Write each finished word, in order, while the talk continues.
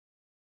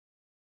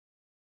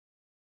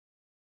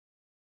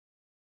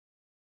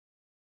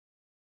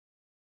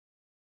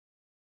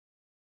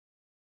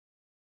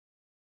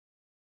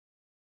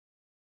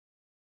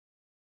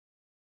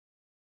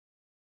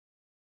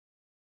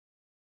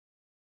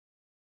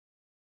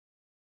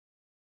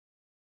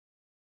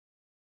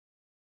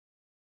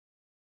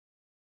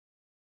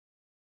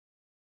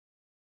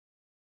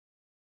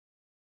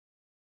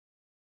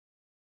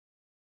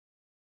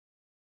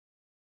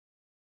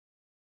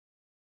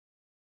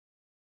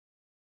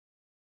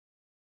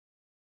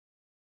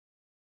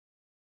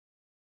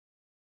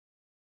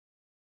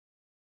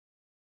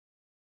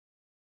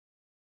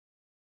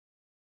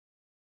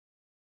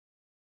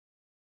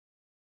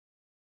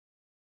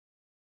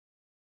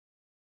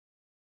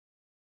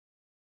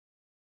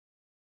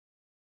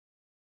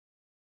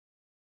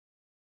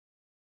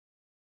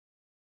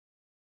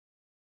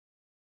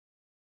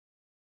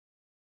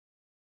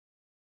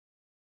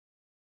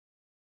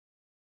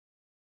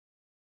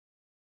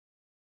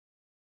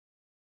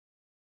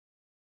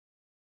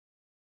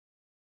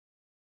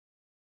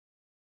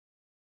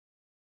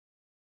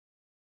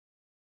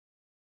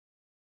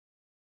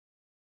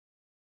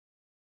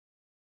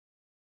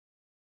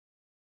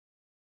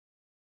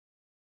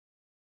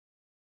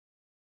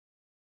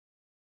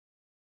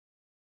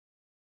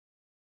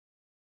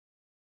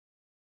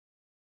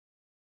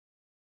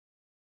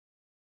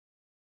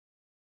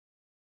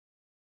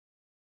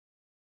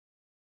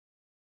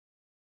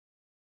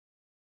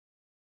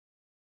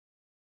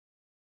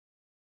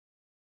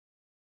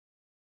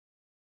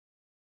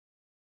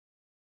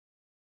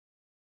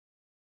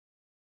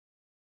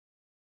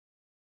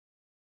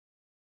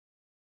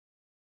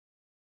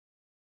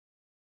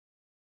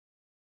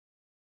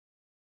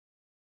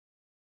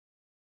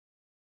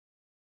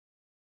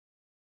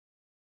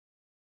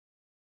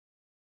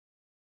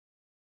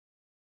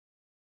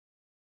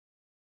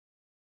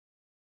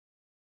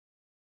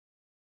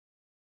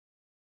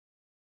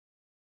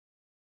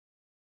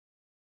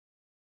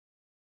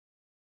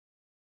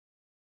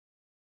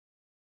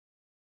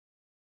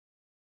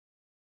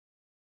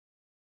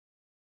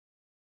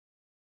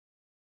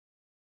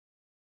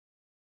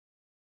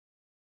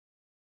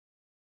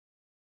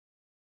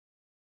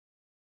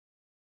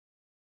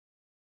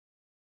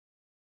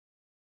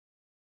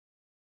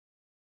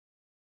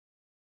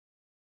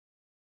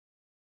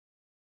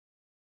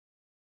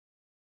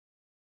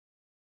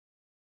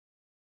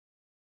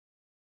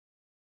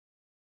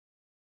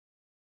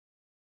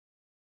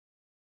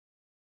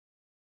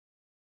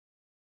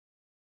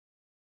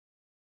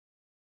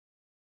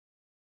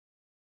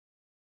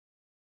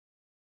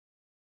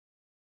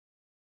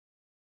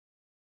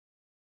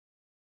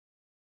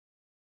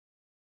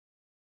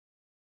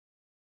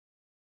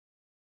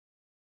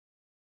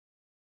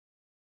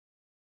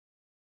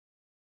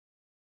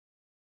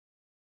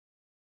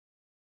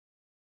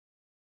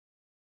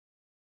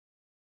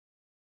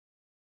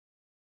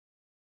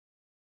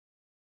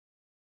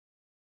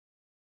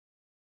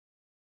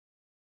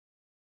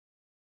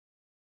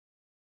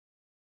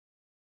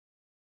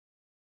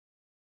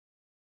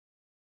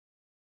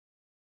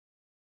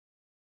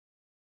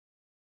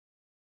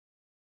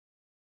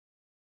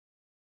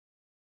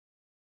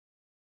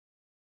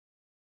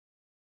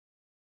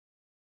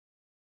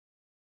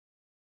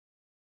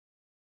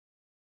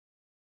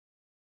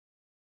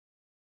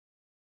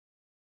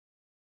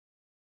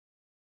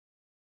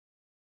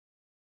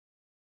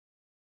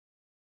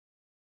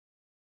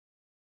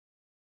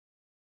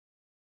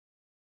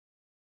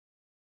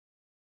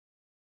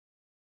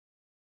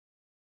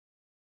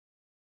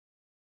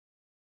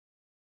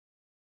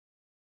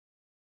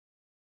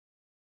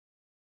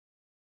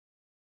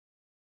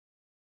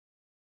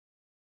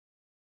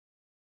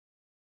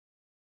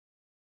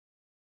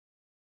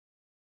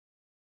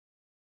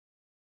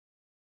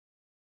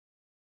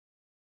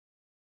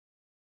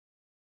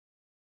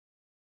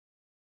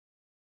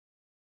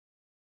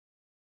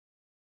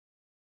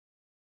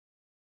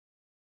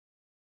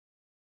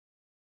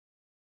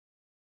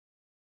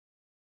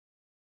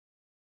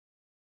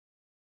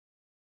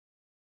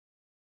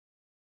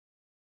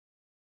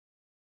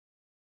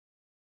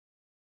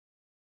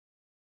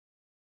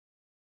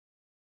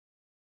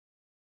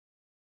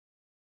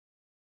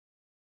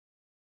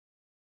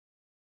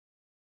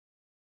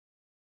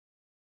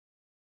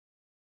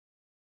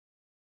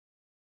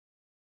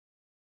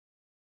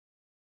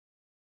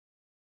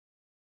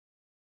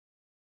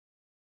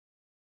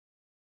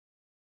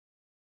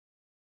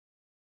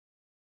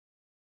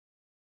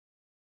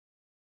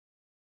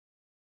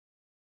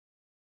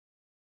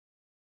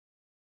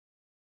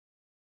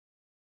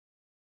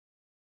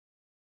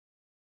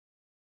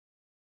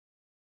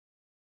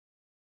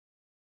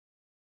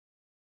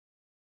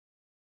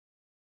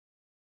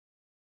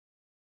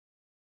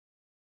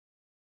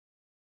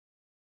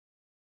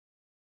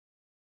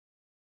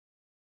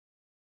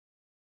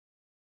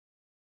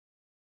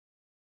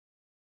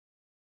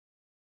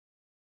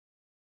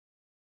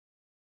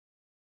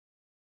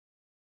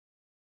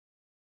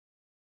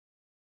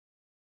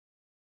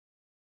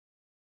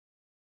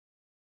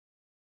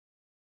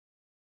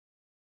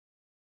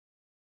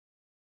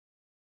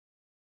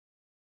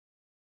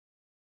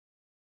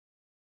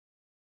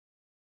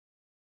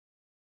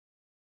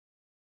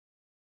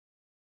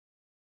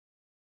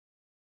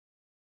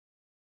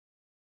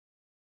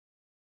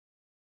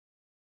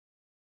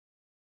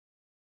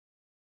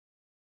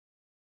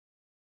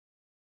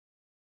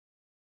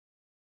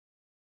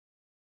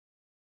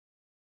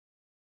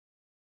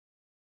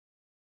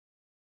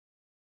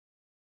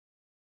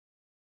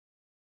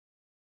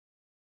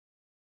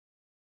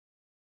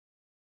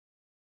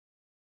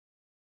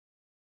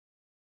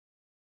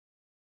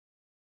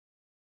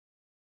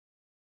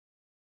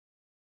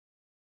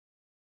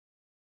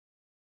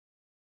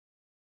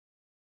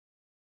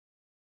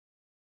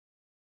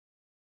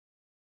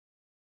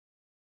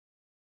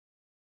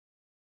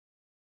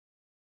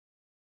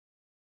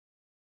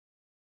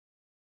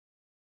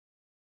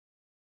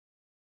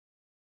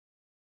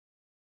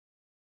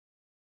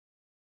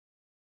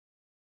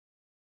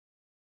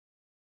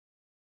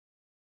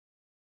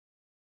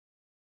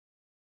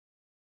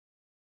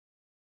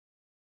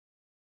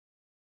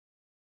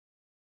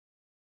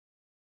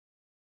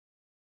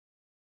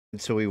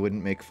so we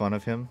wouldn't make fun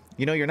of him.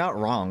 You know, you're not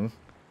wrong.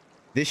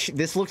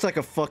 This looks like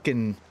a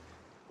fucking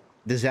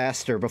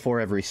disaster before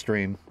every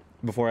stream.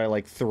 Before I,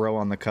 like, throw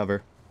on the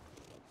cover.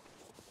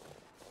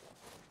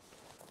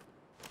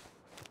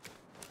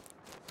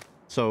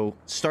 So,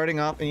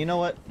 starting off, and you know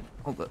what?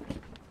 Hold up.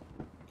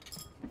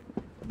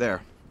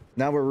 There.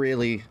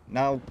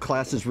 Now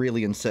class is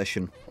really in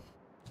session.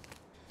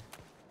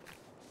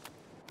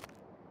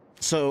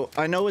 So,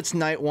 I know it's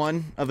night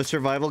 1 of a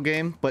survival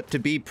game, but to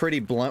be pretty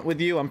blunt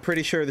with you, I'm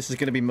pretty sure this is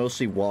going to be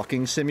mostly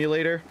walking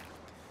simulator.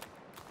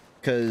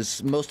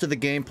 Because most of the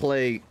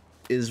gameplay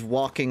is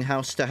walking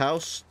house to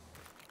house.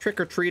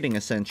 Trick-or-treating,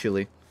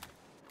 essentially.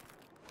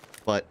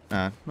 But,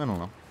 I don't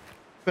know.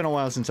 It's been a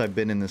while since I've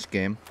been in this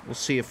game. We'll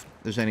see if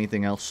there's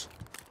anything else.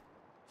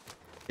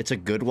 It's a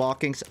good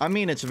walking... I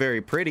mean, it's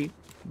very pretty,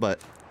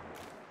 but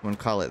I wouldn't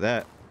call it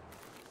that.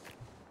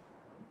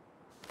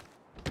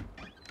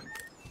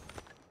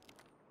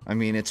 I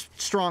mean, its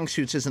strong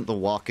suits isn't the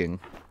walking.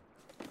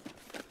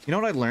 You know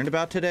what I learned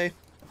about today?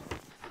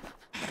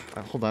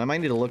 Hold on, I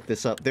might need to look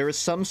this up. There is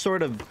some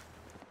sort of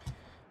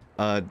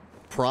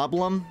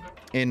problem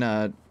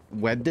in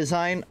web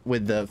design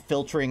with the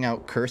filtering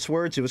out curse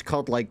words. It was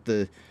called like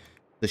the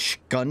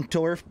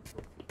Schguntor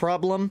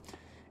problem.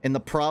 And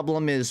the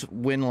problem is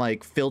when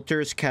like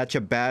filters catch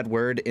a bad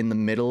word in the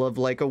middle of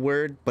like a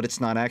word, but it's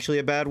not actually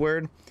a bad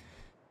word.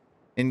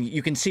 And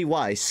you can see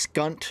why.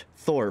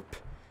 Skunthorpe.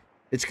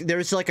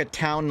 There's like a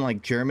town in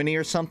like Germany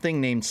or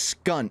something named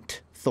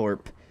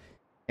Skunthorpe.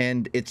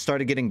 And it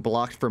started getting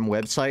blocked from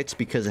websites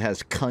because it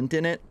has cunt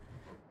in it.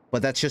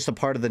 But that's just a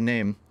part of the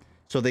name.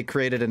 So they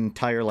created an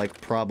entire,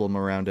 like, problem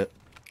around it.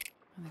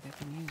 I think I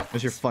can use this.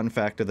 There's your fun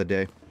fact of the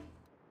day.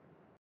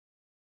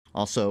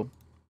 Also,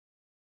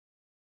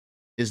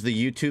 is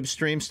the YouTube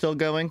stream still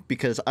going?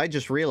 Because I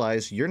just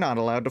realized you're not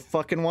allowed to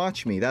fucking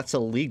watch me. That's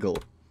illegal.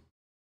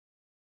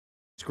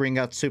 Screen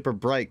got super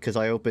bright because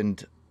I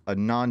opened a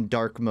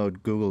non-dark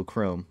mode Google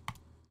Chrome.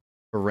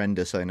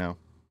 Horrendous, I know.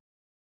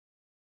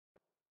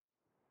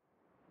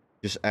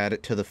 Just add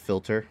it to the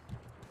filter.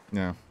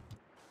 No.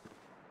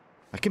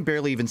 I can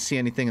barely even see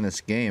anything in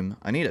this game.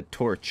 I need a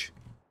torch.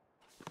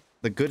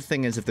 The good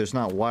thing is if there's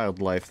not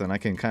wildlife, then I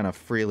can kind of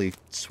freely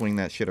swing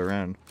that shit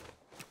around.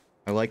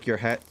 I like your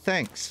hat.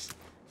 Thanks.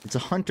 It's a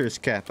hunter's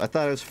cap. I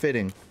thought it was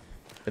fitting.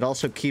 It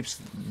also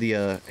keeps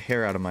the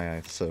hair out of my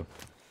eyes, so...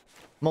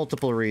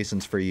 Multiple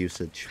reasons for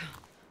usage.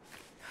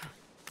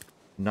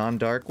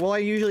 Non-dark. Well, I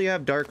usually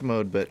have dark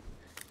mode, but...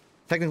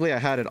 Technically I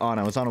had it on.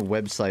 I was on a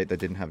website that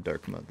didn't have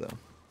dark mode, though.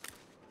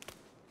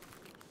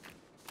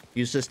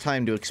 Use this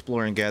time to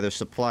explore and gather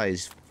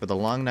supplies for the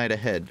long night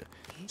ahead.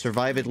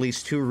 Survive at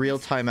least 2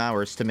 real-time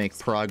hours to make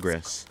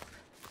progress.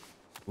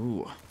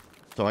 Ooh.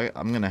 So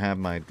I'm gonna have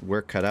my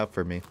work cut out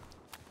for me.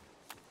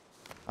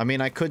 I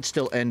mean, I could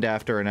still end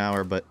after an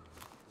hour, but...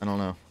 I don't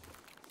know.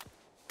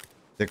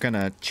 They're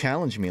gonna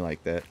challenge me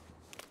like that.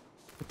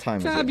 What time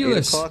is it?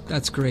 Fabulous! 8 o'clock?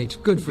 That's great.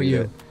 Good for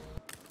you.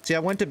 See, I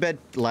went to bed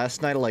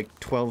last night at like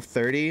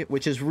 12:30,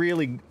 which is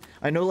really...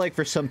 I know, like,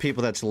 for some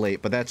people that's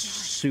late, but that's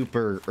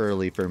super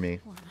early for me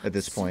at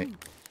this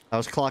point. I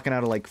was clocking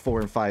out at like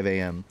 4 and 5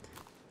 a.m.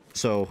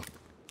 So,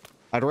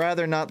 I'd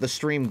rather not the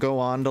stream go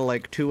on to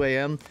like 2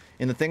 a.m.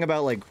 And the thing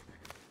about, like,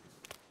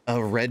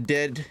 Red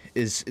Dead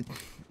is,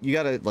 you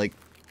gotta, like,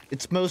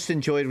 it's most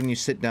enjoyed when you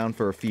sit down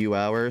for a few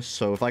hours.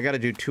 So, if I gotta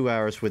do 2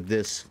 hours with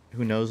this,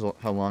 who knows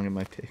how long it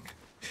might take.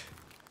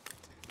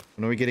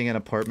 When are we getting an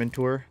apartment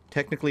tour?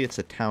 Technically, it's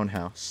a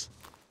townhouse.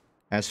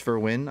 As for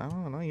when, I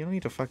don't know, you don't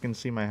need to fucking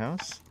see my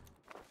house.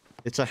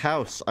 It's a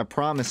house, I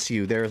promise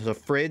you. There's a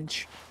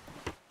fridge,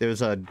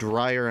 there's a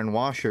dryer and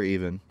washer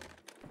even.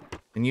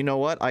 And you know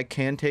what? I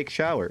can take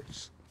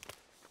showers.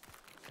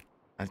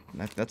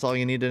 That's all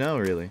you need to know,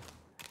 really.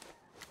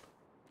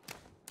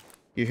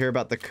 You hear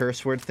about the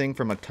curse word thing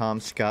from a Tom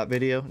Scott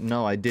video?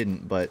 No, I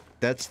didn't, but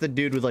that's the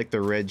dude with like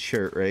the red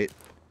shirt, right?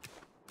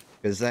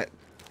 Because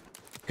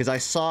I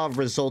saw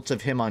results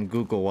of him on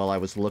Google while I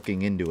was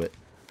looking into it.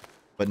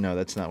 But no,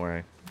 that's not where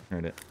I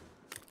heard it.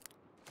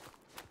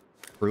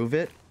 Prove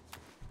it?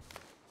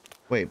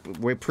 Wait,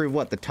 prove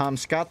what? The Tom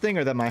Scott thing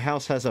or that my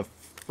house has a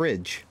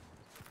fridge?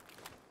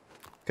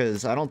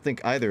 Because I don't think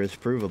either is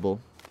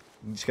provable.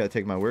 You just gotta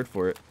take my word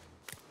for it.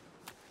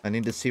 I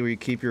need to see where you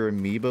keep your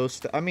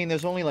amiibo I mean,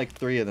 there's only like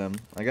 3 of them.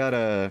 I got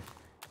a...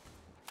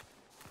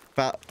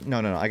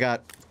 No. I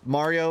got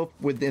Mario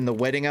in the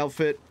wedding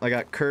outfit. I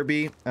got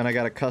Kirby, and I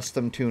got a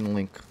custom Toon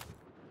Link.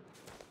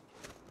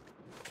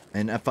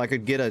 And if I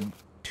could get a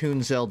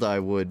Toon Zelda, I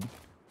would.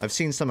 I've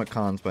seen some at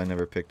cons, but I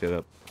never picked it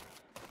up.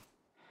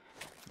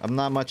 I'm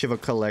not much of a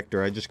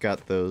collector, I just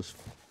got those.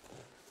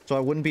 So I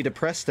wouldn't be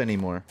depressed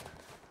anymore.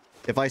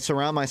 If I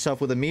surround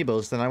myself with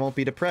amiibos, then I won't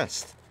be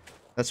depressed.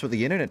 That's what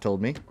the internet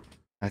told me.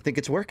 I think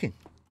it's working.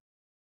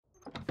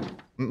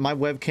 My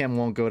webcam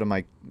won't go to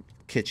my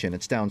kitchen,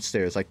 it's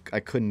downstairs. I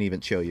couldn't even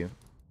show you.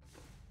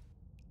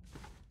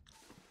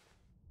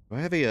 Do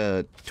I have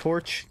a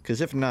torch?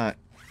 Because if not,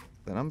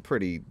 then I'm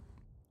pretty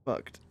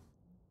fucked.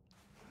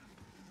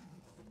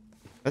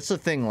 That's the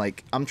thing,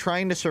 like, I'm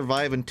trying to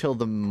survive until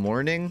the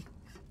morning,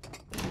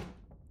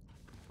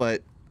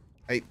 But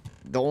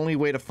the only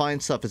way to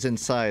find stuff is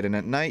inside, and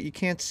at night you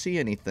can't see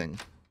anything.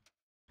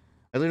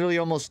 I literally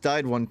almost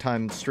died one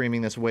time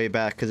streaming this way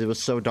back because it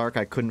was so dark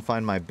I couldn't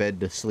find my bed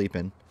to sleep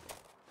in.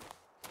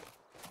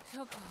 So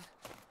cold.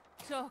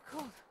 So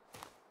cold.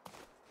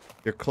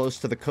 You're close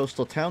to the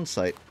coastal town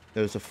site.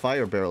 There's a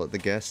fire barrel at the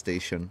gas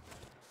station.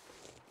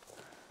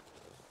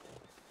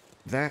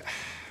 That...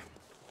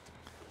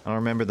 I don't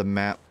remember the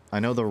map. I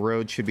know the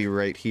road should be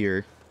right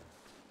here.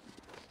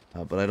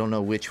 But I don't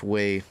know which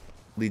way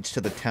leads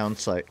to the town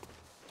site.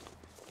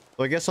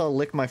 So I guess I'll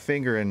lick my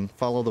finger and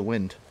follow the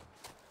wind.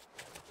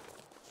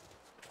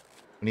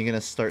 When are you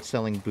gonna start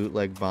selling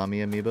bootleg Bommy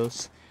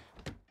amiibos?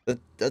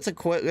 That's a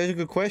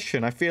good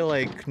question. I feel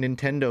like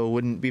Nintendo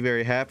wouldn't be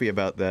very happy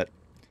about that.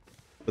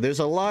 But there's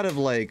a lot of,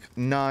 like,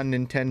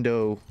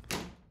 non-Nintendo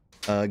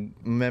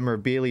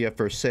memorabilia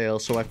for sale,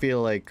 so I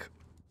feel like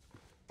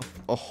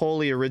a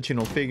wholly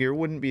original figure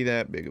wouldn't be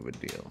that big of a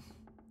deal.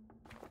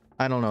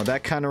 I don't know.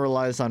 That kind of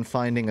relies on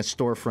finding a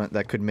storefront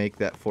that could make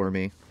that for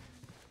me.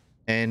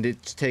 And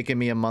it's taken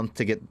me a month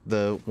to get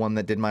the one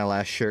that did my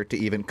last shirt to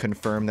even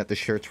confirm that the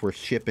shirts were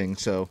shipping,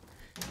 so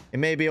it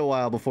may be a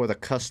while before the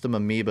custom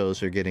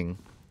amiibos are getting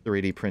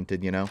 3D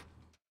printed, you know?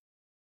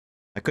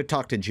 I could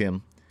talk to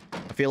Jim.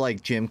 I feel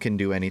like Jim can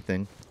do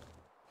anything.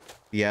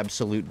 The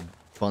absolute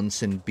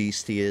Bunsen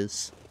beast he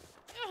is.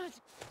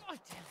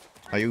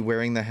 Are you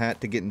wearing the hat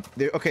to get in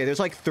there? Okay, there's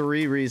like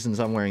 3 reasons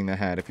I'm wearing the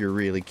hat if you're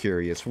really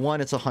curious. 1,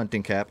 it's a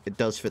hunting cap. It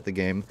does fit the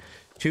game.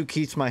 2,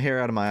 keeps my hair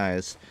out of my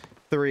eyes.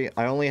 3,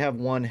 I only have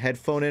 1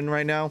 headphone in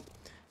right now,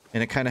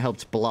 and it kind of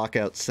helps block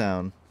out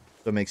sound,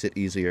 so it makes it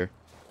easier.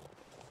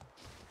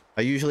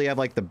 I usually have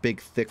like the big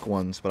thick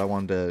ones, but I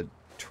wanted to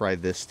try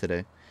this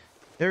today.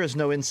 There is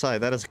no inside.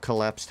 That is a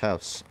collapsed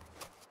house.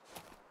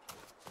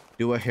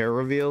 Do a hair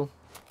reveal.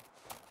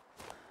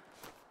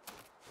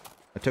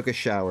 I took a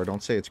shower.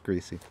 Don't say it's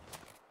greasy.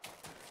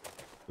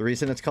 The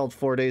reason it's called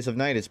 4 Days of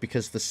Night is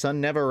because the sun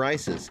never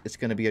rises. It's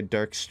going to be a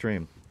dark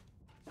stream.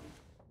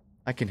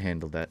 I can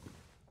handle that.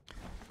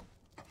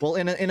 Well,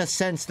 in a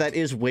sense, that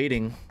is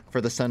waiting for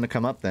the sun to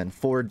come up then.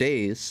 4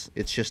 days,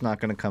 it's just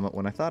not going to come up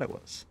when I thought it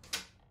was.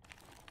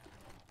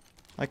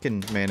 I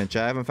can manage.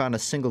 I haven't found a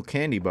single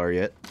candy bar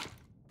yet.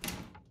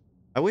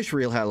 I wish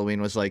real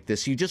Halloween was like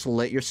this. You just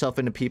let yourself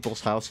into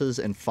people's houses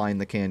and find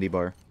the candy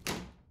bar.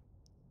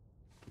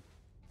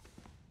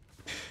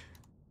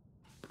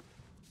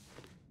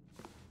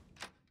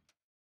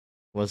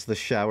 Was the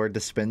shower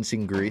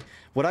dispensing grease?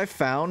 What I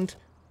found,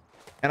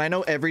 and I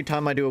know every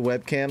time I do a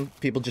webcam,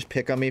 people just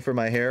pick on me for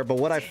my hair, but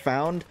what I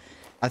found,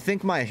 I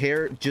think my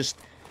hair just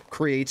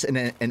creates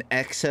an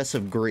excess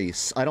of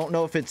grease. I don't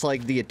know if it's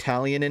like the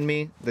Italian in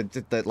me,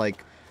 that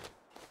like,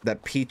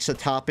 that pizza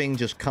topping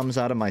just comes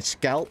out of my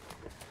scalp,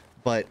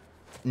 but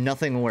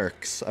nothing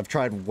works. I've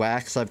tried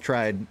wax, I've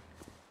tried,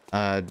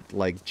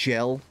 like,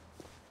 gel.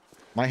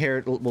 My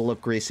hair will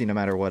look greasy no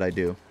matter what I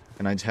do,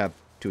 and I just have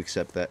to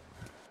accept that.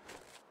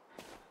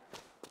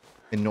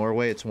 In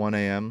Norway, it's 1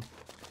 a.m.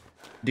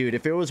 Dude,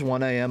 if it was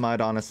 1 a.m., I'd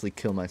honestly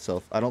kill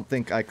myself. I don't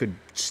think I could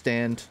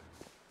stand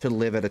to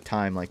live at a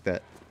time like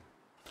that.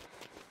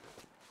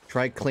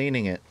 Try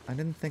cleaning it. I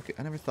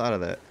never thought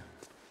of that.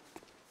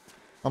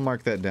 I'll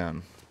mark that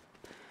down.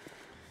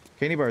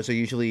 Candy bars are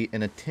usually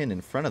in a tin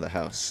in front of the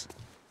house.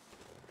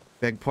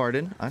 Beg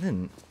pardon? I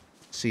didn't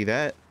see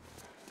that.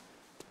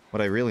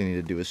 What I really need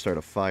to do is start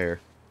a fire.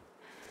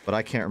 But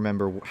I can't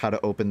remember how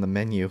to open the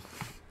menu.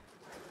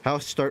 How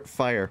start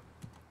fire?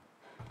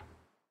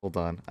 Hold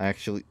on. I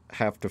actually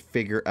have to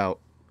figure out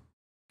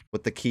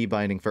what the key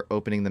binding for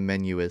opening the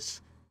menu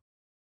is.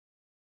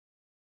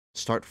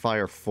 Start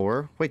fire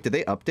 4? Wait, did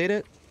they update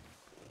it?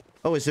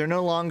 Oh, is there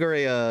no longer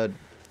a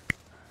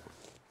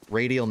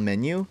radial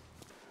menu?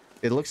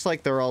 It looks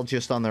like they're all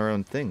just on their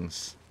own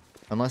things.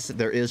 Unless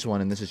there is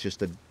one and this is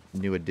just a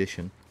new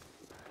addition.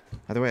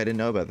 Either way, I didn't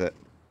know about that.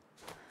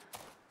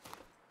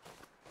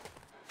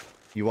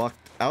 You walked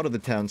out of the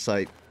town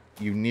site.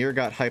 You near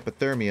got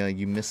hypothermia.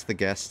 You missed the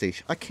gas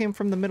station. I came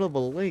from the middle of a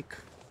lake.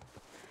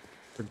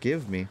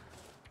 Forgive me.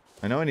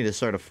 I know I need to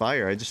start a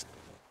fire. I just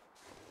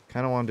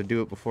kind of wanted to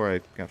do it before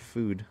I got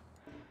food.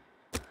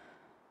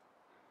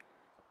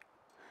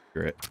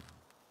 Great.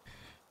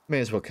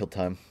 May as well kill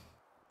time.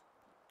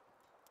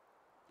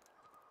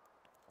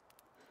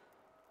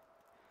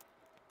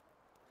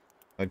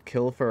 I'd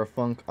kill for a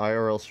Funk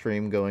IRL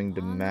stream going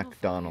to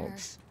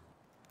McDonald's.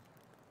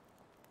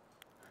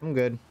 I'm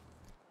good.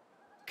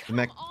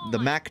 The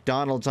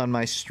McDonald's on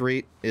my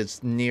street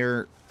is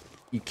near...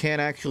 You can't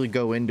actually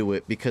go into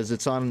it because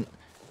it's on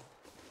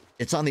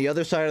the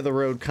other side of the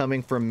road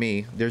coming from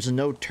me. There's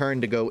no turn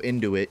to go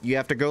into it. You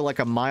have to go like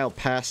a mile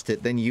past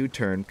it, then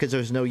U-turn, because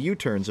there's no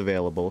U-turns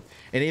available.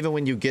 And even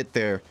when you get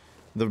there,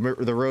 the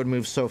road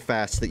moves so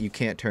fast that you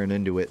can't turn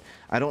into it.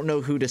 I don't know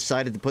who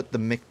decided to put the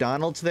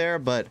McDonald's there,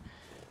 but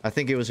I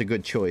think it was a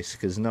good choice,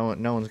 because no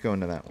one's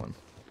going to that one.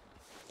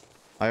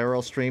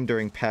 IRL stream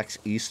during PAX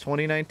East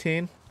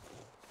 2019?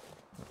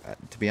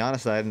 To be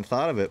honest, I hadn't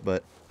thought of it,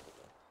 but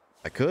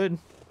I could.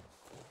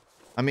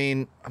 I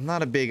mean, I'm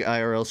not a big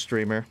IRL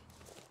streamer.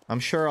 I'm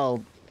sure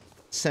I'll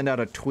send out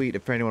a tweet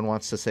if anyone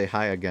wants to say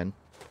hi again.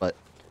 But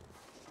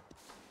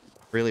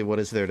really, what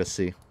is there to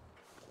see?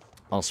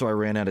 Also, I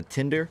ran out of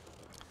tinder,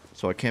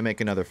 so I can't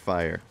make another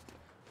fire.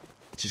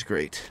 Which is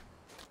great.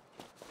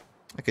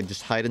 I could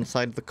just hide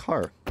inside the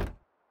car.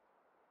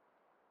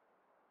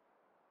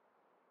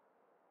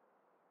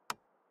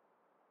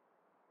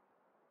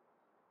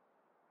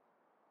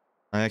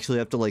 I actually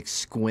have to, like,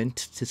 squint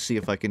to see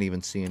if I can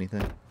even see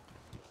anything.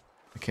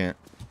 I can't.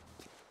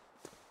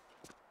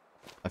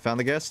 I found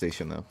the gas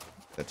station, though.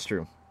 That's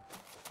true.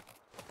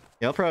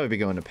 Yeah, I'll probably be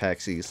going to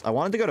PAX East. I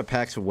wanted to go to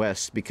PAX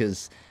West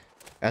because,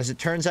 as it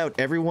turns out,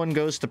 everyone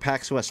goes to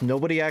PAX West.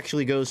 Nobody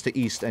actually goes to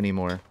East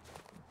anymore.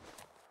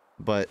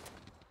 But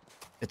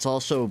it's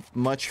also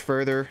much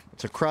further.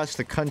 It's across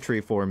the country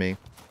for me.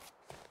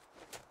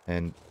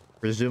 And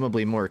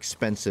presumably more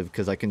expensive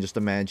because I can just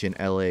imagine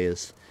LA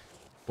is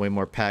way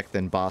more packed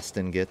than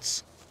Boston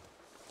gets.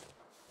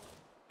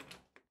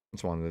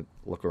 Just wanted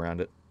to look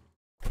around it.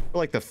 For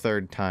like the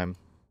 3rd time.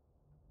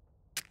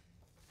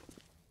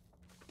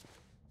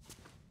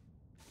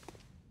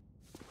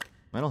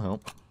 That'll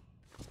help.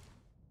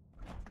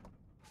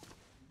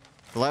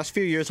 The last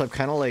few years I've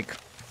kind of like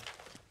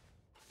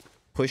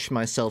pushed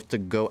myself to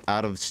go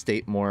out of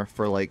state more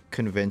for like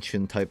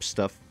convention type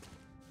stuff.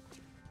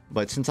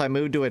 But since I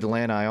moved to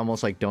Atlanta, I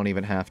almost like don't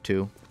even have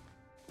to.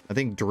 I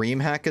think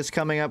DreamHack is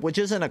coming up, which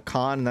isn't a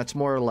con, that's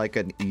more like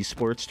an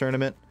esports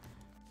tournament.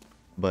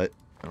 But,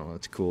 I don't know,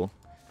 it's cool.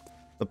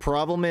 The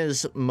problem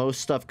is,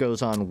 most stuff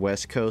goes on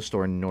West Coast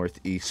or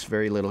Northeast.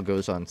 Very little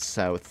goes on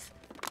South.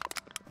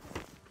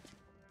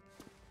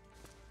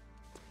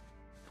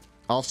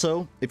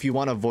 Also, if you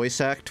want to voice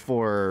act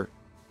for...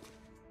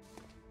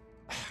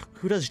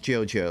 Who does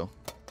JoJo?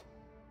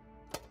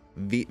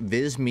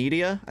 Viz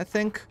Media, I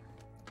think?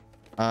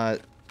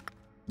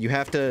 You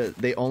have to...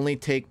 They only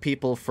take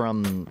people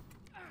from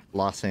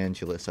Los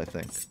Angeles, I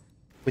think.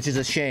 Which is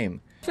a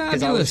shame.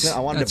 Because I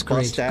wanted to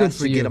bust ass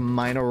to get a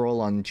minor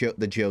role on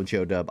the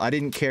JoJo dub. I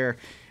didn't care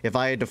if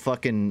I had to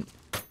fucking...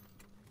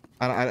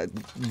 I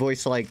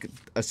voice, like,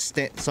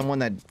 someone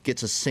that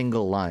gets a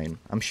single line.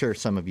 I'm sure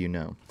some of you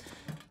know.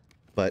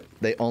 But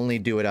they only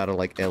do it out of,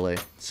 like, LA.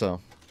 So,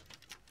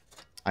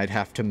 I'd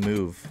have to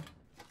move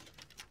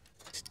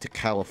to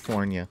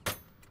California.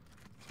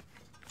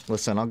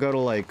 Listen, I'll go to,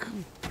 like,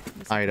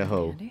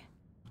 Idaho.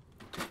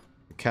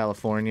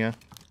 California.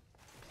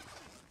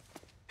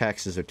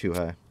 Taxes are too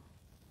high.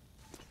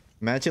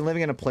 Imagine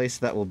living in a place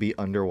that will be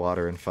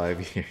underwater in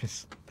 5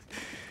 years.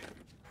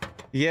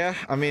 Yeah,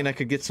 I mean, I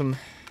could get some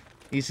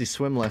easy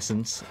swim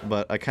lessons,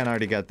 but I kind of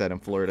already got that in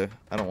Florida.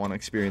 I don't want to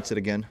experience it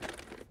again.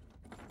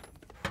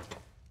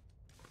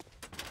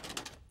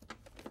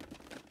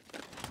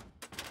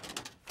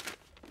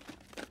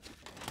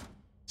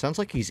 Sounds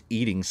like he's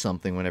eating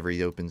something whenever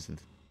he opens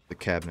the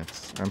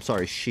cabinets. I'm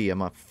sorry, she.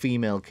 I'm a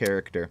female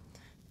character.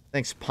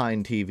 Thanks,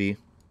 Pine TV.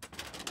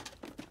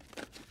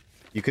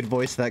 You could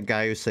voice that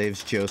guy who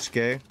saves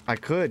Josuke. I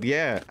could,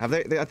 yeah. Have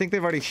they I think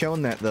they've already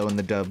shown that though in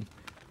the dub.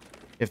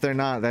 If they're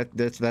not,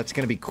 that's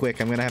gonna be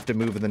quick. I'm gonna have to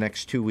move in the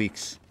next 2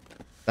 weeks.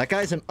 That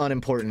guy's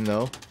unimportant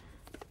though.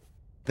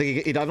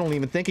 I don't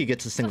even think he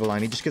gets a single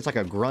line. He just gets like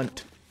a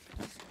grunt.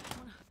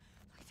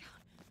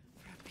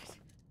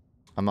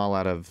 I'm all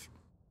out of.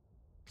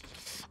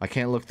 I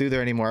can't look through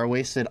there anymore. I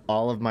wasted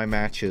all of my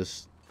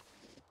matches.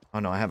 Oh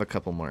no, I have a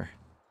couple more,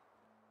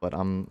 but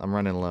I'm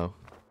running low.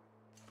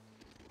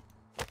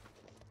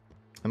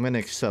 I'm gonna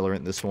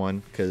accelerate this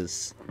one,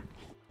 because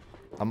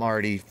I'm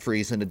already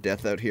freezing to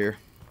death out here.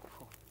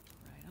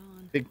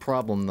 Big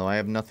problem, though. I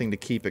have nothing to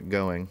keep it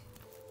going.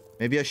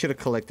 Maybe I should have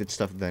collected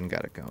stuff then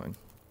got it going.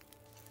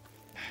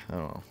 I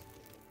don't know.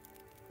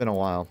 Been a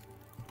while.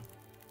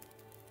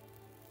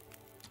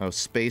 Oh,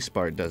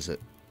 spacebar does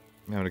it.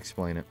 I would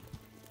explain it.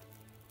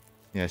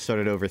 Yeah, I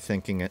started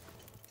overthinking it.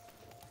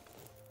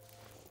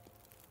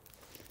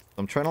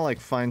 I'm trying to, like,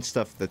 find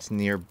stuff that's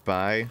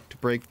nearby to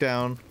break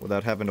down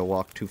without having to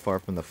walk too far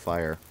from the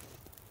fire.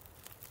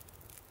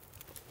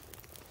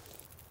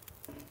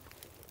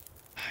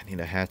 I need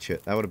a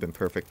hatchet. That would have been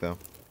perfect, though.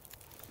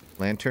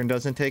 Lantern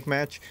doesn't take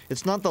match.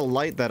 It's not the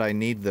light that I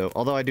need, though.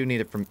 Although I do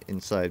need it from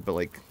inside, but,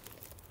 like,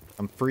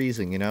 I'm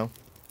freezing, you know?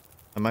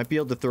 I might be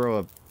able to throw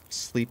a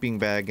sleeping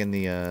bag in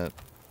the,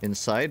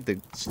 inside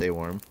to stay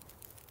warm.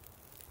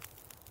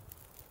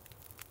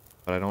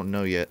 But I don't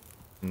know yet,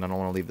 and I don't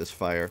want to leave this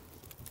fire.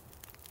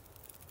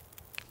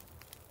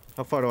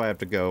 How far do I have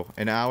to go?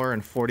 An hour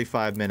and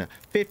 45 minutes.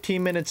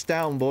 15 minutes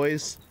down,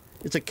 boys.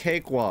 It's a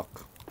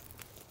cakewalk.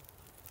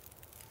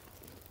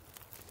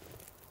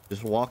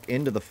 Just walk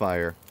into the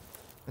fire.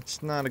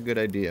 That's not a good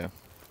idea.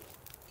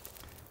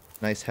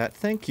 Nice hat.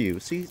 Thank you.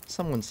 See,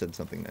 someone said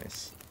something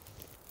nice.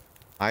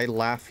 I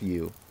laugh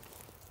you.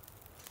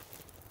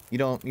 You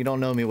don't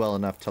know me well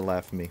enough to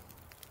laugh me.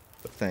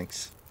 But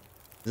thanks.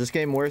 Is this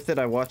game worth it?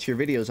 I watch your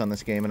videos on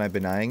this game and I've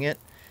been eyeing it.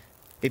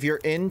 If you're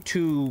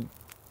into,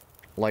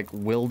 like,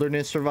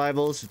 wilderness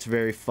survivals, it's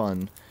very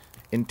fun.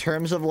 In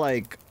terms of,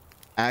 like,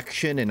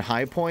 action and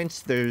high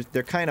points, they're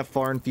kind of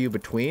far and few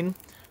between.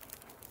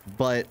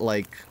 But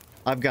like,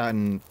 I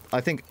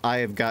think I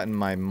have gotten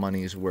my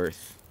money's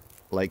worth.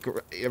 Like,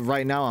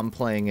 right now I'm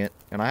playing it,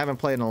 and I haven't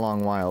played in a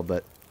long while,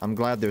 but I'm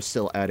glad they're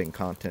still adding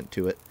content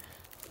to it.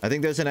 I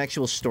think there's an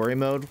actual story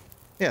mode.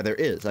 Yeah, there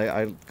is.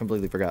 I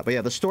completely forgot. But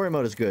yeah, the story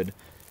mode is good.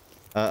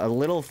 A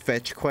little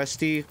fetch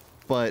questy,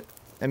 but,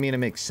 I mean, it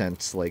makes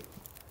sense. Like,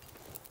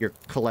 you're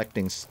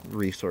collecting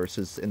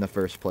resources in the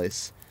first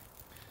place.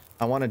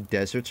 I want a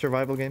desert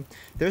survival game.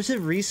 There's a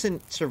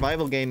recent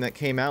survival game that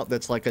came out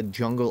that's like a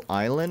jungle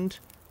island.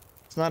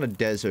 It's not a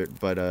desert,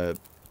 but,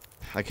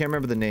 I can't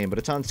remember the name, but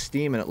it's on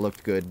Steam and it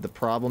looked good. The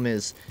problem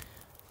is,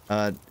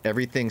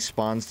 everything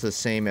spawns the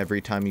same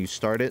every time you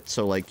start it,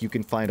 so like you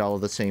can find all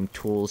of the same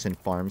tools and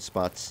farm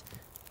spots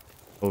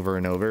over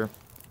and over.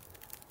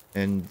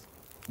 And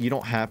you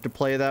don't have to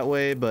play that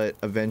way, but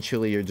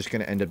eventually you're just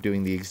gonna end up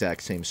doing the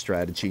exact same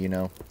strategy, you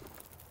know?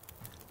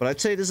 But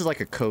I'd say this is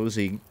like a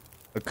cozy,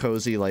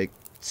 like,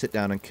 sit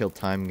down and kill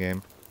time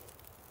game.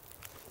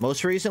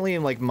 Most recently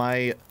in like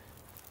my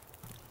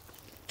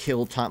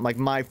kill time, like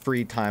my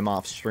free time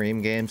off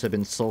stream games have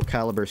been Soul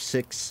Calibur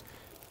 6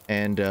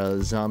 and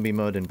Zombie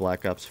Mode and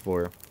Black Ops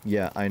 4.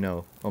 Yeah, I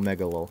know.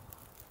 Omega lol.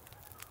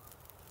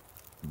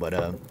 But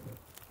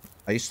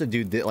I used to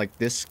do like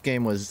this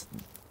game was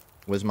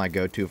my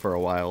go-to for a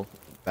while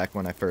back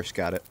when I first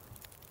got it.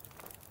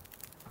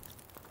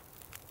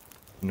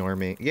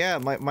 Normie. Yeah,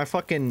 my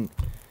fucking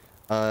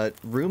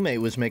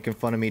roommate was making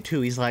fun of me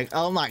too. He's like,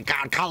 "Oh my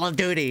god, Call of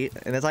Duty."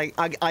 And it's like,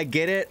 I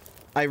get it.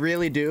 I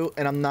really do,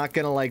 and I'm not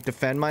gonna like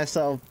defend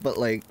myself, but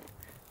like,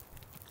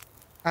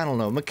 I don't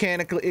know,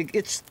 mechanically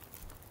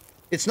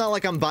it's not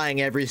like I'm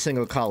buying every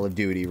single Call of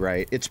Duty,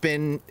 right? It's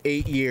been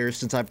 8 years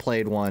since I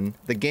played one.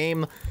 The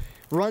game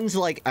runs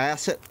like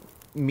asset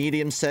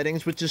medium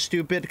settings, which is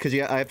stupid because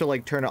I have to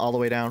like turn it all the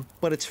way down,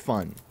 but it's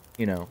fun,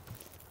 you know.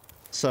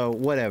 So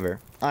whatever.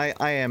 I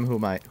am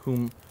whom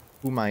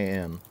I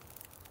am.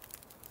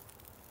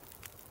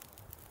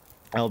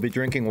 I'll be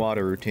drinking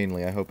water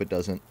routinely. I hope it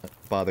doesn't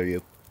bother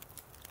you.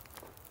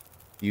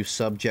 You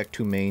subject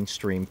to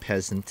mainstream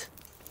peasant.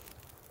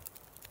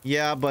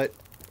 Yeah, but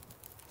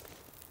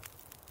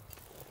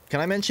can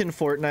I mention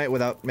Fortnite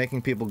without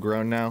making people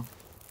groan now?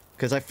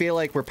 Because I feel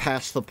like we're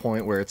past the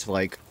point where it's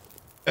like,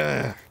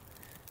 ugh.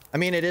 I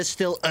mean, it is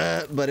still,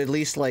 but at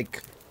least,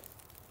 like,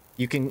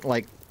 you can,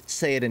 like,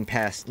 say it in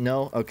past.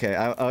 No? Okay,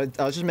 I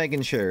was just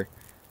making sure.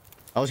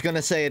 I was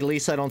gonna say at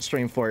least I don't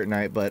stream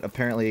Fortnite, but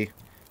apparently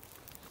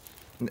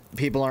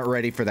people aren't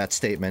ready for that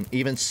statement.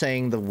 Even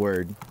saying the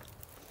word.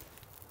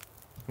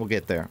 We'll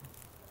get there.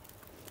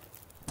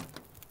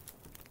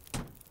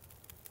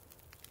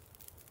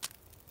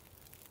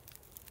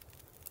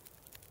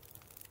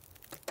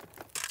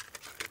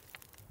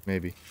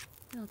 Maybe.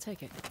 I'll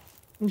take it.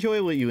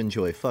 Enjoy what you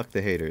enjoy. Fuck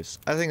the haters.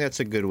 I think that's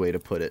a good way to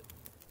put it.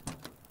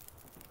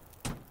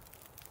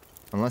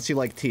 Unless you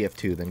like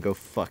TF2, then go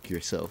fuck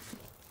yourself.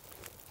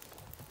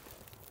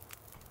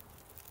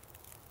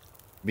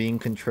 Being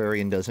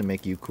contrarian doesn't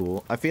make you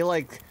cool. I feel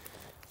like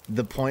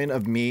the point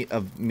of me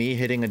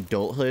hitting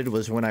adulthood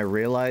was when I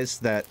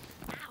realized that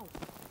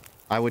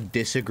I would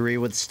disagree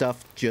with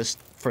stuff just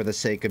for the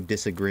sake of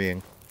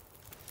disagreeing.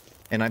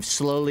 And I've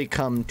slowly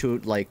come to,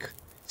 like,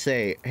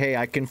 say, hey,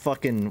 I can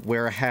fucking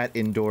wear a hat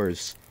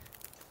indoors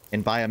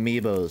and buy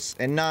amiibos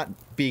and not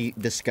be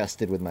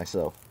disgusted with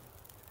myself.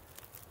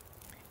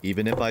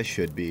 Even if I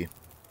should be.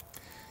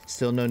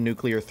 Still no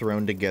Nuclear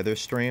Thrown Together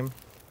stream?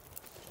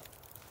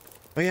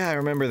 Oh yeah, I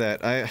remember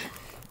that. I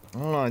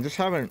don't know, I just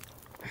haven't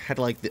had,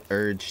 like, the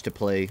urge to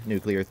play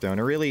Nuclear Throne,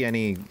 or really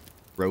any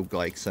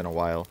roguelikes in a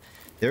while.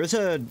 There's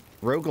a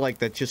roguelike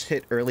that just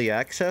hit early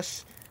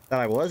access that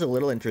I was a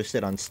little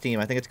interested on Steam.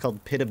 I think it's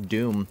called Pit of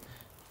Doom.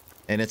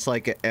 And it's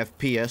like a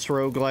FPS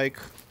roguelike.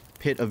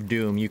 Pit of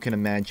Doom, you can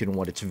imagine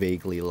what it's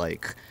vaguely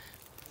like.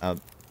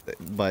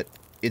 But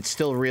it's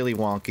still really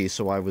wonky,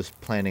 so I was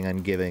planning on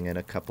giving it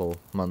a couple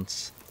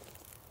months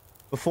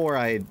before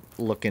I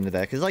look into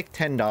that. Because like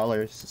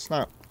 $10, it's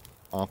not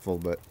awful,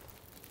 but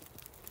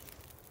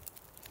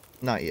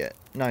not yet.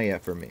 Not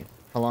yet for me.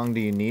 How long do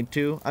you need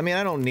to? I mean,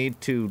 I don't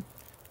need to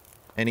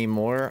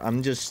anymore.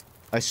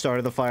 I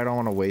started the fire, I don't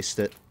want to waste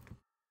it.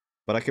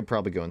 But I could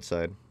probably go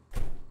inside.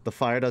 The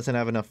fire doesn't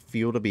have enough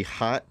fuel to be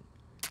hot.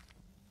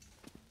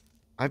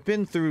 I've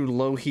been through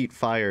low heat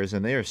fires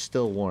and they are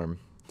still warm.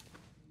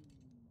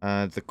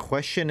 The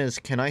question is,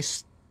 can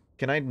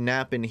I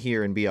nap in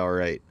here and be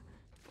alright?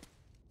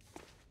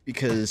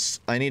 Because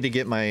I need to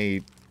get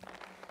my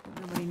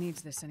Nobody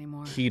needs this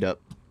anymore. heat up.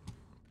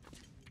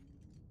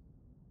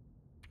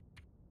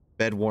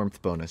 Bed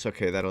warmth bonus.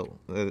 Okay, that'll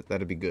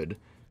be good.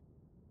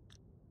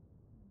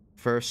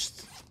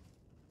 First,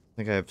 I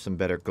think I have some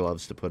better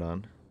gloves to put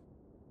on.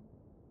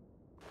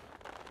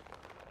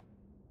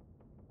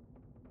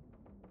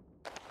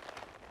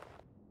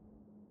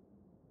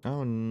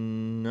 Oh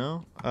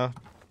no.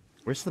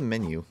 Where's the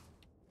menu?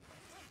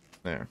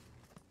 There.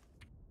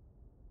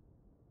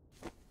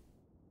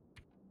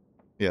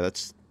 Yeah,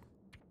 that's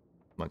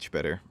much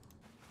better.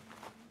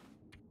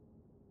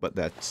 but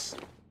that's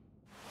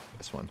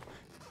this one.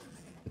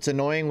 It's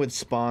annoying with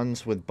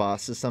spawns with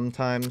bosses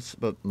sometimes,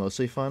 but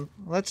mostly fun.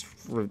 Well, that's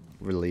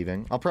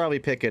relieving. I'll probably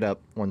pick it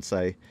up once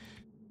I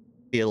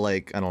feel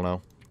like, I don't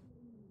know,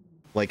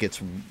 like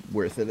it's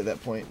worth it at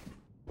that point.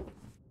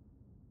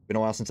 Been a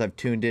while since I've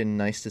tuned in.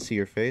 Nice to see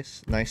your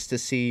face. Nice to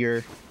see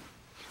your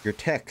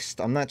text.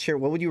 I'm not sure.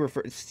 What would you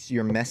refer...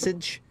 Your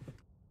message?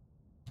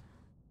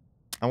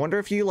 I wonder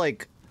if you,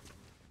 like,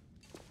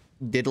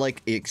 did,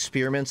 like,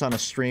 experiments on a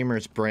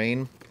streamer's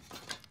brain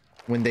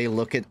when they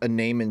look at a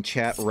name in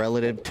chat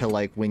relative to,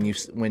 like,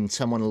 when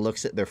someone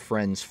looks at their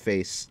friend's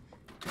face.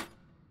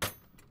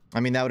 I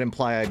mean, that would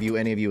imply I view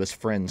any of you as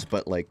friends,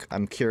 but, like,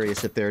 I'm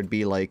curious if there'd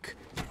be, like,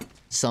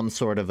 some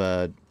sort of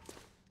a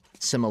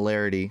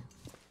similarity,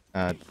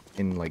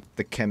 in, like,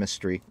 the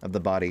chemistry of the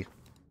body.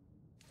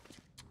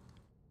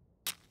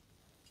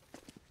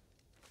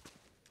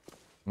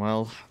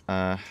 Well,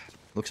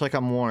 looks like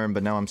I'm warm,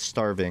 but now I'm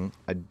starving.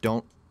 I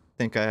don't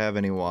think I have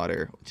any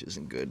water, which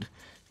isn't good.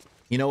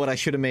 You know what I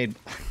should have made?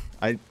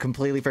 I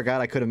completely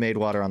forgot I could have made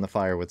water on the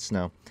fire with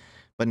snow.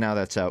 But now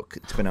that's out.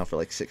 It's been out for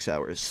like 6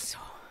 hours.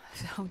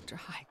 So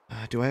dry.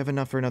 Do I have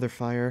enough for another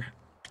fire?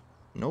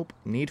 Nope.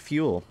 Need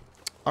fuel.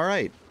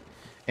 Alright.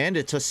 And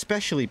it's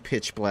especially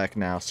pitch black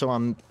now, so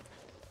I'm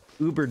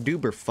uber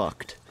duper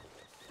fucked.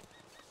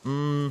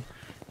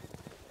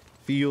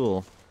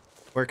 Fuel.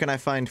 Where can I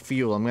find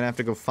fuel? I'm gonna have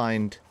to go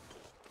find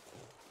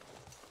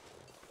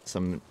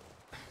some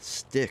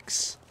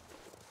sticks.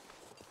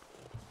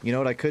 You know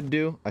what I could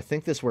do? I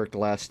think this worked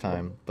last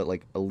time, but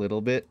like a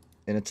little bit,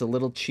 and it's a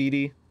little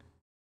cheaty,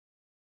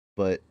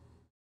 but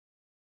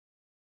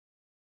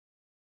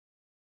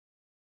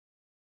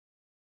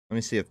let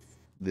me see if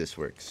this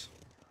works.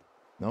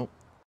 Nope.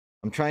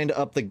 I'm trying to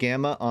up the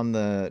gamma on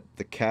the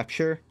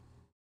capture.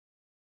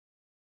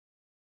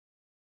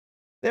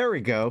 There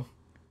we go.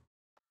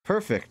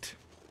 Perfect.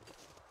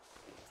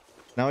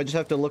 Now I just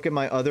have to look at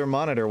my other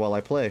monitor while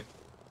I play.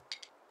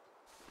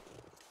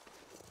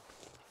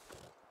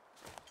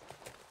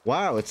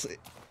 Wow, it's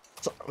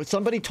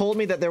somebody told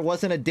me that there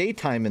wasn't a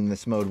daytime in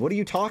this mode. What are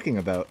you talking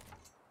about?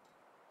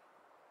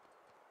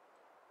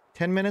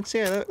 10 minutes?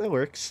 Yeah, that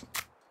works.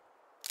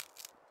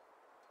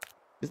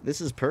 This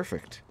is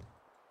perfect.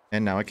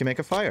 And now I can make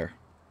a fire.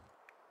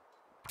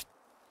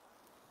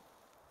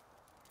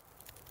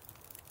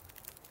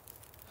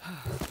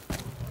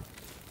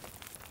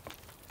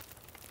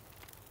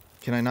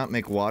 Can I not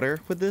make water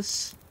with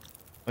this?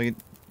 Like,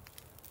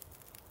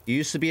 you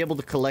used to be able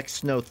to collect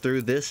snow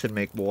through this and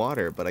make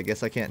water, but I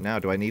guess I can't now.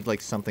 Do I need,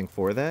 like, something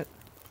for that?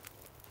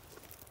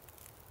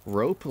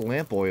 Rope,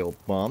 lamp oil,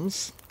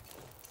 bombs.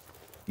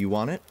 You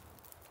want it?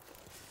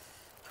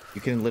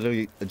 You can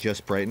literally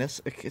adjust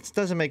brightness. It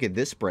doesn't make it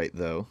this bright,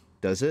 though,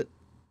 does it?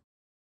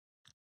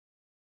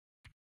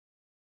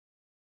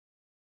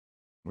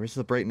 Where's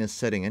the brightness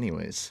setting,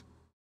 anyways?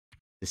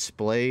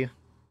 Display.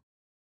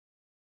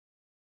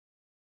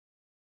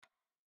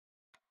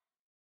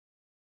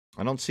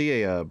 I don't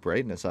see a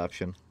brightness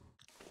option.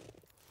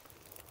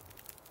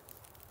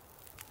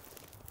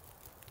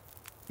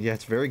 Yeah,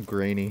 it's very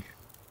grainy.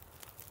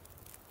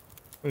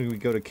 We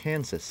go to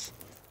Kansas.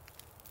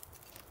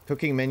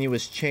 Cooking menu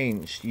is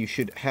changed. You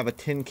should have a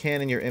tin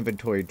can in your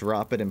inventory.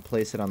 Drop it and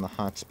place it on the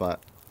hotspot.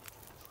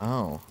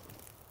 Oh.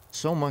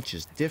 So much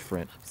is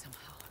different.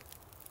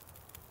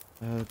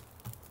 I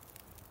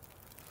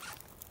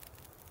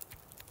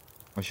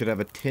should have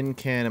a tin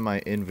can in my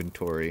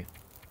inventory.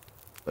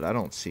 But I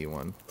don't see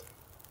one.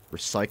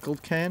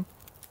 Recycled can?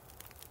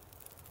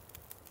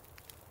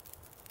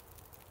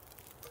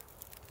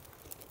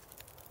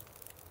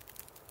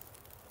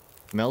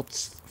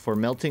 Melts for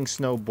melting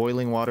snow,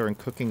 boiling water, and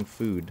cooking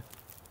food.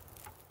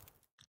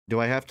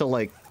 Do I have to,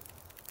 like,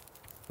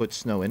 put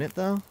snow in it,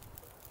 though?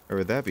 Or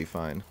would that be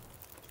fine?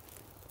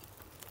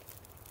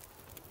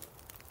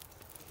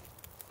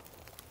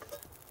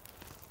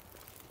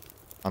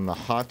 On the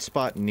hot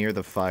spot near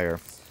the fire.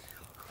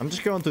 I'm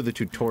just going through the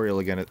tutorial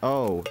again.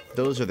 Oh,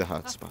 those are the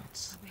hot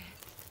spots.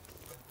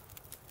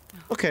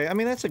 Okay, I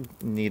mean, that's a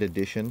neat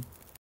addition.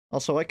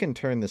 Also, I can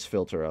turn this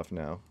filter off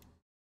now.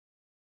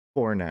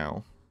 For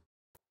now.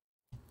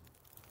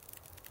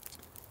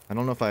 I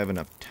don't know if I have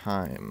enough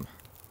time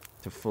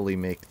to fully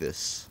make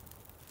this.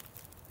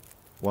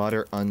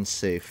 Water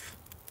unsafe.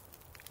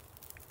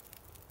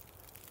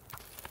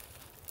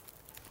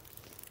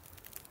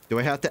 Do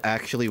I have to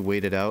actually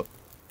wait it out?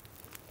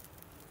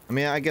 I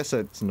mean, I guess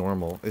that's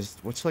normal.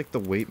 What's like the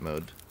wait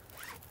mode?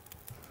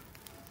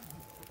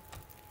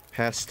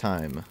 Pass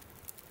time.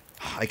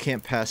 I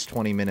can't pass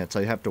 20 minutes.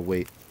 I have to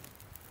wait.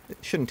 It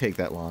shouldn't take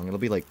that long. It'll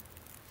be like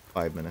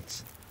 5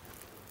 minutes.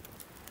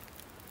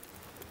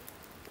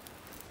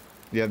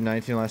 You have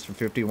 19 lasts for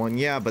 51.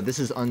 Yeah, but this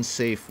is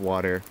unsafe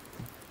water.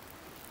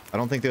 I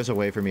don't think there's a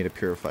way for me to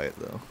purify it,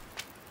 though.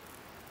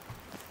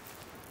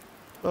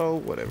 Oh,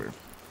 whatever.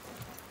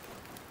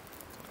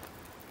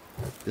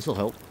 This'll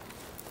help.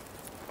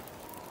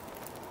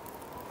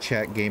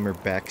 Chat gamer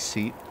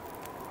backseat.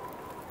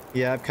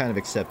 Yeah, I've kind of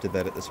accepted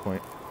that at this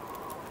point.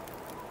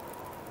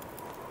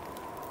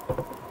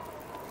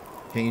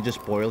 Can't you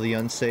just boil the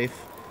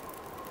unsafe?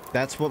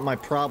 That's what my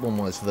problem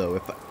was, though.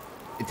 If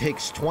it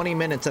takes 20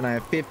 minutes and I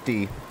have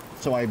 50,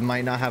 so I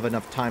might not have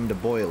enough time to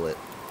boil it.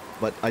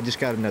 But I just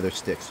got another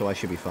stick, so I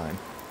should be fine.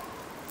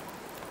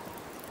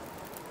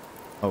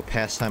 Oh,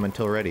 pastime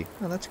until ready.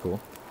 Oh, that's cool.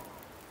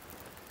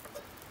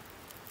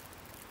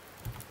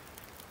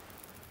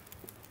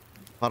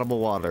 Potable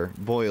water.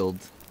 Boiled.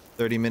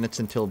 30 minutes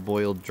until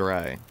boiled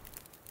dry.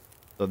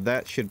 So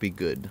that should be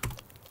good.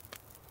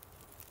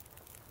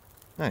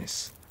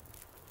 Nice.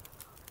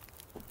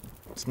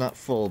 It's not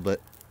full, but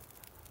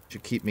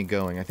should keep me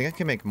going. I think I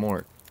can make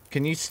more.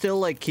 Can you still,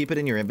 like, keep it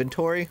in your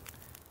inventory?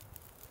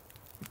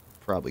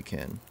 Probably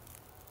can.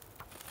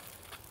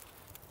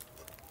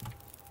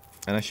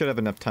 And I should have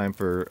enough time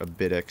for a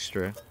bit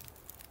extra.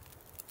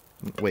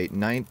 Wait,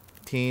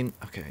 19?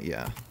 Okay,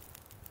 yeah.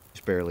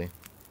 Just barely.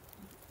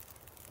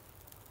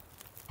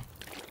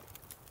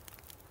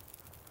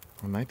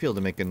 I might be able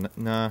to make a...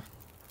 Nah.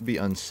 Be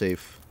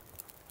unsafe.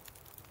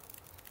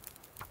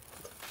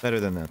 Better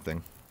than that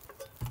thing.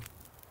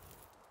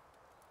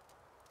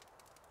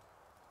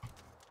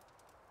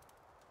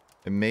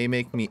 It may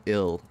make me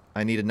ill.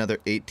 I need another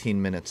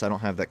 18 minutes. I don't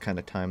have that kind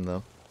of time,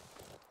 though.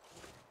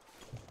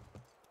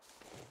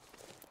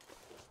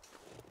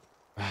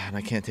 And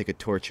I can't take a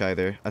torch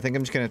either. I think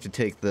I'm just gonna have to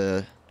take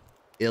the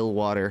ill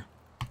water.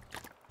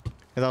 And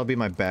that'll be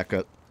my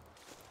backup.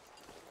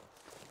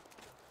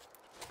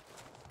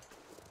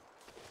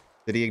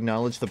 Did he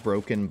acknowledge the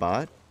broken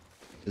bot?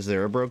 Is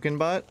there a broken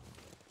bot?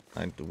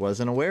 I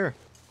wasn't aware.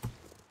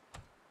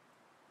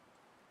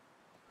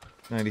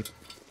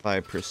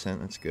 95%,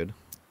 that's good.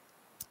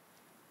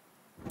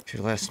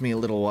 Should last me a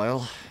little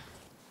while.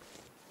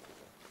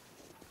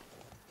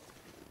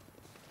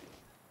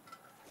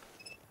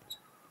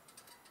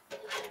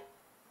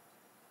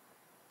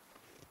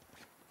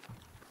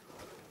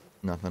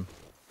 Nothing.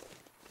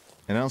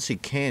 And I don't see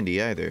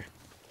candy either.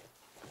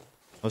 I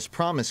was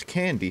promised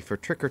candy for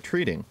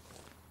trick-or-treating,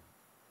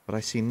 but I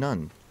see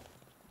none.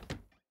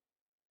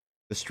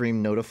 The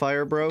stream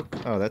notifier broke?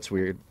 Oh, that's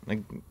weird.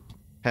 I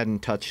hadn't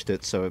touched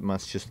it, so it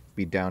must just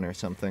be down or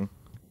something.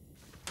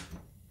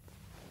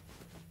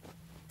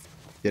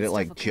 Did it,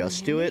 like,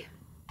 just do it?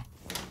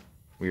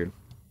 Weird.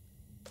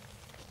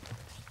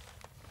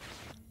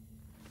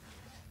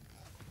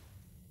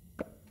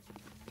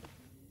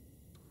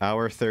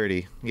 Hour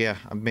 30. Yeah,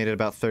 I've made it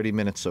about 30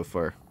 minutes so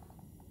far.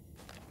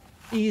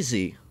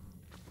 Easy.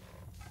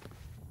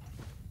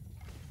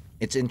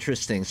 It's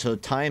interesting. So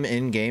time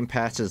in-game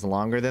passes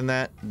longer than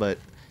that, but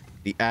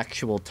the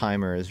actual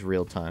timer is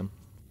real time.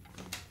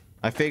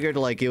 I figured,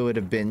 like, it would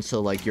have been so,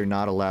 like, you're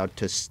not allowed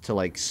to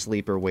like,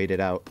 sleep or wait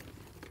it out.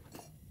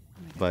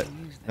 But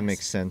that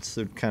makes sense.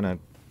 It would kind of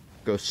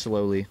go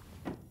slowly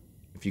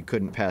if you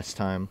couldn't pass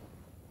time.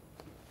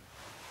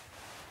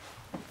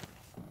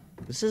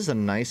 This is a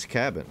nice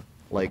cabin.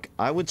 Like,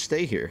 I would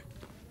stay here.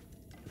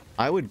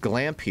 I would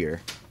glamp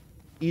here.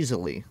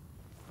 Easily.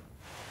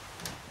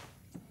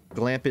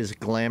 Glamp is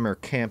glamour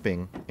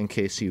camping, in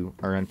case you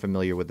are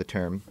unfamiliar with the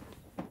term.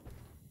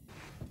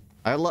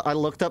 I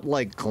looked up,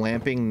 like,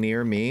 glamping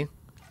near me,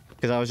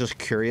 because I was just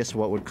curious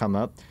what would come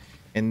up.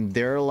 And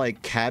there are,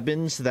 like,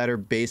 cabins that are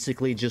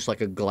basically just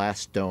like a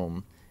glass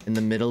dome in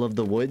the middle of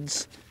the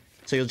woods.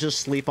 So you'll just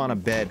sleep on a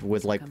bed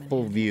with, like,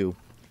 full view.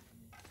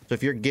 So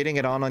if you're getting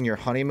it on your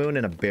honeymoon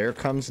and a bear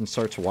comes and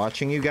starts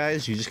watching you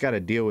guys, you just gotta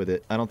deal with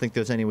it. I don't think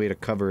there's any way to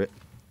cover it.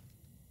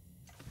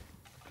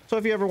 So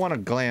if you ever want to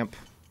glamp,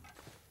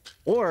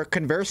 or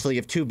conversely,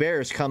 if two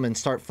bears come and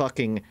start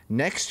fucking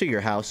next to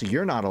your house,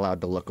 you're not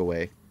allowed to look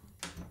away.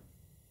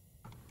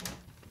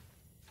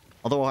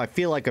 Although I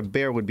feel like a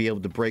bear would be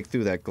able to break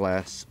through that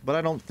glass, but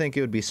I don't think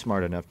it would be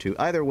smart enough to.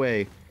 Either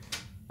way,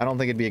 I don't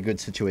think it'd be a good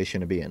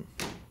situation to be in.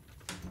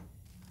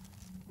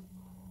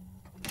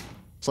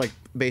 It's like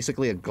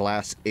basically a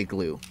glass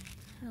igloo.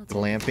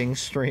 Glamping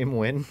stream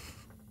win.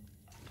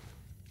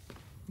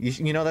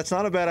 You know, that's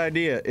not a bad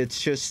idea.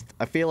 It's just,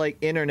 I feel like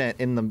internet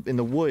in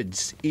the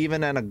woods,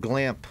 even at a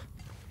glamp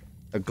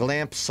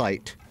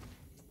site,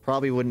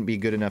 probably wouldn't be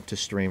good enough to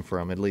stream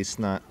from, at least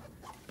not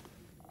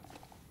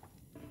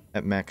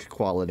at max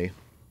quality.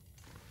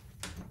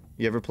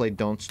 You ever played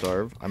Don't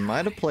Starve? I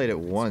might have played it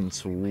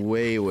once,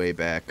 way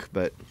back,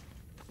 but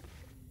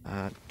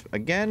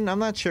again, I'm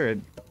not sure.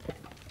 It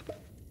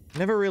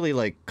never really,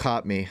 like,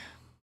 caught me.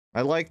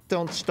 I like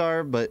Don't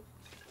Starve, but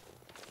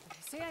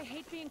I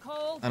hate being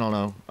cold. I don't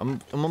know.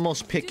 I'm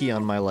almost picky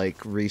on my,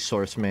 like,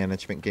 resource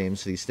management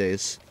games these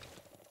days.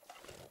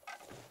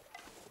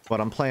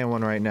 But I'm playing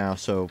one right now,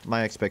 so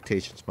my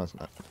expectations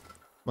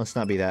must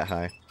not be that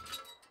high.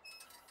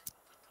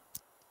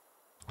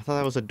 I thought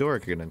that was a door I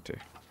could enter.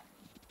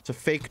 It's a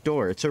fake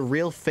door. It's a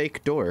real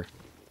fake door.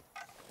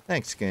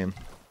 Thanks, game.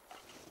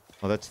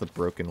 Oh, that's the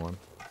broken one.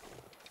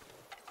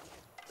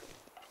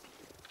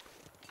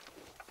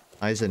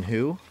 Eisen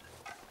who?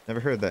 Never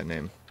heard that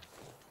name.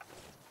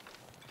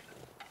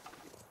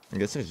 I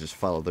guess I just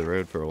followed the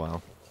road for a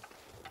while.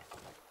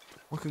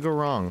 What could go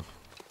wrong?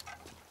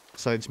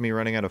 Besides me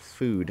running out of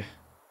food.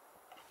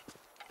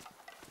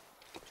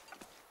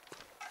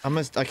 I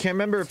can't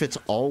remember if it's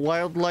all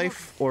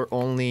wildlife or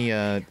only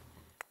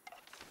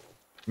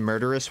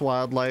murderous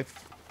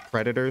wildlife,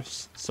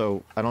 predators.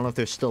 So I don't know if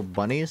there's still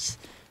bunnies.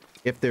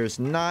 If there's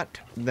not,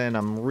 then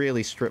I'm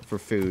really stripped for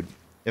food.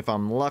 If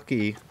I'm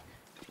lucky,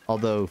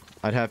 although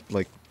I'd have,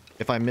 like,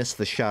 if I miss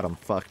the shot, I'm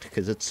fucked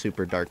because it's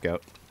super dark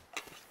out.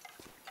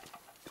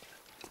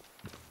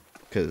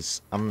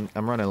 Because I'm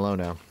running low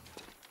now.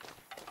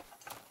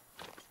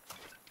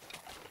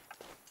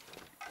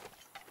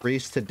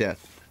 Freeze to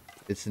death.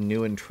 It's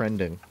new and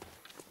trending.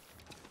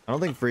 I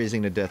don't think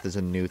freezing to death is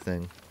a new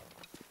thing.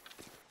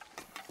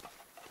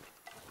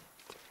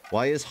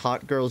 Why is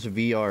Hot Girls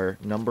VR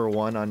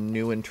 #1 on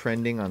new and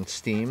trending on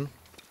Steam?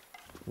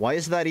 Why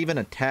is that even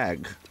a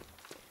tag?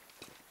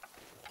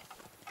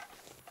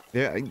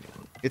 Yeah,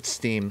 it's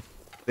Steam.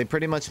 They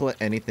pretty much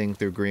let anything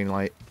through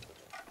greenlight.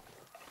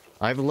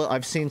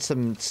 I've seen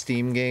some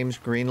Steam games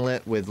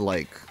greenlit with,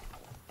 like,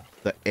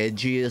 the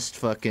edgiest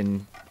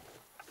fucking...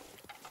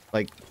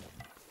 Like,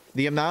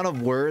 the amount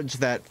of words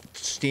that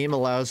Steam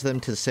allows them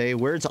to say,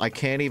 words I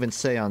can't even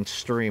say on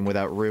stream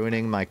without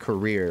ruining my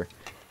career,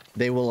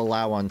 they will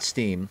allow on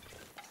Steam.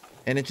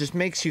 And it just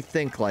makes you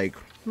think, like,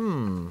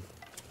 not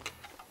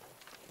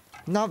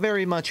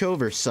very much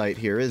oversight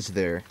here, is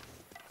there?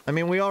 I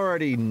mean, we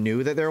already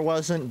knew that there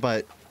wasn't,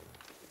 but...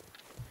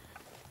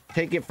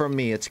 Take it from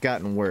me, it's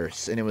gotten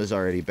worse, and it was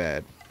already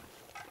bad.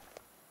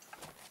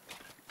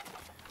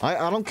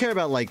 I don't care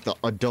about, like, the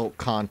adult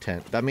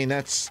content. I mean,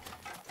 it's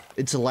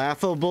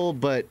laughable,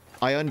 but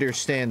I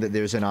understand that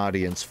there's an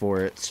audience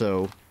for it,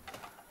 so...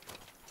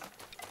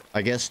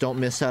 I guess don't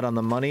miss out on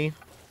the money.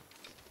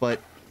 But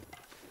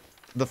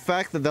the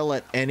fact that they'll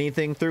let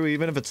anything through,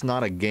 even if it's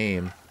not a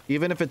game,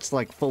 even if it's,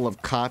 like, full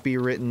of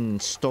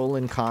copywritten,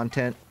 stolen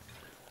content,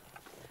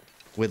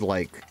 with,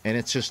 like, and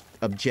it's just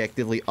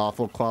objectively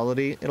awful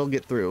quality, it'll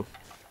get through.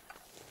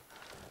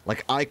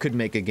 Like, I could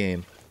make a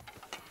game,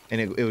 and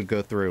it would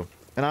go through.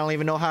 And I don't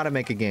even know how to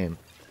make a game.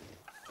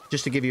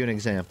 Just to give you an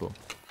example.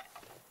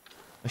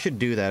 I should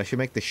do that. I should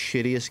make the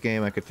shittiest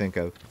game I could think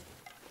of,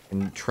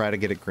 and try to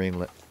get it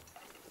greenlit.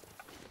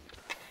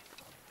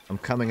 I'm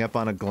coming up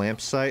on a glamp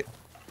site.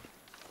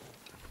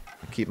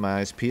 I keep my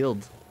eyes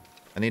peeled.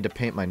 I need to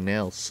paint my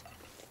nails.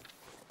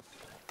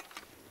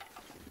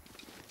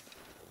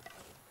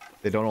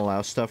 They don't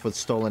allow stuff with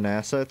stolen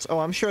assets? Oh,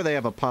 I'm sure they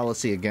have a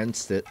policy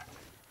against it.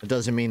 It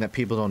doesn't mean that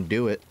people don't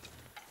do it.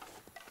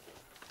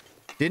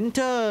 Didn't,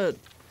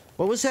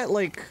 what was that,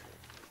 like,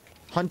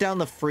 Hunt Down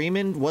the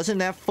Freeman? Wasn't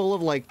that full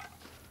of, like,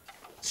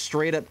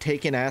 straight-up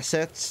taken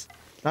assets?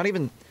 Not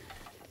even...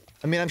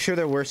 I mean, I'm sure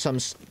there were some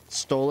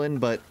stolen,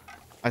 but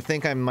I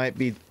think I might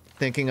be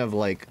thinking of,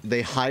 like,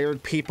 they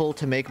hired people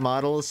to make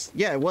models.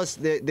 Yeah, it was...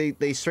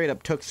 They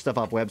straight-up took stuff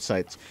off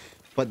websites.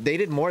 But they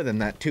did more than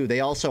that, too.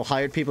 They also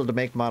hired people to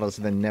make models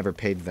and then never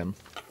paid them.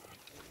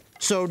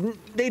 So,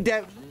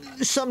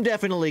 some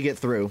definitely get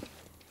through.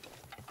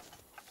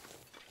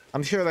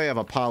 I'm sure they have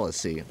a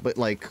policy, but,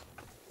 like...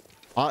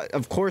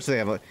 of course they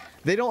have a...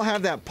 They don't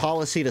have that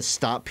policy to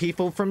stop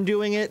people from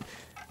doing it.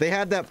 They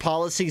have that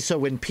policy so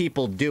when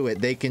people do it,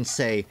 they can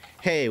say,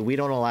 hey, we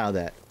don't allow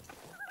that.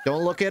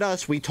 Don't look at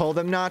us. We told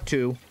them not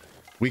to.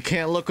 We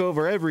can't look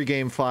over every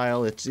game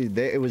file.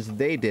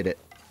 They did it.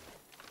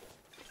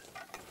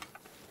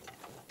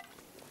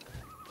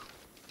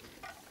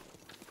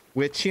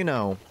 Which, you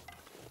know,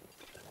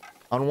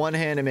 on one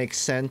hand it makes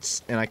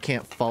sense, and I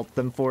can't fault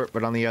them for it,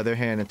 but on the other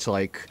hand, it's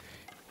like,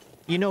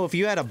 you know, if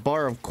you had a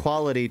bar of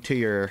quality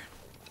to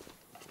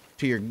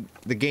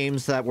the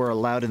games that were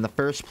allowed in the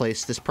first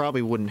place, this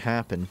probably wouldn't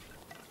happen.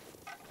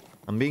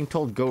 I'm being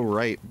told go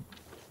right,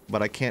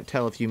 but I can't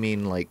tell if you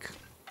mean, like,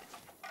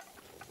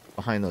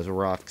 behind those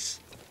rocks.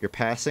 You're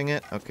passing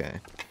it? Okay.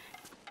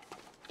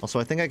 Also,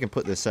 I think I can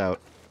put this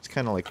out. It's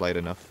kind of, like, light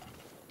enough.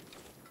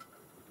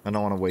 I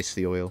don't want to waste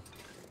the oil.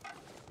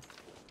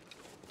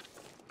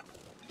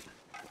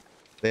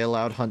 They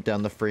allowed Hunt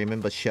Down the Freeman,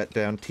 but shut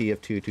down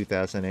TF2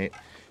 2008.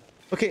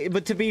 Okay,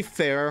 but to be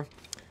fair,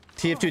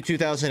 TF2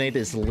 2008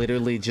 is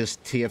literally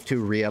just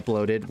TF2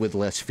 re-uploaded with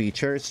less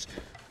features.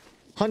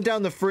 Hunt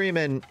Down the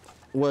Freeman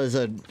was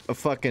a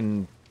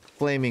fucking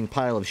flaming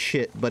pile of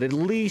shit, but at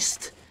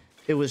least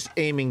it was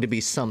aiming to be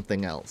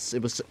something else.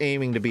 It was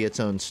aiming to be its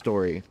own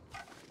story.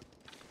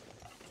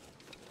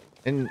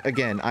 And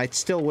again, I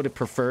still would have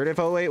preferred if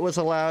 08 was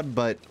allowed,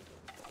 but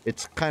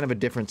it's kind of a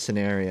different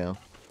scenario.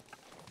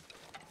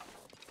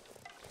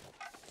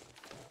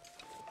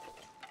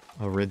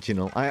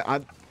 Original.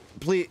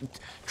 Please,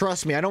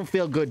 trust me, I don't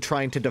feel good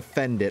trying to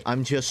defend it.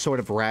 I'm just sort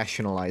of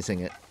rationalizing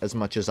it as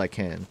much as I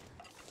can.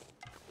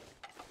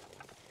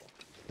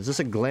 Is this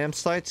a glam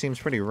site? Seems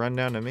pretty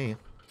rundown to me.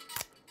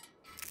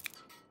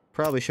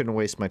 Probably shouldn't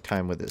waste my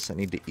time with this. I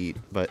need to eat,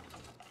 but...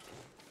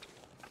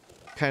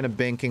 kind of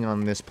banking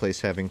on this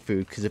place having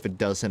food, because if it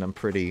doesn't, I'm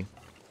pretty...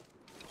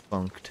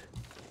 funked.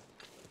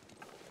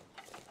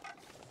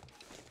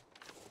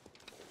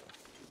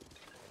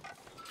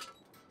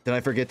 Did I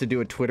forget to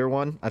do a Twitter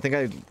one? I think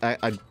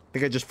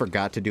I just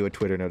forgot to do a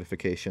Twitter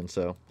notification,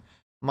 so...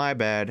 my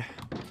bad.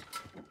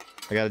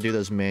 I gotta do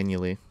those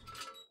manually.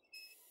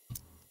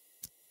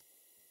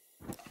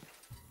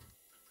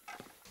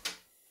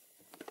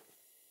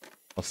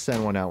 I'll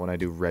send one out when I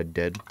do Red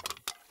Dead.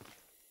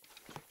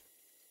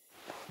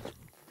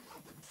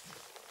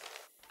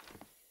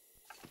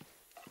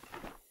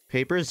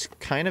 Paper's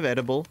kind of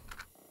edible.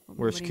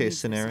 Worst case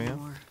scenario.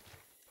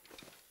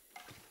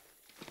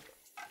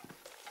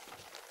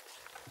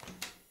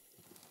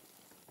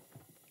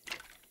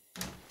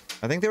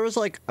 I think there was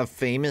like a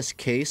famous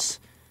case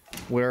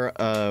where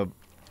a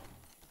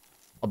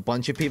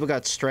bunch of people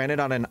got stranded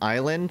on an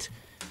island,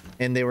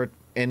 and they were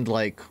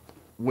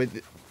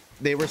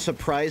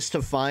surprised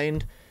to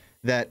find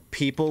that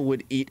people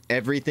would eat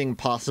everything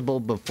possible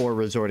before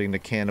resorting to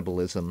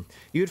cannibalism.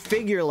 You'd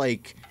figure,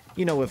 like,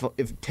 you know,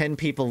 if 10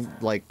 people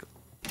like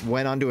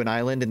went onto an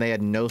island and they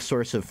had no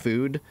source of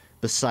food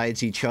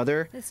besides each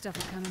other, This stuff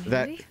will come in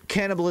that handy.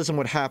 cannibalism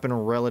would happen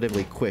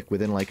relatively quick,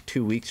 within like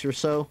 2 weeks or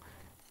so,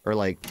 or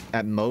like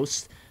at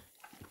most.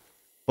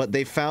 But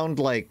they found,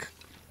 like,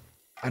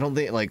 I don't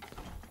think, like,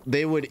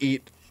 they would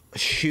eat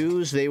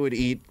shoes, they would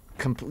eat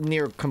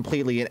near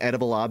completely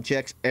inedible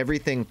objects,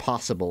 everything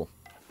possible.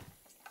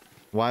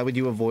 Why would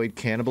you avoid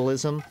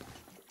cannibalism?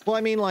 Well,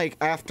 I mean, like,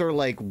 after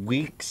like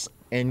weeks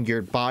and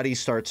your body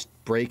starts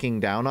breaking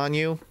down on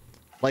you,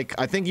 like,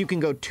 I think you can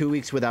go 2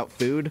 weeks without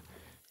food.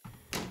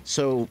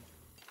 So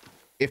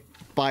if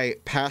by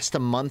past a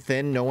month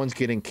in no one's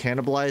getting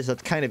cannibalized,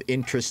 that's kind of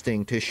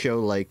interesting to show,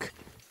 like,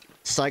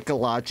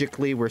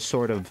 psychologically we're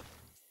sort of,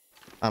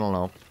 I don't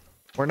know,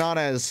 we're not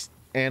as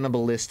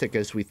animalistic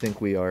as we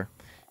think we are.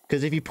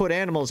 Because if you put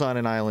animals on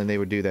an island, they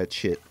would do that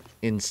shit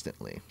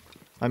instantly.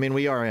 I mean,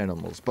 we are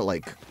animals, but,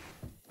 like,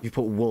 if you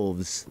put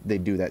wolves, they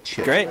do that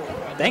shit. Great.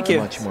 Thank you.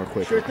 Much more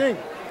quickly. Sure thing.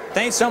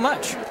 Thanks so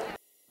much.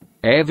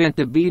 Haven't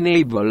been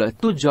able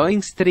to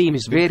join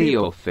streams very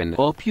often.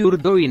 Hope you're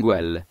doing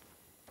well.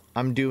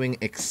 I'm doing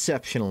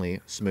exceptionally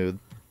smooth.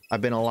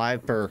 I've been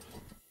alive for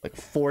like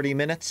 40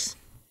 minutes.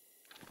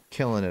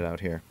 Killing it out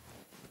here.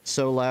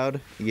 So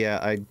loud.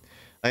 Yeah,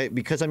 I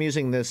because I'm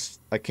using this,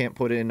 I can't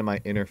put it into my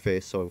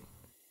interface, so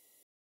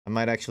I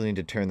might actually need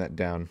to turn that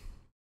down.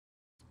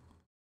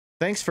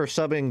 Thanks for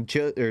subbing,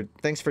 or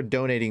thanks for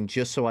donating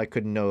just so I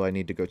could know I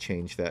need to go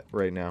change that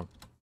right now.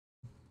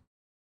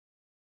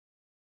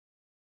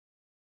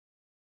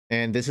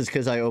 And this is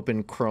because I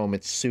opened Chrome.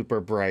 It's super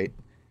bright.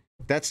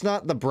 That's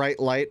not the bright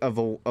light of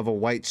a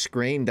white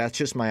screen. That's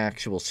just my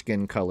actual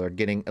skin color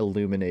getting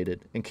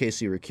illuminated, in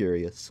case you were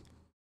curious.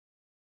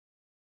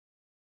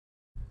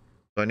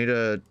 So I need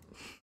a...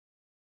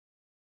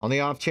 On the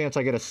off chance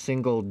I get a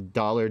single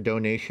dollar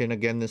donation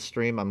again this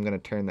stream, I'm going to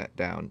turn that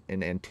down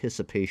in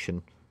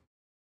anticipation.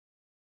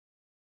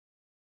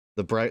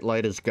 The bright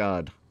light is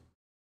God.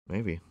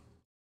 Maybe.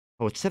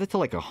 Oh, it set it to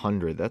like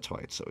 100. That's why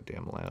it's so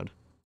damn loud.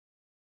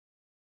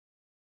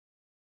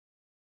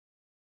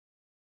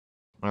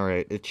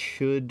 Alright, it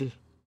should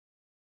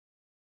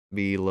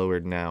be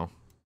lowered now.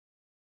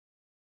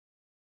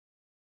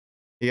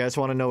 You guys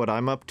want to know what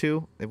I'm up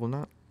to? It will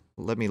not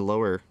let me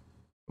lower...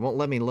 It won't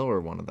let me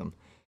lower one of them.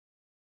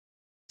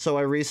 So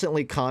I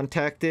recently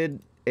contacted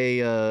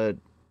a,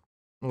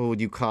 what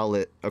would you call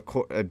it?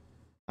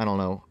 I don't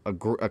know,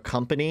 a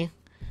company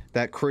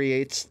that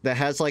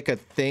has like a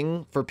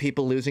thing for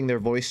people losing their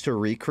voice to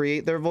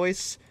recreate their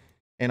voice.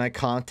 And I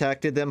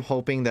contacted them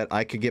hoping that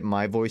I could get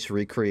my voice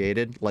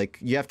recreated. Like,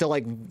 you have to,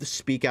 like,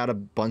 speak out a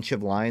bunch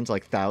of lines,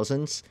 like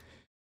thousands.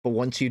 But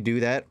once you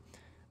do that,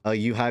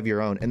 you have your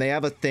own. And they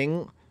have a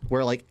thing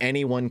where, like,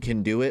 anyone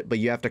can do it, but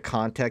you have to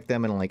contact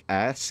them and, like,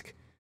 ask.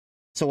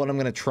 So what I'm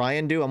going to try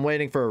and do, I'm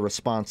waiting for a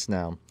response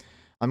now.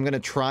 I'm going to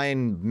try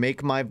and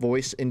make my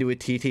voice into a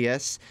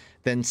TTS,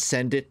 then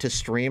send it to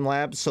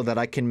Streamlabs so that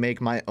I can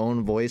make my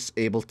own voice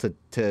able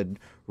to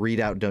read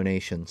out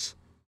donations.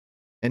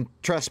 And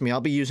trust me,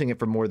 I'll be using it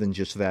for more than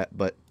just that,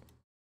 but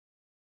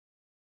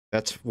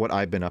that's what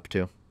I've been up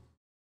to.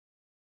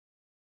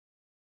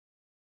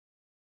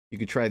 You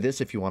could try this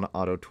if you want to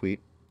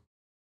auto-tweet.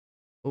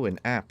 Oh, an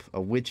app,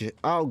 a widget.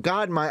 Oh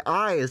god, my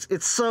eyes!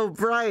 It's so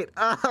bright!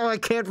 Oh, I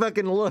can't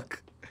fucking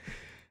look!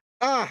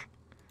 I'll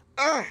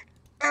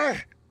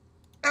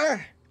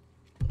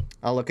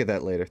look at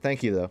that later.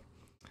 Thank you, though.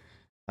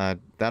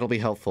 That'll be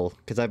helpful,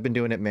 because I've been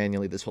doing it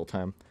manually this whole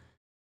time.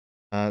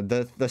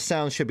 The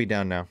sound should be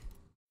down now.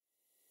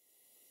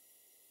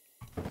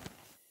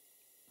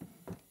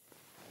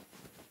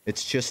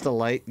 It's just the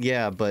light?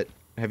 Yeah, but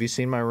have you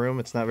seen my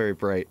room? It's not very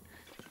bright.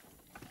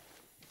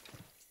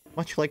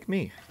 Much like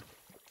me.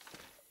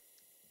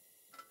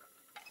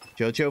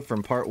 Jojo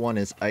from part 1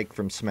 is Ike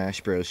from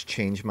Smash Bros.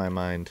 Changed my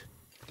mind.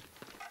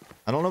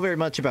 I don't know very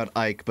much about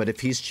Ike, but if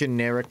he's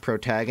generic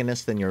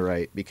protagonist, then you're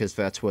right, because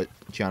that's what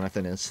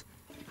Jonathan is.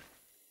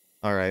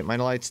 Alright, my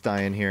light's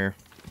dying here.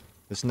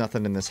 There's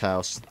nothing in this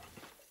house.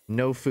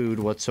 No food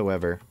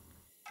whatsoever.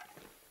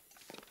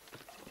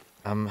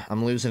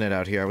 I'm losing it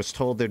out here. I was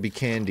told there'd be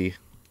candy,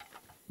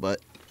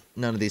 but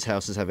none of these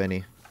houses have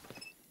any.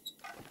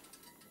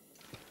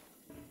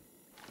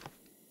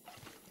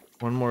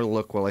 One more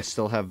look while I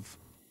still have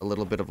a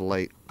little bit of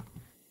light.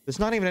 There's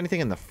not even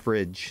anything in the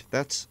fridge.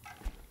 That's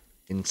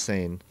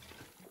insane.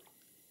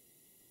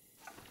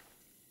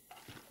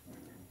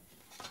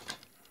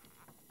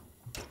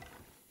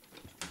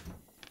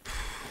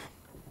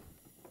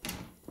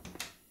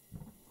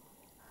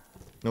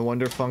 No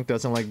wonder Funk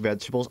doesn't like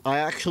vegetables. I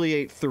actually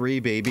ate 3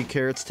 baby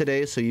carrots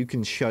today, so you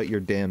can shut your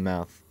damn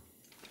mouth.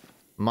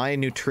 My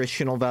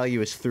nutritional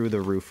value is through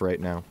the roof right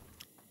now.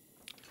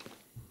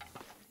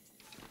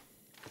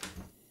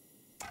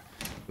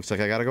 Looks like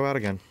I gotta go out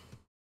again.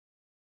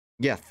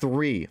 Yeah,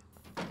 3.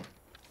 I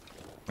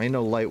ain't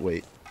no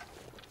lightweight.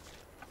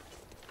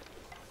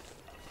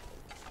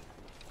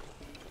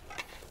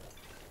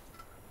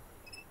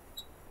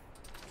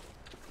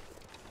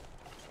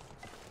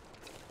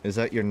 Is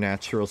that your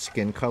natural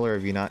skin color?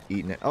 Have you not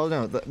eaten it? Oh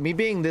no, me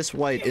being this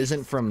white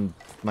isn't from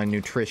my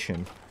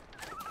nutrition.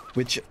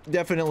 Which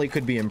definitely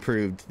could be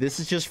improved. This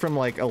is just from,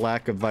 like, a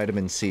lack of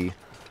vitamin C.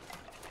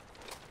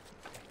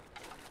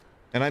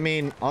 And I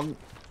mean, I'll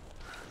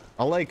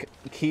like,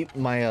 keep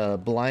my,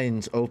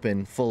 blinds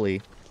open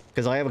fully.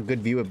 Because I have a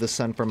good view of the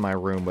sun from my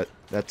room, but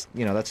that's,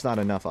 you know, that's not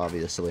enough,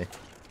 obviously.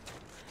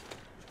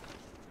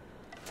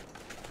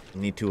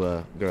 Need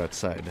to, go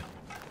outside.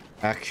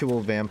 Actual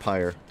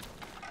vampire.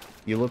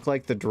 You look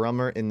like the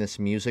drummer in this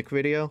music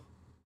video.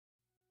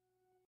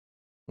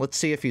 Let's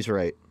see if he's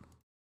right.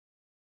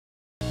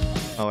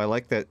 Oh, I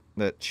like that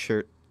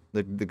shirt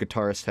the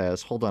guitarist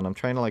has. Hold on, I'm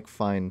trying to, like,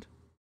 find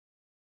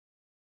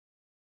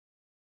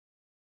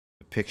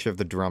a picture of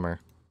the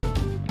drummer.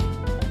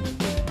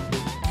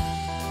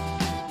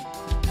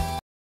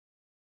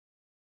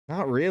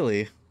 Not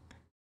really.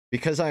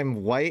 Because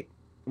I'm white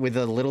with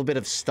a little bit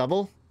of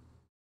stubble?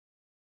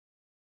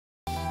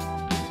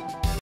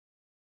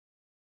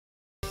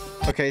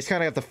 Okay, he's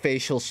kind of got the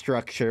facial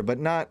structure, but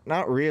not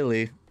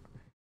really. I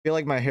feel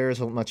like my hair is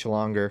much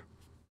longer.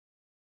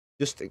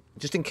 Just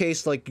in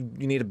case, like,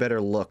 you need a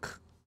better look.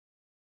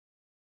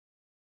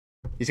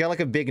 He's got, like,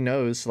 a big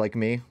nose, like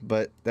me,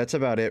 but that's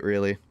about it,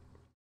 really.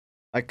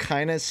 I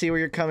kind of see where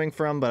you're coming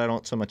from, but I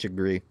don't so much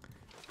agree.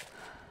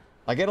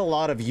 I get a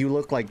lot of, you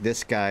look like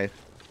this guy,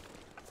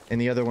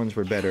 and the other ones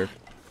were better.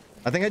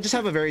 I think I just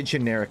have a very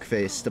generic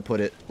face, to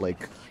put it,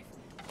 like...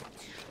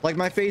 Like,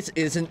 my face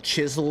isn't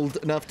chiseled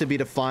enough to be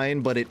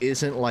defined, but it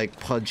isn't, like,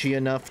 pudgy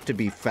enough to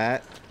be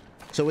fat.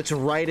 So it's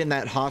right in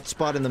that hot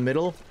spot in the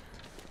middle,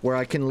 where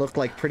I can look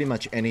like pretty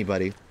much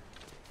anybody.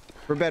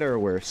 For better or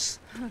worse.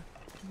 Never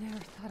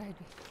thought I'd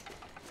be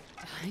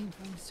dying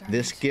from starvation.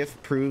 This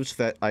gif proves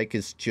that Ike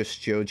is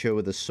just JoJo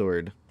with a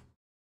sword.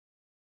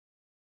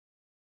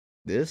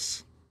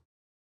 This?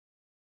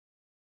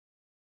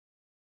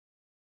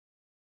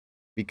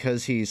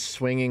 Because he's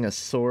swinging a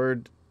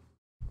sword?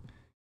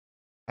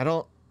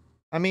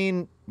 I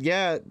mean,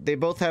 yeah, they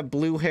both have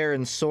blue hair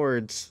and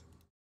swords,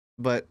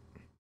 but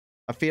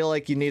I feel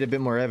like you need a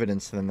bit more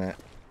evidence than that.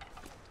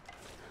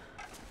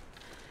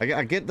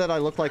 I get that I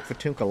look like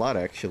FUNKe a lot,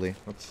 actually.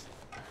 That's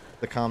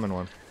the common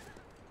one.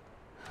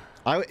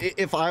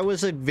 If I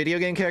was a video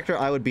game character,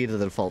 I would be the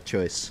default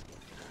choice.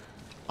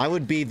 I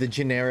would be the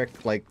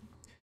generic, like...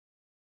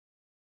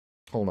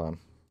 Hold on.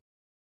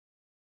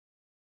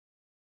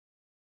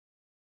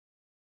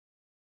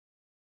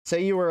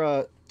 Say you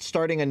were,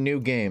 starting a new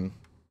game.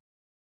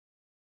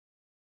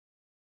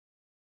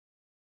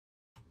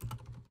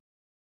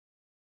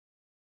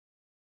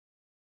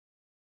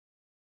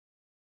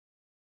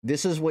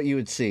 This is what you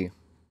would see.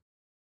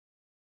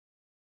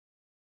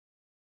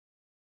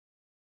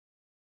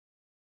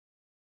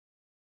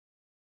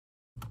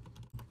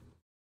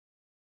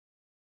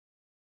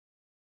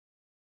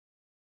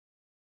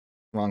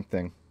 Wrong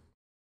thing.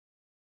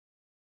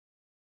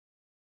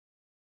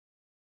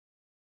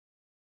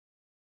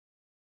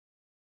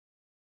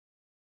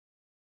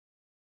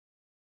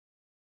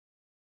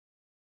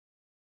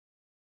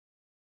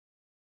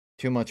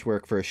 Too much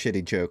work for a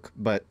shitty joke,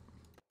 but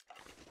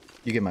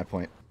you get my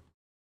point.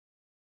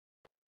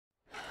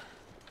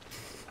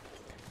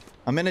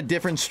 I'm in a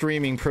different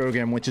streaming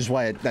program, which is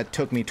why that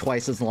took me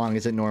twice as long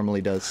as it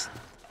normally does.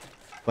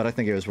 But I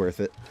think it was worth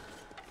it.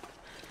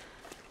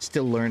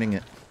 Still learning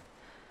it.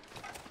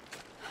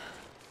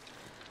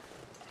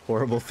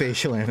 Horrible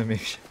facial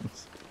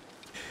animations.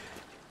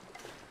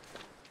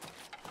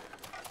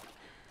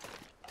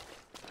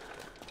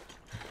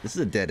 This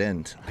is a dead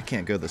end. I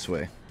can't go this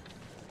way.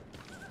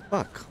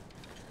 Fuck.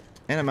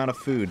 And I'm out of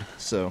food,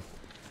 so...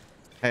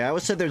 Hey, I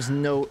was told there's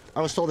no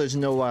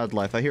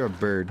wildlife. I hear a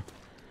bird.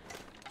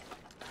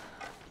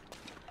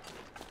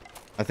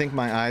 I think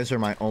my eyes are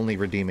my only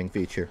redeeming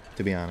feature,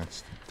 to be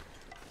honest.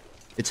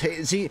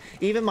 See,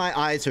 even my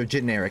eyes are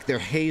generic. They're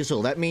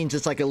hazel. That means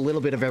it's like a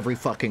little bit of every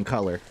fucking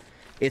color.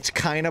 It's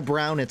kind of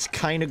brown. It's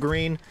kind of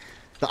green.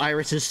 The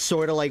iris is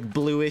sort of like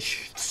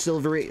bluish,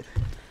 silvery.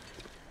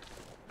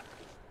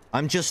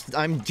 I'm just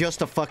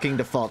a fucking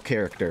default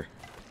character.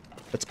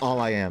 That's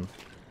all I am.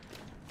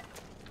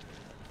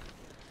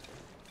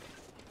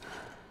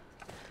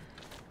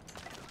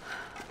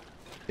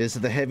 Is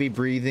the heavy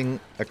breathing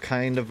a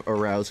kind of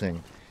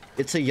arousing?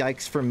 It's a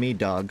yikes for me,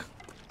 dog.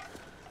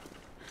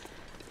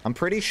 I'm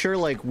pretty sure,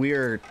 like,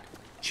 we're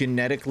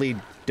genetically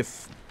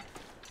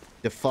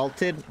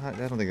defaulted? I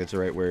don't think that's the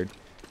right word.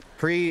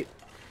 We're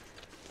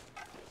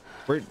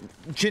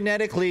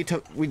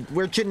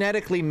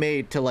genetically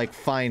made to, like,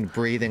 find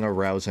breathing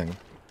arousing.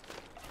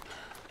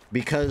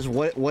 Because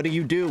what do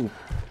you do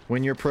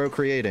when you're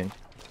procreating?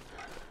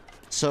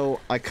 So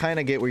I kind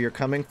of get where you're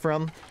coming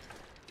from,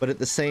 but at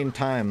the same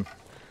time,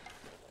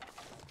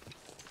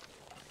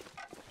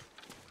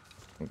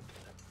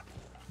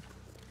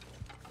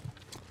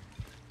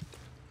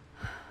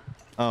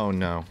 oh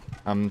no,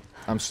 I'm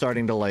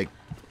starting to like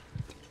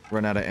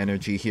run out of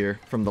energy here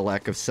from the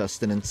lack of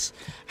sustenance.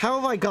 How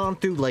have I gone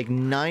through like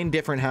 9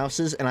 different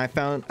houses and I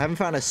haven't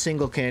found a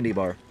single candy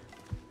bar?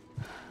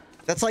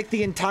 That's like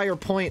the entire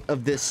point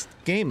of this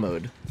game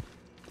mode.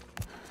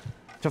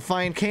 To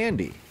find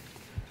candy.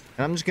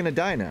 And I'm just gonna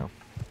die now.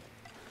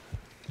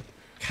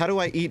 How do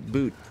I eat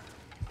boot?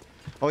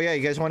 Oh yeah,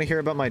 you guys want to hear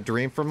about my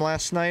dream from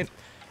last night?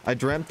 I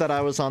dreamt that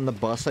I was on the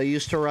bus I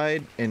used to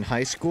ride in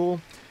high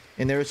school,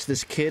 and there was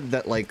this kid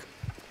that like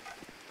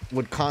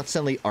would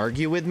constantly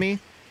argue with me.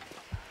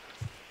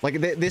 Like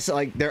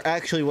there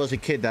actually was a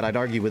kid that I'd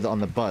argue with on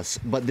the bus,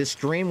 but this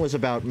dream was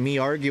about me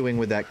arguing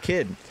with that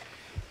kid.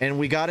 And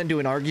we got into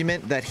an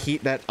argument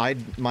that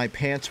my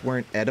pants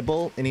weren't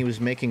edible, and he was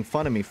making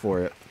fun of me for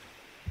it.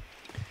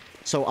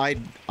 So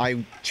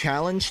I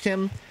challenged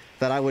him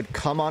that I would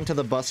come onto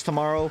the bus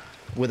tomorrow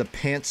with a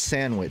pants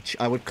sandwich.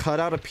 I would cut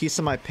out a piece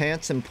of my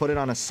pants and put it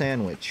on a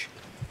sandwich.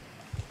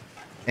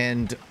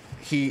 And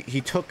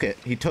he took it.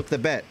 He took the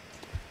bet.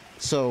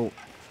 So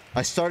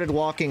I started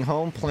walking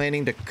home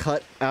planning to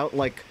cut out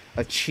like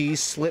a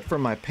cheese slit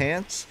from my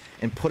pants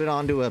and put it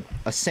onto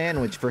a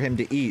sandwich for him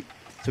to eat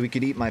so he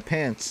could eat my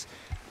pants.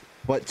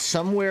 But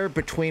somewhere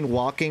between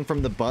walking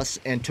from the bus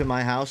and to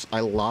my house, I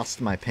lost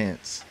my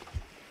pants.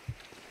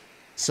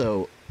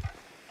 So,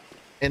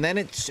 and then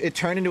it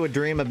turned into a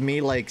dream of me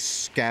like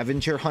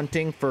scavenger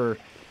hunting for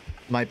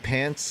my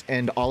pants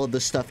and all of the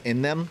stuff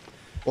in them.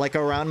 Like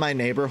around my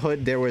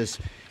neighborhood, there was,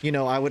 you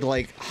know, I would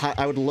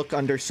look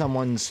under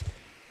someone's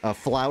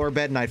flower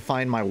bed and I'd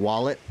find my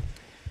wallet.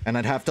 And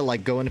I'd have to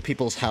like go into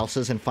people's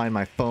houses and find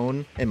my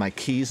phone and my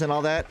keys and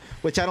all that.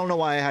 Which I don't know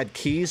why I had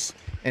keys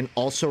and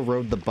also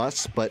rode the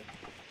bus, but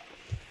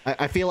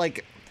I feel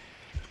like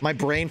my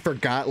brain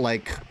forgot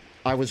like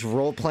I was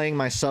role-playing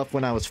myself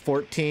when I was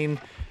 14,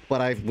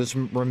 but I was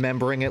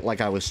remembering it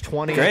like I was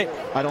 20. Great.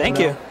 I don't Thank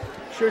know. you.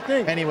 Sure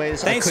thing.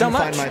 Anyways, Thanks I couldn't so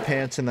find much. my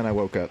pants and then I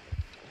woke up.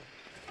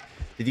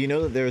 Did you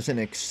know that there's an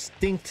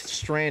extinct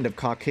strand of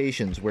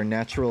Caucasians where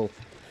natural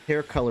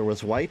hair color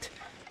was white?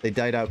 They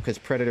died out because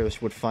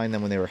predators would find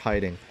them when they were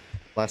hiding.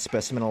 Last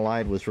specimen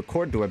alive was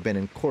recorded to have been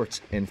in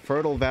courts in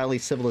Fertile Valley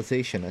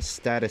Civilization as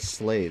status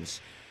slaves.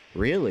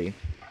 Really?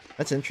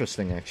 That's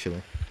interesting,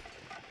 actually.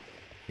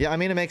 Yeah, I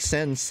mean, it makes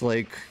sense.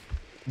 Like,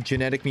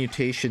 genetic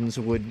mutations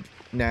would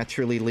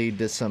naturally lead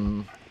to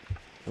some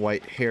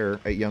white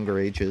hair at younger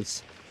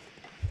ages.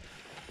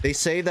 They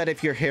say that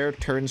if your hair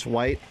turns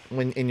white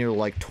when in your,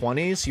 like,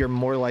 20s, you're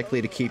more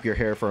likely to keep your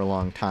hair for a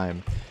long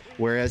time.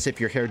 Whereas if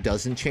your hair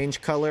doesn't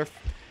change color,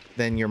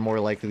 then you're more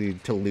likely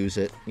to lose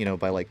it, you know,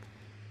 by, like,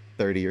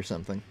 30 or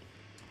something.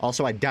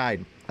 Also, I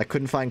died. I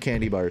couldn't find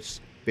candy bars.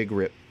 Big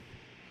rip.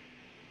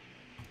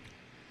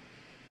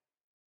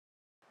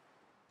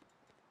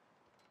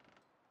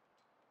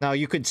 Now,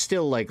 you could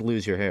still, like,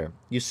 lose your hair.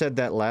 You said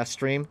that last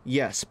stream?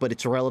 Yes, but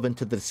it's relevant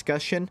to the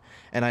discussion,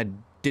 and I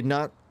did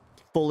not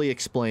fully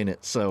explain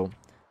it, so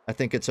I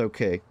think it's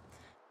okay.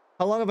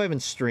 How long have I been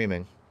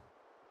streaming?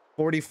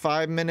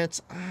 45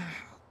 minutes?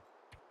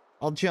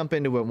 I'll jump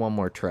into it one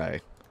more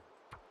try.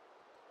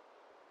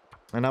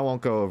 And I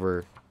won't go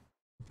over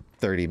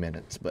 30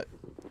 minutes, but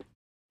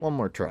one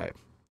more try.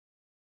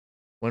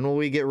 When will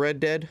we get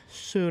Red Dead?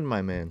 Soon,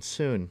 my man,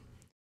 soon.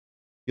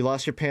 You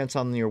lost your pants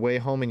on your way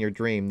home in your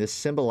dream. This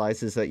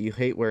symbolizes that you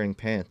hate wearing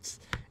pants.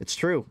 It's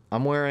true.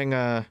 I'm wearing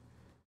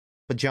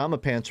pajama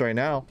pants right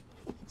now.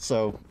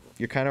 So,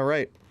 you're kind of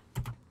right.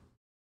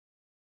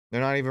 They're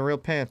not even real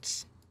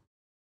pants.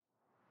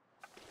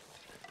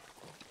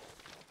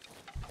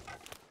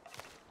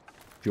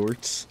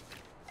 Jorts.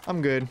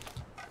 I'm good.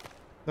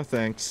 No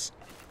thanks.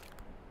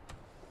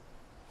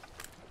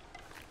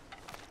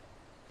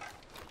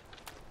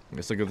 I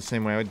guess I'll go the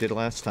same way I did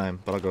last time,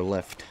 but I'll go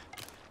left.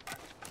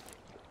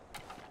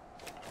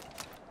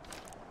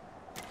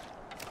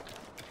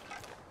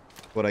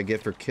 What I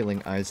get for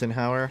killing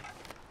Eisenhower?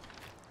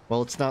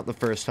 Well, it's not the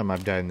first time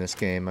I've died in this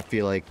game. I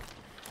feel like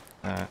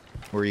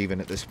we're even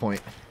at this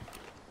point.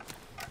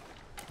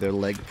 They're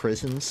leg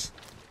prisons.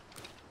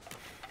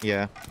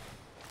 Yeah.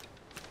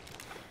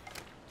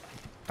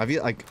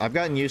 I've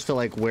gotten used to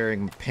like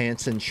wearing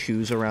pants and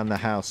shoes around the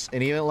house,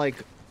 and even like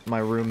my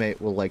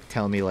roommate will like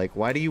tell me like,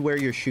 why do you wear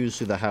your shoes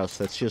through the house?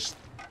 That's just,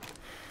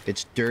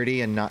 it's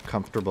dirty and not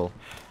comfortable.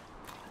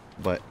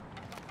 But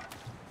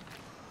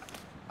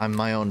I'm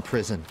my own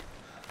prison.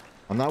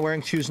 I'm not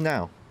wearing shoes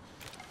now.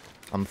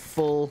 I'm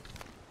full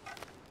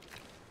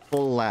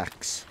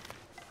lax.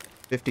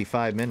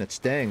 55 minutes,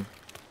 dang.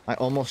 I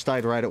almost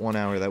died right at 1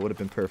 hour. That would have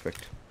been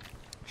perfect.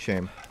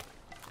 Shame.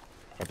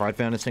 If I'd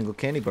found a single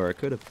candy bar, I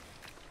could have.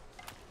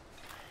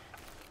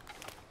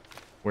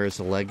 Where's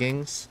the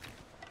leggings?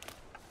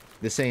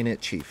 This ain't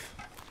it, Chief.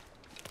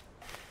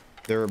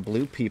 There are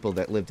blue people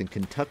that lived in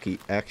Kentucky,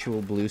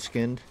 actual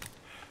blue-skinned.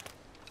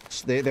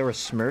 There were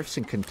Smurfs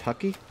in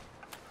Kentucky?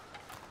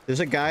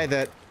 There's a guy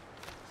that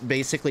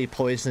basically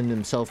poisoned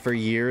himself for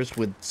years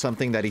with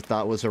something that he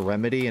thought was a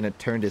remedy, and it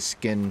turned his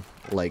skin,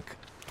 like,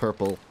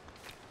 purple.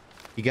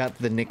 He got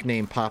the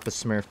nickname Papa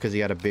Smurf because he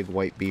had a big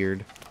white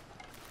beard.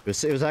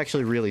 It was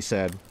actually really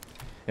sad.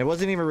 It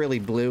wasn't even really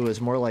blue, it was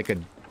more like a,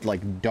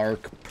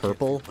 dark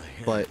purple,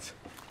 but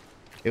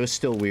it was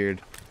still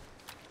weird.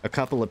 A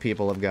couple of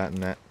people have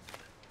gotten that.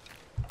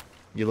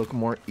 You look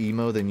more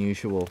emo than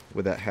usual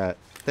with that hat.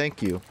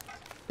 Thank you.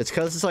 It's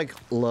because it's, like,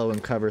 low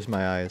and covers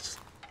my eyes.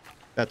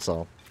 That's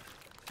all.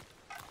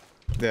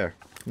 There.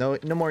 No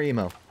more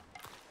emo.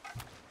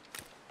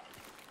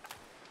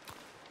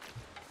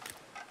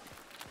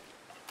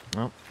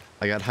 Well,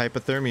 I got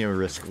hypothermia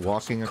risk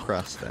walking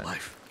across that.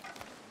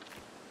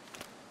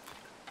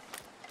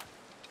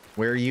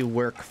 Where you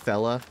work,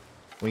 fella?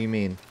 What do you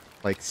mean?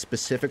 Like,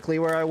 specifically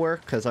where I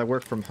work? Because I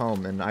work from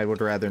home, and I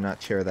would rather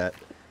not share that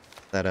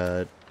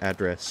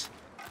address.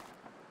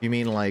 You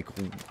mean, like,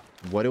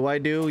 what do I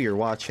do? You're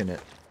watching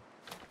it.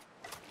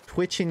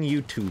 Twitch and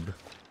YouTube.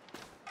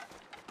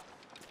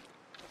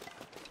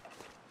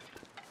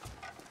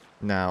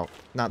 Now,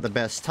 not the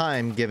best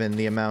time, given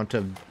the amount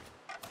of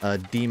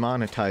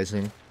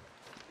demonetizing.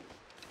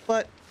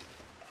 But,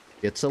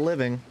 it's a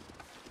living.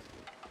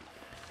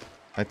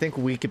 I think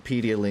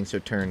Wikipedia links are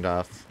turned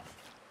off.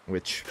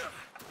 Which,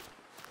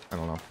 I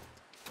don't know.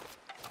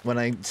 When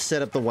I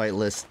set up the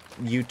whitelist,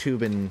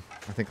 YouTube and,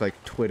 I think,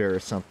 like, Twitter or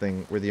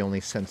something were the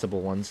only sensible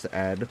ones to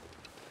add.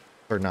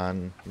 For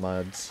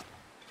non-mods.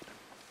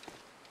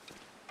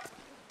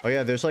 Oh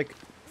yeah, there's, like,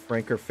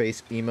 Franker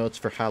face emotes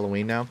for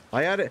Halloween now.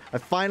 I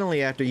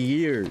finally, after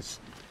years,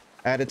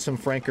 added some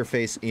Franker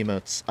face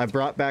emotes. I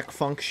brought back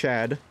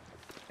FUNKe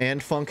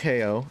and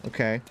FUNKe,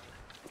 okay?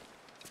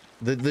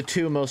 The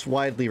two most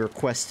widely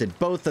requested.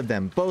 Both of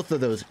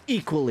those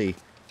equally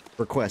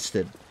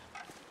requested.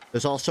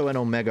 There's also an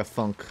Omega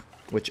Funk,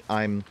 which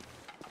I'm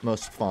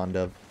most fond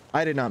of.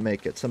 I did not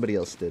make it, somebody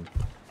else did.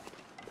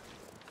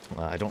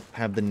 I don't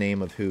have the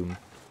name of whom,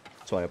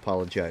 so I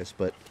apologize,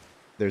 but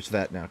there's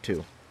that now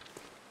too.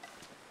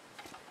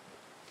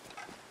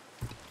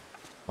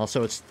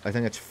 Also, I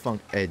think it's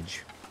Funk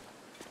Edge.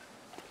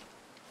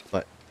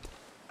 But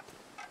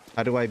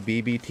how do I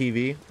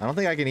BBTV? I don't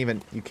think I can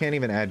even, you can't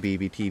even add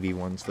BBTV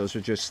ones. Those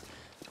are just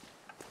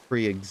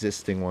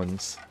pre-existing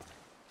ones.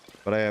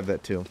 But I have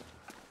that too.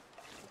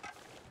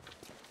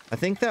 I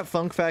think that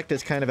Funk fact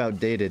is kind of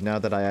outdated now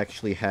that I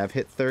actually have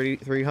hit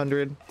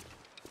 300.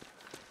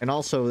 And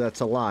also, that's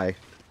a lie.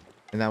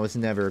 And that was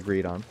never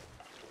agreed on.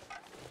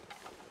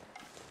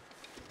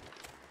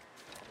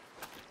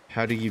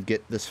 How do you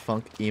get this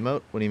Funk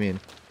emote? What do you mean?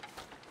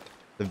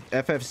 The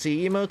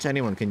FFC emotes?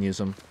 Anyone can use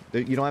them.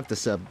 You don't have to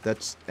sub.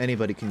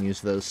 Anybody can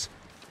use those.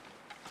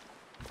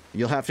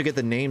 You'll have to get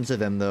the names of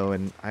them, though,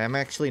 and I am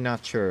actually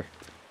not sure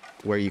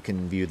where you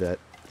can view that.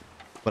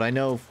 But I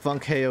know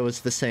FUNKe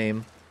is the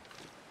same.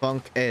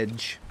 Funk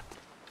Edge.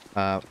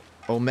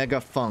 Omega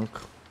Funk.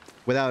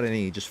 Without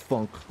any, just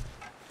Funk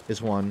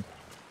is one.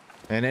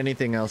 And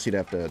anything else, you'd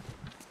have to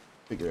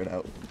figure it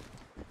out.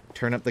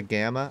 Turn up the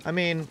gamma? I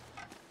mean,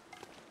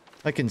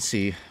 I can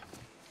see.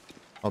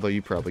 Although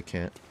you probably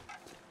can't.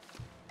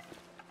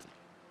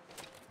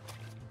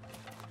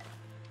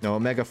 No,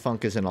 Omega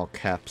Funk is in all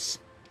caps.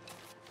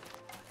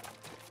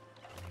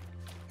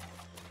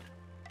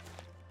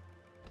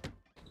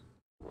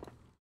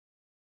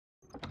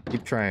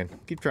 Keep trying.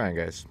 Keep trying,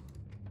 guys.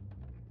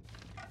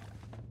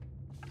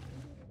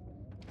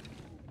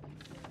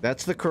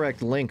 That's the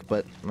correct link,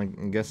 but I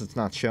guess it's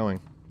not showing.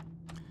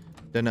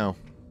 Dunno.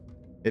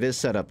 It is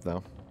set up,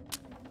 though.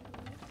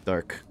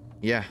 Dark.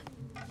 Yeah.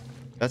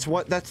 That's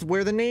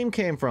where the name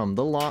came from.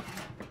 The lock.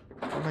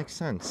 That makes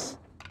sense.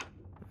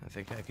 I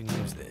think I can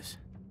use this.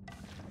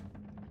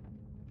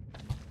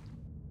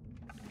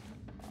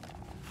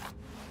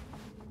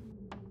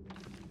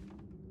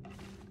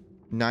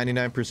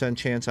 %99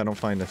 chance I don't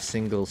find a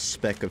single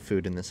speck of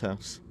food in this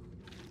house.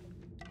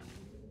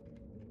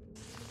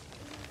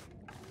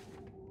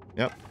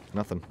 Yep,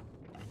 nothing.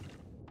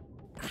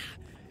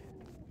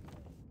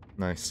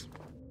 Nice.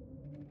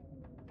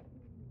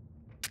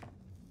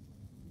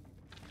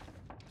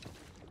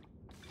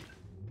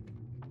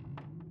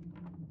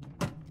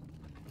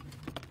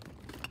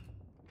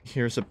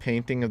 Here's a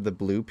painting of the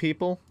blue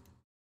people.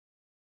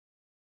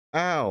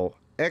 Ow!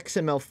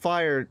 XML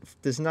Fire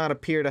does not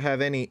appear to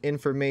have any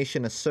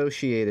information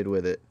associated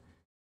with it.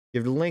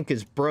 Your link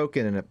is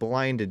broken and it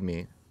blinded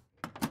me.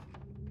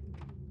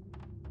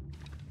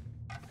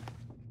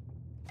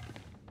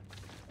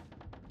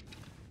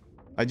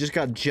 I just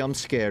got jump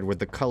scared with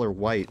the color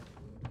white.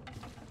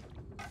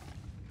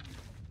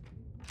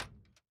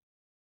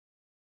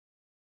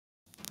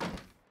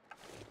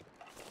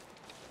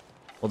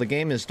 Well, the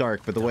game is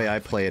dark, but the way I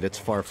play it, it's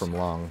far from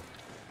long.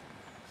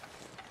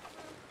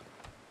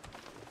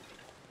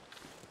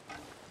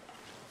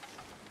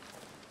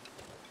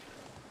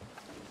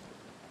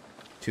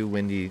 Too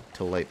windy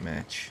to light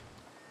match.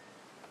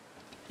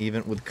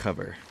 Even with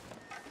cover.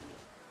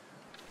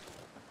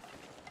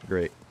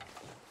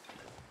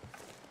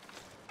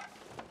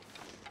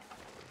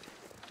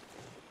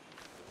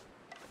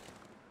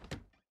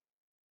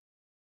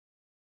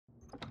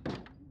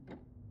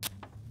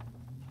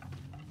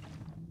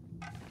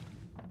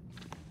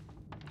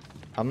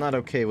 I'm not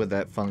okay with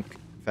that funk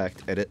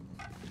fact edit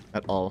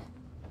at all.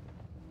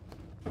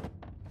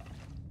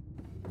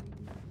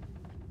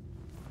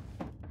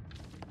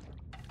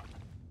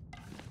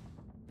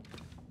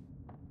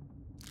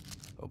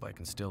 Hope I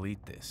can still eat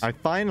this. I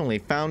finally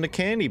found a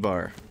candy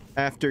bar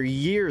after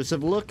years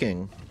of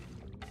looking.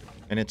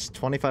 And it's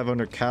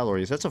 2,500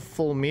 calories. That's a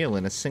full meal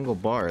in a single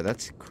bar.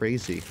 That's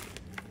crazy.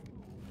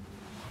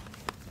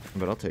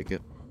 But I'll take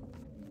it.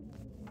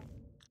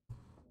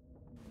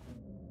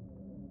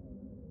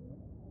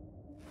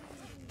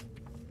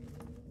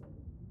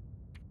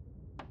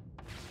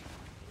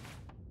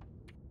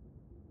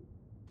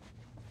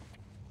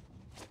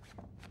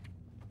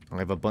 I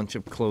have a bunch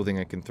of clothing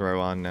I can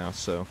throw on now,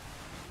 so...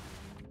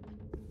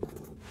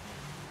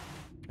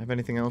 Have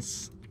anything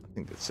else? I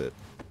think that's it.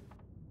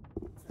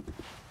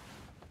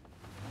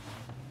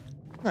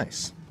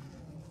 Nice.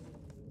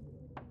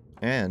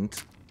 And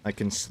I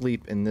can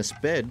sleep in this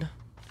bed,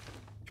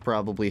 which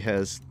probably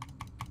has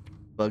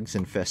bugs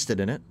infested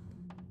in it,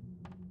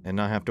 and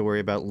not have to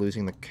worry about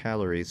losing the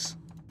calories.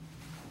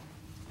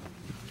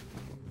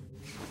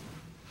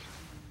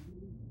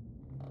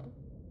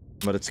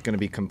 But it's going to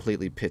be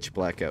completely pitch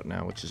black out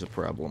now, which is a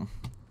problem.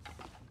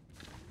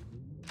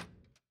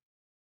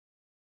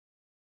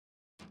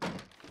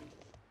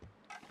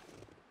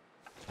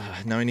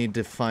 Now I need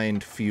to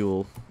find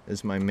fuel,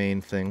 is my main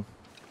thing.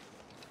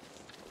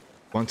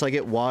 Once I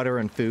get water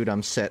and food,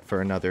 I'm set for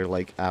another,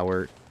 like,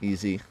 hour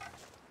easy.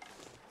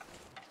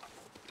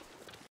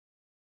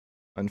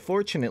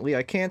 Unfortunately,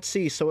 I can't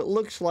see, so it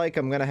looks like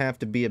I'm gonna have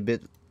to be a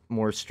bit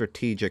more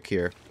strategic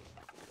here.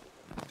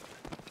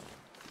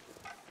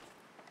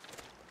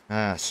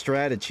 Ah,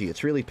 strategy.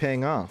 It's really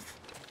paying off.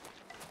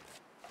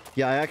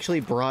 Yeah, I actually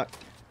brought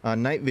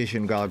night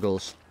vision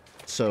goggles,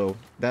 so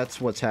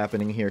that's what's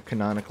happening here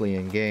canonically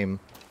in game.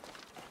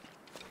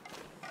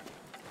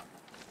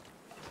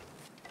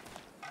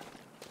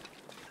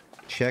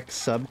 Check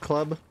sub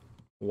club?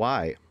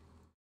 Why?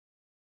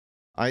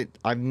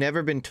 I've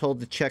never been told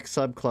to check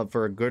sub club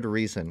for a good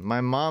reason. My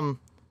mom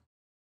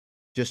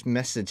just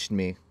messaged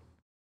me,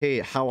 "Hey,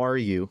 how are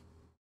you?"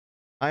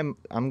 I'm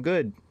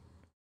good,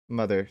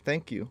 mother.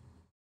 Thank you.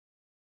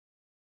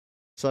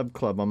 Sub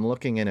club, I'm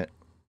looking in it.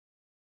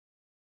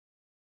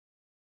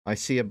 I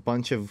see a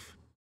bunch of...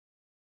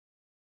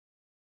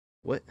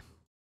 What?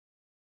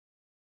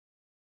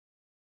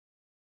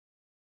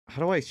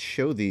 How do I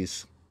show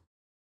these?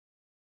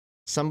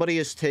 Somebody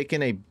has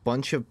taken a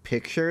bunch of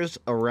pictures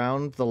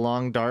around the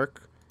Long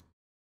Dark.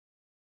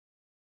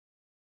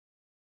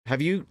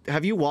 Have you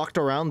walked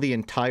around the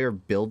entire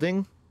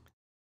building?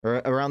 Or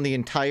around the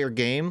entire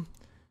game?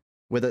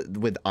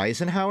 With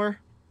Eisenhower?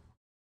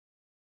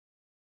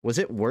 Was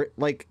it worth,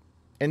 like...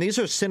 And these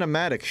are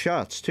cinematic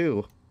shots,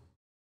 too.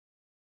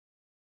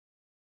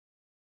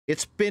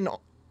 It's been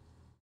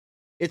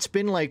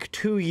like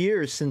 2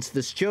 years since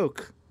this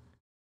joke.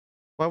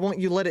 Why won't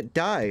you let it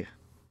die?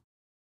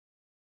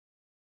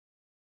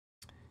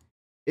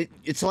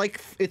 It's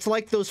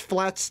like those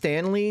flat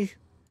Stanley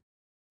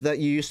that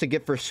you used to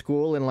get for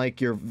school and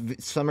like your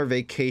summer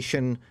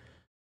vacation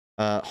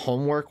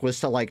homework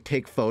was to like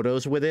take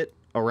photos with it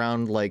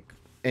around like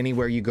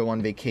anywhere you go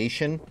on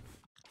vacation.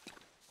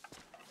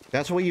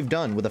 That's what you've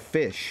done with a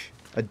fish,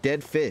 a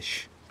dead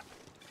fish.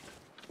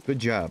 Good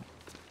job.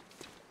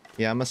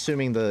 Yeah, I'm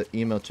assuming the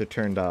emotes are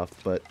turned off,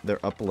 but they're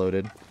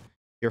uploaded.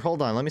 Here,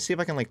 hold on. Let me see if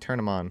I can, like, turn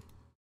them on.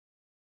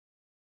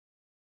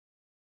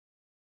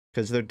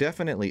 Because they're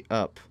definitely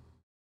up.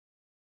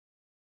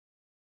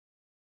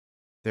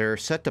 They're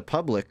set to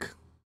public.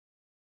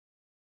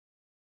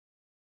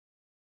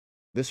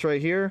 This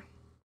right here.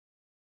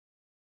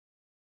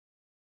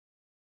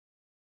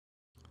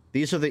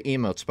 These are the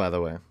emotes, by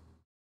the way.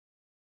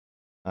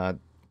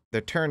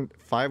 They're turned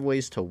 5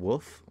 ways to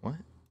wolf. What?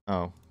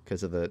 Oh,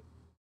 because of that.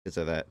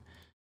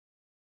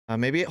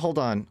 Maybe, hold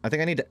on. I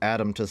think I need to add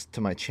them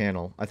to my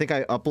channel. I think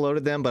I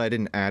uploaded them, but I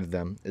didn't add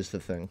them, is the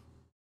thing.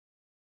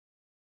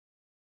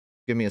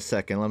 Give me a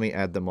second. Let me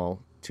add them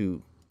all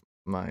to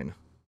mine.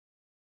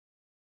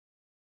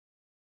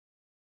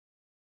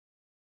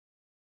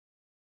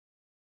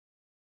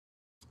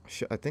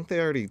 I think they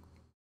already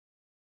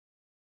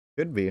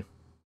should be.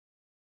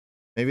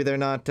 Maybe they're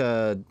not,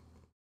 I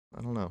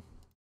don't know.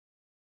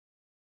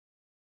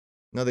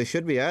 No, they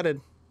should be added.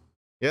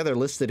 Yeah, they're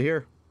listed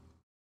here.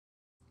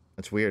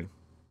 That's weird.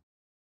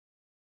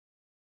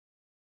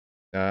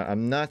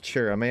 I'm not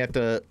sure. I may have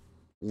to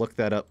look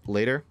that up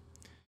later.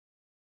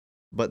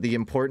 But the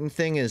important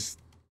thing is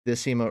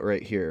this emote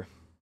right here.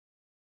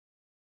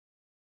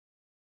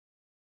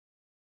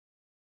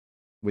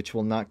 Which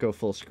will not go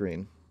full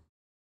screen.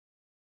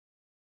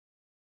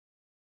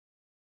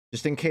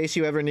 Just in case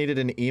you ever needed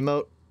an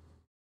emote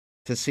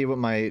to see what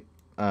my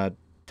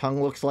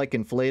tongue looks like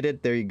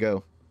inflated, there you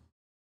go.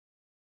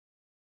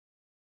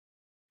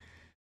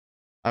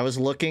 I was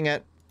looking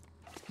at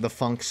the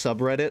FUNKe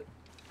subreddit,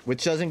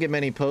 which doesn't get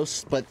many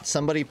posts, but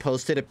somebody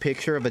posted a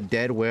picture of a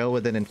dead whale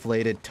with an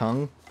inflated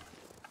tongue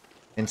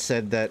and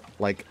said that,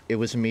 like, it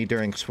was me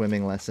during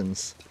swimming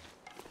lessons.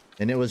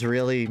 And it was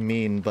really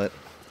mean, but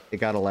it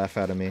got a laugh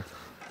out of me.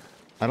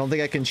 I don't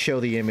think I can show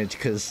the image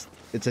because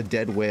it's a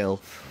dead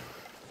whale.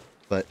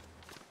 But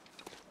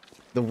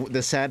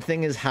the sad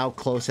thing is how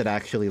close it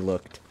actually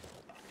looked.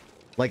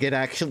 Like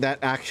that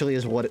actually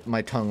is what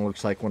my tongue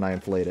looks like when I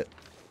inflate it.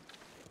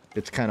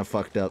 It's kind of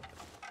fucked up.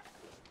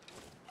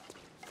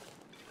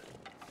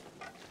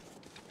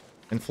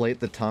 Inflate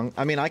the tongue.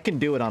 I mean, I can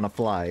do it on a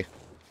fly.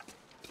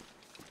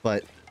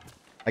 But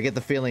I get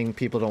the feeling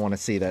people don't want to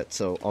see that,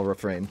 so I'll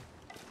refrain.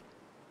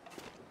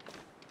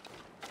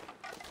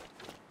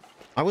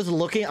 I was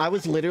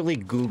literally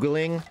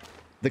Googling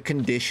the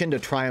condition to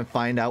try and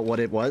find out what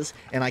it was,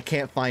 and I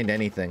can't find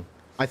anything.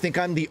 I think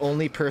I'm the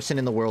only person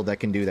in the world that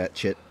can do that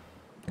shit.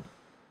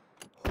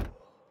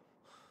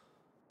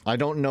 I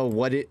don't know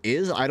what it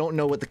is. I don't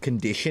know what the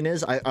condition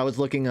is. I was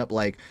looking up,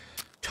 like,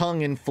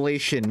 tongue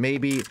inflation.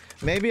 Maybe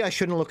I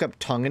shouldn't look up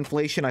tongue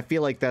inflation. I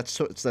feel like that's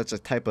a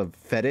type of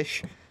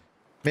fetish.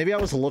 Maybe I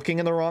was looking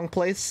in the wrong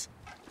place.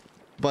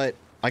 But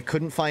I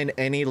couldn't find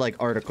any, like,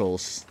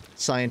 articles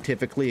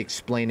scientifically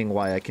explaining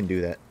why I can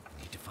do that.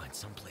 Need to find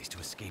some place to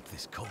escape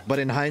this cold. But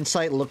in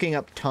hindsight, looking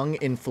up tongue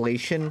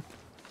inflation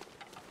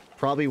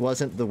probably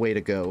wasn't the way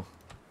to go.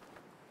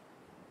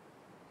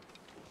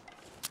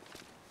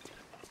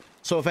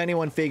 So if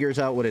anyone figures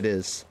out what it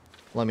is,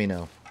 let me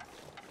know.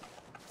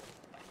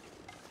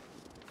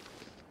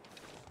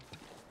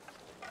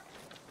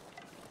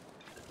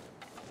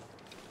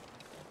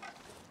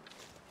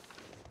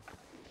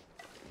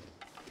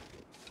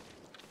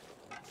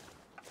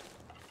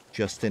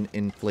 Justin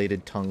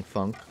inflated tongue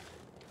funk.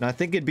 No, I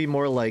think it'd be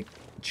more like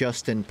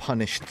Justin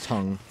punished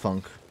tongue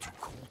funk. Too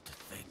cold to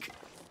think.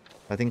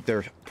 I think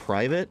they're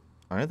private,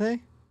 aren't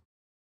they?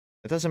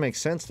 That doesn't make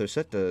sense. They're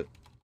set to...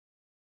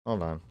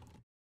 Hold on.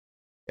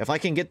 If I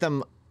can get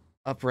them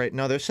up right...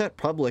 No, they're set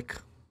public.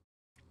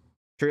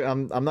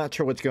 I'm not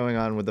sure what's going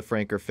on with the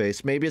Franker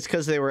face. Maybe it's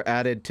because they were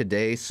added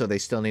today, so they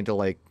still need to,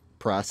 like,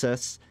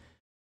 process.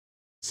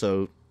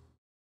 So...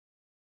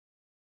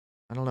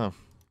 I don't know.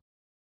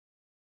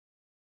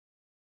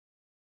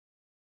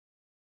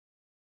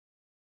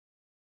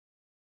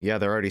 Yeah,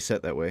 they're already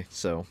set that way,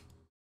 so...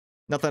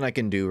 Nothing I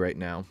can do right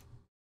now.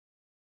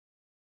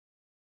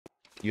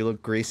 You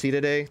look greasy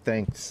today?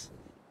 Thanks.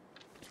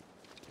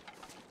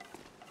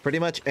 Pretty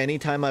much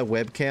anytime I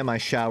webcam, I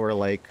shower,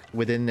 like,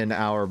 within an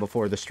hour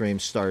before the stream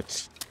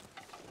starts.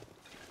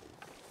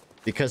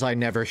 Because I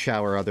never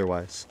shower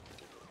otherwise.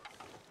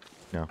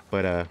 No,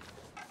 but,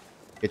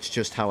 it's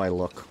just how I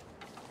look.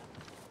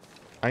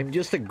 I'm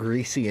just a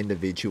greasy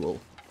individual.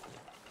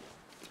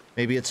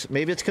 Maybe it's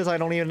because I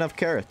don't eat enough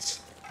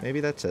carrots. Maybe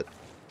that's it.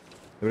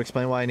 It would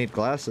explain why I need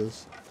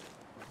glasses.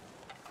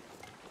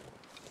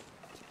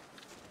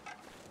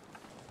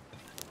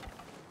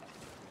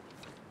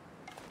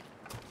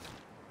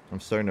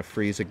 I'm starting to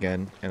freeze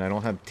again, and I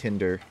don't have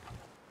Tinder.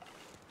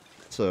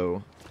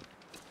 So...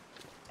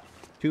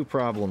 2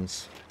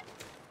 problems.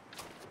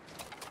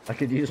 I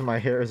could use my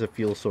hair as a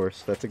fuel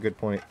source. That's a good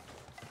point.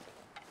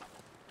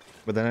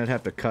 But then I'd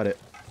have to cut it.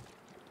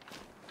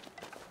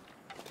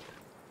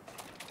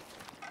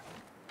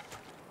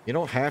 You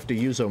don't have to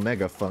use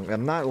Omega Funk.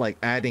 I'm not, like,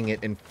 adding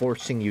it and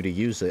forcing you to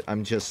use it.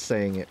 I'm just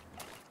saying it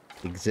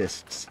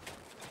exists.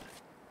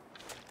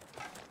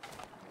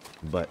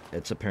 But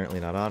it's apparently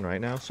not on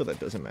right now, so that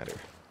doesn't matter.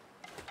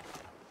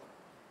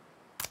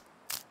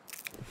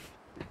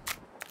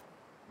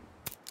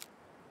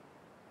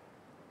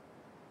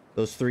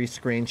 Those 3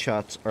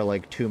 screenshots are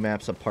like 2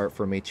 maps apart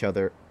from each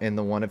other, and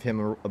the one of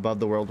him above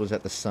the world was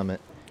at the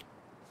summit.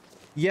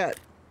 Yeah,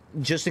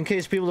 just in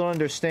case people don't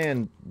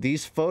understand,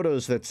 these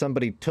photos that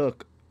somebody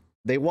took,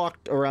 they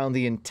walked around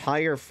the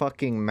entire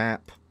fucking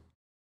map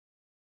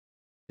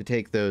to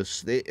take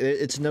those.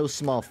 It's no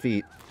small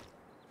feat.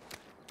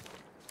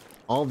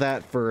 All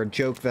that for a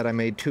joke that I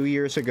made 2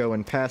 years ago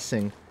in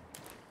passing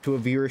to a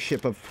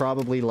viewership of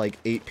probably like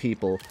 8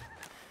 people.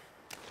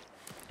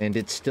 And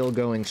it's still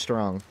going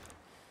strong.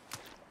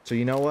 So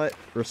you know what?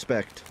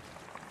 Respect.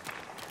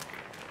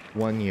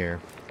 1 year.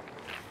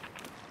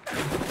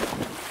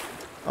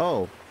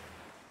 Oh.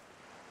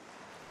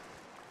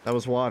 That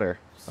was water.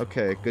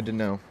 Okay, good to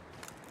know.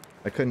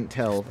 I couldn't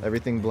tell.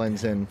 Everything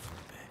blends in.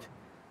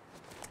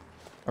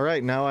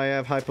 Alright, now I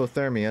have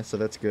hypothermia, so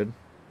that's good.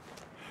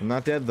 I'm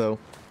not dead, though.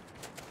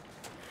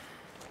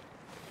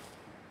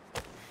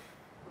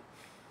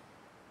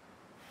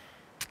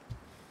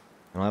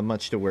 I don't have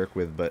much to work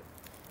with, but...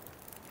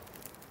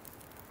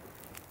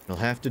 it'll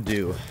have to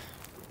do.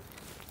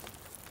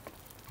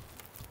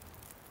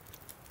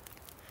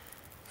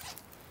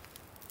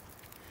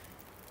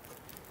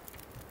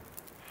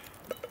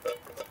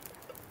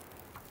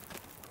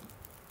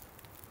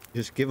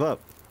 Just give up.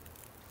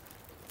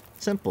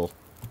 Simple.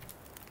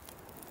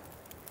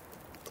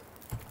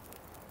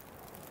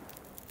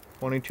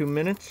 22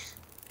 minutes.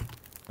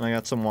 And I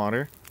got some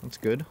water. That's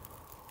good.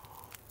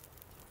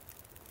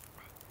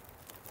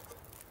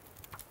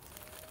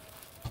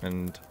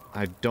 And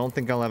I don't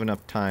think I'll have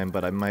enough time,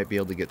 but I might be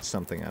able to get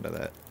something out of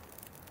that.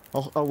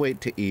 I'll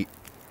wait to eat.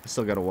 I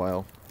still got a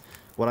while.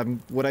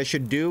 What I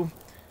should do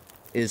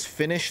is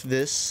finish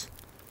this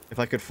If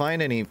I could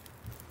find any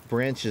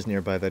branches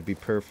nearby, that'd be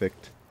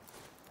perfect.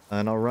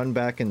 And I'll run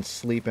back and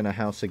sleep in a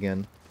house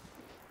again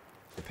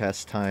to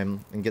pass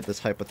time and get this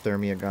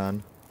hypothermia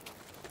gone.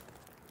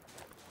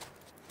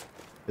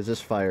 Because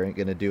this fire ain't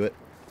gonna do it.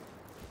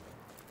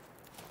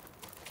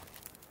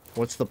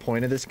 What's the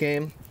point of this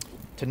game?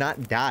 To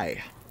not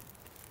die.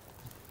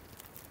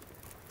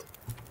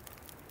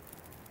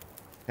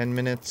 10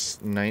 minutes,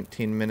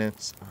 19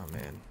 minutes. Oh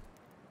man.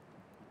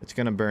 It's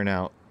gonna burn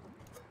out.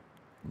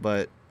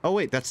 But, oh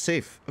wait, that's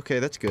safe. Okay,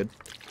 that's good.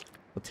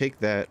 I'll take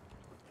that.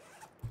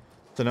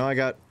 So now I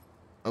got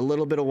a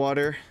little bit of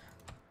water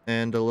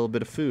and a little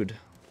bit of food.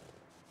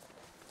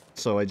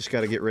 So I just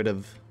gotta get rid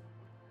of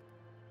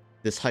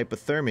this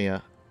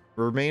hypothermia.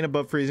 Remain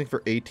above freezing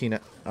for 18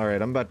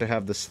 Alright, I'm about to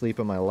have the sleep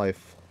of my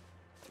life.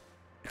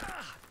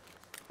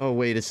 Oh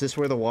wait, is this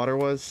where the water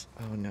was?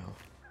 Oh no.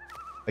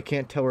 I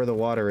can't tell where the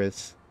water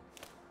is.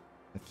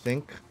 I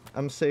think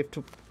I'm safe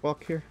to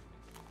walk here.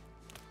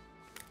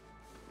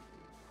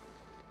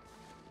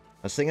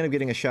 I was thinking of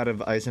getting a shot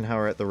of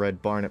Eisenhower at the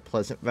Red Barn at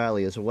Pleasant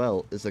Valley as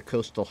well as the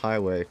coastal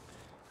highway.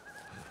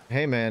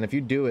 Hey man, if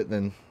you do it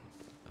then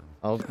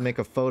I'll make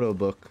a photo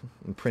book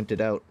and print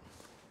it out.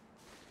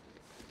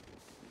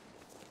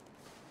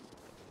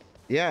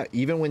 Yeah,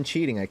 even when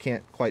cheating, I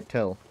can't quite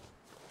tell.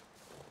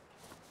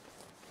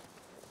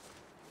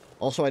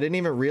 Also, I didn't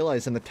even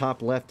realize in the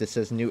top left it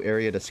says new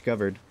area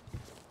discovered.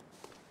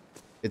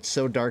 It's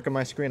so dark on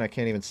my screen, I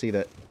can't even see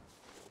that.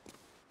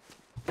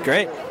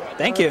 Great.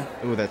 Thank you.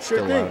 Ooh, that's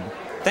still loud.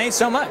 Thanks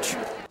so much.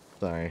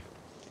 Sorry.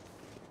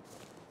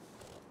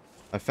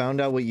 I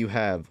found out what you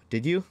have.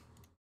 Did you?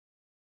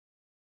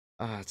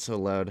 Ah, it's so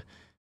loud.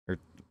 Or,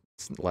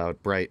 it's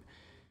loud, bright.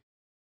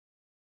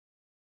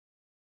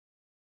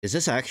 Is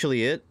this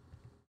actually it?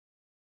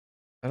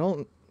 I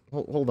don't...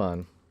 Hold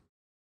on.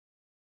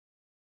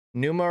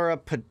 Pneumora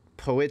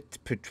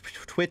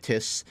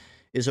poetis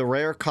is a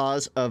rare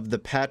cause of the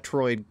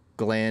patroid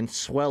gland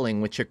swelling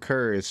which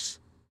occurs.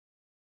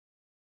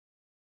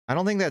 I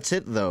don't think that's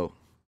it, though.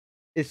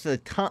 It's the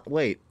tongue...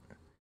 Wait.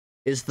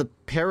 Is the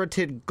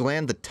parotid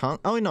gland the tongue?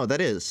 Oh, no,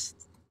 that is.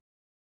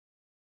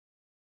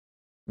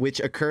 Which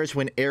occurs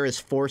when air is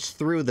forced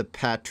through the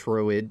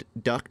patroid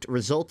duct,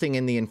 resulting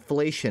in the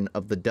inflation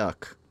of the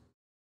duct.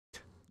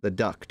 The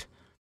duct.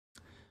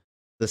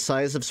 The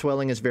size of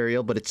swelling is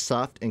variable, but it's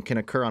soft and can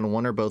occur on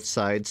one or both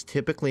sides.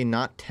 Typically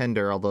not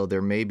tender, although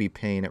there may be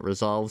pain. It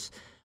resolves.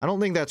 I don't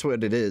think that's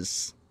what it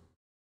is.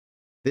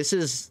 This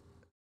is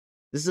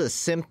a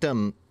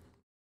symptom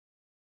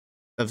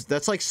of...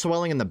 That's like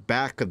swelling in the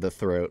back of the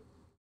throat.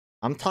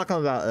 I'm talking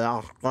about...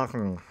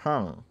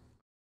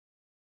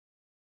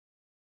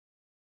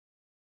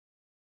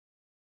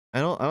 I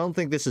don't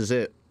think this is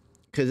it.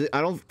 Because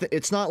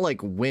it's not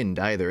like wind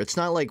either. It's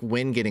not like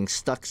wind getting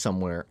stuck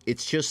somewhere.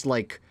 It's just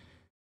like...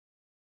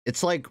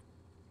 It's like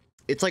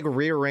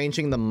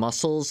rearranging the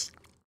muscles.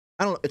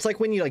 I don't know. It's like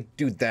when you like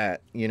do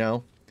that, you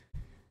know?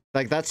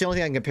 Like that's the only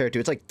thing I can compare it to.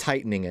 It's like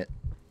tightening it.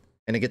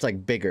 And it gets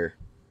like bigger.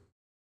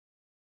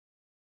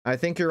 I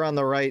think you're on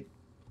the right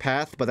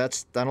path, but I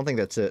don't think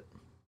that's it.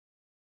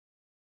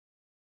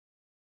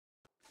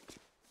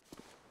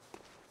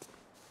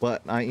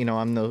 But I ain't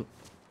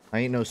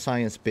no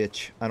science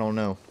bitch. I don't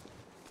know.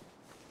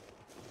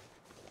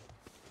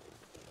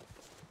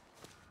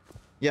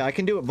 Yeah, I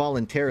can do it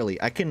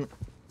voluntarily. I can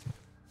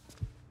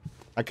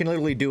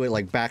literally do it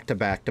like back to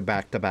back to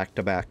back to back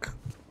to back.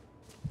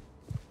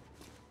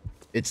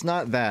 It's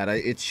not that.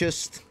 It's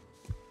just...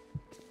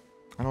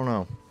 I don't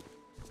know.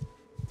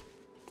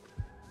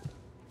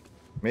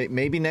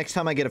 Maybe next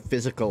time I get a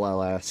physical,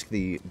 I'll ask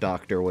the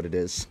doctor what it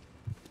is.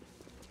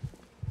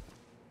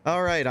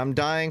 Alright, I'm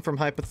dying from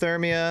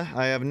hypothermia.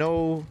 I have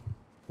no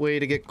way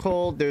to get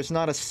cold. There's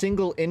not a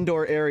single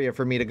indoor area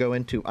for me to go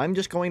into. I'm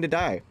just going to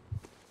die.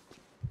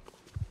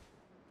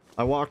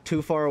 I walked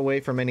too far away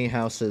from any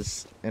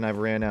houses, and I've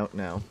ran out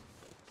now.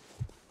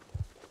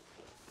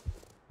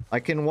 I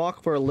can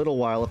walk for a little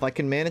while if I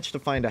can manage to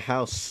find a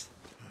house.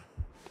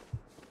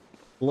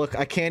 Look,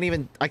 I can't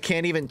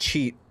even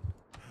cheat.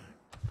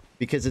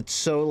 Because it's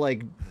so,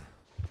 like...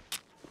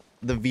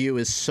 The view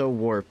is so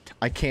warped.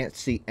 I can't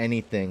see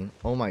anything.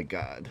 Oh my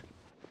god.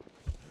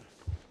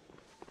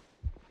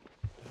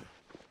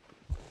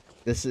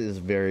 This is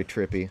very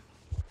trippy.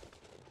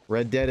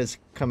 Red Dead is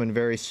coming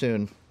very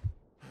soon.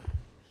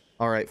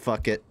 Alright,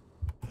 fuck it.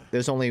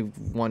 There's only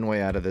one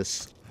way out of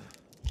this.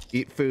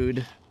 Eat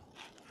food.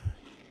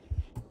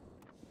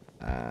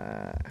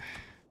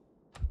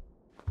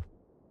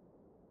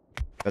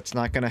 That's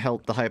not gonna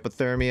help the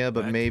hypothermia,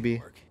 but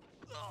maybe...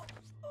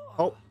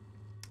 Oh!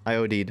 I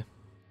OD'd.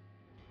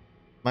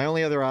 My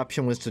only other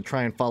option was to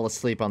try and fall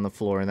asleep on the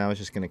floor, and that was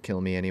just gonna kill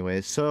me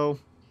anyways, so...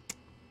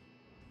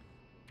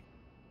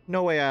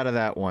 No way out of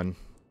that one.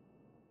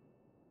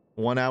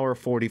 1 hour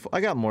 44...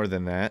 I got more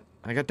than that.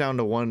 I got down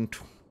to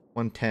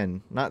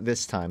 110. Not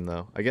this time,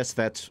 though. I guess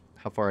that's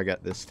how far I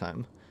got this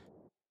time.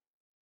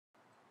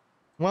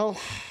 Well...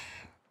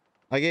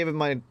 I gave it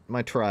my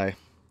try.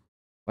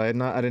 I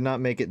did not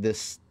make it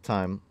this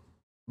time.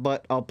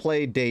 but I'll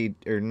play day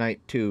or night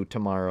 2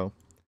 tomorrow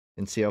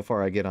and see how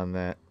far I get on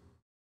that.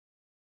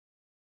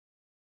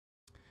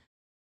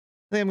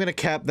 I think I'm gonna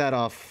cap that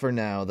off for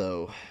now,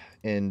 though.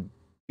 And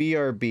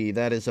BRB,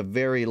 that is a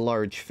very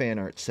large fan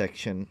art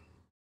section.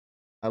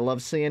 I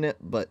love seeing it,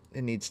 but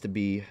it needs to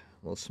be a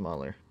little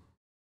smaller.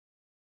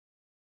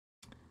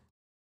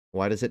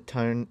 Why does it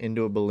turn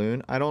into a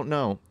balloon? I don't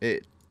know.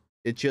 It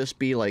just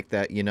be like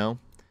that, you know?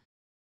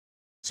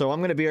 So I'm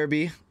gonna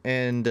BRB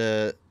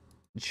and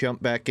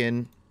jump back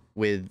in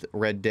with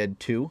Red Dead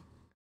 2.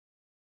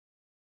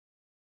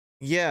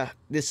 Yeah,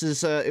 this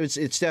is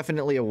it's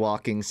definitely a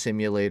walking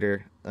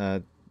simulator.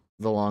 The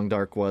Long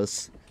Dark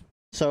was.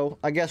 So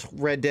I guess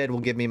Red Dead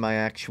will give me my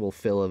actual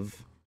fill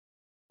of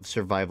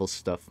survival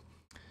stuff.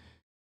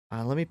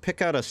 Let me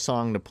pick out a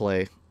song to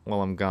play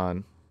while I'm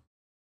gone.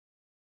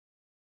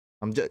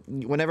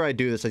 Whenever I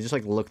do this, I just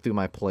like look through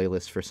my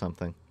playlist for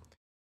something.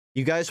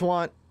 You guys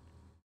want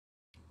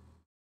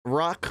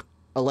rock,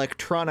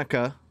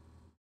 electronica,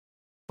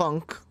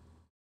 funk,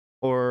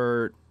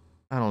 or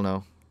I don't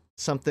know,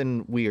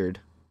 something weird?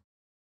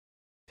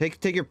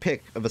 Take your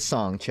pick of a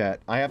song, chat.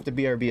 I have to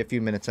BRB a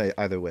few minutes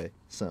either way,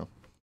 so.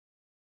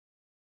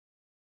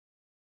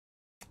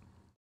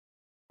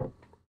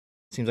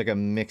 Seems like a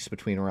mix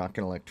between rock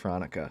and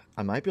electronica.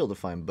 I might be able to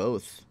find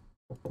both.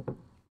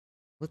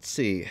 Let's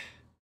see.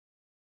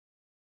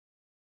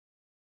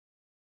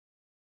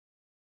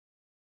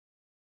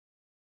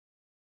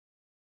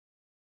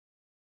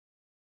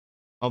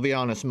 I'll be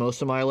honest,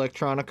 most of my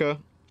electronica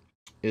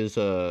is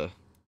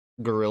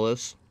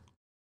Gorillas,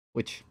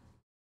 which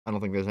I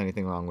don't think there's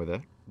anything wrong with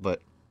it,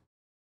 but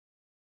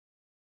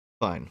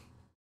fine.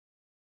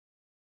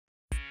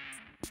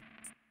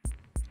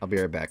 I'll be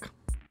right back.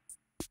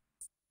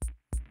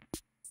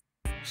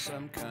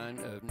 Some kind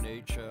of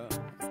nature,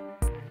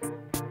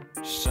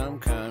 some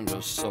kind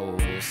of soul,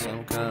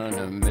 some kind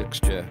of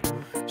mixture,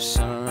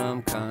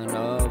 some kind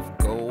of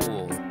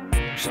gold,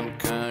 some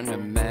kind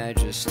of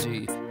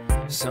majesty,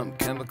 some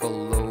chemical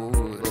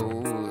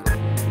load.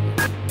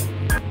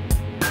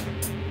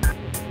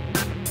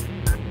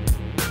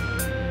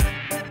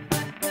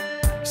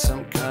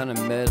 Some kind of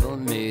metal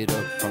made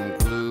up from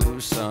glue,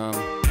 some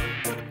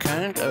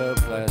kind of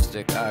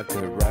plastic I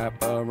could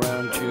wrap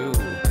around you.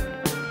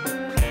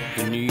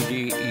 The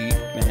needy eat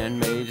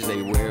man-mades,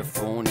 they wear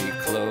phony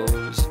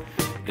clothes.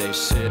 They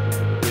sit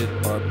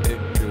with our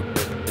picture,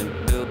 but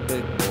then build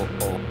big.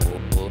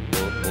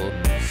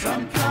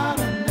 Some kind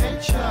of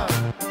nature,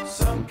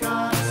 some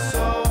kind of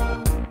soul,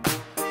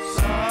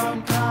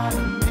 some kind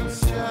of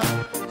mixture,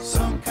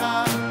 some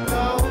kind of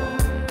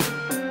gold,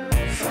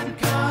 some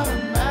kind of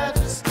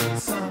majesty,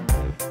 some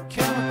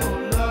chemical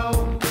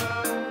load.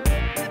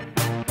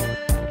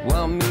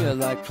 Well, me, I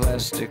like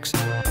plastics,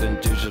 then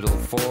digital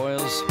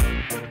foils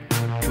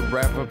to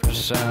wrap up the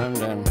sound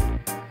and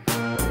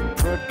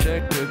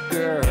protect the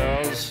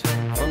girls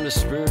from the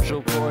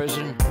spiritual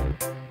poison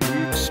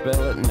we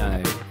expel at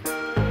night.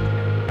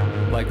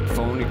 Like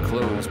phony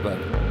clothes, but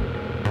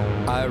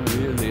I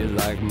really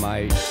like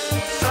might.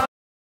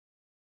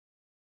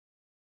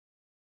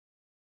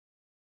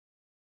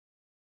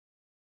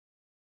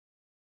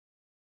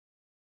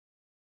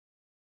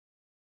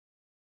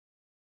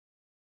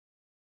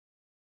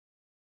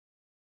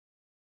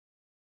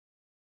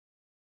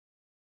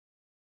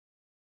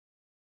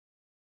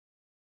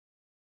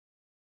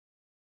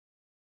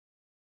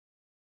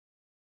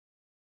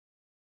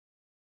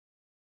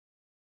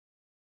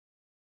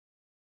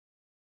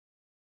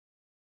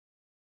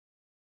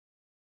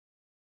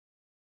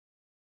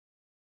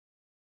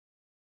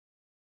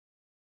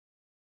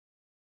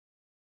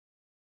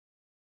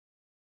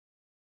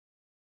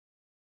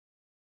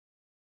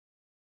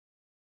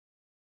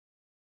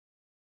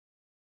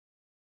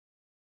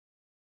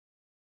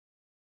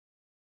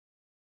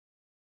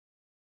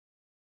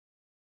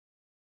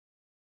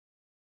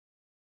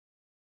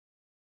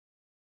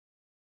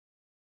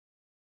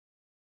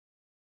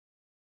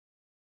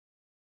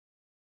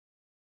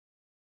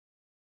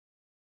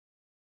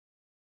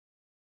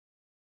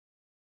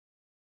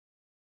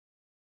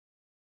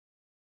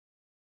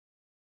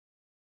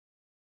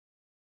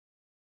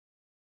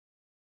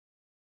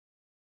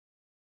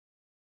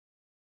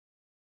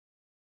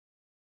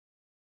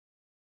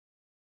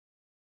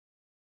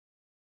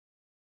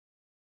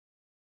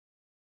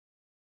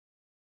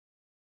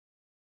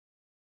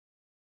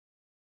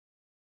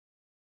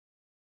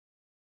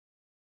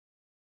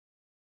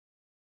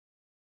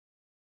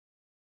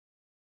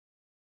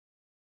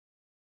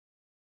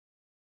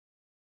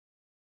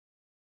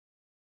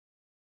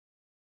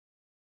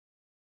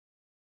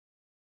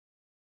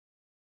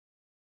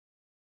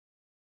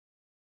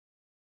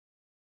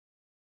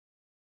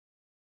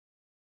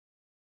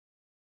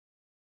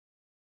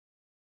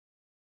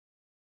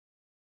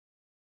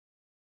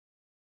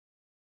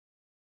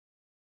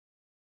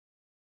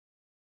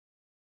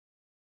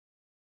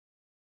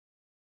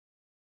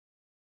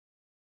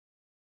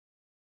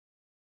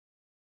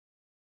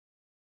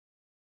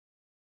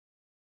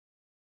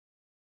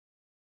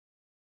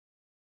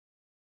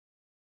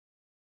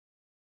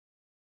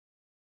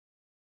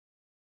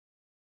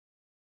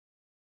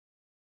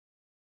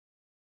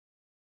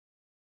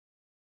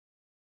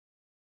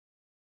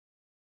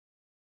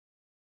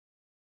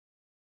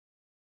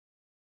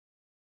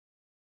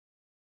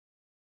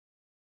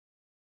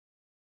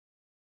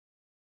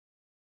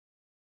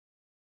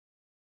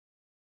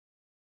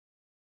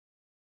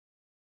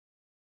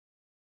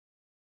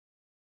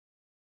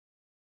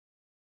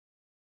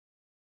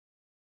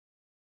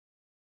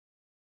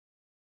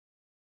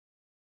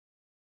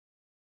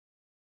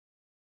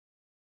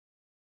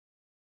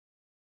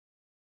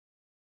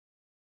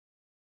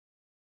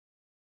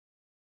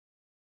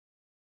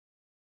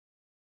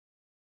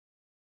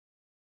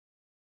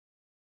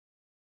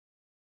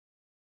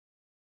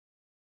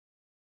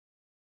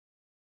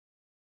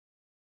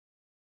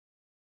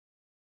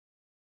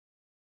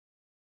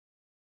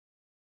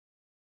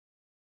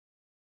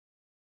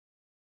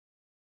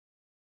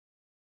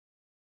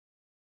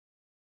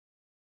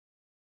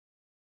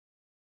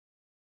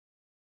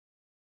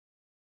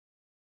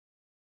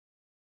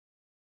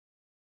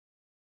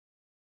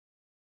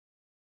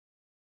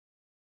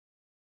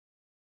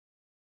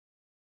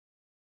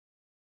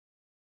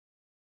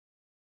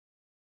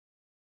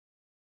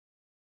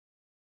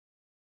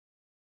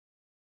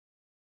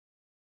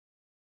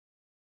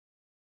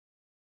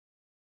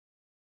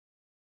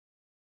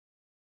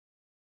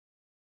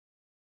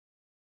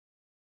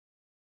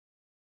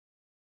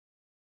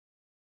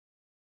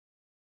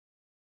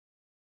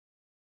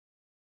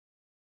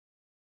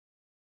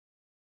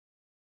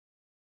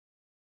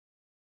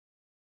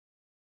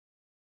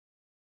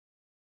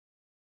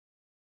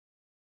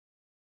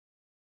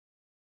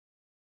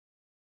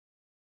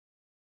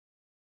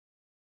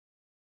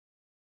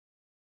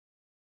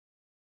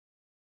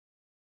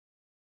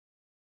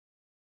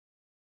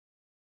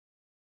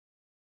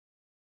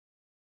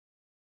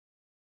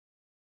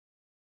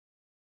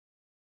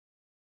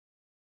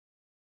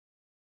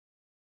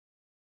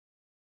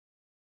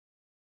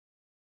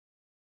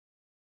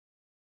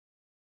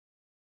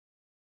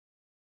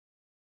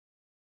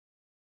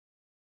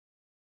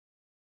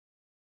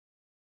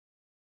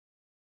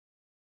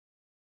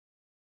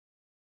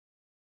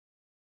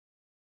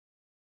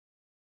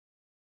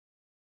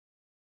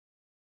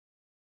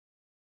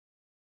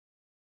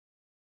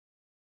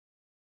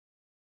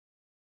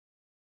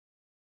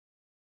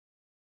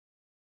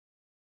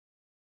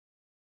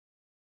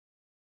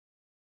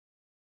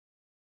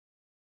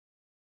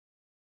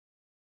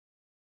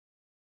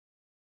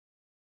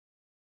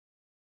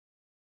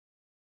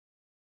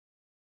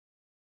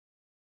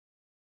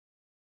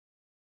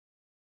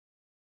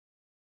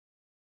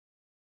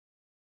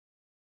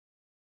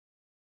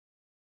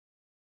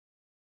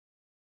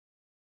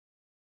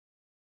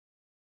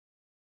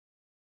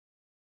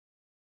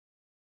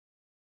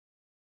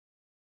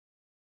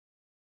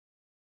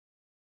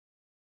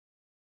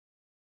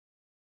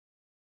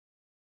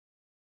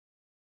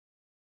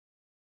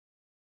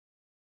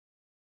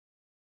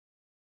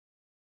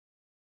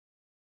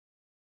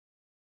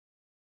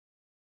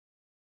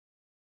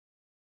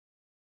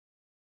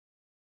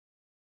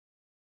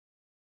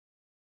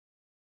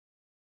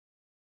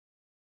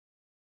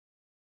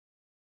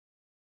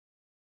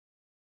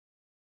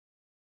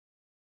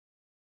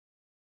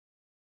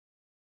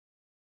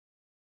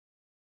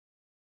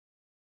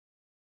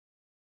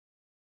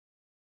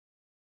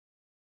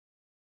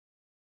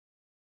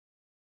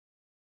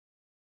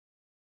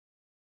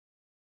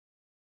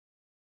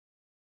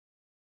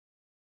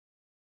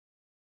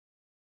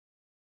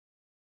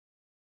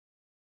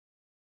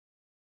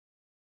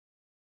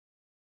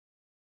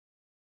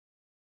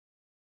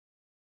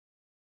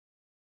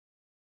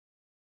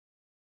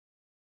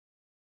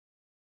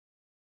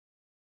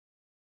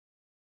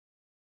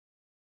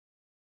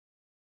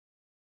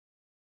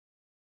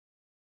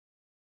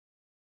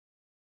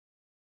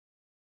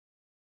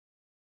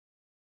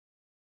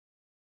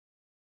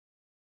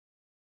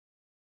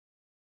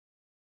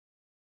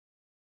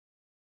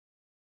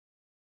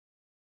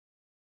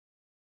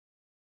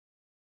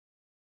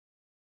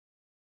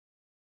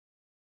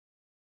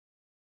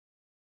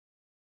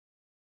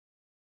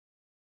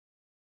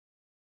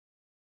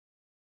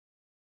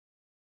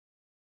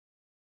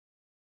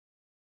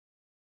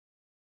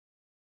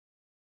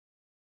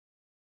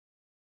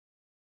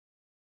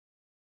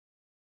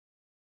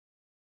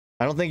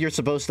 I don't think you're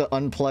supposed to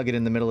unplug it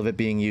in the middle of it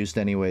being used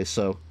anyway,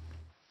 so...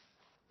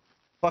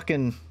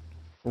 Fucking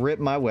rip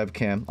my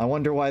webcam. I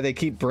wonder why they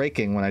keep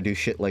breaking when I do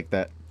shit like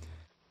that.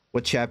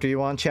 What chapter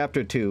you on?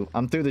 Chapter 2.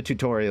 I'm through the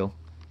tutorial.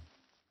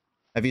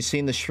 Have you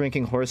seen the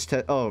shrinking horse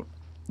Oh,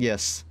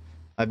 yes.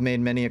 I've made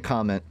many a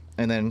comment,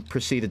 and then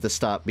proceeded to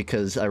stop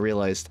because I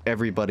realized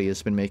everybody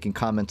has been making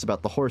comments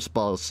about the horse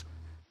balls.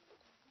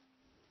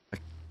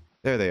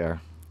 There they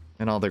are.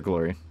 In all their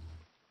glory.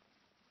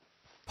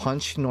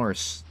 Punch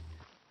Norse.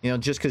 You know,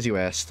 just because you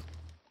asked.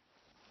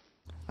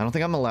 I don't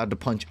think I'm allowed to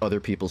punch other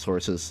people's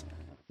horses.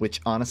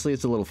 Which, honestly,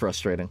 is a little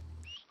frustrating.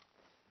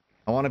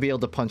 I want to be able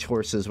to punch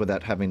horses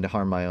without having to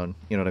harm my own.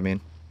 You know what I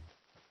mean?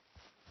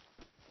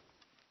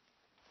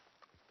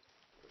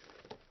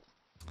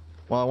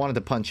 Well, I wanted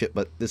to punch it,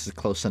 but this is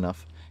close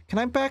enough. Can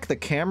I back the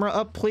camera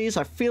up, please?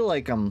 I feel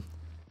like I'm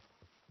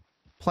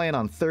playing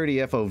on 30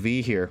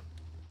 FOV here.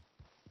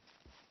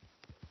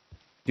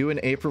 Do an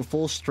April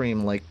Fool's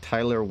stream like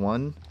Tyler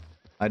 1.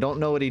 I don't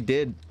know what he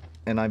did,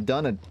 and I've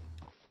done an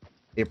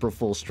April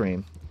Fool's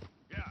stream.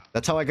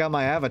 That's how I got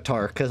my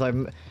avatar, because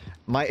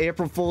my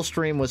April Fool's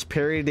stream was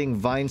parodying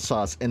Vine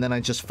Sauce, and then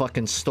I just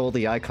fucking stole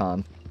the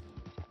icon.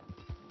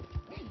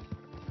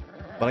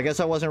 But I guess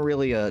I wasn't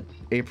really a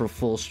April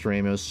Fool's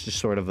stream, it was just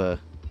sort of a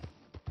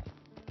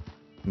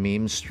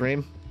meme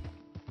stream.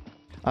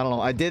 I don't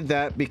know, I did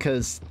that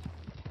because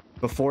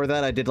before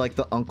that I did like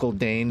the Uncle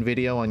Dane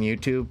video on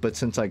YouTube, but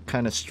since I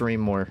kind of stream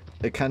more,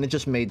 it kind of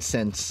just made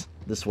sense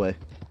this way.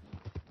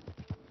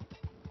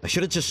 I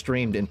should have just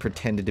streamed and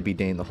pretended to be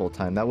Dane the whole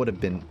time. That would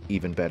have been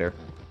even better.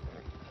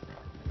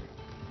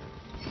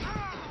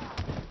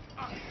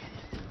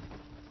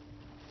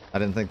 I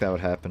didn't think that would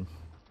happen.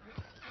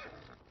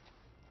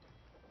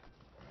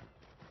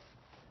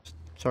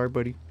 Sorry,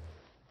 buddy.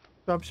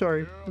 I'm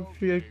sorry.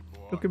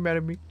 Don't get mad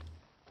at me.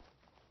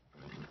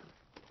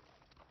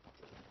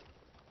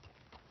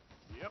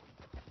 Yep.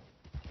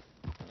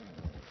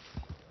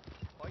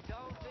 I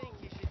don't think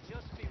you should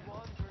just be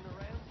wandering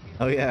around here.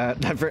 Oh yeah,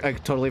 I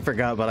totally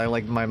forgot,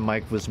 but my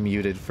mic was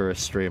muted for a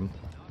stream.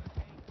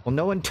 Well,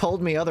 no one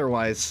told me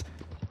otherwise.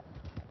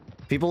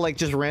 People like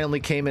just randomly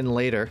came in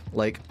later,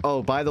 like,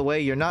 oh, by the way,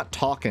 you're not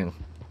talking.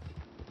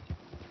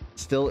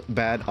 Still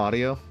bad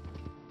audio?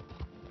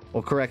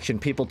 Well, correction,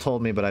 people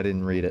told me, but I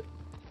didn't read it.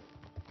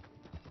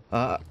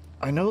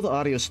 I know the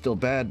audio's still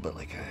bad, but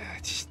like,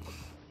 it's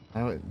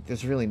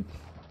really,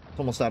 it's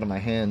almost out of my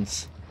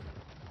hands.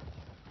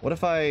 What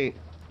if I'm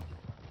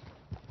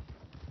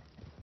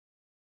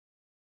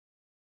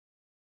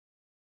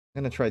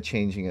gonna try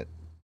changing it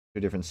to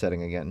a different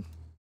setting again.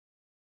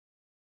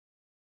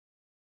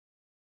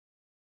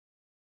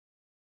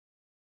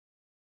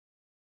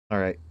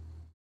 Alright.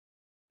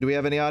 Do we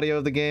have any audio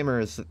of the game, or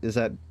is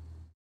that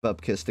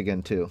Bubkissed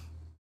again, too?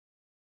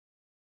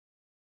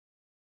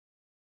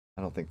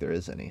 I don't think there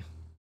is any.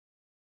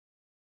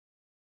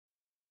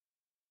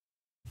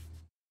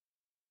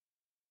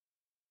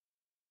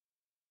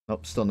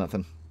 Nope, still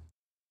nothing.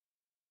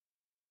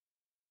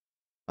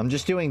 I'm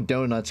just doing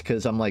donuts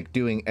because I'm, like,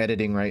 doing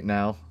editing right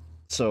now.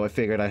 So I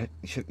figured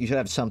you should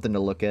have something to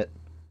look at.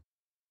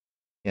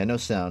 Yeah, no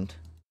sound.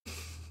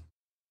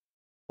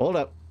 Hold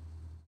up.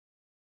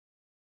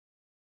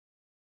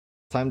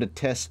 Time to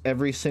test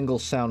every single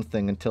sound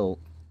thing until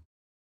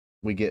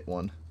we get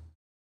one.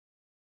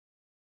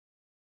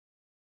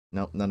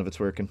 Nope, none of it's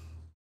working.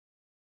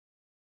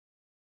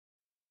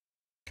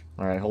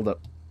 Alright, hold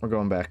up. We're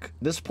going back.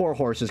 This poor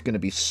horse is gonna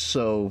be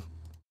so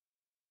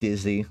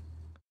dizzy.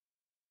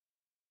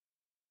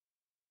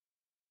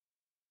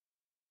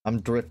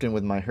 I'm drifting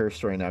with my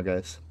hearse right now,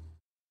 guys.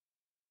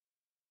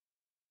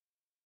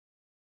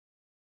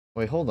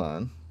 Wait, hold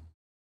on.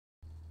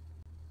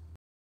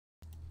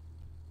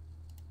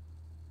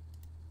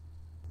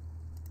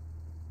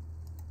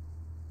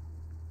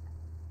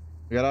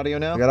 We got audio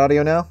now? We got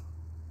audio now?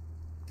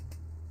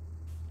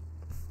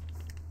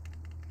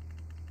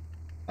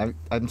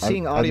 I'm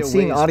seeing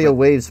audio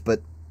waves,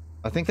 but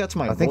I think that's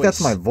my voice. I think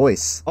that's my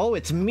voice. Oh,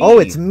 it's me. Oh,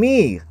 it's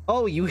me.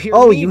 Oh, you hear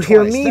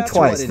me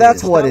twice.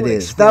 That's what it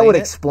is. That would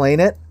explain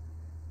it.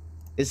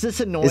 Is this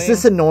annoying? Is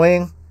this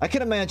annoying? I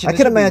can imagine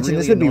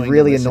this would be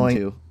really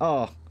annoying.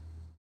 Oh.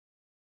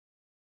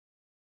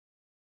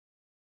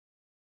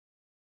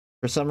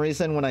 For some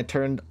reason, when I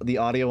turned the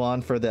audio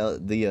on for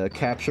the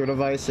capture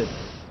device, it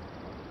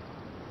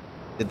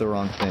did the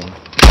wrong thing.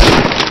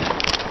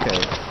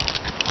 Okay.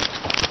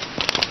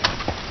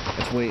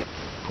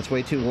 It's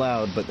way too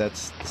loud, but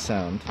that's the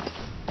sound.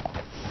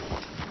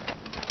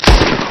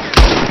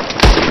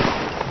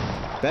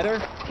 Better?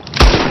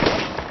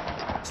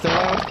 Still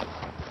loud?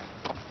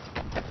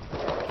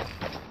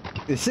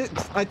 Is it?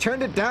 I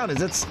turned it down.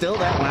 Is it still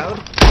that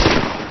loud?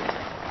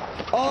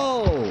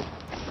 Oh!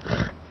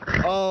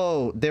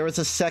 Oh, there was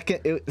a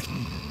second.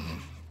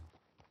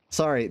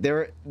 Sorry,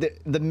 the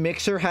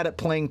mixer had it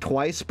playing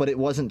twice, but it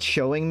wasn't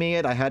showing me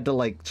it. I had to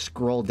like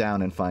scroll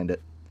down and find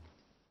it.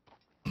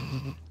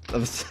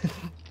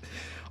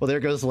 Well, there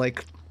goes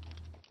like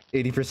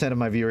 80% of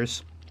my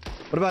viewers.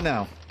 What about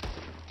now?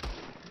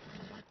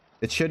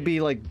 It should be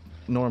like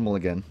normal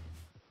again.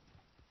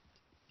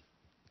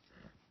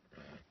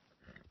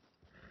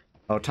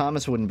 Oh,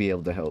 Thomas wouldn't be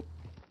able to help.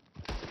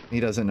 He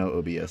doesn't know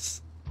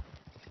OBS.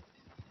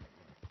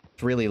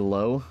 It's really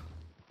low.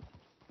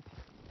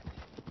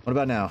 What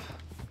about now?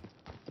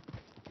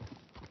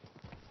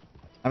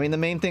 I mean, the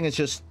main thing is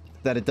just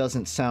that it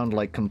doesn't sound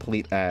like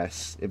complete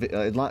ass. If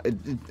as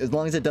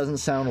long as it doesn't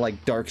sound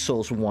like Dark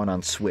Souls 1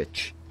 on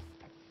Switch.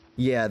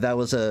 Yeah, that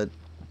was a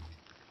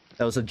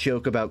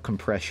joke about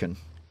compression.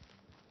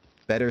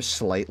 Better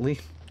slightly?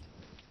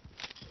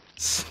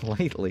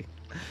 Slightly.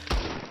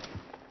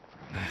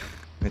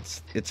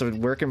 It's a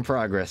work in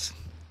progress.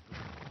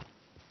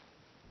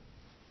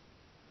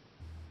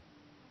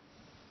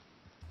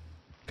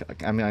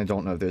 I mean, I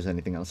don't know if there's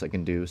anything else I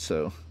can do,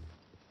 so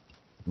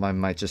I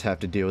might just have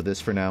to deal with this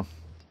for now.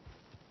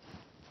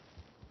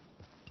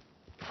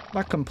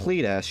 Not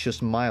complete ass,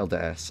 just mild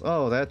ass.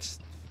 Oh, that's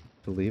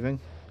believing.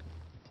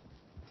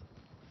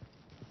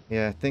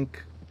 Yeah, I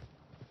think...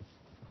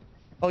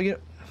 Oh, you...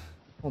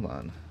 Hold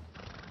on.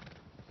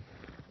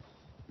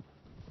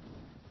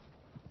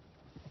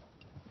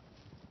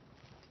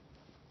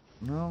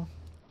 No?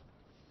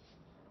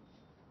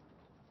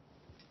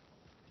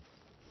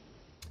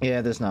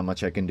 Yeah, there's not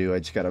much I can do. I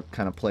just gotta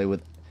kind of play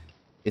with...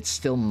 It's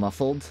still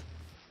muffled?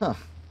 Huh.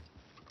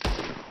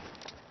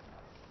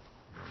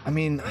 I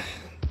mean...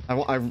 I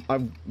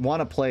want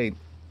to play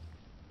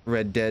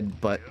Red Dead,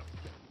 but...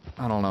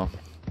 I don't know.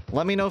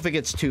 Let me know if it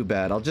gets too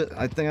bad.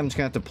 I think I'm just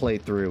gonna have to play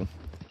through.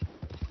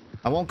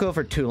 I won't go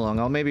for too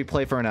long. I'll maybe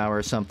play for an hour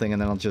or something,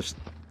 and then I'll just...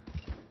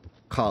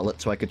 call it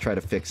so I could try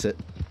to fix it.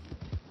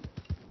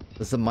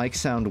 Does the mic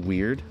sound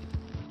weird?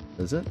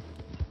 Does it?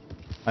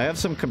 I have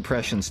some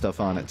compression stuff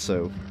on it,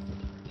 so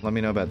let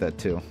me know about that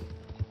too.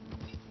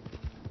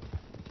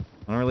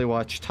 I don't really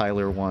watch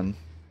Tyler 1,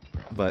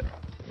 but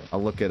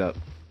I'll look it up.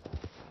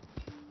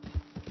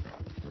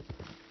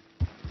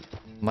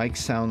 Mic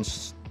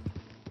sounds...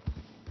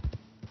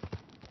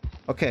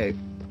 Okay,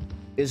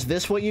 is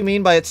this what you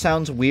mean by it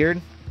sounds weird?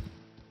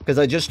 Because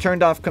I just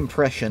turned off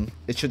compression.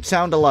 It should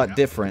sound a lot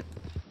different.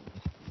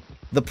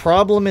 The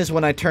problem is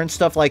when I turn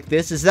stuff like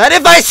this is that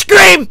if I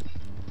scream,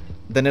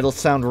 then it'll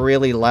sound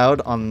really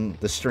loud on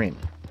the stream.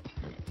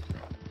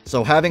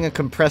 So having a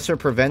compressor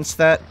prevents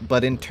that,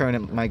 but in turn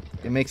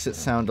it makes it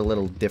sound a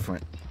little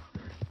different.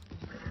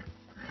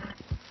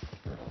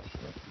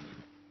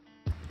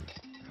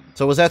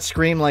 So was that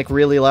scream like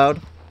really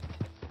loud?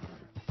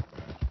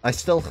 I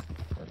still...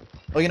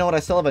 Oh, you know what? I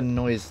still have a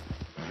noise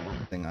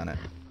thing on it.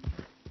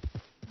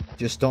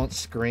 Just don't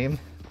scream.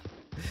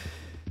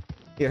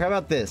 Here, how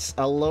about this?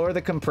 I'll lower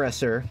the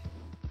compressor,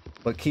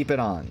 but keep it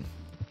on.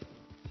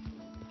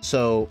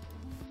 So,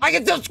 I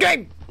can still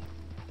scream!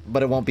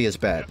 But it won't be as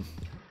bad.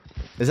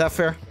 Is that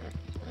fair?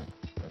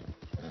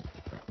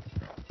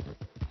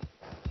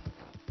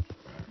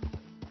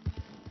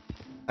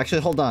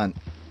 Actually, hold on.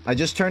 I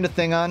just turned the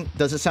thing on.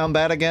 Does it sound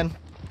bad again?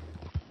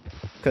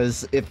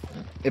 Because if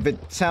it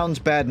sounds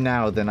bad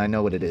now, then I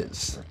know what it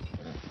is.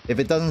 If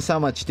it doesn't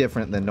sound much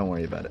different, then don't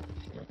worry about it.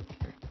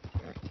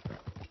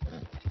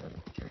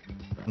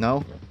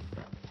 No?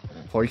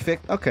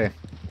 Perfect? Okay.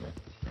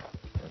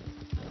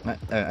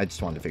 I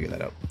just wanted to figure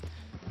that out.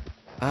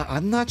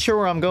 I'm not sure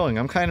where I'm going.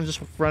 I'm kind of just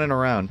running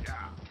around.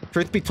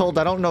 Truth be told,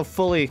 I don't know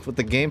fully what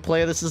the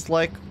gameplay of this is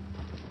like.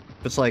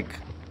 It's like...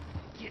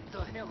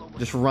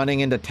 just running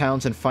into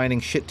towns and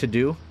finding shit to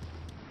do.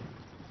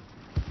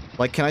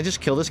 Like, can I just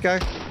kill this guy?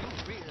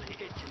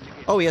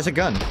 Oh, he has a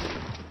gun.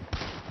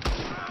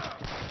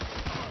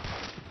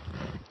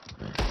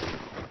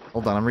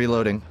 Hold on, I'm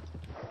reloading.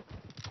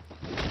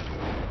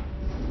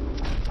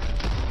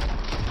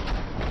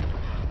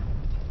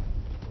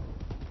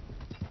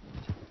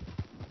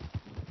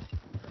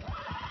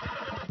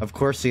 Of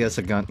course he has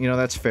a gun. You know,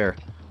 that's fair.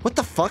 What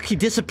the fuck? He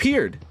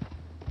disappeared!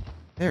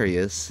 There he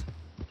is.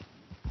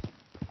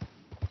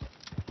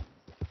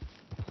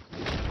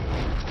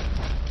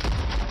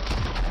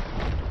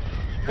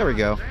 There we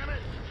go.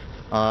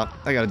 I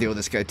gotta deal with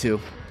this guy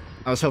too.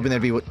 I was hoping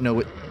there'd be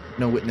no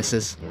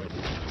witnesses.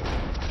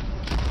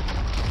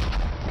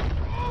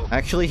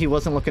 Actually, he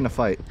wasn't looking to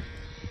fight.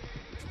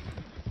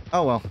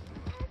 Oh well.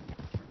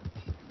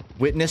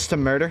 Witness to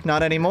murder?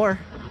 Not anymore.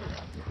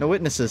 No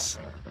witnesses.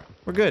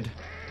 We're good.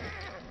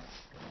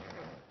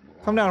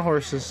 Calm down,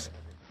 horses.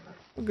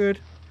 We're good.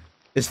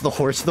 Is the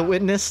horse the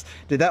witness?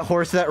 Did that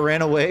horse that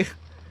ran away?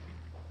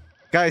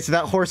 Guys,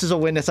 that horse is a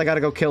witness. I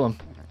gotta go kill him.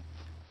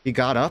 He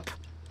got up?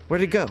 Where'd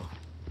he go?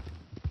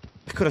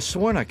 I could have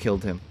sworn I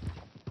killed him.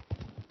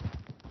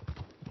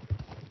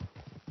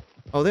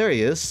 Oh, there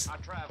he is.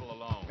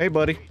 Hey,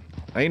 buddy.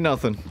 Ain't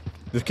nothing.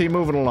 Just keep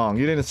moving along.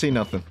 You didn't see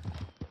nothing.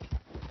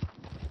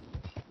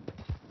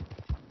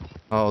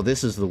 Oh,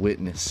 this is the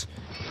witness.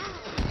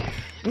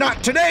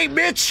 Not today,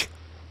 bitch!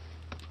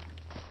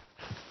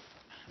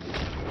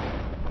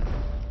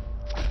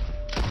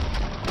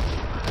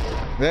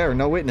 There,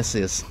 no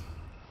witnesses.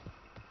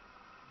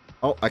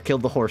 Oh, I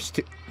killed the horse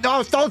too.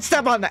 No, don't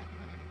step on that!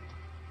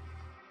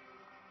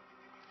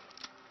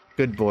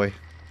 Good boy.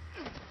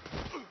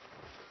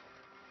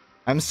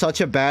 I'm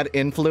such a bad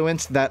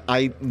influence that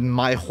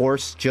my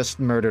horse just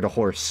murdered a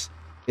horse.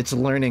 It's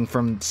learning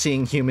from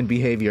seeing human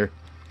behavior.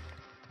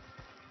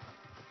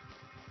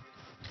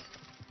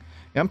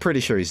 Yeah, I'm pretty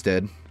sure he's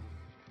dead.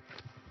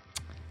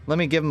 Let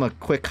me give him a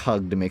quick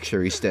hug to make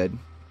sure he's dead.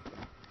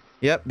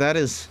 Yep, that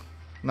is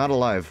not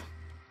alive.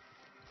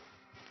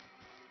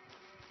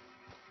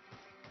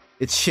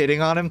 It's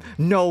shitting on him?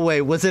 No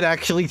way, was it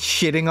actually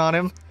shitting on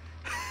him?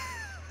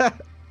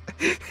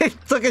 It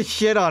took a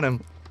shit on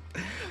him.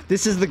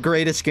 This is the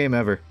greatest game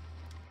ever.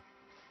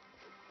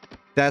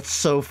 That's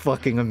so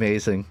fucking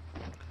amazing.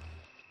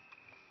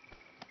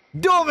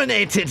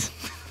 Dominated!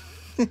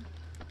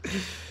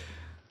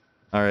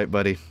 Alright,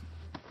 buddy.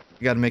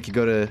 You gotta make you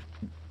go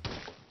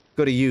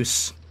to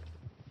use.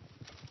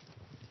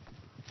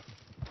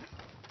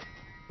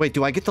 Wait,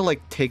 do I get to,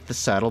 like, take the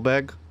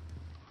saddlebag?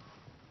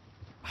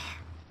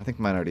 I think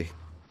mine already.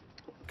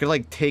 I could,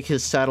 like, take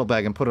his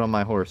saddlebag and put it on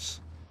my horse.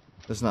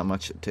 There's not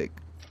much to take.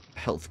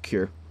 Health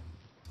cure.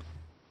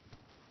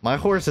 My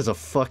horse is a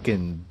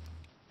fucking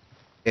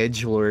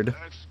edgelord.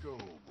 Let's go,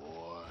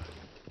 boy.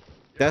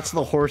 That's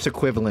the horse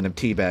equivalent of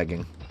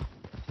teabagging.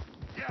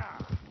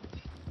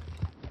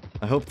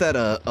 I hope that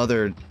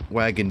other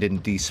wagon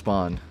didn't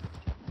despawn.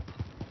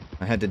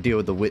 I had to deal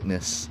with the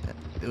witness.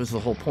 It was the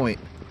whole point.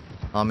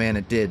 Oh man,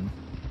 it did.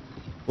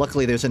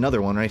 Luckily, there's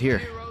another one right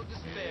here.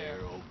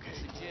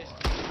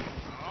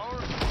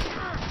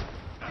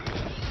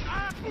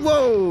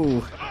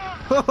 Whoa!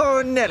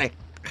 Oh, Nelly!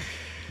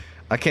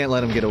 I can't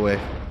let him get away.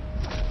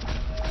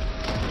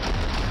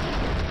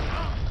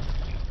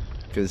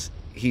 Because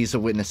he's a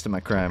witness to my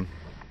crime.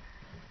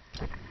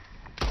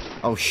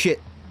 Oh,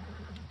 shit.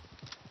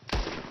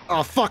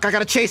 Oh, fuck, I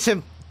gotta chase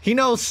him! He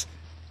knows!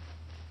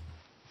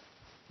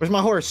 Where's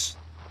my horse?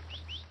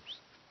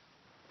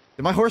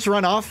 Did my horse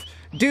run off?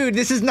 Dude,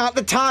 this is not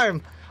the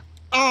time!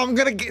 Oh, I'm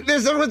gonna get-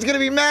 everyone's gonna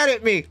be mad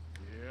at me!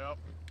 Yep.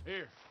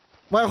 Here.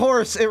 My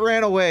horse, it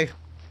ran away.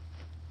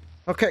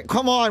 Okay,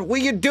 come on, what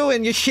are you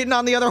doing? You're shitting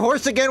on the other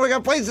horse again? We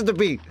got places to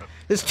be!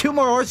 There's 2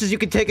 more horses you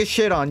can take a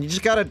shit on. You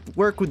just gotta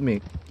work with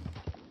me.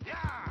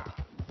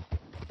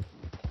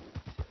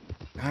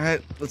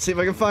 Alright, let's see if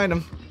I can find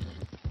him.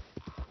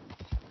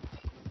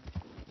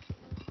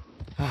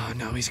 Oh,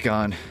 no, he's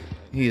gone.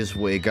 He is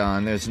way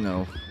gone. There's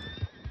no...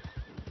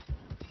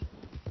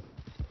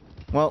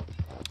 Well,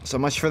 so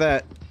much for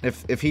that.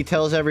 If he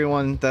tells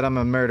everyone that I'm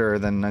a murderer,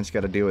 then I just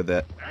gotta deal with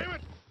that. Damn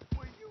it.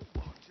 Will you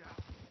watch out?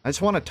 I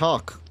just want to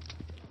talk.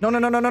 No, no,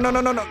 no, no, no, no,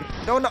 no, no, no,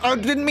 no, no, I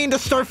didn't mean to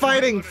start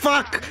fighting!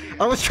 Fuck!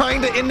 I was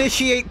trying to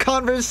initiate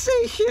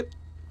conversation!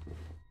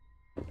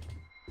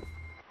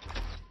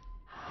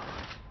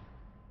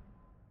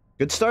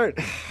 Good start.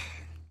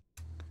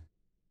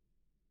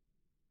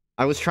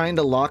 I was trying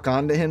to lock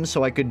onto him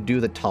so I could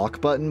do the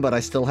talk button, but I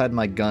still had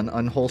my gun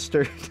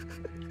unholstered.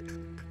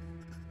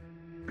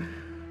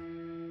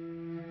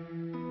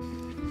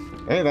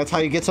 Hey, that's how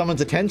you get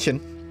someone's attention.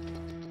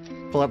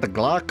 Pull out the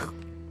Glock.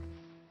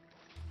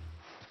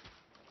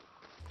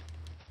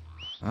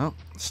 Well,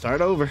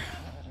 start over.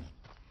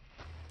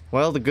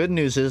 Well, the good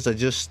news is I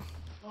just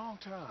Long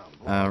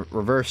time, boy.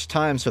 reversed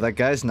time, so that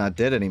guy's not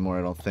dead anymore,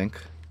 I don't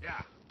think.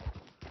 Yeah.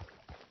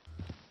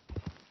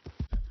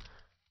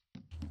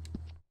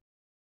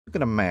 Look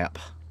at a map.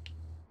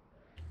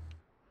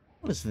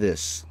 What is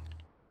this?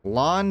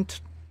 Glad?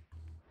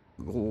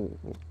 I don't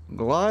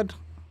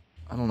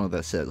know what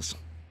that says.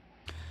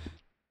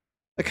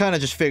 I kind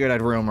of just figured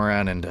I'd roam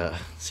around and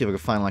see if I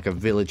could find like a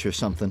village or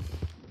something.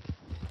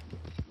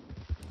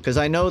 Because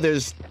I know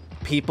there's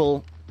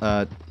people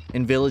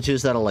in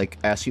villages that'll like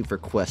ask you for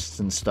quests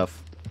and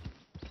stuff.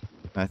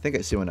 I think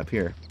I see one up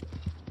here.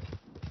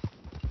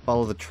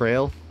 Follow the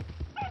trail.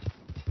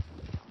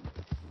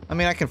 I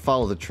mean, I can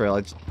follow the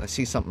trail. I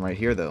see something right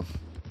here, though.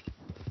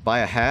 Buy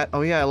a hat?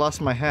 Oh yeah, I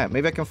lost my hat.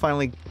 Maybe I can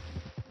finally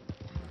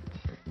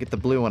get the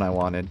blue one I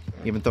wanted,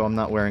 even though I'm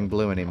not wearing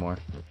blue anymore.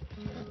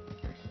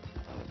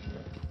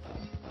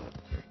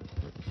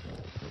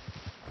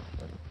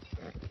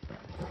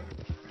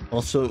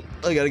 Also,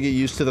 I gotta get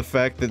used to the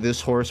fact that this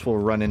horse will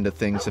run into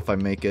things if I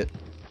make it.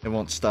 It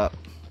won't stop.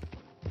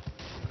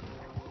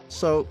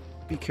 So,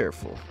 be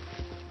careful.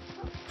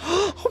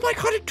 Oh my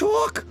god, a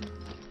dog!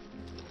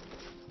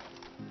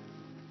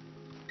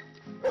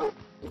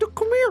 Dude,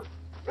 come here!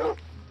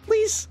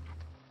 Please!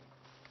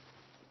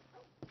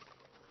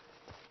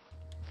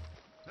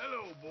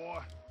 Hello, boy.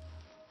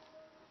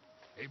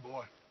 Hey,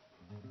 boy.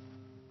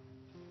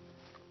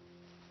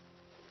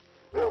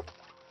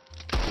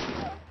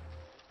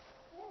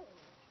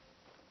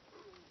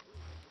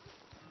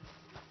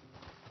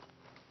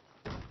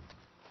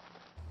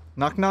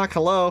 Knock knock,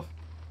 hello?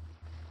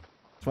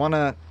 Just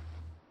wanna...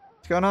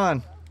 What's going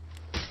on?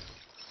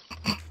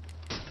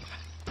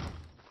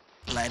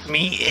 Let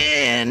me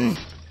in!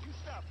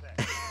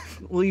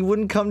 Well, you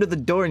wouldn't come to the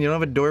door and you don't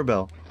have a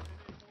doorbell.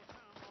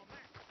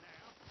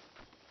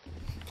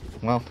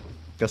 Well,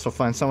 guess we'll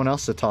find someone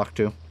else to talk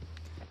to.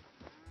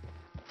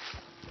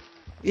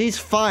 He's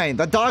fine.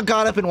 The dog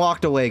got up and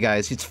walked away,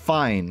 guys. He's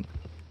fine.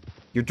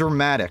 You're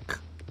dramatic.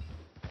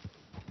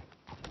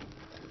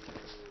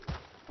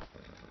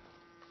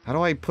 How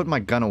do I put my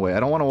gun away?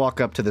 I don't want to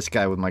walk up to this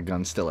guy with my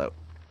gun still out.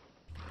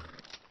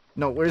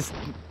 No, where's...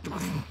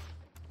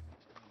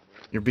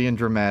 You're being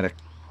dramatic,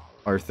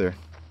 Arthur.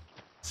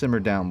 Simmer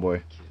down,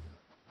 boy.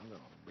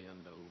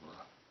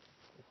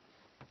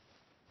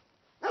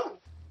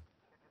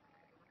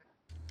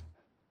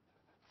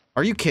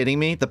 Are you kidding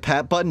me? The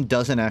pat button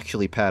doesn't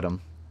actually pat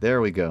him.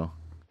 There we go.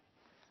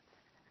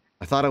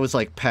 I thought I was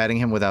like patting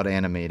him without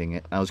animating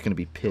it. I was gonna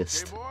be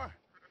pissed. Okay, boy?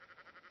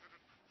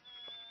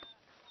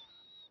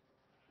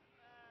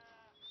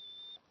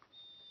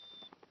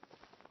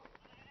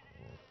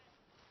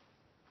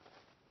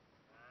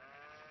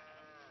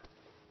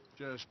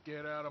 Just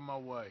get out of my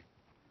way.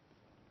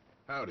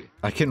 Howdy.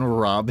 I can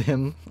rob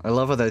him. I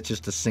love how that's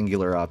just a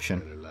singular option.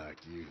 Better like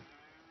you.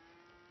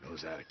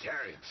 Knows how to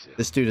carry himself.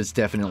 This dude is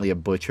definitely a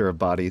butcher of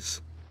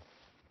bodies.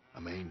 I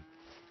mean,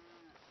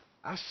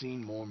 I've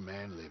seen more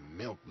manly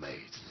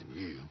milkmaids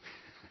than you.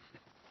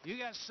 You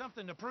got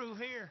something to prove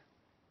here?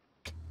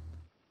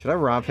 Should I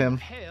rob him?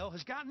 Hell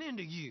has gotten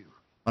into you.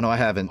 Oh no, I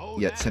haven't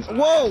yet.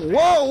 Whoa,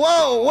 whoa,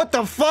 whoa! What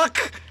the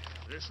fuck?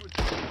 This was...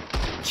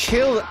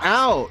 Chill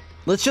out.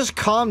 Let's just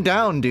calm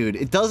down, dude.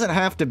 It doesn't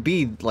have to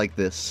be like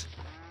this.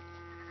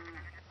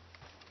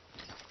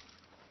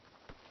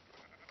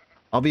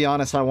 I'll be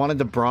honest, I wanted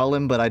to brawl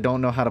him, but I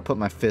don't know how to put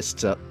my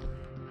fists up.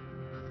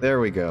 There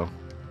we go.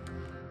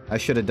 I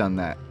should have done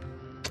that.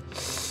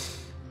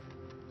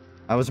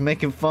 I was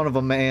making fun of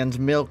a man's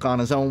milk on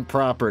his own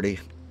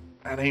property.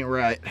 That ain't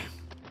right.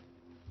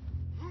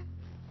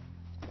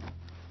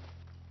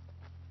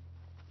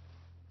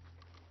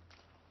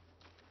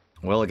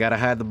 Well, I gotta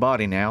hide the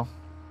body now.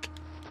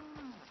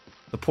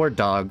 The poor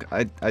dog.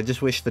 I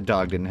just wish the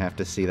dog didn't have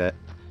to see that.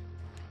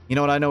 You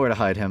know what? I know where to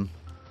hide him.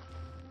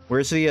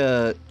 Where's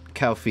the,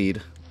 cow feed?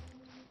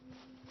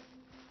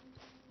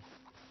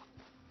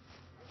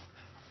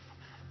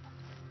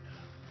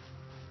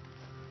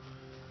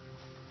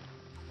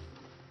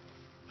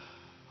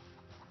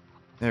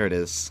 There it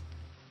is.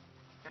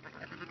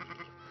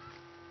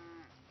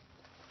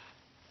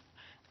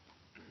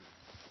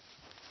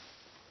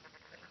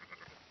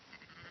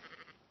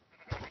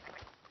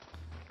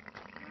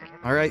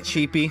 Alright,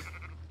 sheepy.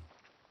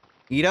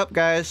 Eat up,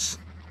 guys.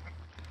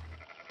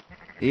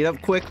 Eat up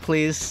quick,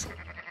 please.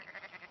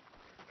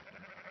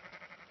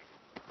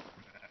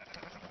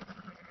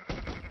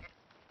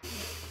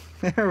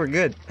 We're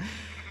good.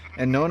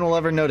 And no one will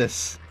ever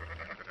notice.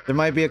 There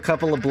might be a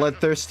couple of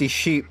bloodthirsty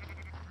sheep.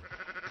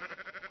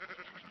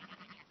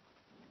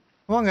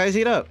 Come on, guys,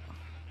 eat up.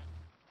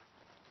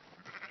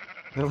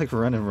 They're like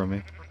running from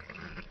me.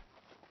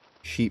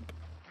 Sheep.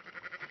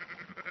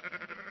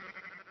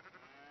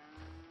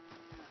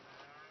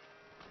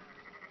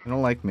 They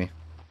don't like me.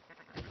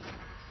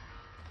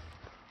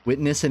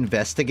 Witness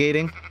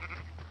investigating?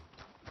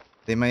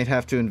 They might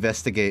have to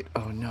investigate.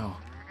 Oh no.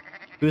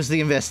 Who's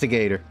the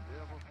investigator?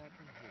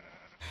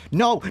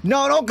 No!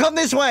 No, don't come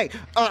this way!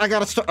 I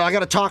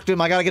gotta talk to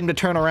him. I gotta get him to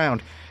turn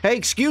around. Hey,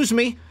 excuse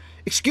me!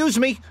 Excuse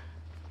me!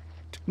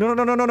 No,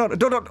 no, no, no, no, no,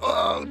 don't,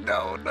 oh,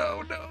 no,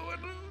 no, no.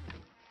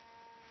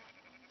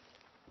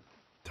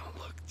 Don't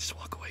look. Just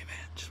walk away,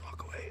 man. Just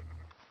walk away.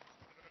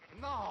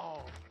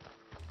 No!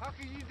 How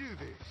can you do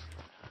this?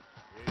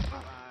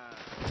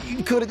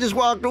 You could've just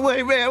walked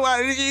away, man.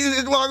 Why did you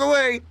just walk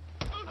away?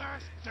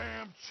 Last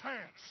damn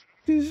chance!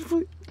 Just,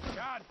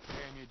 God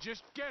damn you,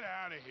 just get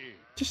out of here.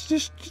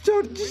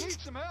 don't, We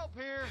need some help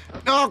here.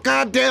 Oh,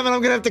 god damn it,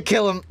 I'm gonna have to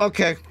kill him.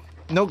 Okay.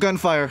 No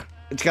gunfire.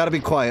 It's gotta be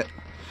quiet.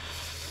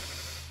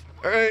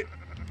 Alright.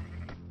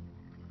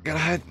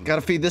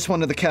 Gotta feed this one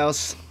to the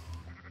cows.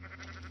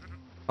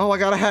 Oh, I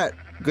got a hat.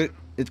 Good.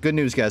 It's good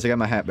news, guys. I got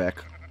my hat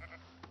back.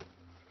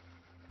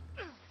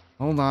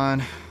 Hold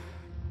on.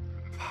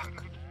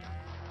 Fuck.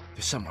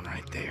 There's someone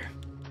right there.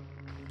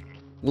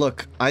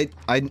 Look,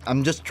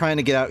 I'm just trying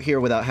to get out here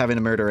without having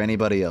to murder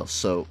anybody else,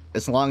 so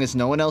as long as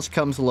no one else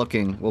comes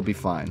looking, we'll be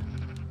fine.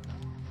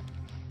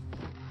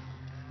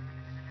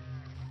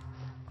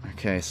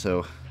 Okay,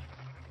 so...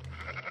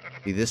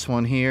 be this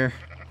one here.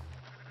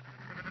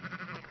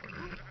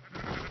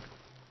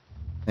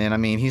 And I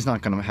mean, he's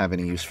not gonna have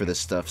any use for this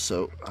stuff,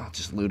 so I'll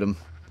just loot him.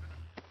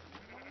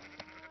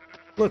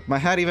 Look, my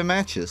hat even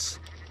matches.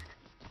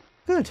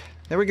 Good.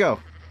 There we go.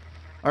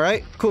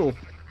 Alright, cool.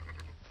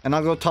 And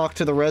I'll go talk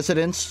to the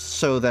residents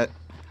so that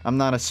I'm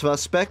not a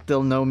suspect.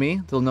 They'll know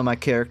me. They'll know my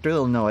character.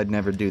 They'll know I'd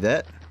never do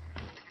that.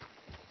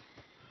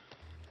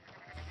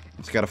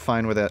 Just gotta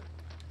find where that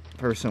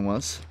person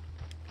was.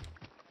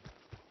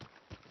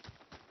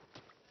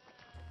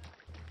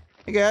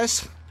 Hey,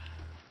 guys.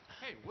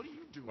 Hey, what are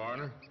you doing?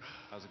 Partner,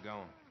 How's it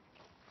going?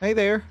 Hey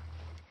there.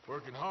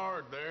 working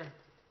hard there.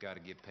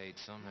 Gotta get paid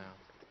somehow.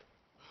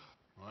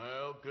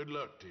 Well, good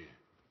luck to you.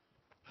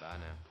 Bye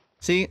now.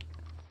 See,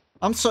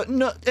 I'm so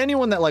no,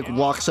 anyone that like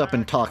walks up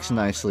and talks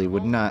nicely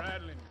would not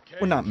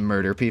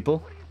murder people.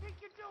 What do you think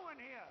you're doing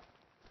here?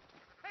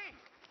 Hey,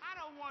 I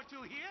don't want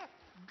you here.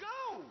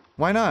 Go!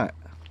 Why not?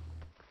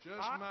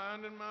 Just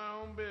minding my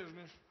own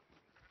business.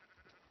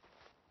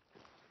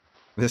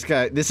 This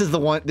guy's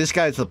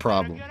the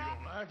problem. You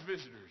don't like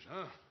visitors,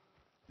 huh?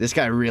 This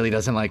guy really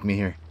doesn't like me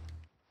here.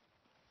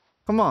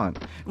 Come on.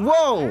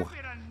 Whoa!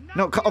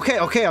 No,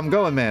 okay, I'm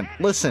going, man.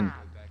 Listen.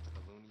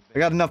 I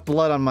got enough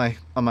blood on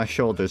my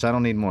shoulders. I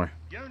don't need more.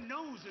 Your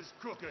nose is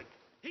crooked.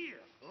 Here,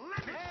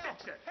 let me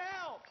fix it.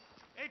 Help!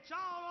 It's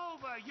all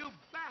over, you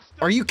bastard.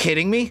 Are you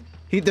kidding me?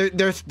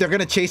 They're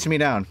gonna chase me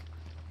down.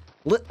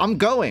 I'm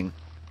going.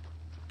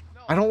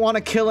 I don't want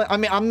to kill it. I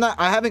mean,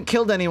 I haven't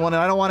killed anyone,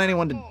 and I don't want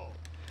anyone to.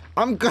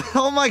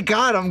 Oh my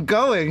God, I'm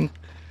going.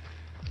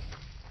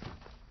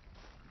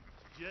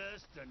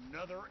 Just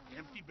another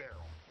empty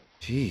barrel.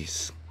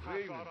 Jeez.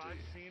 I thought I'd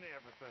seen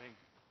everything.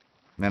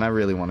 Man, I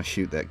really want to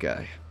shoot that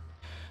guy.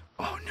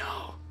 Oh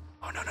no.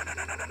 Oh no.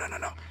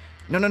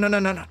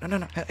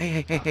 No.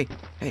 Hey.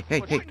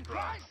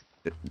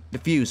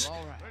 Defuse.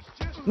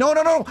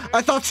 No.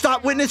 I thought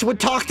stop witness would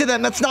talk to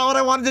them. That's not what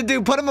I wanted to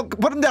do. Put him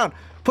down.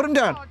 Put him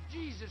down. Oh,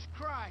 Jesus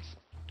Christ.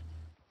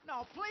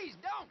 No, please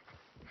don't.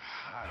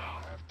 I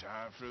don't have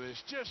time for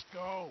this. Just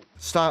go.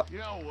 Stop. You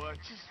know what?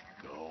 Just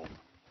go.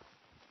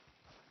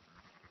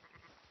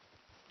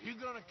 You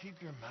gonna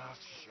keep your mouth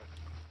shut?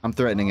 I'm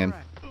threatening him.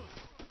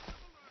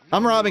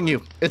 I'm robbing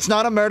you. It's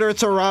not a murder,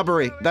 it's a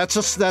robbery. That's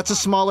a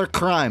smaller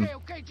crime.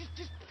 Okay, just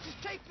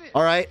take this.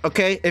 All right,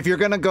 okay. If you're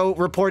gonna go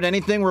report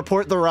anything,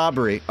 report the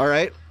robbery. All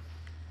right.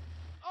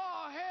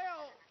 Oh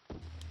hell!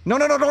 No,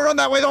 don't run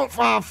that way. Don't.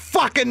 Oh,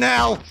 fucking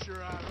hell.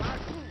 Sure, I like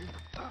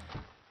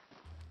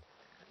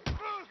you.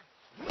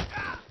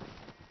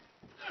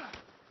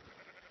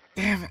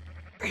 Damn it.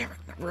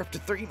 We're up to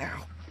 3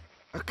 now.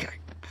 Okay.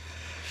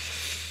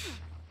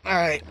 All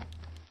right.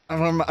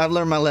 I've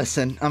learned my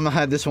lesson. I'm gonna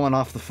hide this one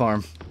off the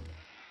farm.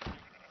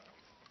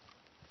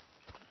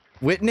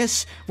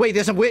 Witness? Wait,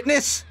 there's a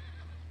witness?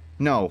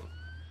 No.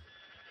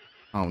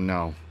 Oh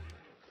no.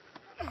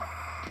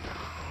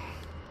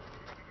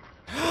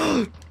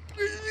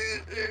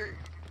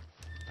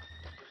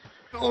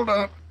 Hold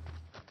on.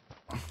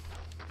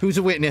 Who's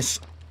a witness?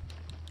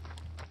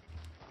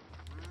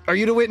 Are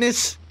you the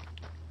witness?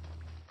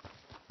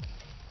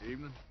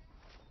 Evening.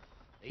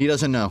 He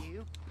doesn't know.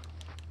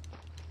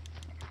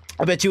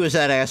 I bet you it was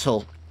that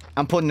asshole.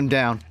 I'm putting him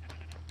down.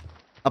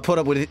 I put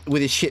up with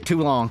his shit too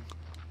long.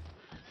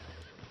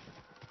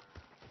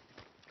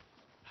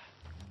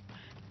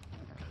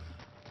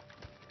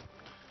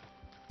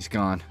 He's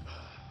gone.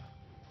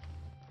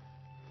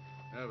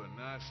 Have a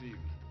nice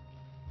evening.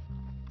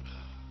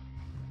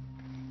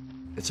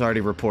 It's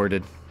already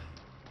reported.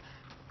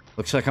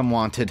 Looks like I'm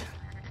wanted.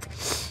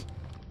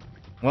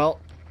 Well.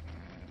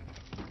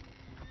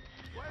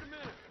 Wait a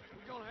minute.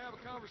 We're gonna have a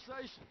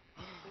conversation.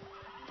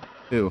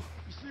 Who? You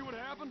see what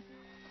happened?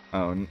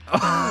 Oh.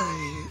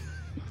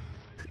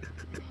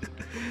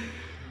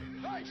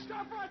 Hey,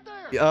 stop right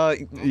there!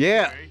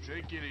 Yeah. Hey,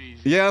 take it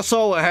easy. Yeah, I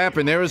saw what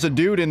happened. There was a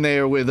dude in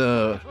there with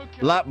a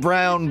light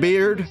brown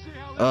beard,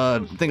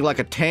 think like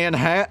a tan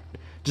hat.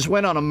 Just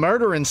went on a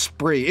murdering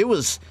spree. It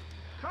was.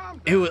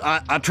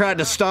 I tried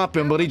to stop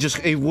him, but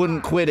he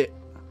wouldn't quit it.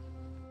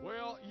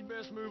 Well, you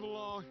best move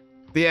along.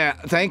 Yeah,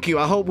 thank you.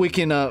 I hope we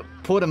can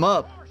put him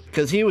up,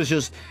 cause he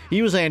was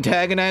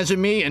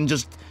antagonizing me and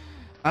just.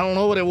 I don't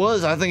know what it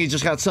was. I think he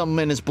just got something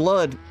in his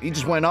blood. He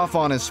just went off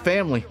on his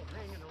family.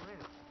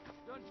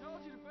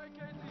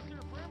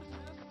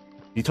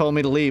 You told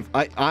me to leave.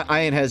 I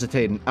ain't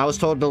hesitating. I was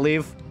told to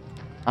leave.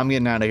 I'm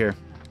getting out of here.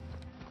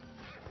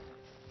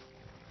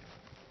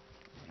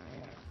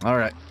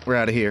 Alright, we're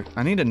out of here.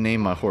 I need to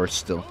name my horse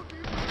still.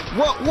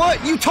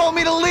 What? You told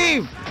me to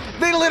leave!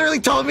 They literally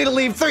told me to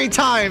leave 3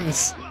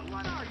 times!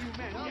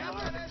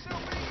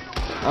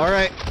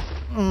 Alright.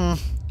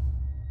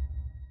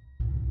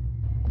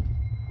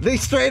 They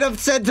straight up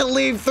said to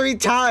leave 3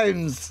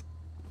 times!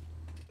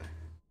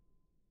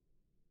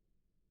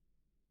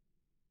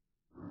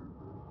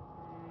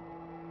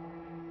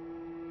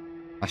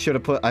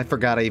 I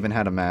forgot I even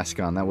had a mask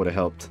on. That would have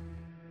helped.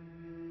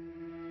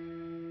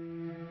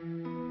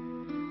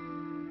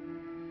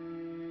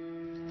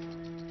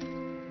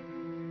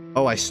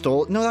 Oh, I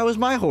stole it? No, that was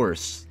my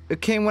horse. It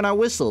came when I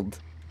whistled.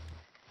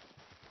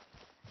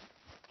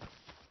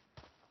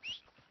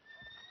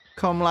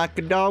 Come like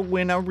a dog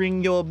when I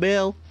ring your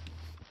bell.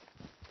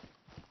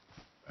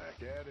 Back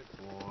at it,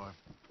 boy.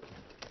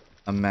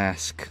 A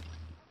mask.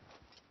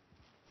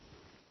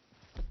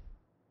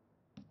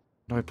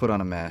 How do I put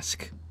on a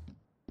mask?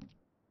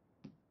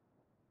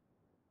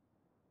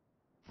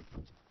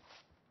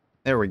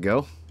 There we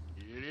go.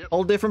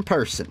 Whole different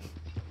person.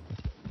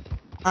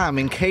 I'm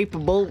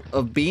incapable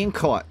of being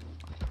caught.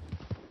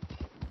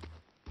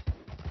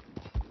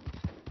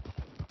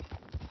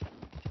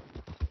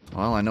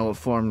 Well, I know what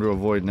form to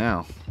avoid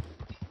now.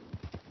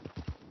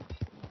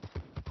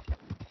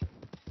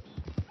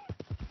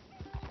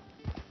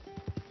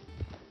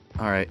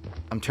 Alright,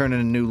 I'm turning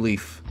a new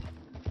leaf.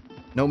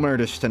 No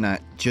murders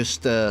tonight,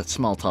 just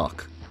small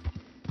talk.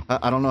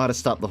 I don't know how to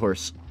stop the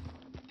horse.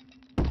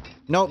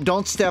 No,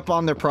 don't step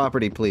on their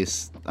property,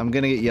 please. I'm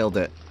gonna get yelled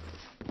at.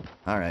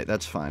 Alright,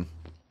 that's fine.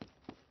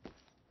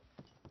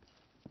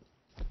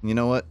 You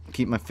know what?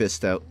 Keep my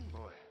fist out.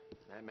 Boy,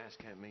 that mask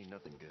can't mean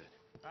nothing good.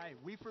 Hey,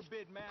 we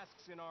forbid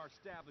masks in our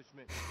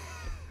establishment.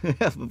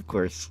 Of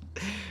course.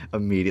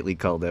 Immediately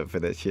called out for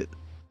that shit.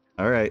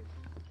 Alright.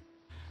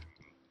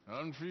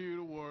 Nothing for you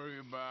to worry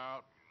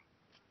about.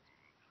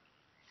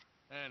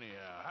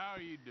 Anyhow, how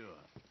are you doing?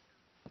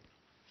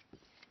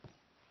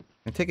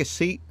 Can I take a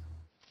seat?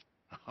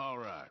 All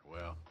right,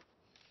 well.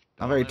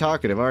 Not very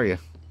talkative, are you?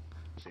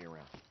 See you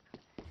around.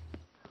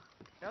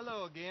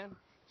 Hello again.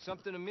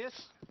 Something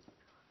amiss?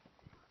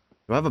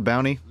 Do I have a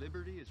bounty?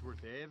 Liberty is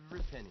worth every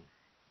penny.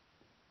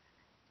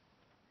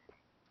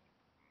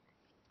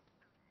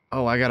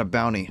 Oh, I got a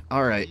bounty.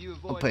 Alright, You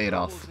I'll avoid pay it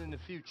troubles off. in the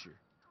future.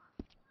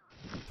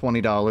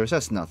 $20,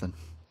 that's nothing.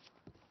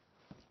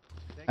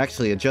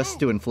 Actually, adjust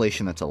to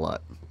inflation, that's a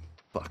lot.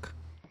 Fuck.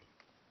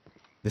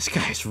 This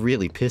guy's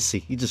really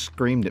pissy. He just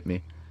screamed at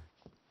me.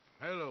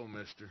 Hello,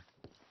 mister.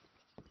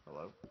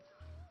 Hello?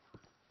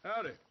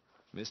 Howdy.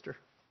 Mister?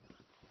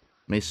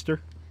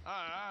 Mister?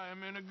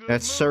 I'm in a good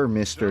That's mood Sir for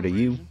Mister some to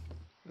you. reason.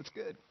 That's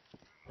good.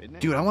 Isn't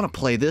it? Dude, I want to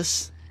play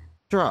this.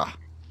 Draw.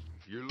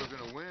 If you're looking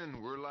to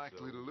win, we're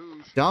likely to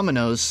lose.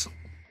 Dominoes.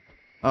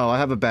 Oh, I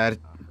have a bad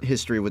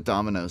history with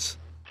dominoes.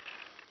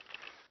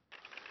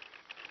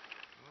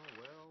 Oh,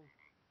 well.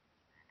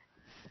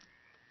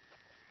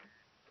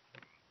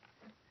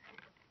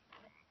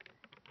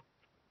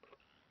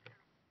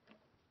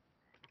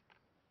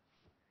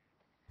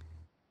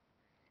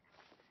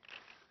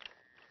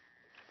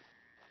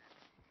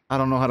 I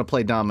don't know how to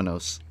play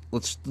dominoes.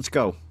 Let's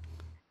go.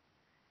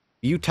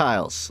 You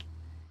tiles.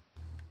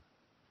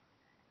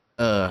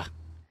 This'n.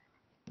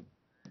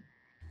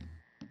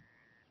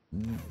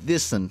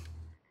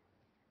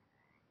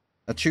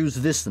 I choose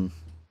this'n.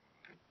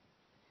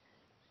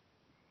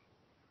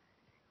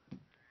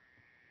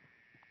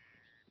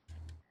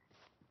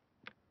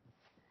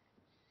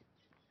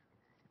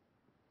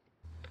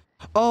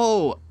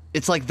 Oh,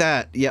 it's like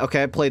that. Yeah,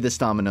 okay, I played this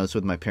dominoes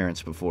with my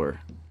parents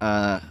before.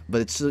 But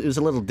it was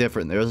a little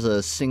different. There was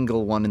a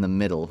single one in the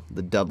middle,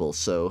 the double,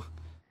 so...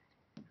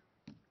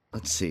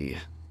 Let's see.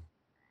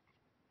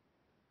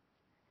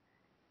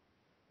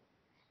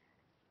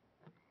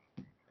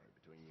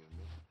 Between you and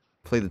me,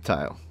 Play the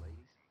tile.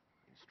 ladies,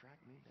 can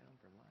strike me down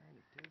for lying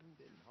if two of them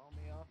didn't haul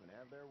me off and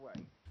have their way.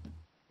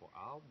 Well,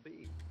 I'll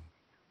be.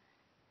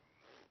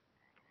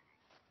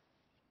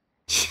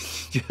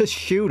 Just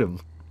shoot him.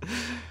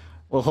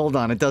 Well, hold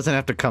on. It doesn't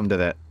have to come to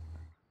that.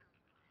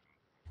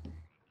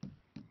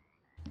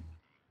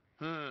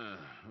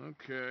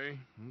 Okay,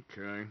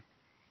 okay.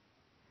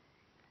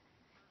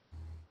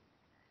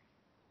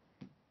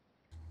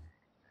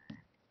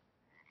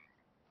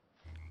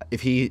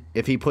 If he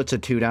puts a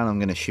 2 down, I'm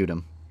gonna shoot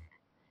him.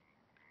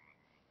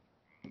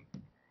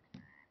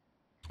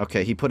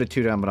 Okay, he put a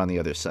 2 down, but on the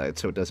other side,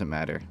 so it doesn't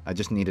matter. I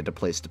just needed a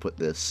place to put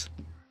this.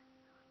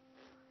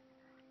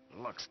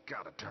 Luck's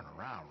gotta turn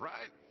around,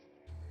 right?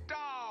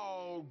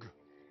 Dog!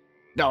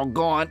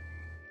 Doggone.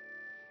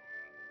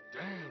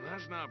 Damn,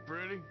 that's not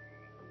pretty.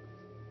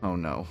 Oh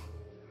no.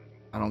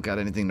 I don't got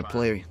anything to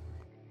play.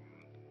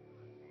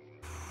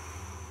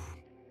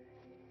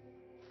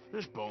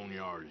 This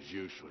boneyard is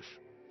useless.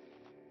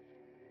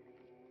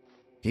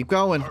 Keep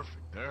going. Perfect,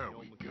 there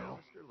we go.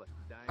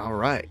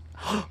 Alright.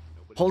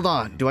 Hold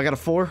on. Do I got a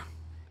 4?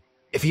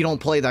 If you don't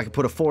play that, I can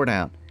put a 4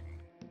 down.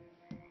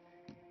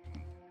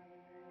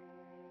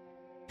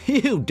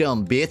 You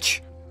dumb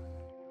bitch.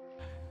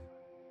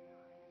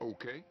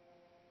 Okay.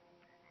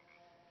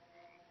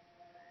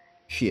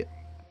 Shit.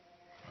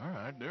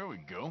 Alright, there we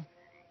go.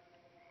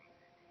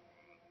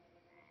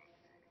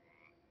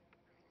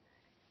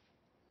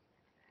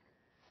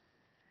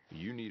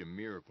 You need a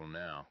miracle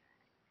now.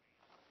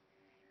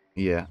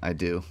 Yeah, I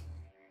do.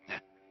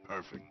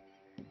 Perfect.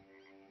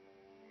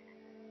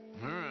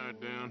 Alright,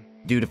 Dan.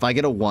 Dude, if I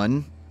get a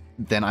 1,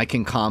 then I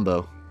can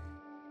combo.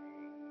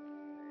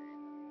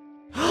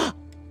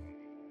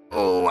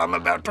 Oh, I'm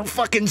about to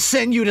fucking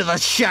send you to the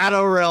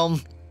Shadow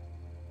Realm.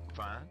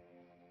 Fine.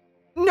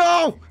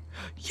 No!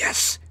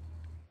 Yes!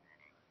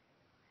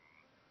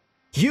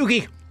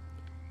 Yugi,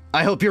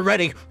 I hope you're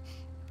ready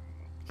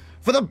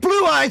for the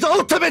Blue Eyes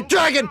Ultimate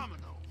Dragon!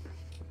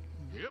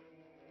 Yep.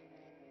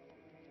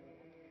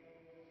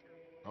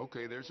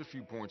 Okay, there's a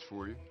few points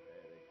for you.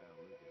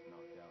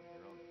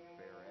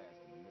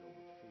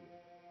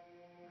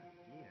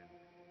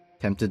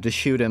 Tempted to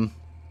shoot him.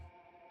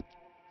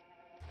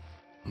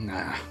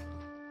 Nah.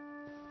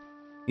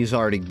 He's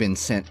already been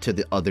sent to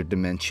the other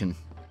dimension.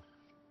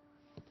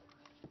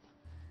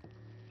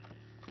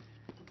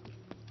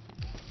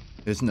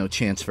 There's no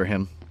chance for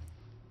him.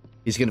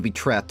 He's gonna be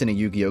trapped in a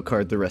Yu-Gi-Oh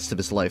card the rest of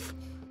his life.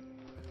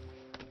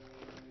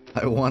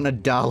 I want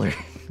 $1.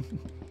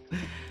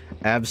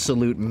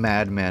 Absolute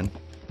madman.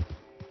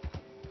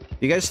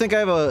 You guys think I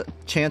have a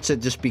chance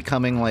at just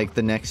becoming like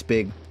the next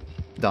big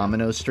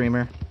domino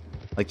streamer?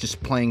 Like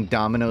just playing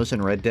dominoes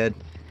in Red Dead?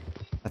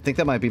 I think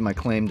that might be my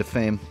claim to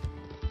fame.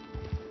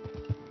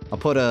 I'll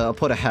put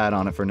a hat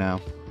on it for now.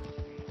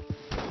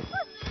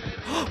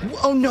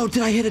 Oh no,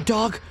 did I hit a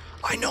dog?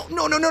 I know.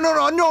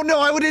 No,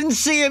 I didn't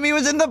see him. He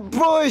was in the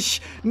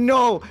bush.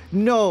 No.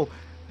 Oh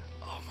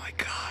my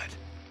god.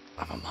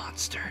 I'm a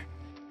monster.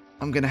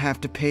 I'm gonna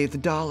have to pay the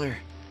 $1.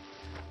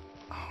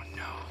 Oh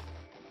no.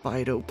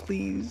 Fido,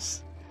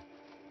 please.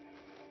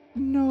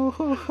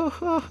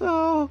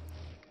 No.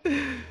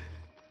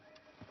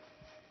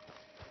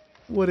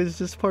 What is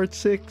this, part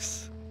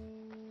 6?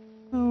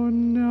 Oh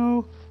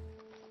no.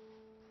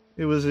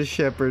 It was a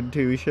shepherd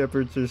too.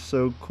 Shepherds are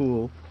so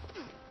cool.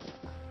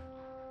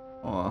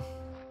 Aw.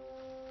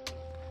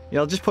 Yeah,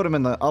 I'll just put him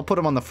in the... I'll put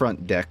him on the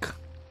front deck.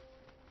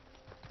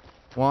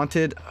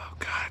 Wanted? Oh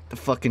god, the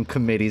fucking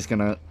committee's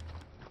gonna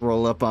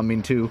roll up on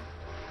me too.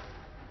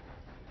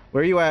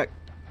 Where you at?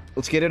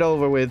 Let's get it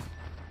over with.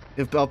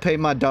 If I'll pay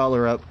my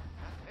 $1 up.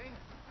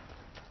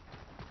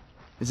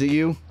 Is it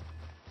you?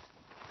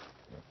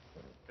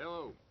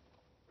 Hello.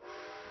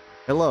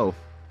 Hello.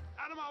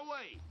 Out of my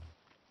way.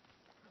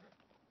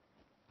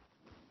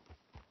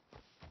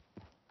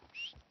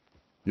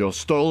 Your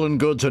stolen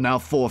goods are now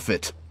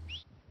forfeit.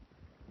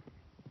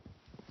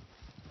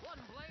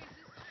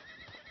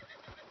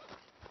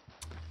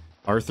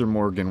 Arthur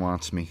Morgan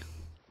wants me.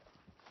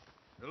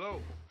 Hello,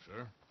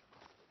 sir.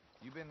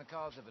 You've been the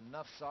cause of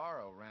enough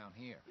sorrow around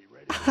here.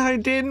 I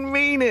didn't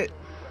mean it.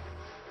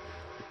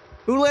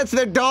 Who lets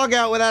their dog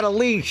out without a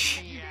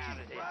leash?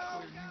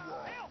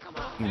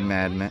 You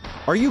madman.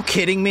 Are you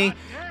kidding me?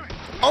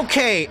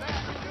 Okay.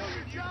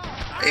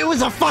 It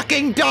was a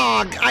fucking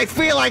dog. I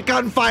feel like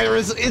gunfire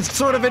is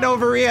sort of an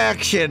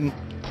overreaction.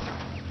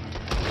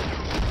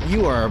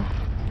 You are...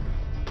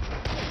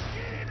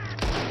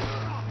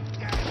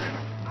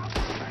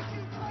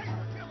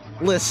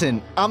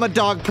 Listen, I'm a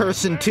dog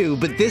person too,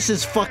 but this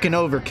is fucking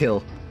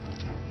overkill.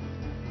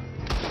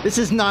 This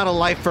is not a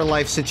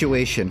life-for-life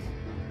situation.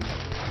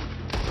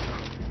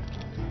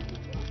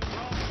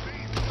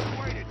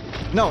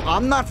 No,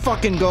 I'm not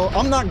fucking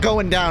I'm not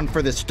going down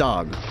for this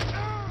dog.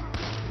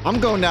 I'm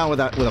going down with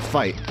a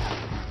fight.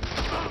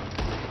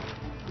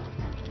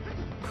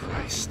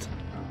 Christ.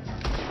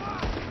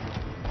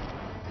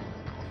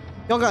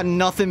 Y'all got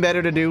nothing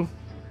better to do?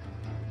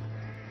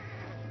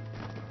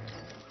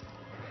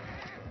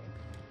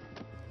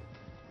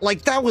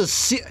 Like, that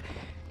was...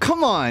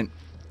 Come on.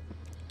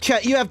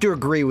 Chat, you have to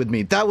agree with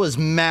me. That was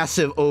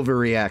massive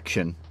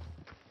overreaction.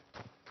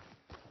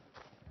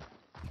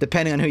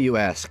 Depending on who you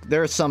ask.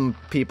 There are some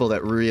people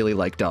that really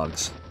like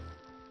dogs.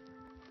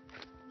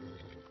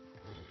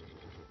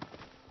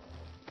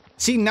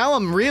 See, now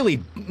I'm really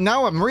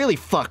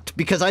fucked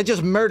because I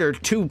just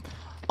murdered 2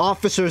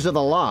 officers of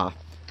the law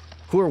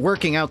who are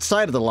working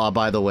outside of the law,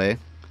 by the way.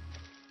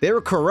 They were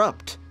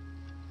corrupt.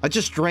 I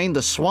just drained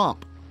the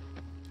swamp.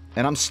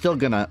 And I'm still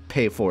gonna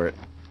pay for it.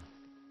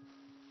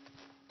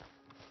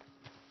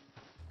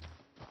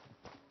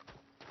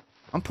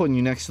 I'm putting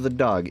you next to the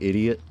dog,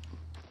 idiot.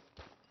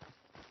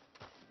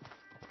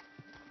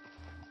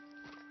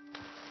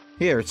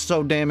 Here, it's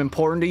so damn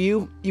important to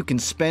you, you can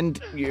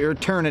spend your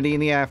eternity in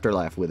the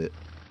afterlife with it.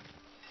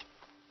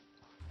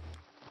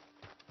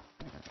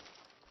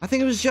 I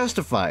think it was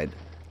justified.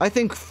 I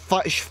think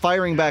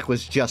firing back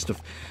was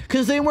justified.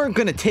 Because they weren't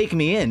gonna take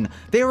me in.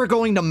 They were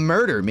going to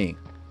murder me.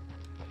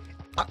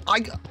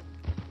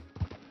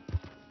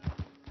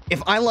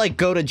 If I, like,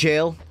 go to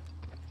jail,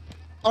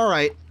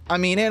 alright, I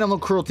mean, animal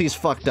cruelty is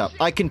fucked up.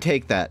 I can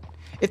take that.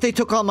 If they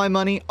took all my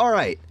money,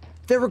 alright.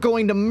 They were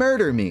going to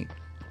murder me.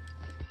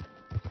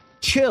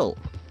 Chill.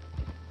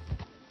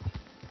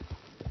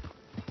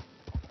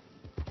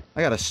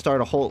 I gotta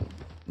start a whole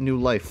new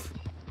life.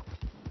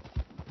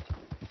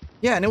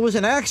 Yeah, and it was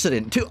an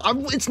accident, too.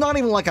 It's not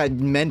even like I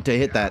meant to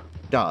hit that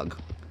dog.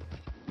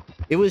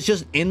 It was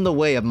just in the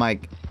way of my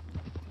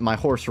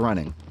horse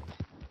running.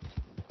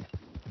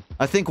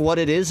 I think what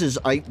it is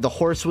the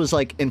horse was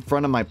like in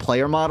front of my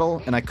player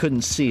model and I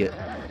couldn't see it.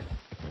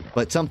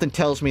 But something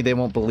tells me they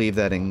won't believe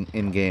that in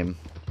game.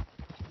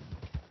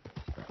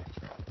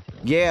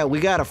 Yeah, we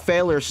got a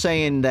failer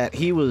saying that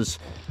he was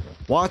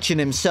watching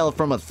himself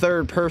from a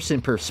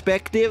third-person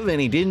perspective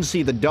and he didn't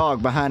see the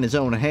dog behind his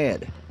own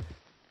head.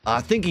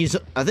 I think he's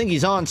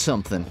on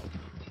something.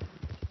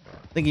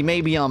 I think he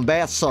may be on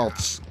bath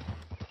salts.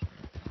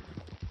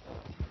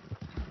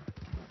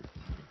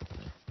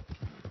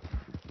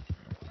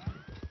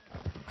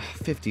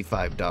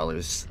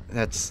 $55.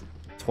 That's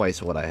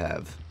twice what I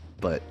have.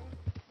 But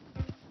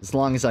as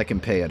long as I can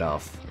pay it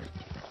off.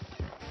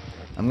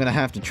 I'm gonna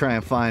have to try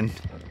and find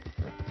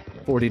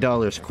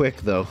 $40 quick,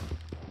 though.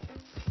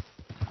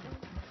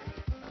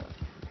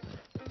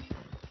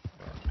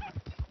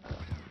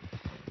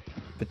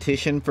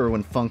 Petition for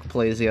when Funk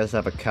plays, he has to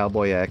have a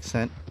cowboy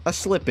accent. I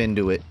slip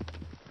into it.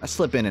 I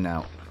slip in and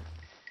out.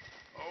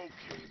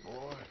 Okay,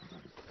 boy.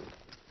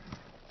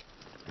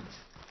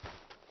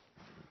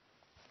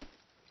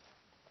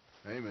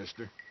 Hey,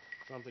 mister.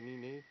 Something you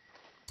need?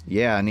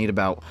 Yeah, I need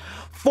about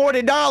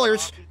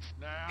 $40!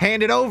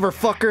 Hand it over,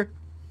 fucker!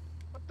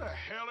 What the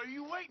hell are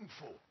you waiting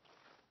for?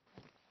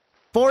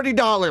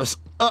 $40!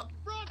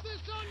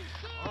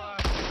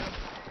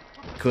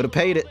 Could have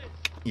paid it.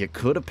 You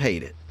could have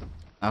paid it.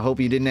 I hope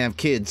you didn't have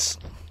kids.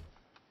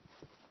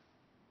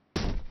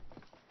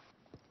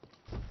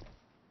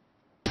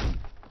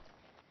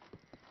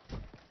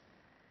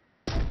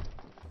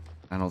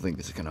 I don't think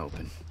this is gonna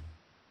open.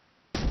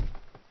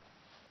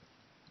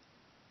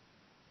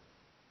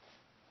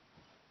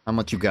 How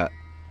much you got?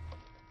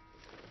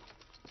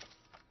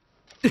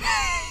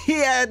 He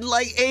had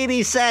like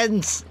 80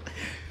 cents!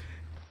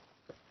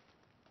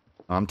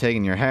 I'm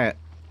taking your hat,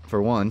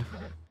 for one.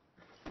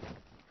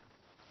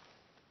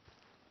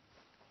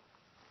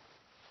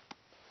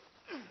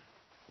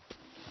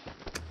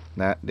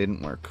 That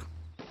didn't work.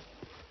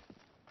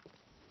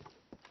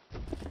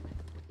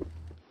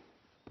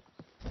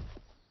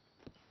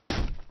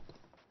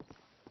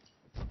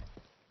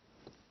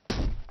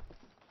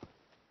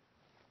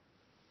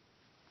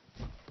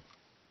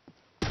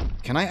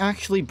 Can I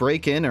actually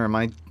break in, or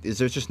is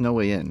there just no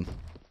way in?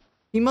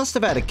 He must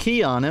have had a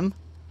key on him.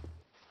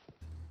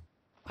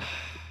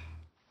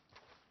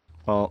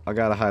 Well, I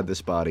gotta hide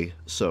this body,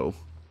 so...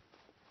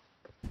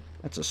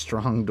 That's a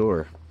strong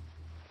door.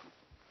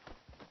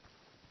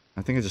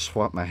 I think I just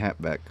swapped my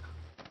hat back.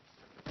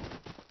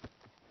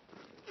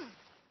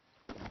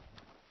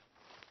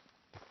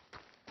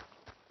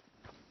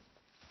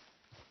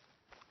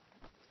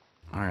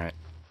 Alright.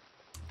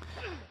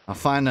 I'll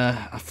find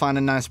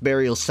a nice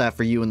burial site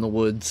for you in the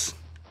woods.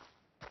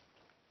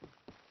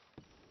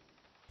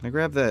 Can I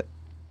grab that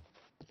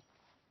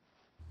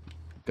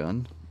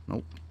gun?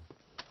 Nope.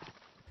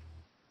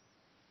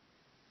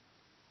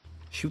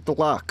 Shoot the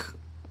lock.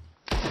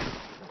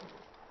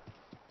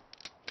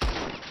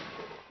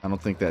 I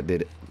don't think that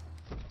did it.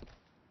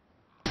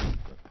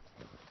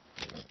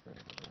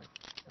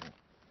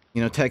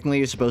 You know, technically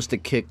you're supposed to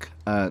kick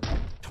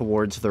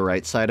towards the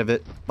right side of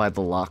it by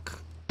the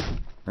lock.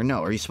 Or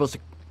no, are you supposed to...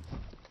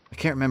 I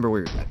can't remember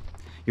where...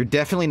 You're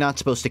definitely not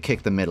supposed to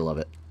kick the middle of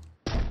it.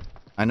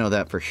 I know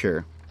that for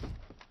sure.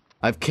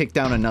 I've kicked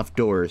down enough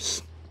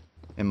doors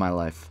in my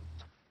life.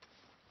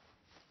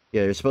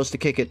 Yeah, you're supposed to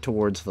kick it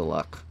towards the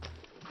lock.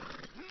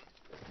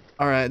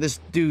 Alright, this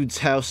dude's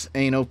house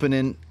ain't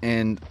opening,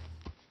 and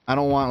I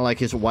don't want, like,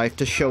 his wife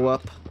to show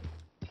up.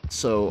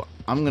 So,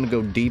 I'm gonna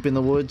go deep in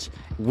the woods.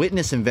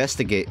 Witness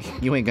investigate.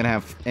 You ain't gonna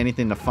have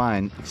anything to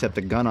find except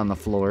a gun on the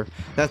floor.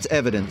 That's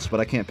evidence,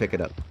 but I can't pick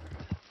it up.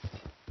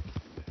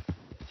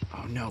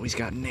 Oh no, he's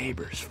got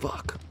neighbors.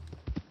 Fuck.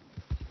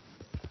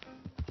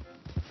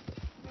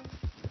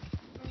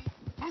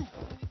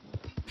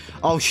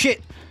 Oh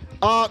shit!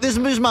 This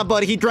is my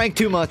buddy. He drank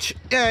too much.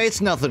 Yeah,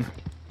 it's nothing.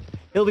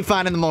 He'll be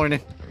fine in the morning.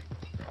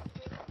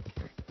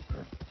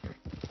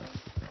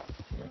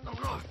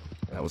 Fuck,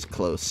 that was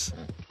close.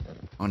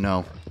 Oh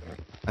no.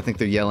 I think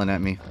they're yelling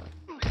at me.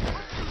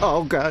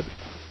 Oh god.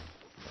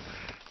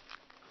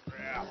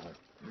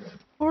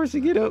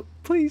 Horsey, get up,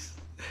 please.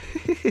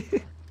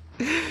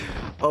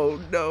 Oh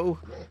no.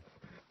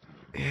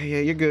 Yeah,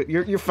 you're good.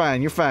 You're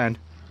fine. You're fine.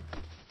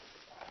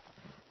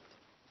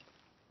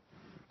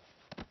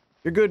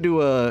 You're good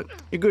to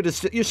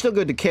you're still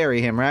good to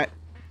carry him, right?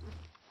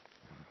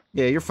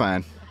 Yeah, you're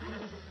fine.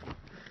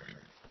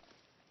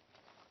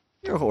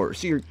 You're a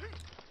horse. You're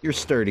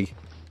sturdy.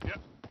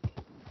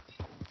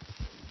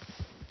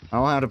 I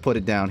don't have to put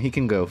it down. He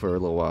can go for a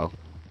little while.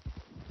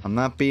 I'm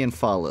not being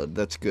followed.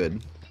 That's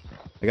good.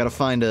 I gotta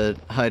find a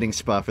hiding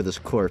spot for this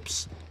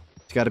corpse.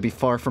 It's gotta be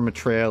far from a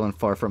trail and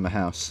far from a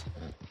house.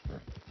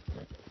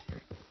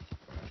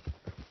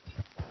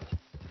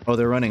 Oh,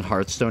 they're running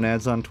Hearthstone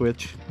ads on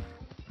Twitch?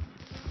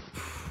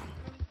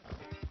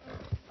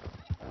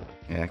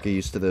 Yeah, get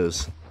used to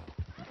those.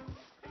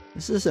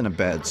 This isn't a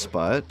bad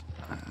spot.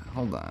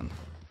 Hold on.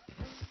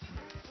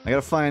 I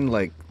gotta find,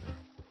 like,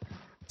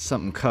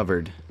 something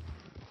covered.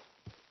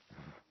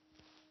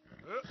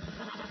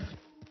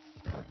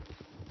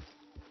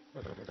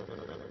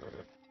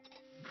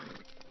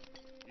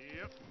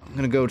 I'm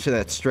gonna go to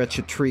that stretch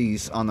of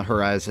trees on the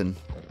horizon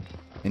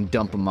and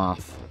dump them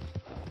off.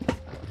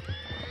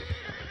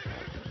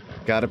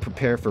 Gotta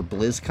prepare for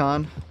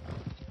BlizzCon?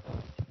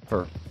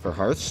 For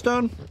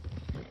Hearthstone?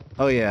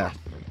 Oh yeah,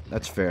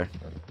 that's fair.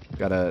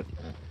 Gotta...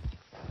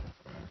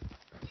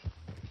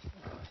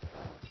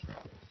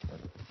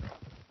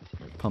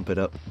 pump it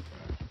up.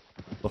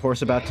 The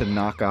horse about to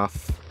knock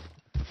off...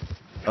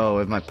 Oh,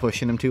 am I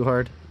pushing him too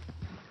hard?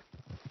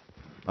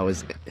 I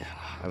was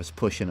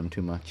pushing him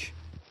too much.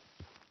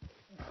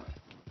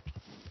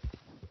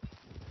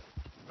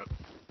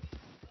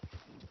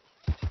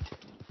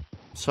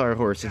 Sorry,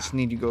 horse. I just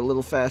need you to go a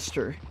little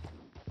faster.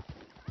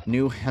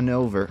 New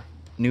Hanover.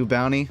 New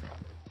bounty.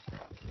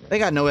 They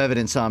got no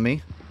evidence on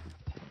me.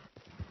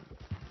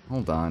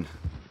 Hold on.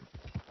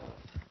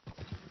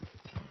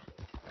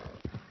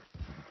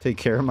 Take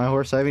care of my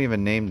horse? I haven't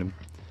even named him.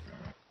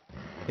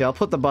 Yeah, I'll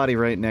put the body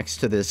right next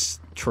to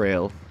this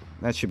trail.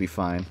 That should be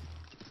fine.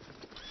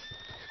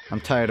 I'm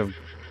tired of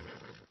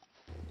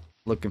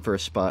looking for a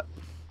spot.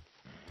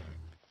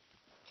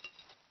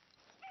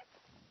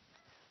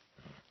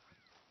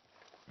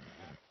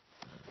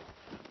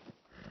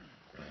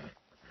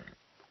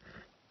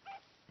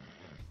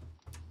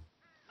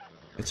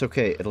 It's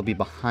okay, it'll be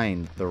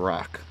behind the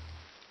rock.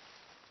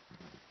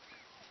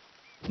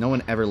 No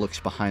one ever looks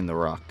behind the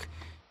rock.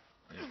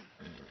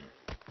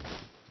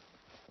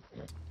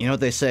 You know what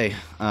they say,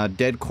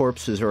 dead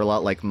corpses are a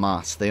lot like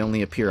moss. They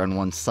only appear on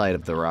one side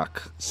of the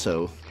rock.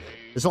 So,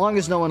 as long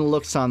as no one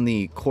looks on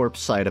the corpse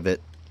side of it.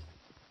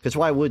 Because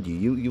why would you?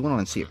 You wouldn't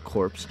want to see a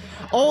corpse.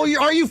 Oh,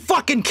 are you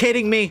fucking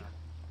kidding me?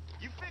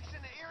 You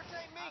fixing to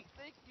irritate me? I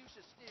think you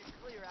should steer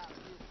clear out of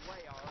his way,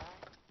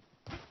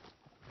 alright?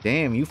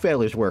 Damn, you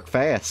fellas work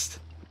fast.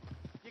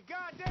 You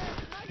goddamn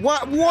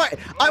What?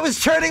 I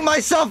was turning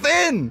myself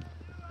in!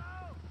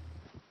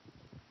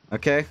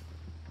 Okay.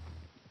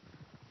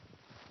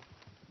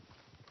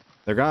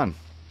 They're gone.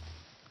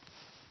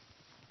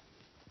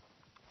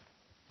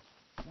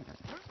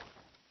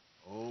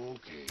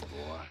 Okay,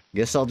 boy.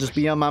 Guess I'll just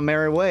be on my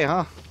merry way,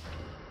 huh?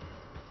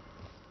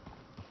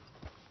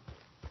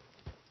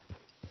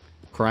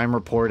 Crime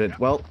reported.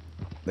 Well,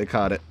 they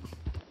caught it.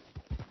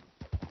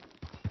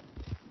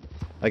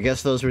 I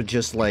guess those were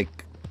just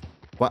like...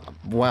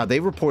 Wow, they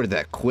reported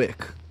that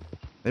quick.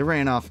 They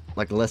ran off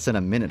like less than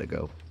a minute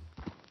ago.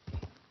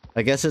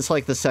 I guess it's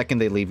like the second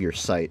they leave your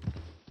site,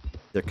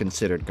 they're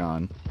considered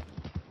gone.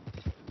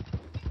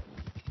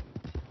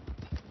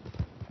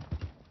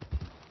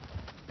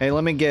 Hey,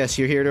 let me guess,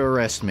 you're here to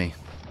arrest me.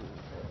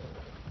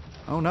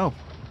 Oh no.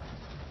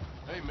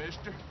 Hey,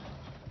 mister.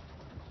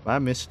 Bye,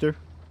 mister.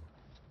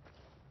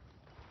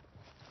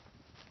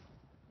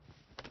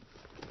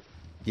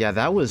 Yeah,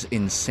 that was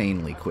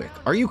insanely quick.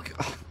 Are you...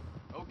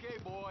 Okay,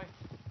 boy.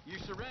 You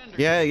surrender.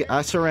 Yeah,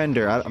 I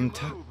surrender.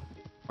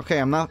 Okay,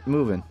 I'm not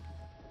moving.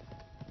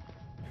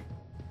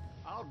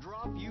 I'll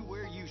drop you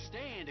where you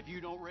stand if you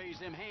don't raise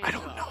them hands. I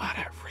don't know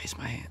how to raise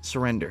my hand.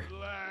 Surrender.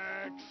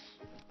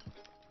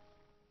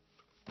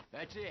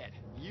 That's it.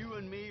 You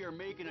and me are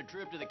making a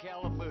trip to the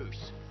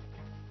calaboose.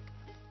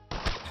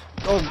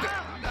 Oh,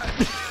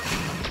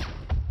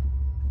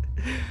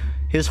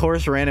 his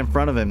horse ran in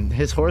front of him.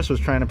 His horse was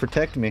trying to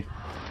protect me.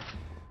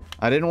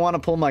 I didn't want to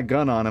pull my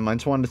gun on him. I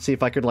just wanted to see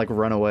if I could, like,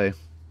 run away.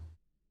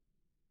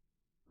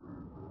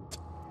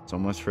 So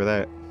much for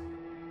that.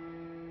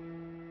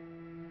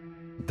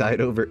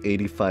 Died over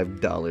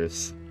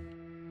 $85.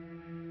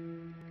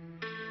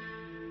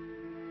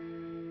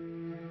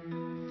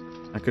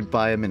 I could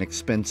buy him an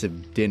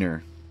expensive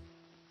dinner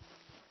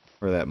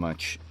for that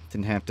much.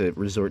 Didn't have to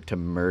resort to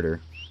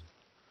murder.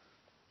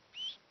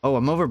 Oh,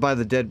 I'm over by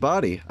the dead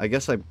body. I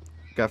guess I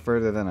got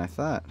further than I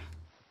thought.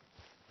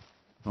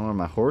 I don't know where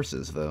my horse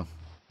is, though.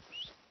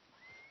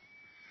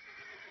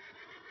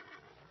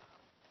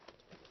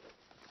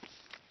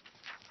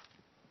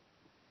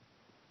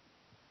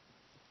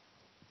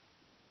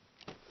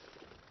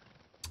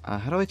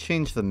 How do I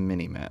change the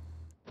mini-map?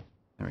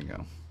 There we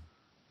go.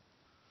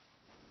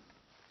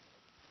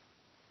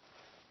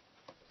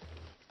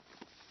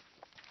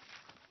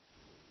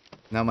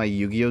 Now my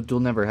Yu-Gi-Oh! Duel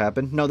never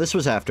happened? No, this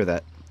was after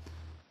that.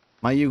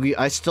 My Yu-Gi-Oh!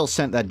 I still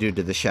sent that dude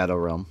to the Shadow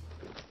Realm.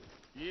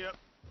 Yep.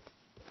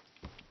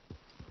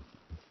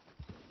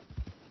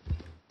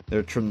 There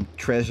are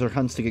treasure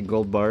hunts to get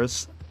gold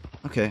bars.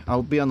 Okay,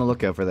 I'll be on the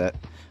lookout for that.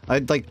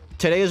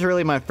 Today is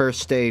really my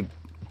first day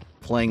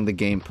playing the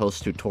game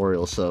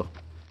post-tutorial, so...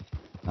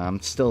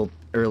 I'm still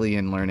early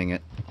in learning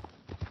it.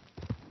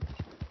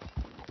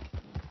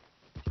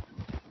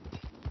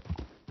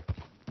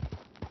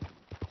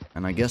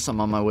 And I guess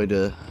I'm on my way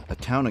to a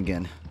town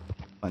again.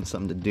 Find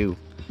something to do.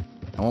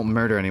 I won't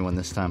murder anyone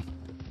this time.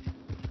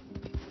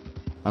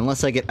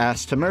 Unless I get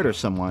asked to murder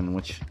someone, in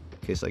which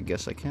case I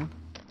guess I can.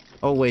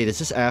 Oh wait, is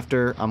this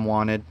after I'm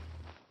wanted?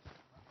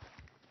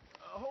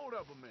 Hold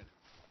up a minute.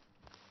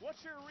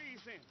 What's your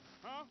reason,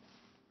 huh?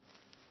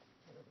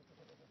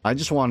 I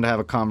just wanted to have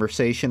a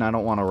conversation. I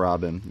don't want to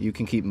rob him. You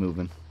can keep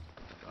moving.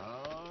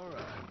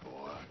 Alright,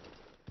 boy.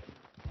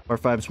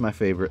 Part 5's my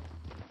favorite.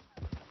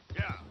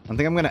 Yeah. I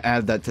think I'm gonna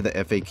add that to the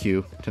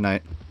FAQ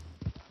tonight.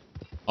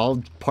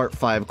 All part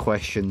 5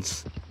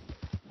 questions.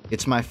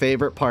 It's my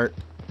favorite part.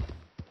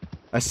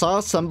 I saw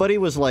somebody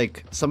made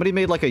like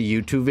a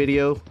YouTube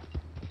video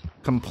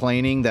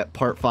complaining that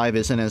part 5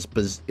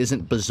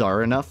 isn't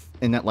bizarre enough,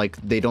 and that like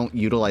they don't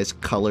utilize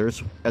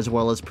colors as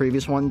well as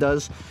previous one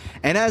does.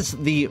 And as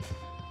the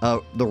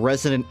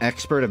resident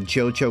expert of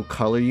JoJo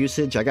color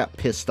usage, I got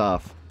pissed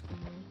off.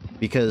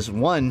 Because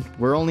 1,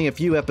 we're only a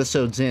few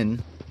episodes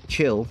in,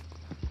 chill.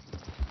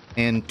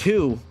 And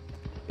 2,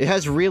 it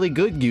has really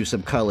good use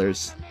of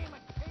colors.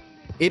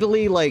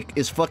 Italy, like,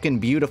 is fucking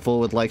beautiful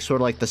with, like, sort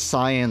of like the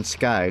cyan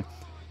sky.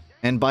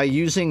 And by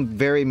using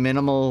very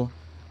minimal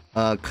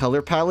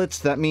color palettes,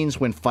 that means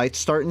when fights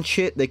start and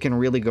shit, they can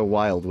really go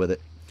wild with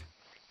it.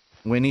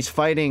 When he's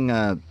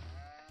fighting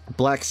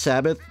Black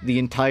Sabbath, the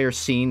entire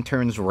scene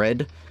turns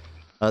red.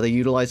 They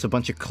utilize a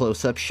bunch of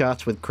close-up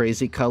shots with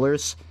crazy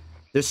colors.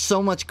 There's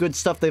so much good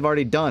stuff they've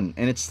already done,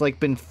 and it's like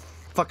been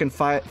fucking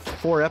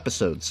 4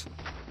 episodes.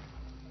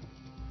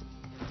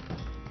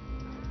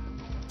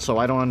 So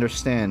I don't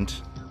understand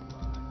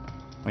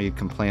why you'd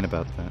complain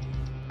about that.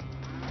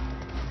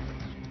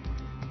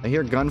 I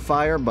hear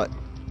gunfire, but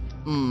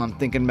I'm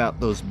thinking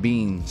about those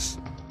beans.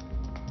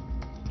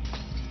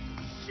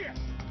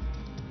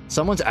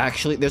 Someone's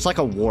actually... There's like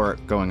a war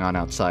going on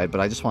outside, but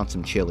I just want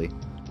some chili.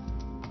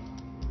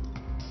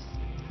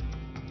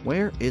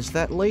 Where is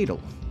that ladle?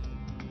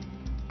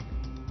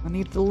 I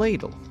need the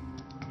ladle.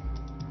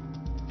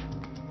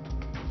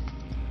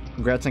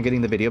 Congrats on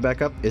getting the video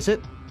back up. Is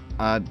it?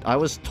 I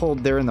was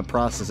told they're in the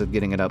process of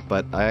getting it up,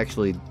 but I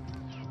actually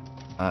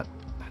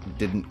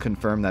didn't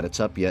confirm that it's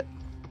up yet.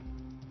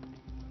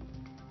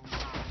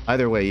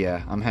 Either way,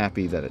 yeah, I'm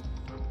happy that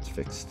it's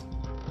fixed.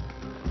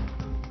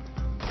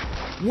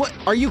 What?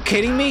 Are you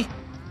kidding me?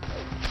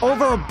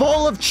 Over a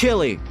bowl of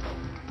chili.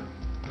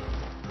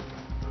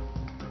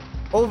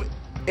 Over,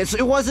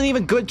 it wasn't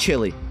even good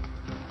chili.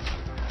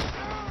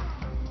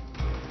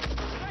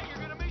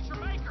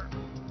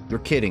 You're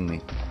kidding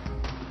me.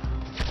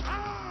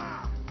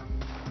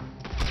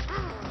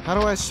 How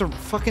do I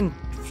fucking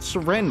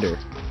surrender?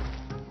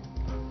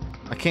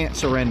 I can't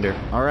surrender.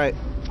 Alright,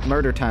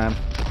 murder time.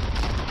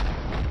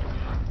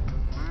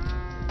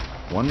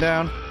 One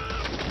down.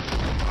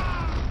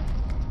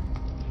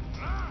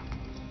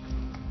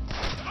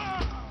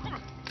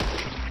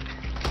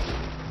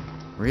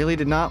 Really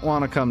did not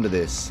want to come to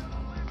this.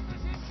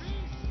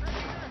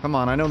 Come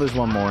on, I know there's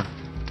one more.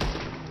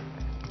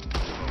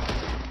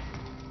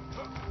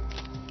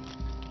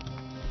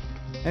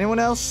 Anyone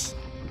else?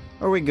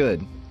 Or are we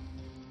good?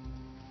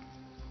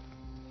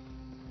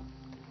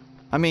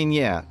 I mean,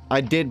 yeah,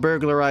 I did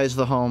burglarize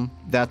the home.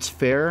 That's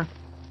fair.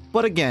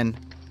 But again,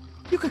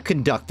 you could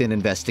conduct an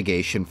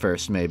investigation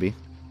first, maybe.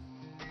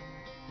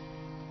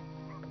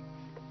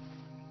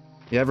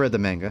 Yeah, I've read the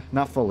manga.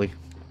 Not fully.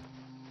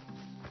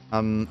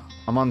 I'm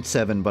on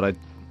 7, but I've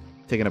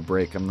taken a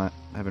break. I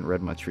haven't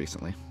read much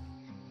recently.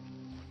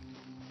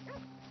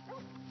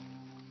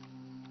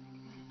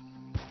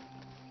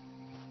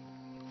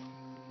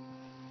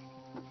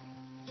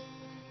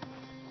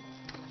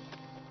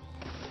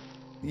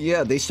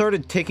 Yeah, they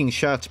started taking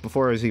shots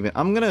before I was even...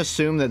 I'm gonna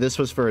assume that this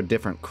was for a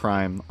different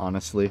crime,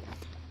 honestly.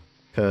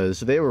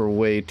 Because they were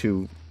way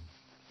too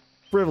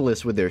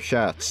frivolous with their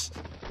shots.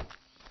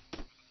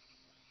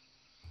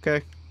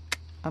 Okay.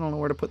 I don't know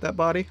where to put that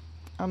body.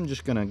 I'm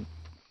just gonna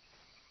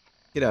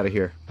get out of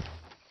here.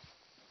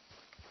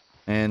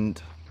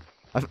 And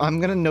I'm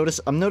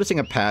noticing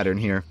a pattern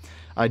here.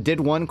 I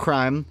did one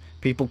crime,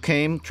 people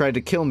came, tried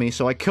to kill me,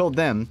 so I killed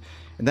them.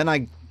 And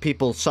then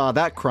people saw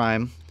that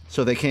crime,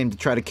 so they came to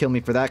try to kill me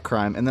for that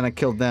crime, and then I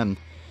killed them.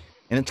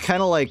 And it's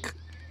kind of like,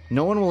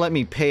 no one will let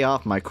me pay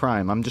off my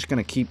crime. I'm just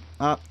gonna keep...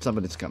 Ah,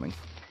 somebody's coming.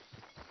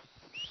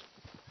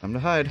 Time to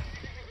hide.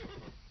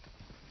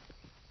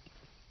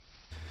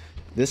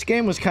 This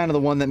game was kind of the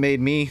one that made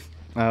me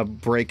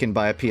break and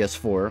buy a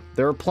PS4.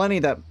 There were plenty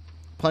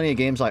of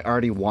games I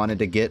already wanted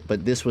to get,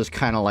 but this was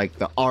kind of like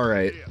the,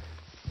 alright.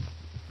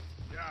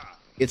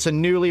 It's a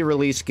newly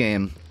released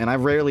game, and I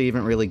rarely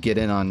even really get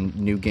in on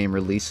new game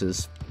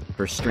releases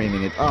for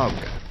streaming it. Oh,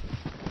 God.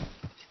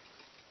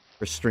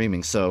 For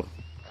streaming, so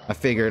I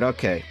figured,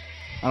 okay,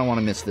 I don't want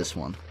to miss this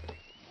one.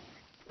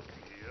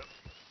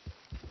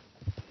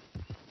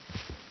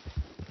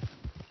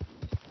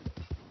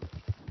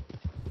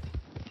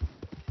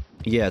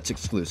 Yeah, it's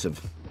exclusive.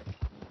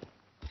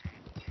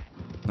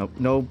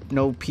 Nope,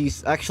 no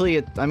PC.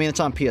 Actually, I mean, it's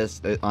on on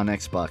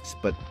Xbox,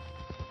 but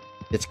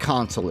it's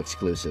console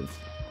exclusive.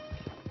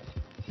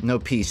 No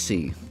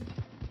PC.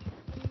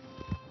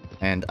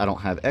 And I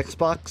don't have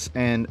Xbox,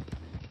 and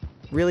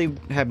really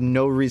have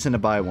no reason to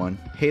buy one.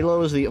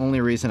 Halo is the only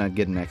reason I'd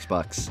get an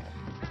Xbox.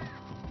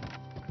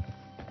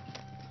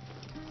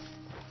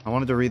 I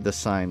wanted to read the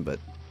sign, but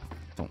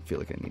don't feel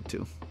like I need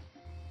to.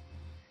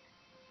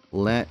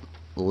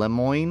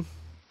 Lemoyne?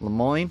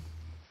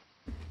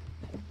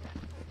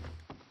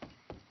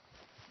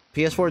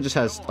 PS4 just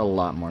has a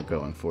lot more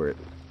going for it.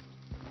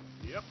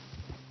 Yep.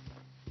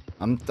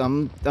 I'm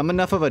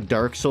enough of a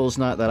Dark Souls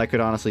nut that I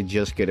could honestly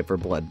just get it for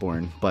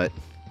Bloodborne, but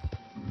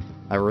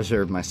I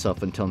reserved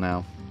myself until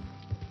now.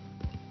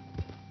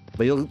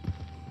 But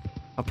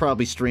I'll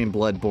probably stream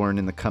Bloodborne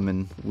in the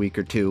coming week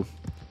or two,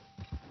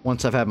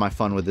 once I've had my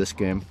fun with this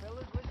game.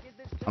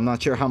 I'm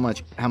not sure how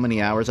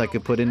many hours I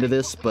could put into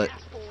this, but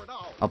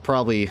I'll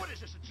probably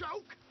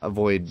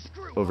avoid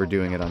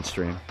overdoing it on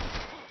stream.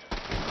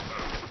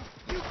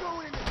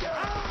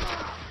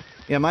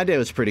 Yeah, my day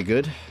was pretty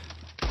good.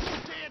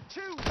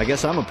 I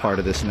guess I'm a part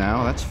of this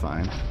now, that's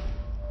fine.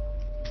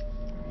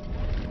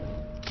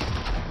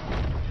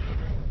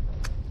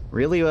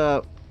 Really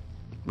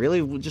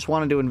just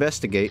wanted to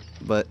investigate,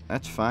 but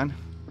that's fine.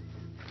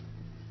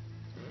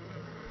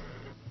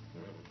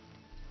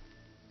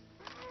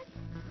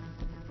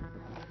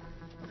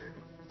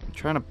 I'm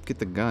trying to get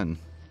the gun.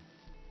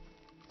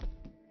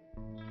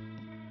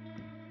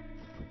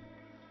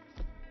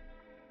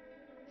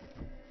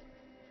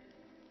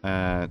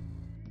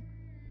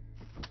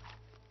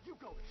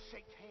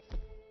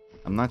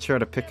 I'm not sure how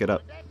to pick it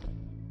up.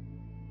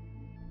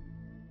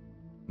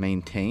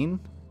 Maintain?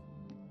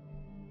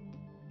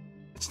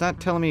 It's not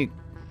telling me...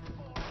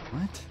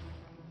 What?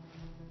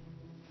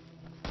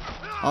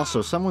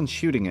 Also, someone's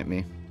shooting at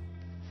me.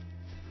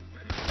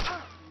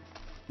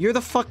 You're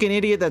the fucking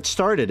idiot that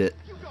started it.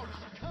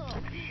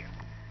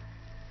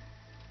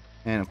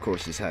 And of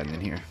course he's hiding in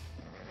here.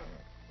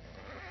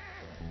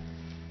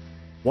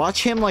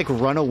 Watch him, like,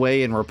 run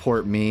away and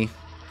report me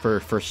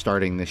for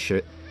starting this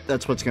shit.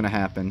 That's what's gonna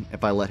happen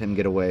if I let him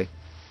get away.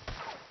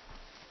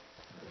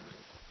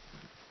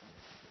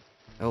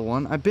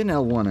 L1? I've been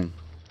L1ing.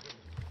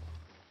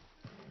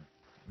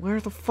 Where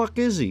the fuck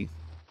is he?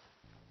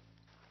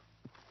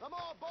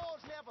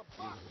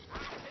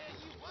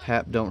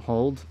 Tap, don't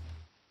hold.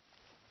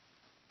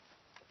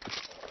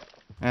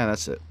 Yeah,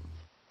 that's it.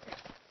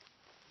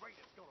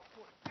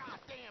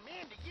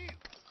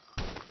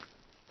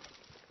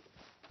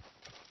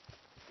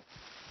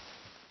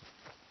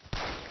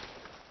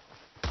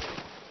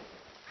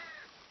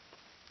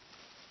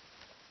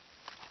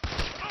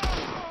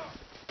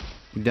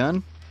 You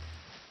done?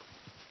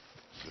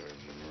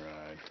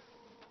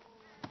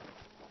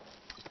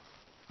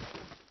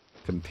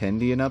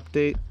 Compendium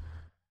update?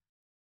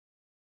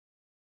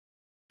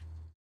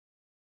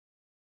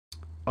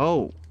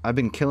 Oh, I've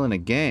been killing a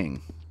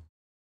gang.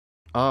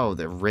 Oh,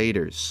 they're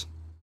raiders.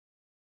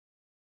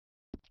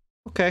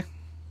 Okay.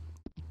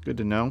 Good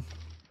to know.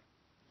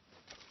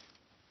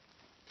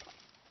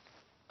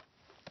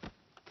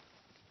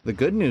 The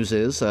good news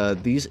is,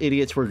 these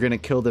idiots were gonna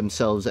kill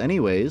themselves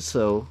anyways,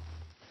 so...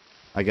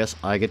 I guess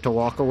I get to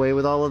walk away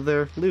with all of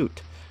their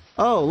loot.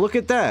 Oh, look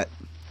at that!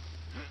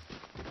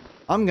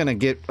 I'm gonna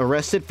get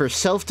arrested for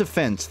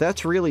self-defense.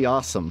 That's really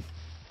awesome.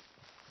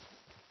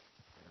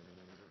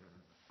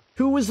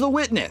 Who was the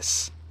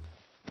witness?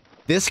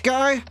 This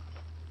guy?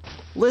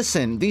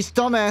 Listen, these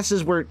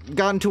dumbasses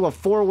got into a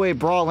four-way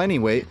brawl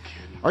anyway.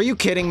 Are you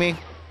kidding me?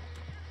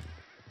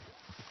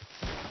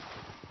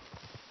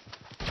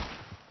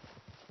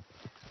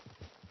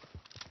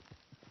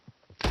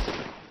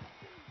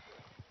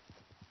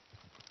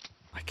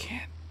 I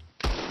can't.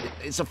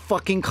 It's a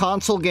fucking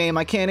console game.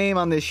 I can't aim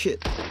on this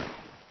shit.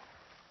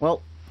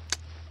 Well,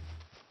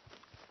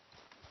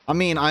 I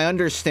mean, I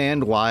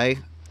understand why.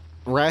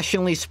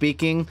 Rationally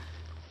speaking,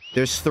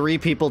 there's 3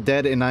 people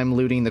dead and I'm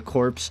looting the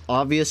corpse.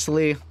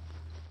 Obviously,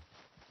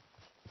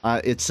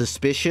 it's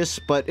suspicious,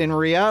 but in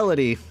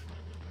reality,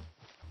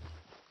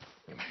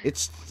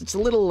 it's a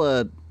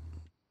little,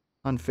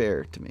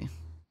 unfair to me.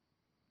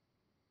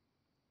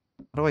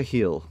 How do I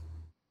heal?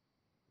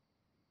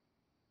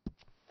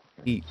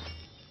 Eat.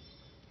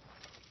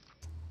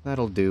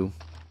 That'll do.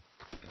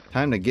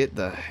 Time to get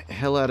the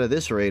hell out of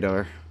this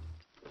radar.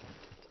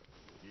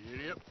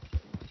 Yep.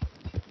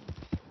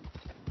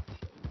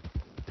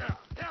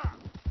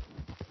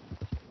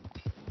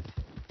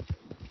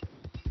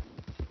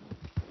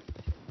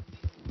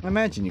 I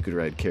imagine you could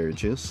ride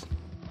carriages.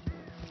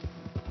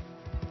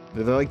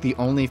 They're like the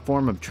only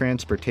form of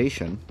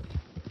transportation.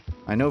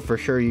 I know for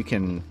sure you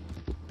can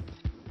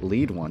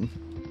lead one.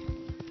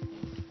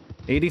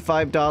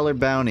 $85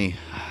 bounty.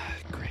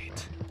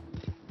 Great.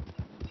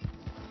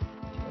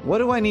 What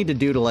do I need to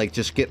do to, like,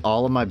 just get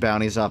all of my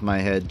bounties off my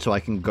head so I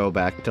can go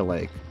back to,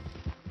 like,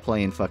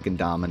 playing fucking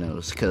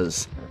dominoes?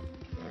 Because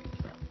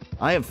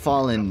I have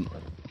fallen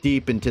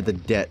deep into the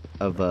debt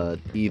of,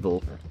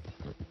 evil.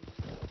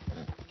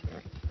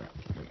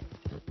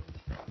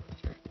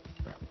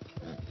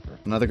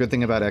 Another good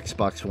thing about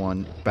Xbox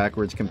One,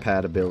 backwards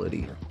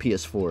compatibility.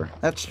 PS4.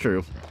 That's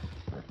true.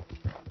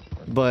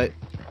 But,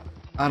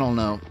 I don't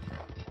know.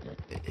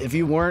 If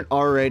you weren't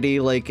already,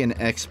 like, an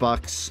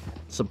Xbox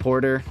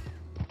supporter,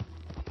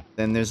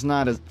 then there's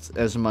not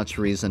as much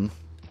reason.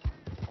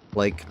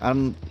 Like,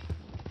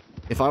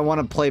 if I want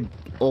to play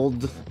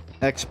old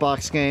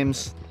Xbox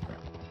games,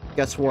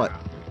 guess what?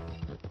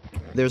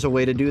 There's a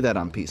way to do that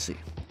on PC.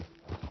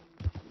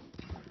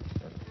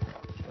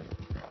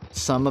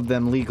 Some of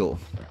them legal.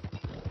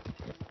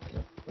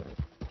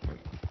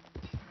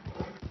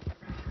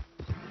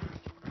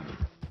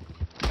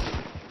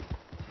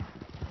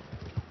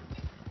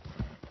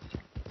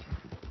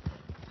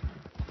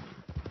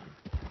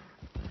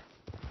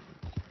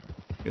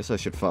 Guess I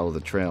should follow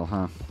the trail,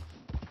 huh?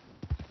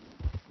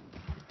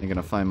 Ain't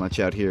gonna find much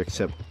out here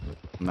except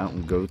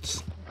mountain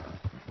goats.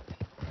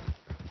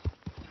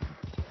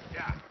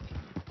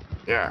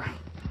 Yeah.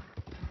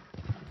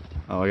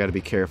 Oh, I gotta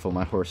be careful.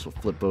 My horse will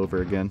flip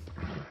over again.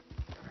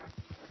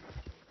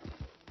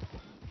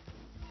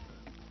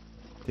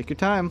 Take your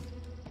time,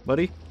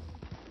 buddy.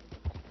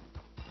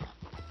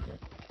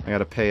 I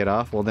gotta pay it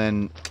off. Well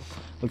then,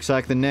 looks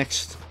like the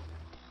next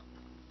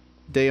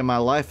day of my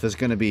life is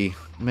gonna be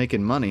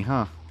making money,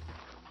 huh?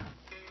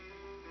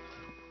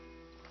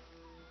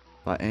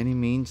 By any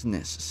means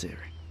necessary.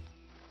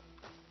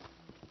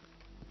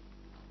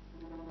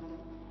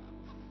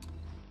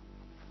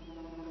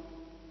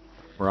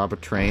 Rob a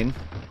train.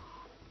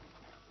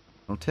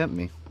 Don't tempt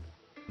me.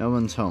 No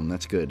one's home,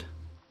 that's good.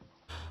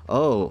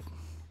 Oh,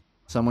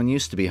 someone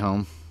used to be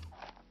home.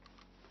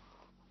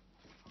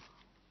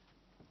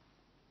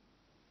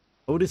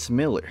 Otis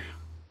Miller.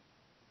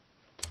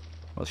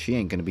 Well, she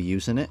ain't gonna be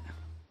using it.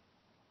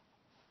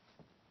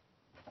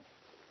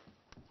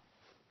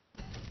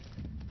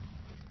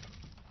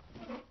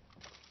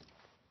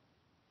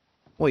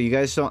 Well, you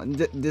guys don't...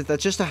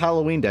 that's just a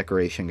Halloween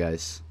decoration,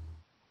 guys.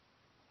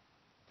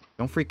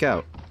 Don't freak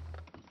out.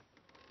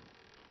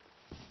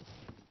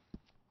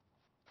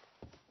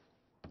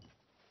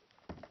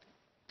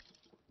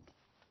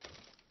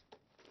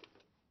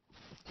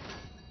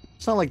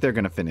 It's not like they're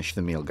gonna finish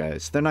the meal,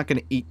 guys. They're not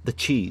gonna eat the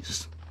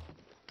cheese.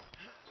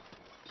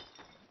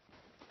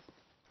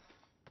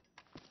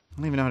 I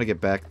don't even know how to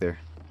get back there.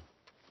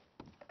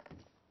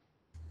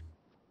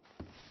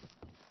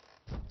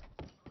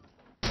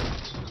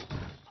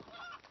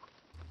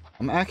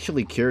 I'm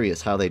actually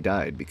curious how they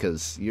died,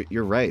 because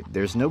you're right.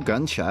 There's no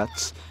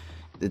gunshots.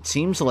 It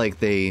seems like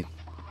they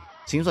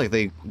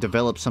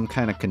developed some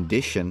kind of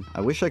condition.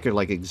 I wish I could,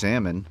 like,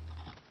 examine.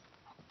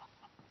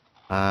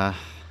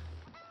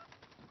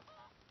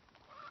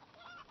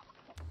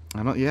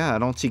 I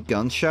don't see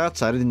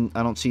gunshots. I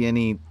don't see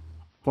any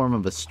form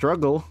of a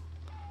struggle.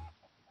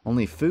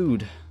 Only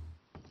food.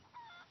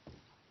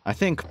 I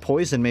think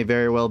poison may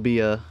very well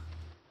be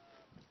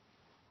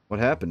what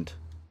happened?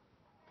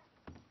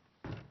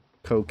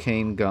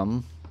 Cocaine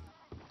gum.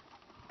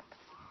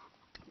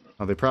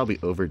 Oh, they probably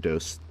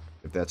overdosed,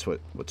 if that's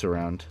what's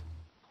around.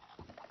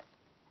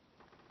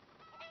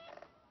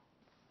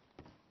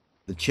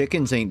 The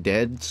chickens ain't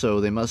dead,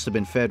 so they must have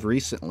been fed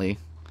recently.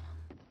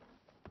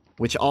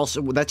 Which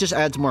also, that just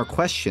adds more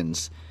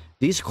questions.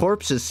 These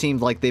corpses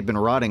seemed like they've been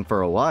rotting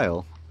for a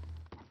while.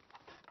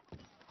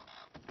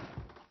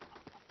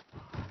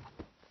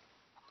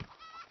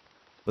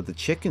 But the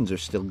chickens are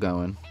still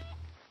going.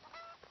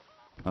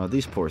 Oh,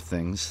 these poor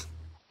things.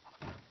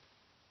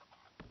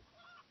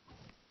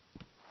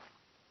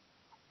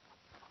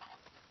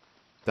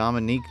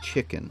 Dominique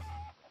chicken.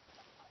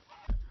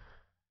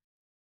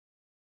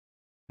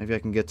 Maybe I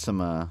can get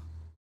some,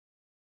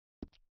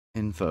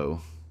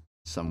 info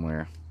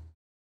somewhere.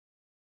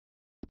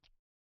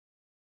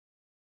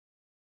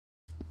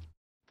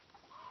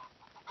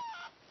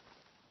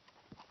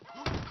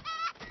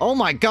 Oh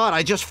my god,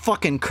 I just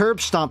fucking curb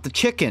stomped the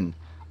chicken!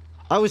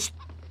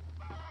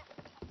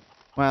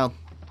 Well,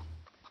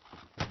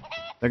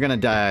 they're gonna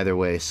die either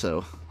way,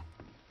 so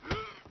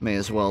may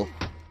as well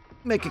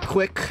make it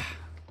quick.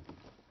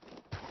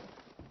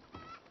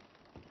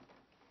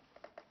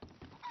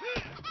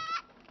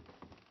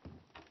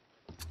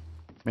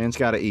 Man's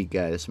gotta eat,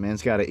 guys.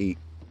 Man's gotta eat.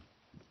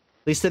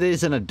 At least it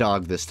isn't a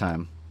dog this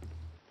time.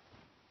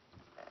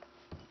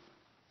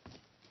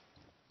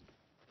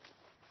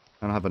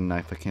 I don't have a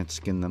knife. I can't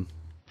skin them.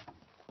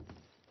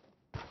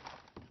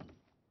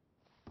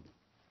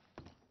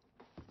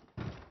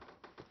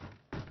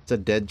 It's a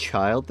dead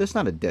child? There's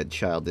not a dead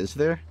child, is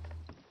there?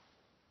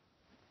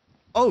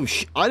 Oh,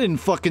 I didn't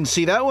fucking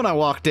see that when I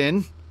walked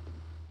in.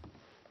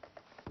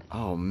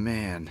 Oh,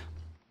 man.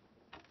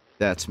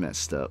 That's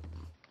messed up.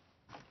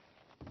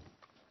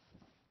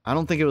 I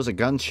don't think it was a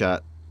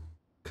gunshot,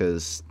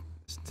 because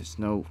there's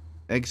no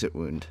exit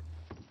wound.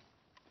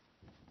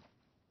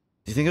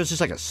 Do you think it was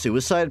just like a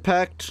suicide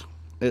pact?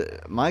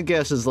 My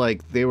guess is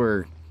like they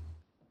were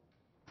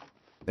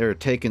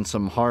taking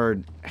some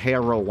hard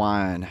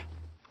heroin,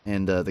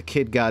 and the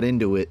kid got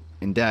into it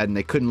and died, and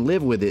they couldn't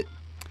live with it,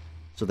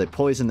 so they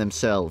poisoned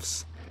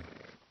themselves.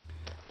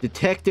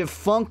 Detective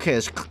Funk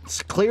has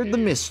cleared the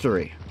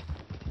mystery.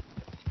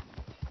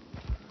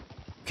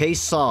 Case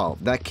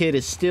solved. That kid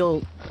is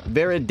still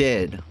very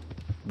dead,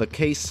 but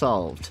case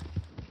solved.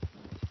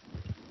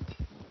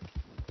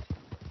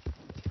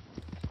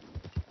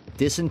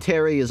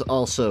 Dysentery is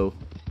also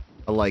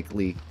a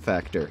likely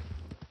factor.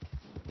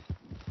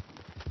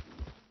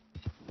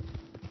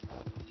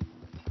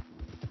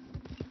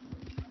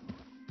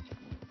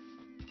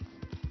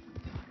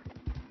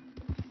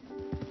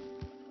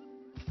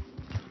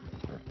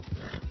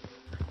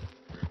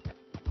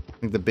 I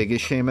think the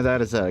biggest shame of that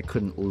is that I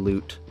couldn't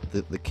loot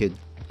the kid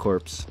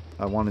corpse.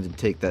 I wanted to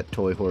take that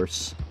toy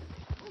horse.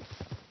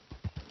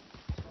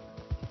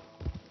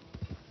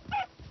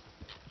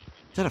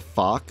 Is that a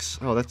fox?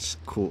 Oh, that's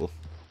cool.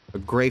 A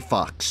gray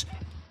fox.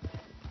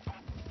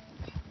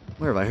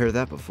 Where have I heard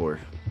that before?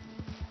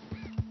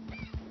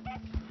 I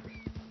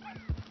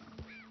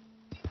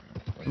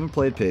haven't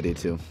played Payday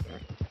 2.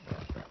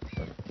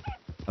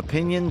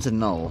 Opinions and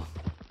null.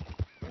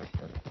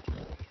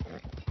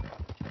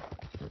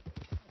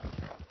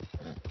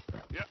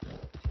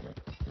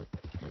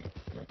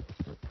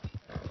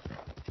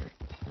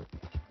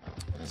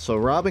 So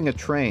robbing a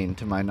train,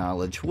 to my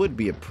knowledge, would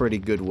be a pretty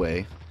good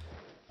way.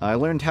 I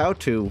learned how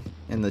to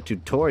in the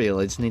tutorial.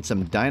 I just need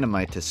some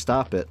dynamite to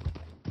stop it.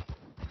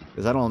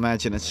 Because I don't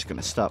imagine it's just going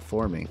to stop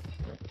for me.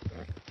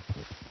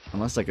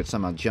 Unless I could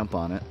somehow jump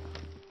on it.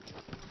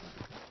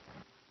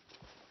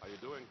 How you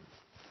doing?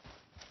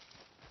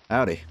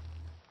 Howdy.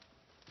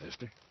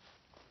 Thirsty?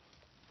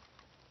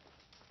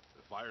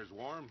 The fire's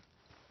warm.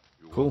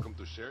 You're Cool. welcome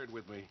to share it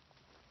with me.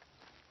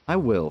 I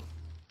will.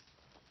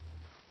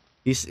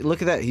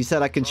 Look at that. He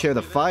said I can share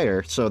the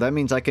fire, so that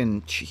means I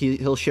can.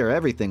 He'll share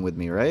everything with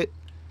me, right?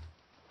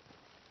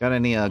 Got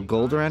any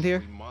gold around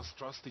here? We must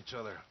trust each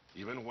other,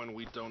 even when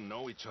we don't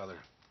know each other.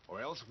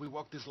 Or else we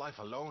walk this life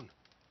alone.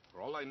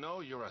 For all I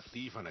know, you're a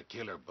thief and a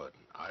killer, but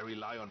I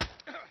rely on...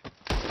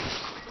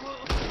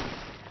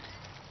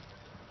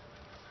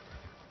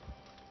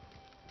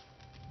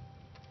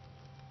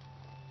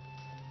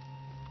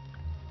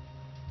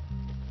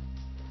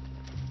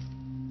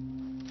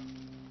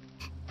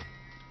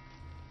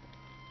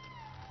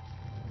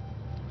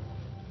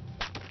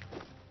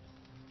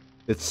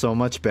 It's so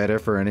much better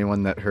for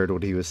anyone that heard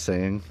what he was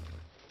saying.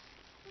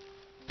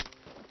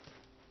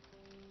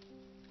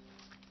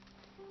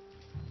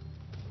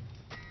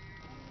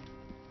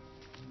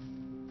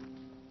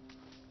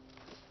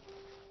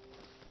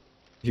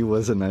 He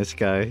was a nice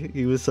guy.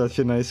 He was such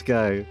a nice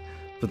guy.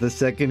 But the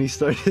second he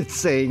started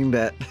saying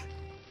that,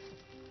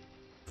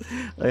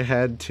 I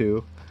had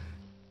to.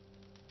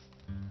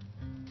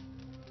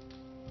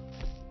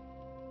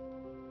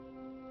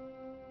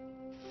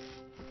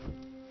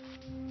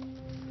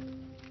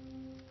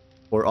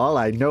 For all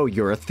I know,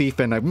 you're a thief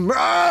and I'm...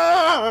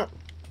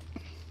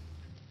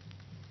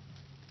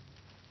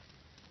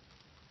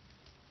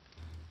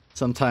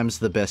 Sometimes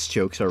the best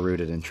jokes are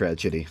rooted in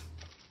tragedy.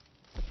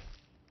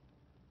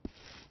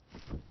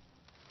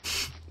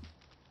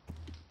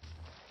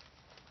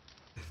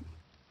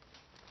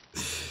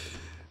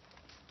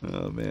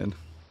 Oh, man.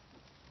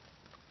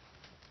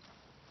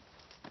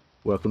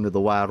 Welcome to the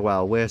Wild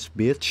Wild West,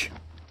 bitch.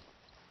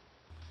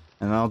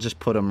 And I'll just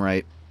put him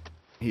right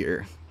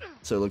here.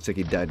 So it looks like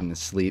he died in his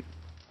sleep.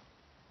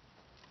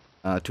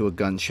 To a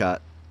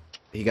gunshot.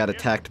 He got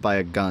attacked by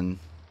a gun.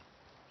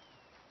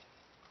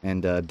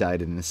 And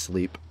died in his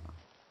sleep.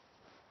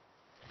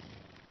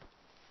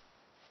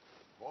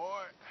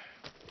 Boy.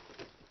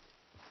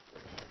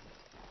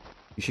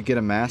 You should get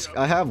a mask.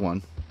 I have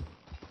one.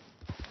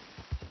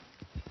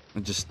 I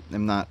just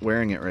am not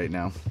wearing it right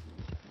now.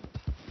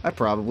 I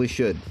probably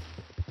should.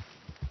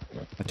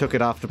 I took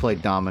it off to play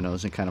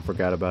dominoes and kind of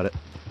forgot about it.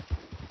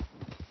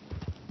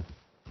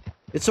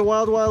 It's a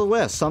wild, wild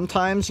west.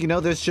 Sometimes, you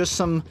know, there's just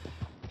some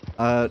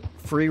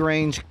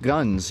free-range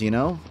guns, you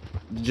know?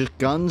 Just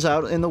guns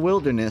out in the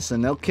wilderness,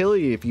 and they'll kill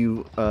you if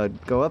you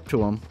go up to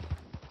them.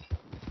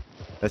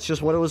 That's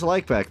just what it was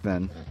like back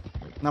then.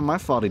 Not my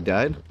fault he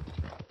died.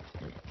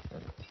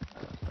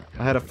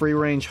 I had a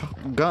free-range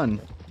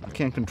gun. I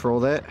can't control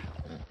that.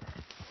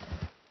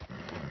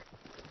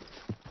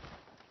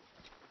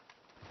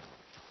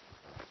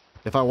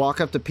 If I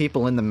walk up to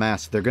people in the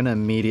mask, they're gonna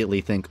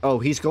immediately think, oh,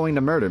 he's going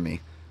to murder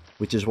me.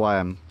 Which is why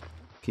I'm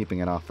keeping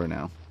it off for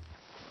now.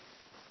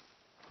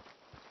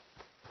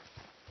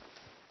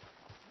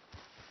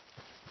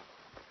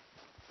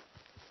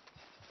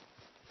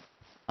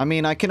 I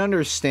mean, I can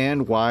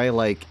understand why,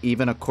 like,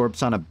 even a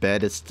corpse on a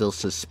bed is still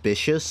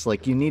suspicious.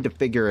 Like, you need to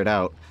figure it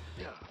out.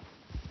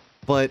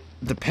 But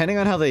depending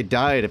on how they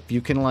died, if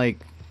you can, like,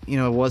 you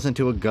know, it wasn't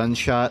to a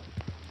gunshot,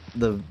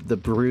 the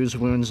bruise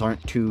wounds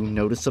aren't too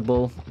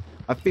noticeable.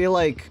 I feel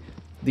like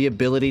the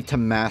ability to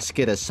mask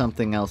it as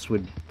something else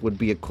would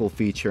be a cool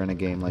feature in a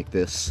game like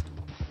this.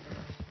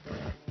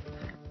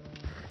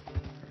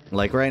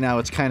 Like, right now,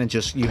 it's kind of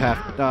just, you have,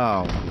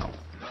 oh, no.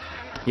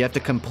 You have to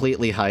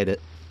completely hide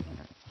it.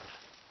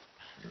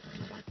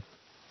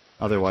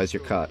 Otherwise,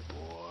 you're caught.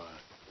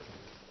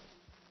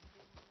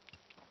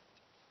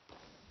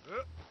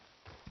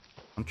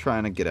 I'm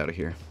trying to get out of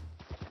here.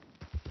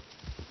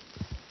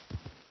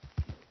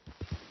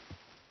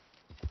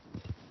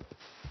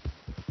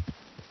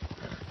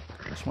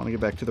 Just want to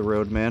get back to the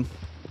road, man.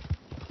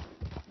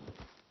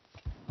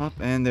 Up,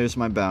 and there's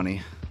my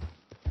bounty.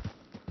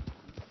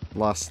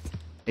 Lost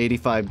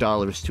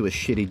 $85 to a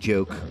shitty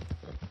joke.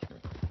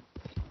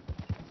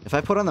 If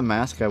I put on the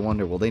mask, I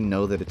wonder, will they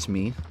know that it's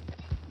me?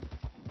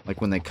 Like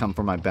when they come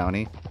for my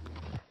bounty?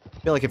 I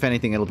feel like if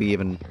anything, it'll be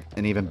an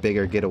even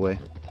bigger giveaway.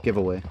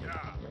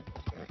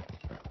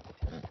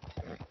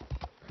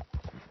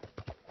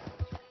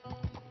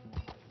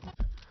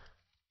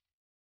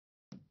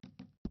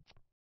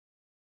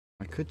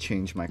 I could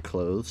change my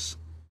clothes.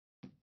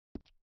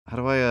 How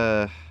do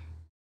I,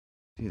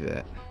 do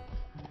that?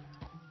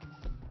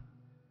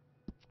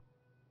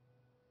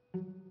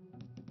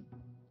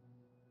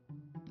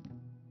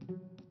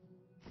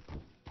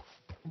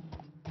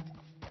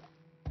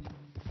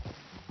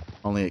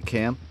 Only at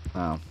camp?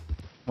 Oh.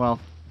 Well,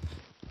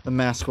 the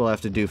mask will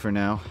have to do for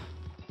now.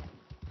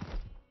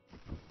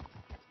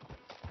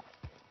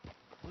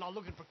 I'm not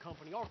looking for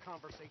company or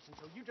conversation,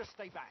 so you just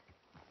stay back.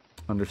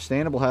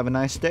 Understandable. Have a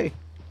nice day.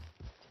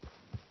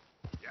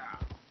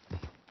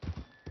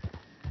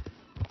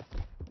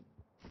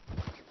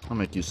 I'll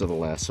make use of the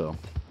lasso.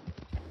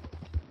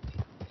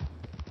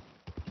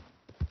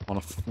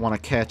 Wanna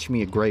catch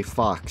me a gray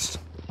fox.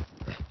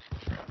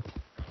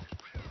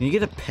 Can you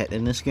get a pet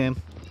in this game?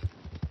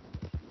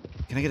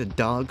 Can I get a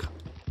dog?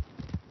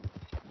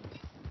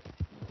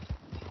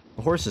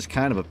 A horse is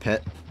kind of a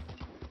pet.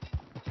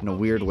 In a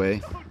weird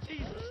way.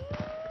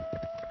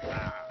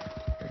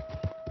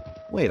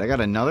 Wait, I got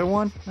another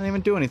one? I didn't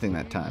even do anything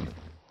that time.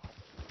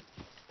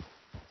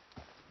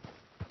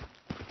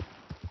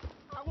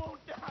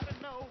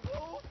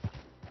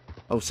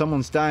 Oh,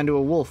 someone's dying to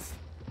a wolf.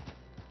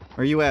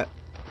 Where are you at?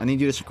 I need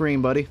you to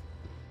scream, buddy.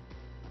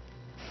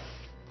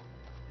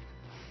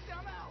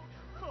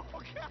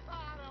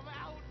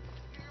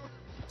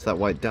 It's that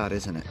white dot,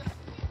 isn't it?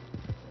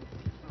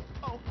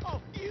 Oh,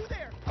 you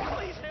there!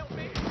 Please help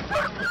me!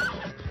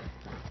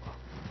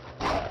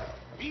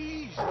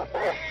 Easy.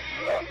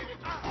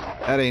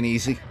 That ain't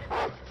easy.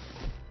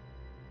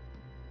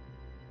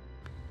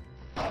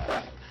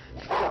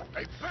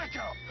 Hey, back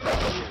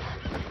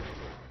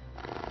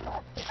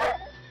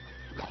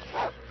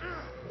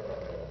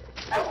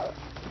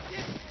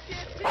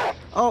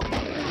Oh!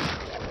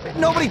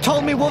 Nobody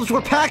told me wolves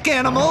were pack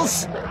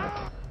animals!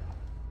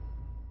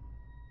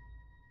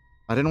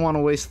 I didn't want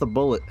to waste the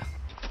bullet.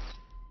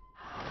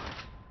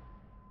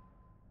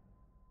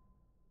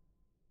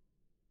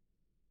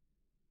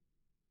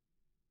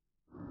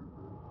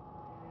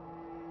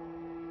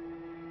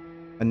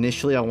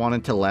 Initially, I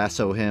wanted to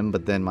lasso him,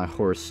 but then my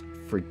horse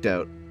freaked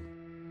out.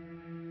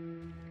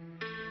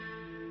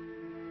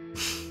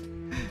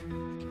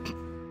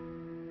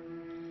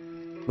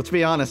 Let's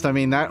be honest, I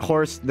mean,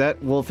 that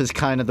wolf is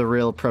kind of the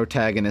real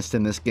protagonist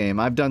in this game.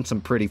 I've done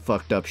some pretty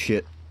fucked up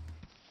shit.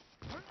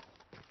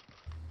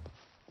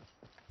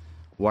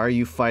 Why are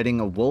you fighting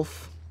a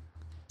wolf?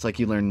 It's like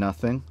you learned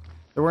nothing.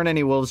 There weren't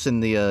any wolves in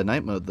the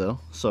night mode, though,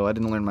 so I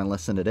didn't learn my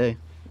lesson today.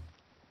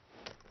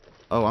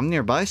 Oh, I'm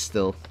nearby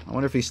still. I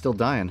wonder if he's still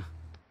dying.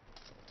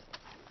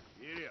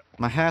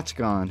 My hat's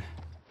gone.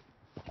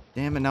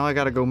 Damn it, now I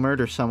gotta go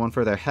murder someone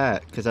for their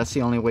hat, because that's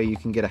the only way you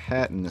can get a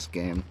hat in this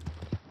game.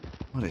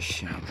 What a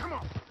shame.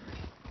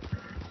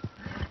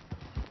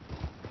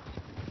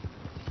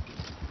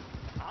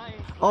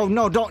 Oh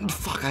no, don't.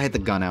 Fuck, I had the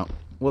gun out.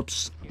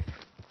 Whoops.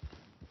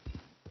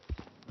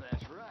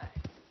 That's right.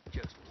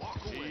 Just walk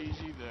away.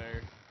 Easy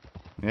there.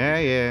 Yeah,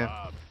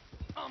 yeah.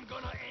 I'm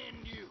gonna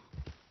end you.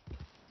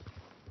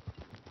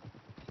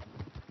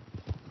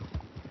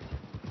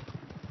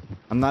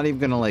 I'm not even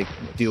gonna, like,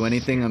 do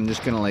anything. I'm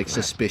just gonna, like,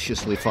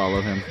 suspiciously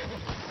follow him.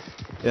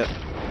 Yep.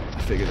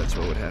 I figured that's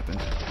what would happen.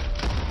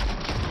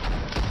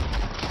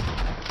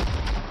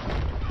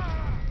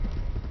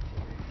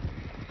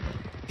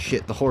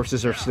 Shit, the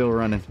horses are still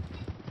running.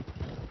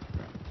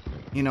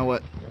 You know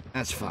what?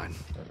 That's fine.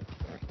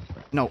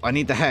 No, I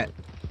need the hat.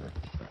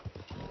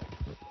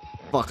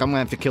 Fuck, I'm gonna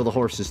have to kill the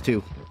horses,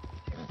 too.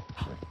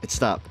 It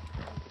stopped.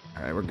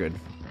 Alright, we're good.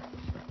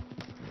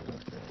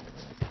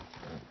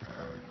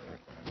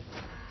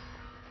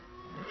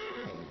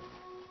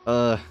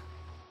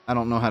 I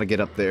don't know how to get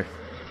up there.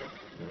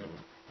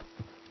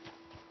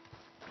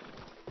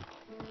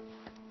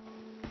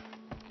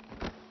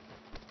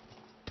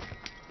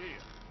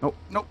 Nope,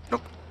 nope,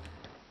 nope.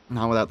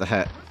 Not without the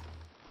hat.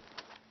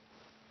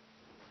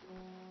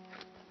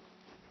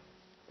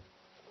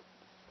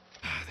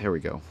 There we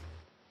go.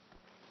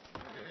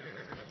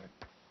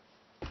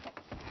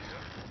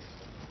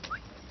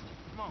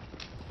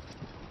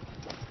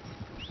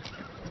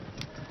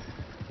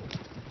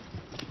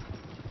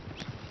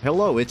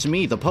 Hello, it's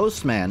me, the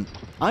postman.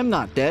 I'm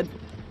not dead.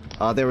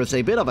 There was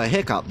a bit of a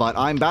hiccup, but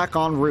I'm back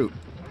en route.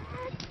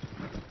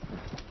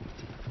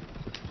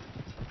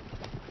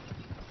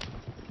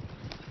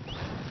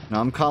 Now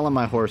I'm calling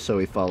my horse so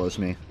he follows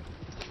me.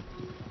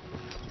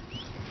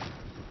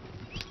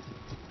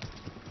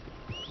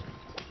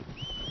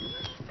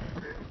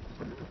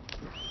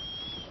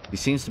 He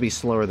seems to be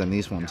slower than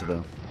these ones,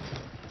 though.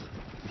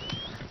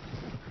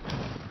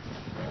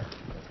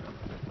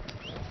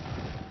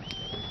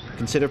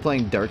 Consider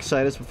playing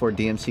Darksiders before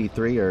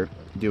DMC3 or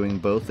doing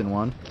both in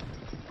one.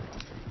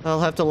 I'll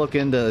have to look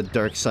into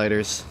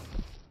Darksiders.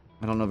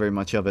 I don't know very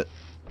much of it.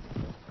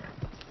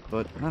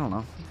 But, I don't know.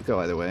 It could go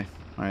either way.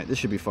 Alright, this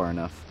should be far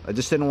enough. I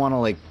just didn't want to,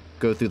 like,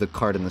 go through the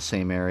cart in the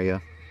same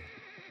area.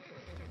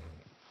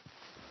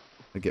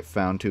 I get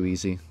found too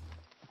easy.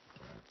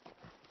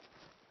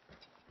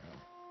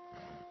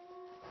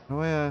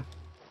 How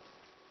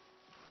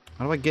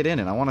do I get in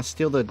it? I want to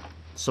steal the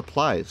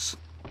supplies.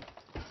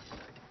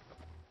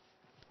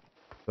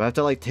 Do I have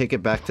to, like, take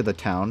it back to the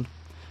town?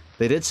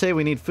 They did say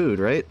we need food,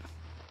 right?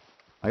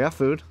 I got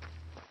food.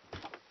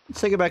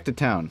 Let's take it back to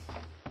town.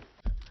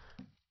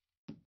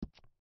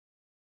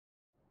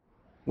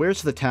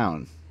 Where's the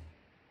town?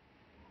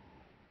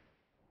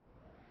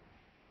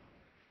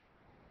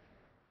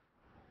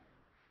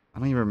 I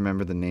don't even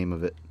remember the name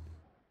of it.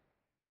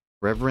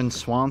 Reverend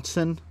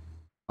Swanson?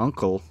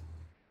 Uncle?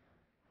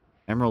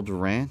 Emerald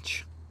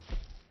Ranch?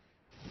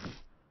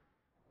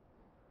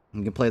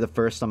 You can play the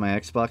first on my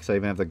Xbox. I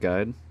even have the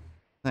guide.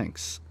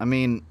 Thanks. I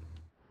mean,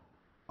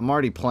 I'm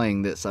already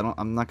playing this.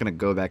 I'm not gonna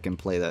go back and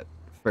play that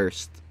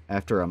first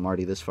after I'm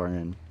already this far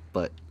in,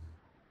 but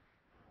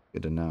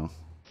good to know.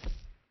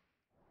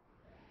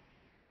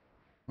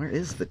 Where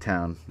is the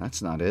town?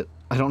 That's not it.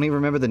 I don't even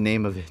remember the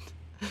name of it.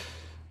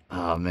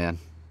 Oh man,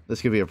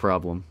 this could be a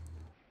problem.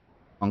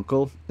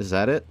 Uncle, is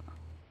that it?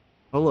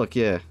 Oh look,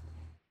 yeah.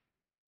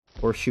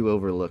 Horseshoe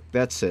Overlook.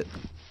 That's it.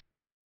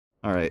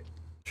 All right.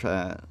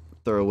 Try.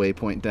 Throw a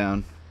waypoint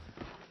down.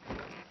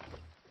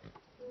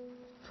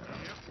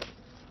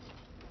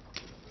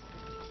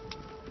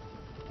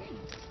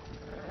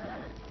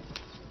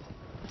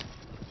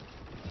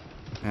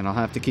 And I'll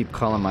have to keep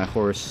calling my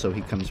horse so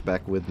he comes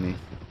back with me.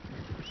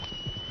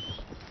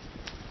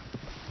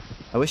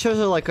 I wish there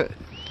was like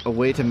a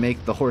way to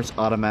make the horse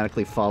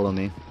automatically follow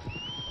me.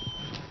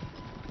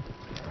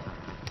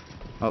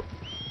 Oh.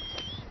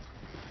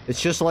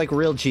 It's just like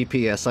real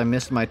GPS. I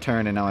missed my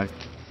turn and now I've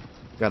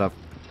gotta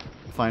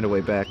find a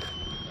way back.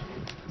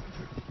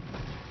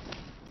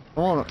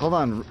 Hold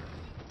on.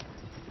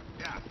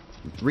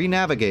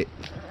 Re-navigate.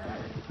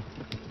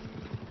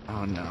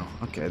 Oh no.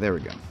 Okay, there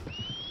we go.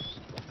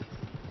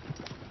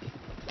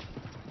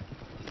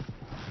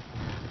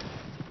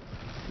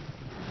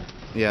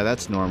 Yeah,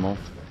 that's normal.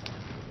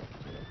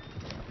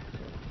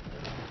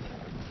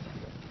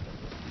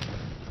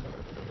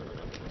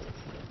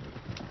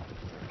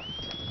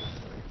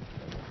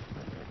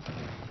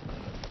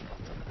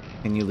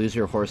 Can you lose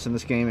your horse in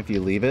this game if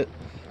you leave it?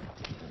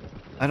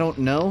 I don't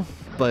know,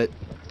 but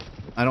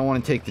I don't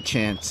want to take the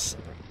chance.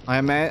 I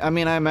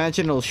mean, I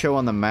imagine it'll show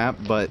on the map,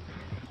 but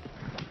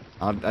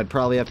I'd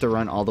probably have to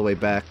run all the way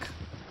back.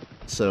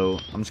 So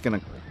I'm just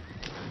gonna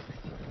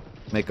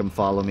make him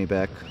follow me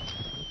back.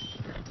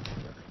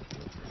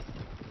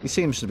 He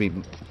seems to be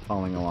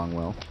following along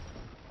well.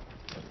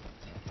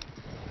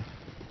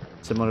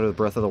 Similar to the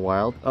Breath of the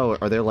Wild. Oh,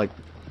 are there like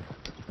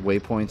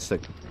waypoints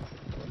that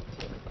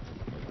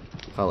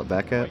call it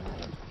back at?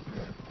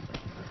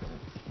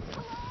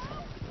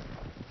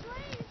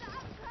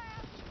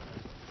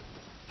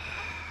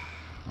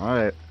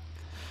 Alright.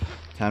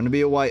 Time to be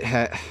a white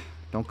hat.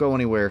 Don't go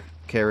anywhere,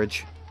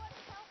 carriage.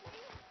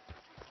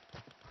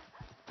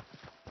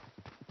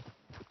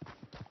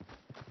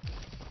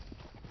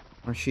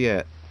 Where's she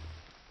at?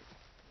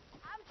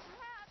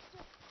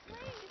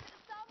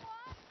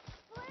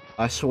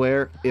 I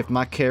swear, if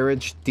my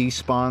carriage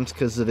despawns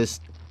because of this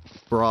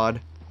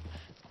broad,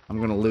 I'm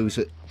gonna lose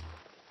it.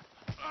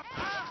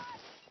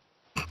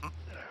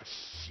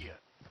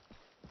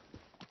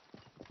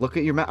 Look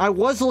at your map. I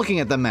was looking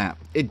at the map.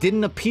 It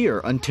didn't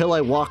appear until I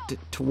walked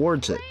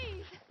towards it.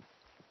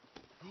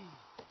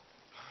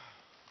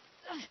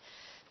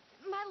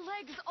 My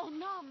legs are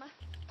numb.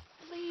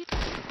 Please.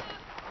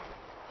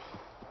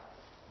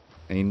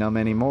 Ain't numb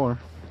anymore.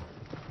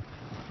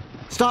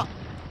 Stop!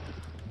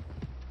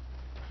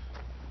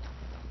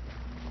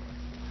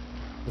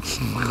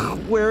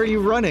 Where are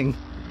you running?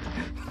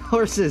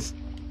 Horses!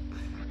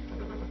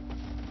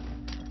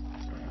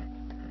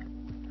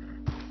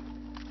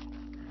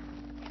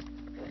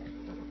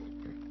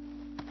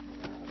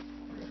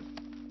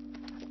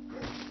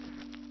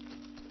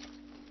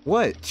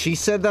 What? She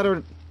said that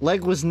her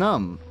leg was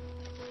numb.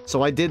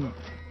 So I did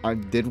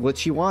what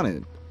she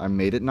wanted. I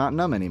made it not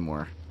numb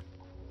anymore.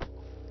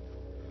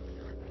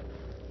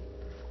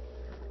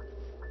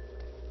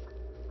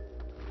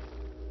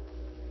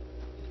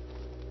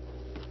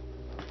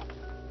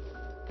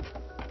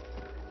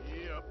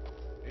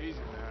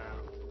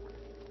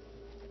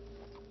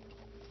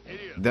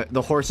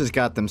 The horses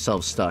got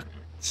themselves stuck,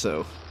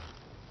 so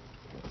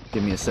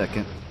give me a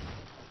second.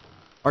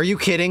 Are you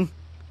kidding?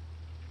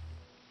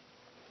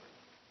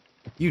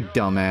 You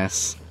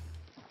dumbass.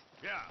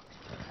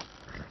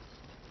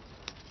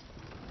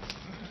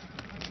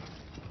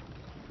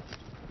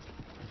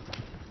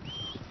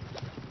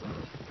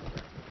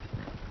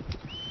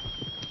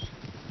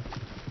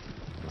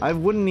 I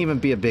wouldn't even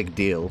be a big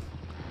deal,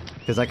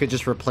 because I could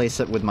just replace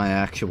it with my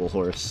actual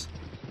horse.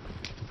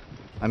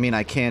 I mean,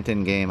 I can't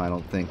in-game, I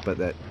don't think, but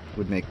that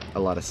would make a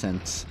lot of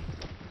sense.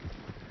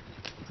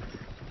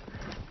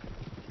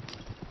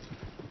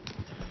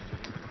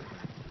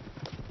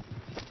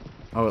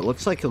 Oh, it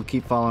looks like he'll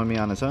keep following me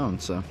on his own,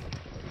 so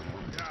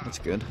that's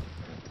good.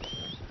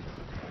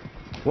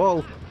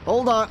 Whoa!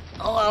 Hold on!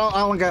 Oh, I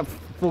don't got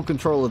full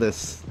control of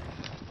this.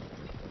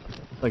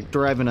 Like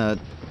driving a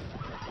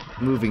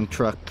moving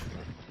truck.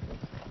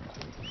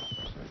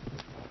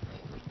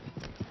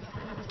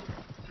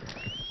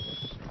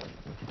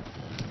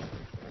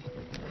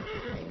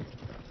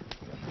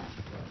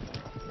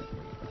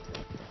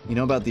 You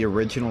know about the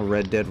original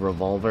Red Dead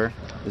revolver?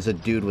 There's a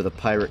dude with a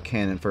pirate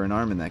cannon for an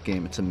arm in that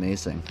game. It's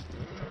amazing.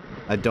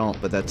 I don't,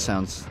 but that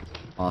sounds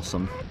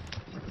awesome.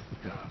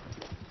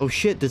 Oh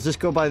shit, does this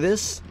go by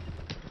this?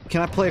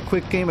 Can I play a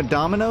quick game of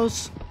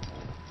dominoes?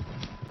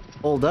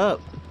 Hold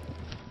up.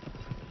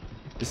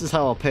 This is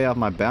how I'll pay off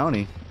my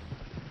bounty.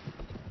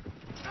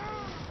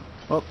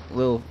 Oh, a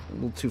little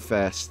too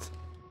fast.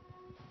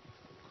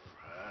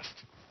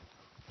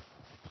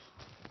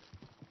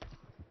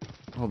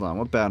 Hold on,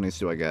 what bounties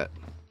do I got?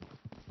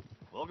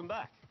 Welcome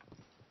back.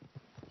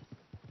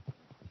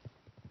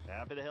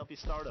 Happy to help you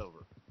start over.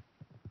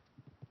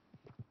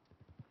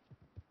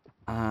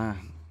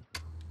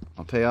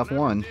 I'll pay off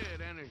one. Never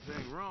did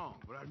anything wrong,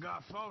 but I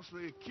got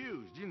falsely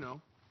accused, you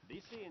know.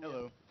 Be seeing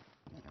you.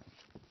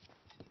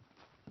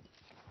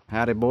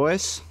 Howdy,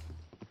 boys.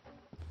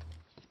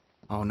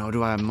 Oh no,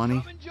 do I have money?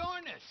 Come and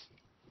join us.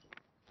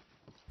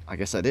 I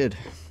guess I did.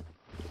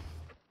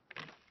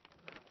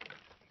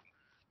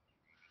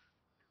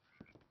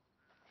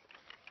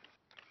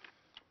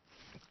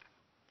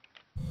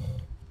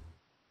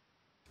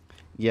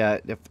 Yeah,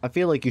 I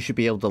feel like you should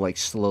be able to, like,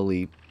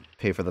 slowly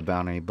pay for the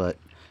bounty, but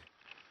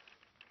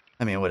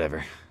I mean,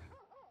 whatever.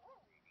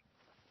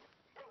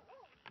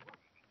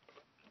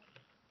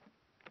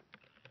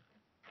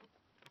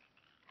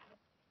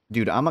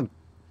 Dude, I'm a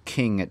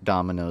king at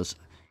dominoes.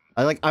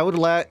 I would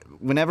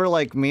whenever,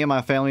 like, me and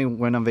my family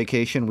went on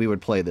vacation, we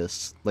would play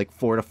this. Like,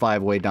 4 to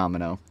 5 way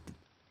domino.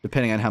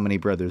 Depending on how many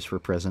brothers were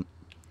present.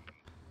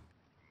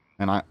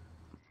 And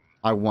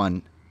I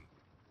won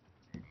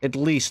at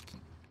least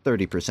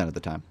 30% of the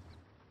time.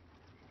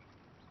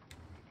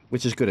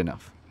 Which is good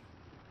enough.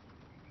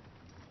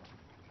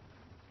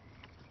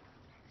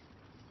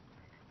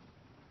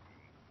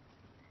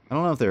 I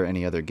don't know if there are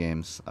any other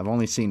games. I've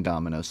only seen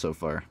Dominoes so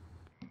far.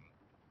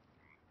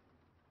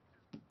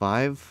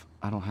 5?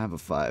 I don't have a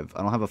 5.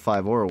 I don't have a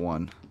 5 or a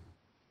 1.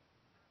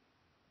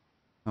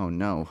 Oh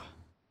no.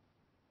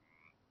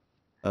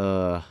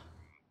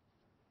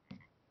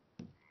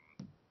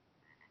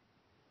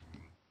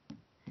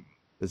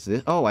 Is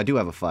this? Oh, I do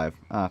have a 5.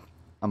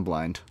 I'm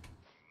blind.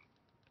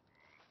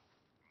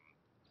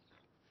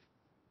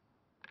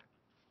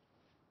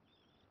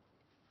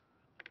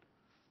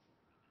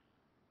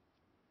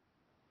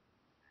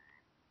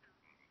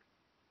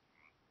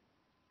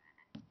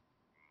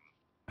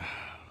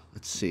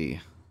 Let's see.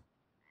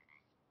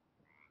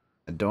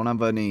 I don't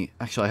have any...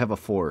 Actually, I have a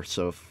 4,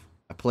 so if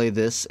I play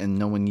this and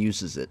no one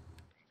uses it,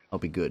 I'll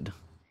be good.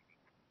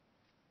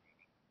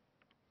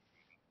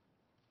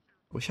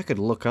 Wish I could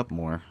look up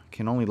more.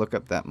 Can only look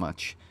up that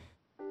much.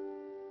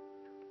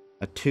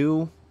 A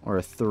 2 or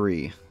a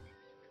 3?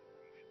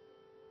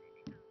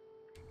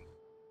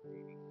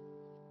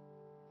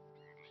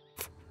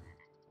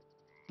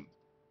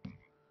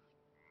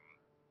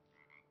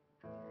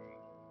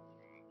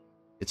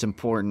 It's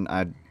important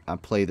I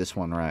play this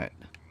one right.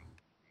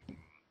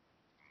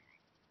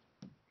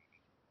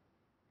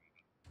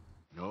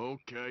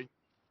 Okay.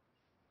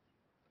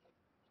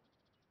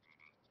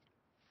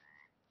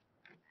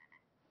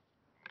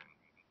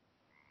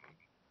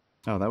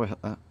 Oh,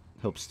 that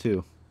helps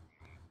too.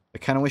 I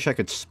kind of wish I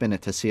could spin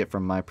it to see it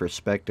from my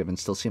perspective and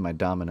still see my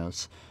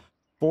dominoes.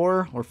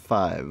 4 or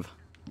 5?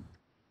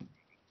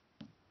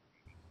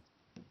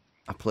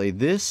 I play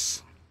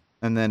this,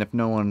 and then if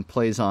no one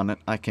plays on it,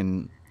 I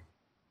can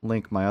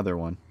link my other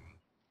one.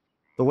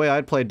 The way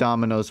I'd play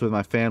dominoes with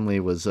my family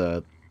was,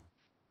 if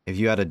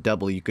you had a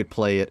double, you could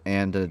play it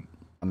and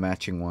a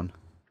matching one.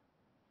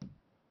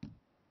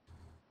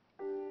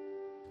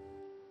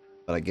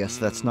 But I guess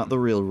that's not the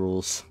real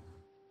rules.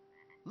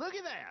 Look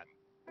at that!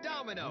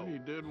 Domino! You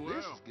did well.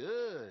 This is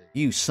good.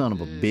 You son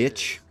of a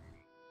bitch.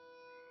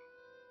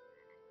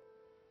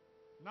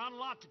 Not a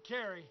lot to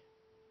carry.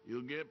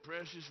 You'll get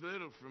precious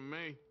little from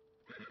me.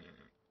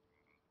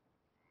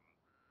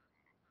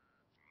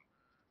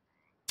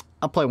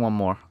 I'll play one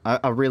more.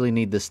 I really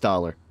need this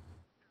dollar.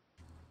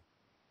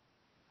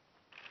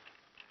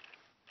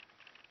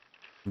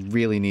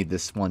 Really need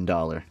this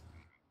 $1.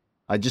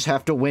 I just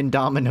have to win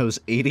dominoes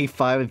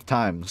 85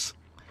 times.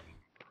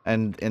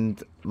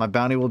 And my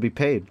bounty will be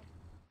paid.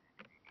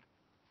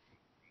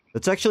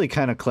 It's actually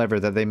kind of clever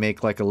that they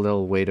make like a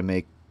little way to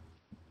make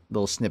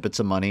little snippets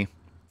of money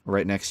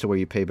right next to where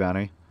you pay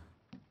bounty.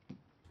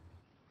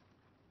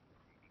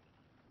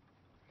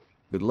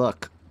 Good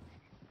luck.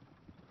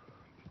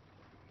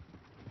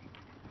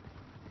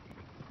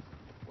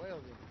 Well,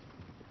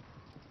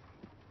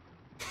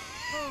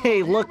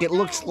 Hey, look, it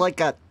looks like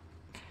a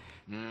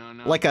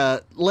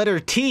letter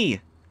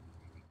T.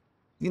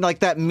 You know, like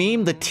that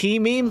meme, the T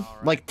meme?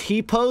 Like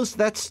T-pose?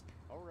 That's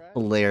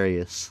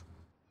hilarious.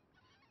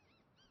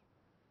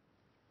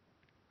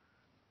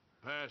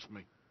 Pass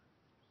me.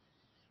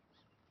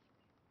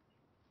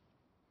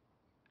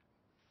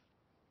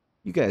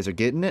 You guys are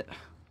getting it.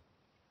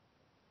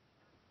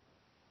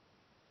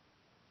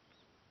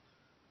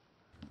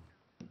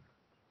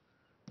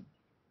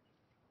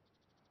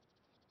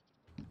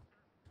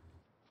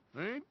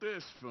 Ain't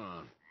this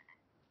fun?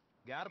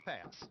 gotta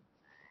pass.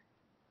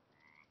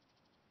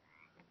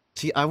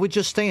 See, I would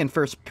just stay in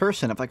first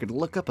person if I could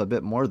look up a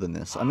bit more than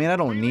this. I mean, I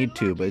don't need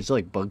to, but it's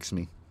like bugs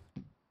me.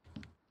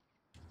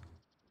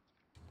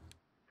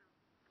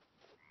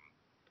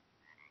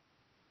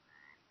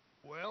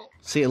 Well,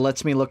 See, it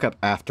lets me look up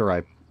after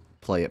I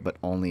play it, but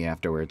only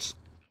afterwards.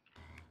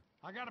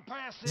 I gotta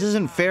pass This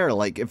isn't fair.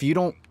 Like, if you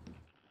don't...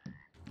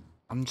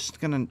 I'm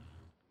just gonna...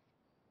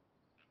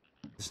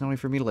 There's no way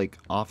for me to, like,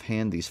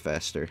 offhand these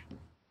faster.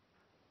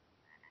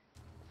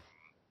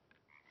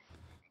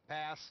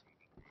 Pass.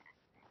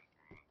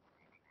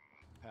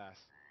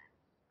 Pass.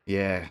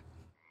 Yeah.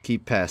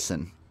 Keep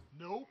passing.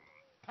 Nope.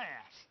 Pass.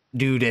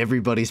 Dude,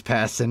 everybody's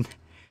passing.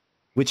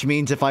 Which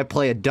means if I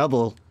play a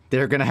double,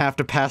 they're gonna have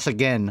to pass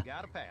again.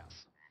 Gotta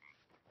pass.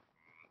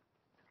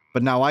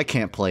 But now I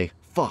can't play.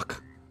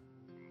 Fuck.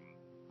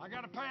 I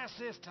gotta pass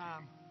this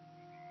time.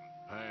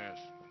 Pass.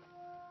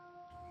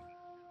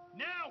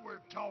 Now we're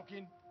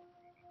talking.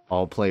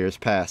 All players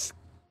pass.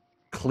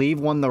 Cleve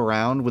won the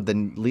round with the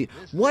lead.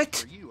 What?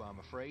 For you, I'm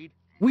afraid.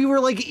 We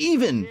were like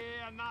even.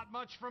 Yeah, not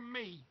much from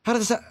me. How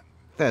does that...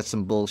 That's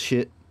some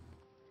bullshit.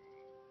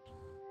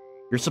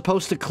 You're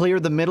supposed to clear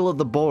the middle of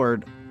the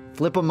board,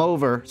 flip them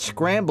over,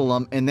 scramble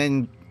them, and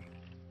then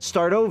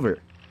start over.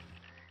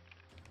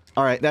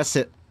 Alright, that's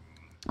it.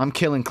 I'm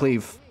killing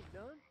Cleve.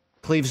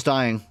 Cleve's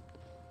dying.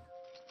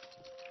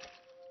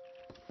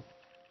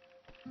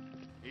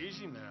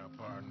 Easy now,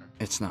 partner.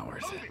 It's not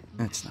worth it.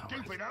 It's not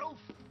worth it. Stupid oaf.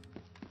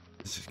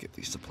 Let's just get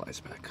these supplies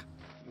back.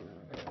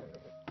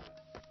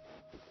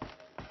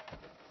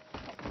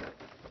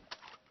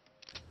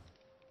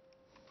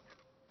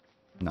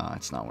 Nah,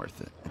 it's not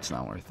worth it. It's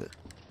not worth it.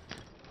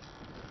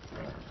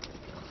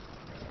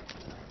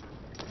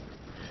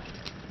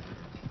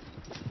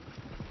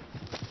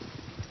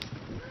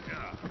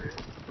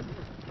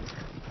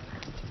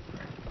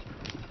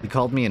 He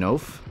called me an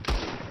oaf?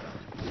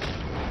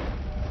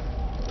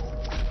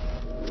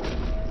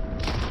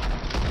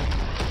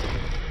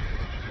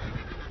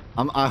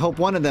 I hope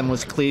one of them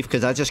was Cleef,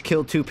 because I just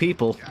killed 2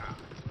 people.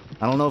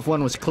 I don't know if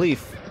one was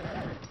Cleef.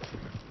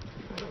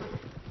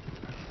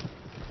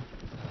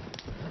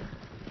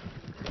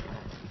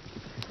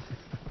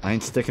 I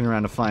ain't sticking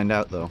around to find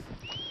out, though.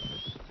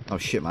 Oh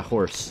shit, my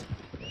horse.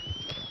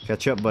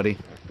 Catch up, buddy.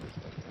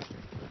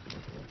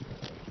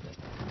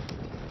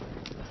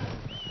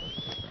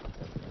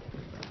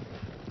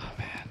 Oh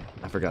man,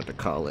 I forgot to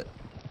call it.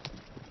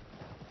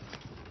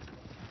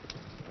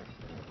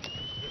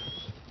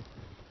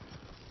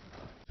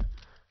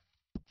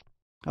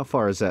 How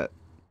far is that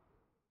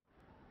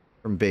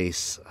from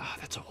base? Oh,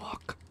 that's a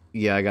walk.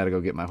 Yeah, I gotta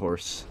go get my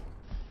horse.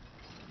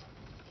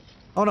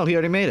 Oh no, he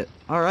already made it.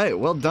 Alright,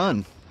 well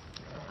done.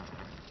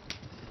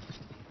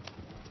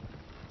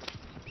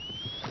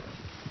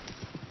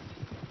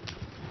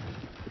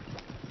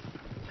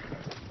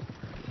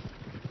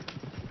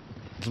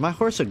 Is my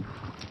horse a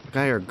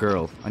guy or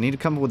girl? I need to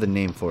come up with a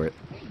name for it.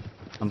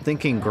 I'm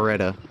thinking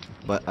Greta,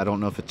 but I don't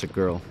know if it's a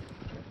girl.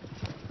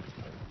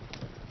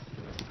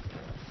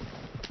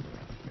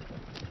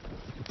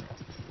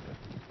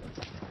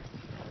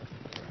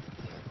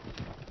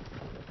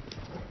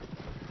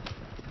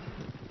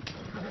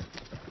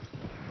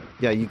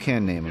 Yeah, you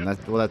can name him.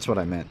 Well, that's what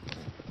I meant.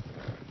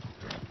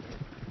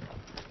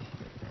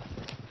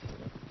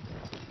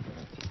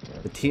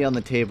 The T on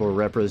the table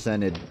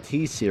represented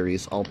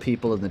T-Series. All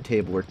people in the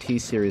table were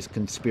T-Series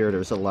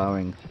conspirators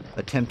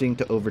attempting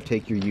to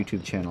overtake your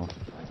YouTube channel.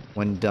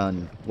 When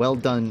done. Well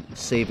done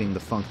saving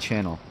the Funk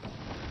channel.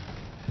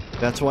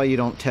 That's why you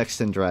don't text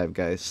and drive,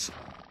 guys.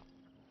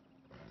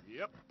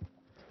 Yep.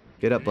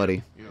 Get up,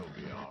 buddy. You'll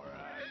be all right.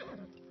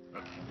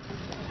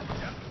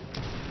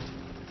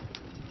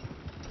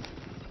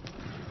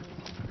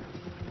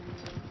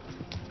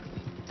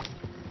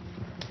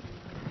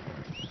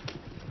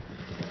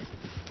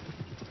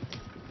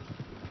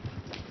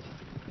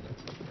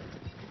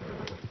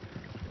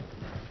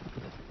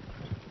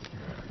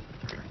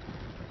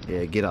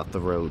 Yeah, get off the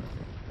road.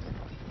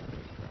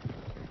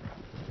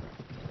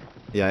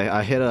 Yeah,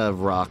 I hit a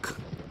rock.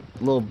 A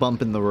little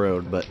bump in the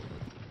road, but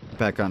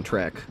back on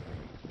track.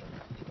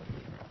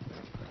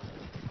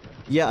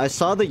 Yeah, I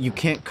saw that you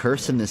can't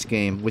curse in this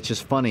game, which is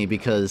funny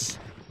because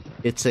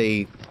it's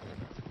the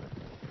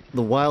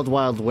Wild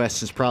Wild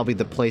West is probably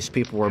the place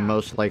people were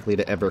most likely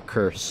to ever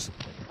curse.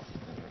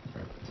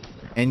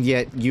 And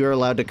yet, you're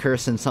allowed to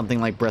curse in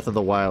something like Breath of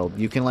the Wild.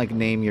 You can, like,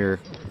 name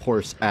your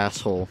horse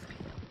Asshole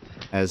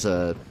as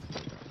a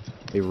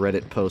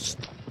Reddit post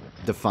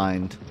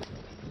defined.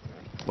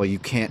 Well, you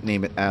can't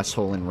name it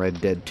Asshole in Red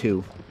Dead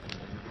 2.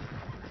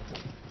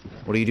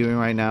 What are you doing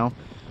right now?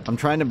 I'm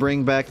trying to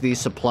bring back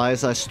these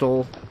supplies I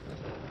stole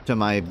to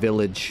my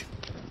village.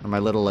 Or my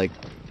little, like,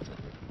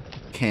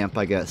 camp,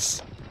 I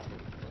guess.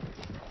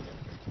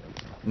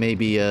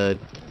 Maybe I'll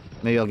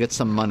get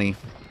some money.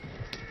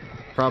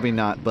 Probably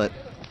not, but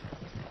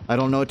I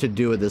don't know what to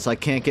do with this. I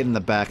can't get in the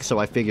back, so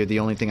I figured the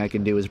only thing I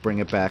can do is bring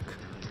it back,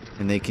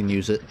 and they can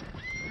use it.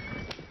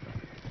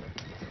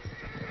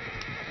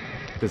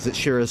 Because it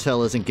sure as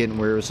hell isn't getting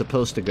where it was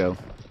supposed to go.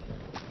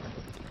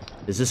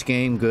 Is this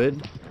game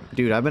good?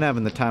 Dude, I've been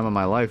having the time of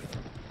my life.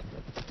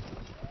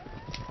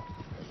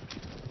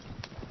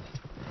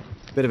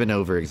 Bit of an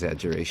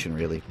over-exaggeration,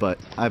 really, but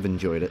I've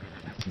enjoyed it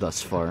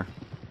thus far.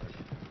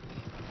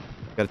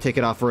 Gotta take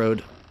it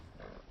off-road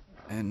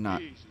and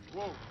not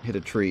hit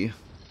a tree.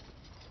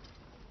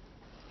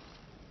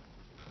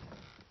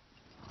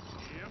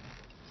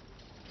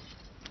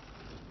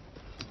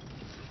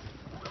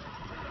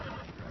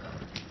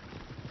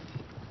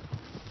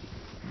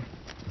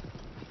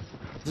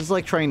 This is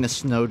like trying to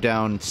snow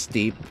down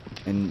steep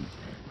and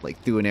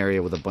like through an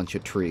area with a bunch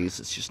of trees.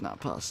 It's just not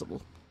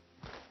possible.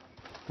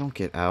 Don't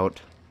get out.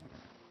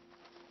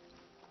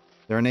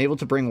 They're unable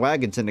to bring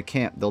wagons into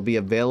camp. They'll be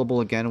available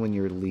again when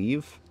you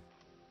leave.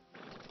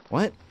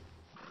 What?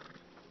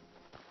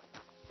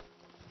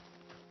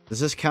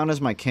 Does this count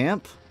as my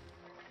camp?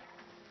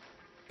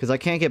 Because I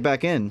can't get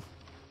back in.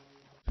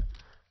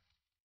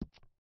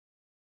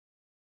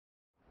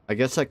 I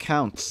guess that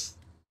counts.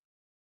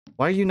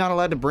 Why are you not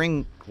allowed to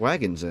bring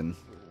wagons in?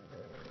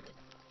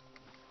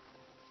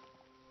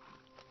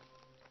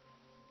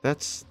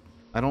 That's...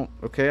 I don't...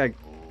 Okay,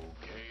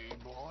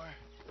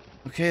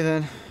 Okay,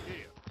 then.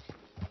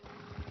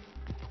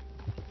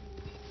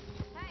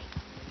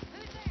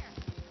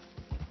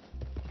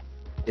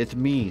 It's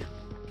me.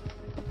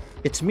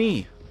 It's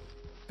me!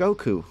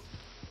 Goku.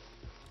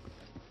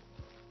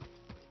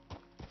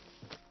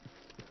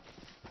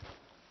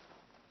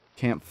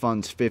 Camp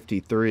funds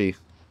 53.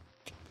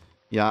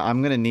 Yeah,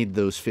 I'm gonna need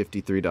those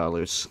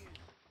 $53.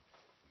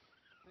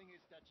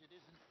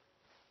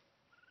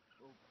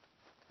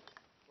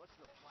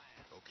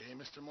 Okay,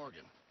 Mr.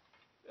 Morgan.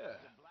 Yeah.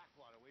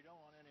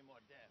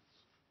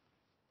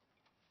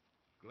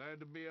 Glad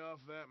to be off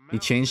that He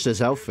changed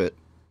his outfit.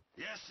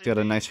 He's got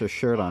a nicer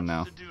shirt on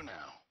now.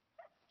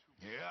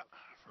 Yeah,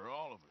 for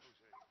all of us.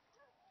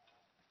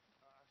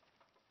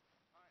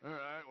 All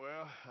right,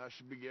 well, I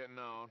should be getting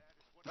on.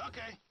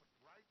 Okay.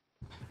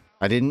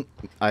 I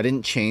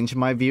didn't change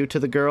my view to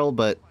the girl,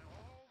 but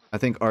I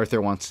think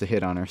Arthur wants to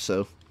hit on her,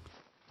 so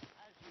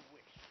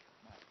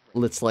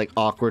let's like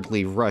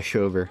awkwardly rush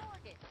over.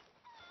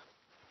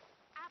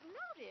 I've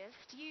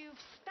noticed you've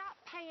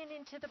stopped paying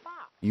into the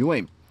box.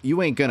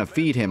 You ain't gonna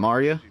feed him,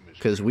 are you?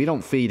 'Cause we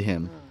don't feed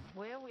him.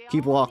 Well, we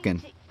Keep all walking.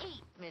 need to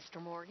eat,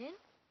 Mr. Morgan.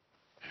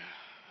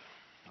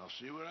 I'll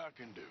see what I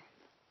can do.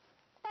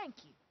 Thank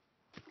you.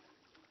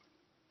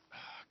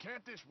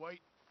 Can't this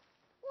wait?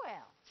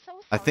 Well,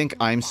 so I think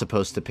I'm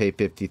supposed to pay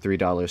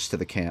 $53 to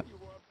the camp.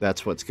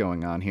 That's what's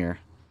going on here.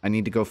 I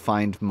need to go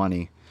find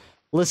money.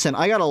 Listen,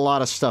 I got a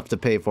lot of stuff to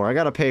pay for. I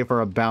gotta pay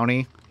for a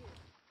bounty.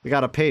 I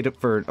gotta pay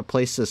for a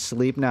place to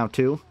sleep now,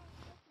 too.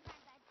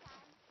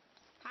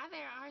 Hi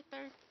there,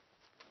 Arthur.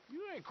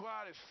 You ain't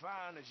quite as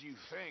fine as you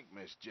think,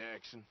 Miss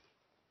Jackson.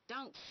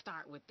 Don't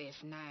start with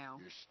this now.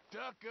 You're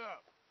stuck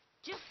up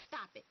Just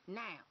stop it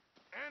now.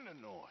 and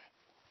annoying.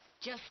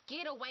 Just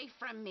get away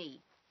from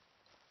me.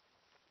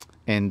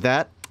 And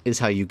that is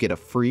how you get a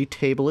free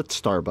table at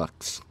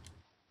Starbucks.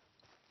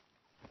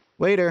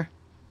 Waiter.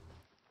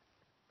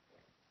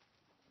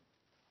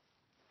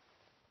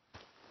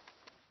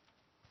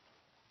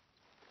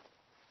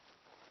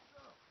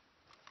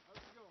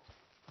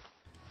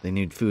 They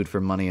need food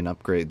for money and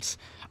upgrades.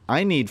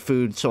 I need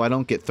food so I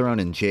don't get thrown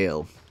in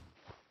jail.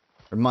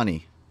 Or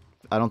money.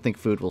 I don't think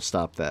food will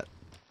stop that.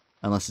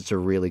 Unless it's a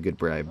really good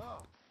bribe.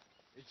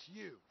 It's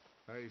you.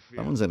 How you feel?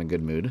 That one's in a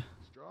good mood.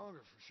 Stronger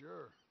for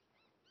sure.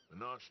 But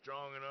not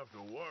strong enough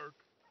to work.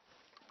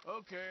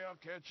 Okay, I'll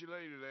catch you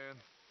later then.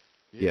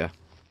 Yeah.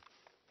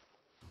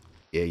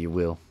 Yeah, you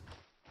will.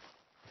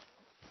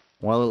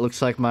 Well, it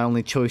looks like my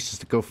only choice is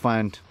to go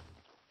find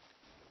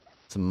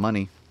some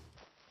money.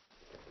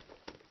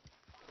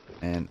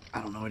 And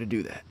I don't know how to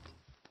do that.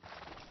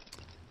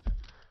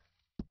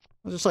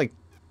 I'll just like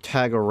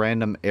tag a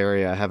random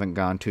area I haven't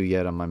gone to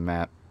yet on my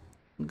map.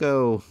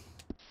 Go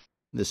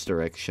this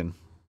direction.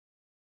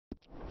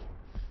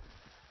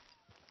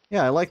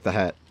 Yeah, I like the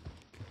hat.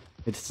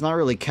 It's not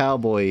really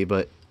cowboy-y,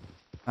 but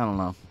I don't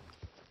know.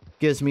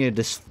 Gives me a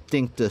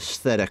distinct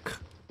aesthetic.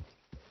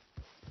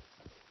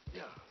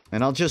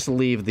 And I'll just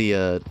leave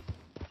the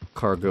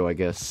cargo, I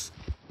guess.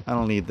 I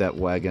don't need that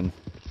wagon.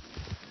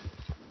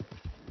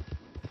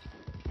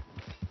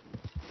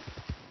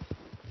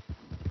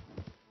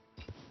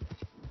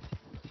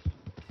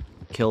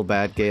 Kill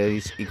bad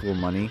guys, equal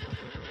money.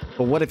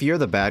 But what if you're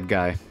the bad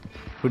guy?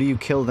 Who do you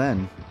kill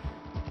then?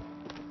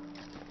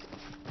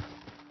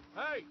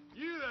 Hey,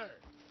 you there!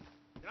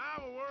 Can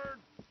I have a word?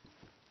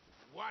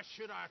 Why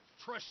should I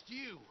trust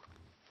you?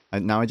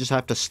 Now I just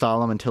have to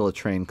stall him until a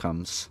train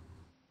comes.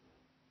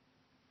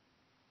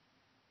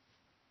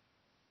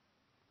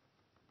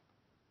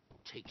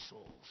 Takes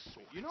all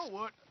sorts. You know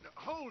what?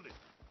 Hold it.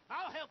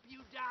 I'll help you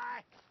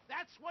die.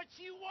 That's what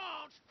you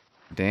want.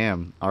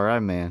 Damn.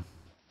 Alright, man.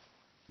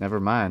 Never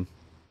mind.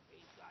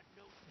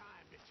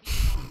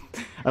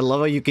 I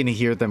love how you can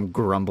hear them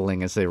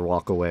grumbling as they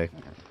walk away.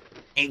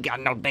 Ain't got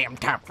no damn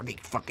time for these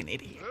fucking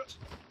idiots.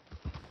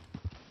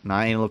 Nah,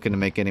 I ain't looking to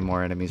make any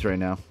more enemies right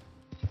now.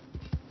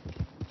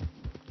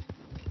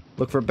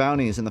 Look for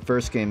bounties in the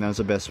first game, that was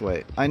the best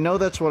way. I know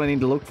that's what I need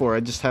to look for, I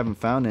just haven't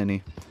found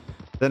any.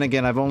 Then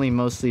again, I've only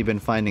mostly been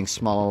finding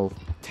small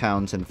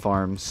towns and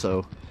farms,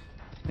 so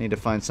I need to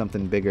find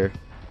something bigger.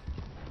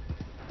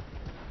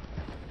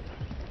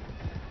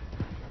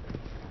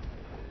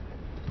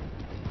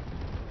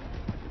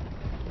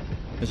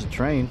 There's a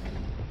train.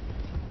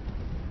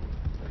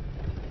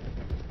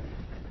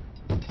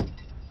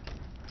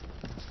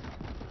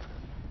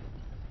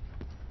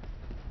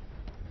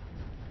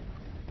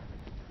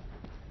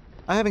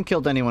 I haven't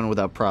killed anyone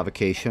without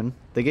provocation.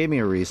 They gave me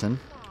a reason.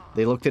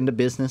 They looked into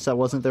business that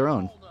wasn't their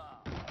own.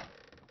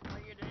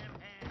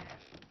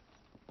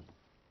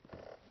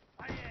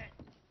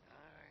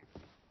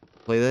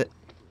 Play that.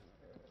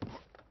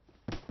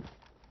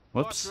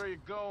 Whoops. Where you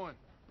going?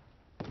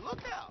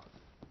 Look out!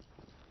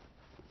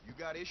 You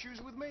got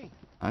issues with me?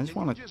 I just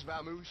Then you want to... just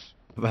vamoose.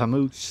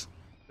 Vamoose.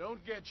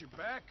 Don't get your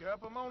back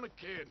up. I'm only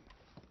kidding.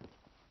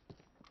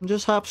 I'm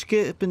just hop,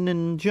 skipping,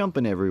 and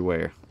jumping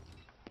everywhere.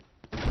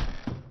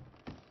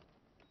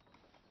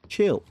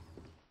 Chill.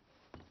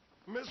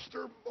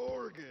 Mr.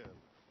 Morgan,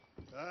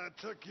 I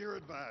took your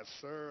advice,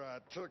 sir. I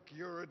took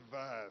your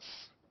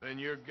advice. Then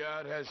your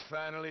god has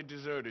finally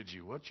deserted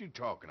you. What you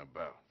talking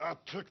about? I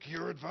took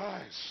your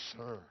advice,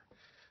 sir.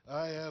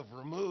 I have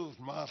removed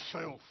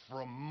myself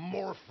from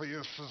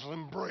Morpheus's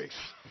embrace.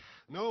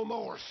 No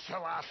more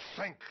shall I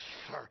sink,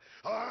 sir.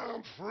 I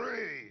am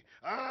free.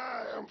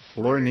 I am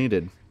free. Lore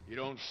needed. You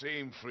don't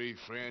seem free,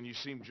 friend. You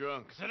seem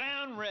drunk. Sit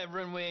down,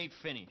 Reverend. We ain't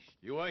finished.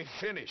 You ain't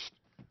finished.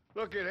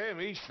 Look at him,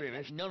 he's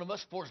finished. None of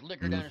us forced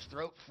liquor down his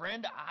throat,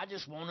 friend. I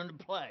just want him to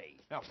play.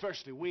 Now,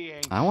 firstly, we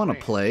ain't I want to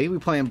friends. play. We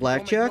playing Don't make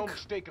blackjack? no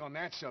mistake on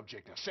that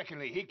subject. Now,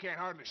 secondly, he can't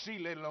hardly see,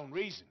 let alone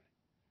reason.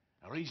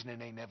 Now,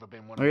 reasoning ain't never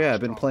been one of Oh yeah, my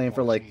I've been strong playing for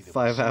points like neither,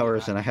 5 but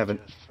hours see, and I do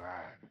haven't just fine.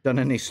 done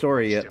any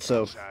story yet, Step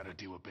so outside and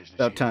deal with business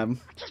about here. time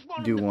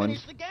do one.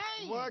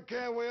 Why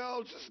can't we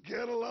all just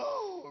get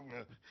along?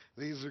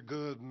 These are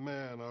good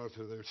men,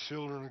 Arthur. They're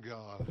children of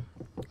God.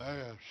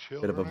 They're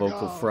children Bit of a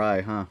vocal God. fry,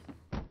 huh?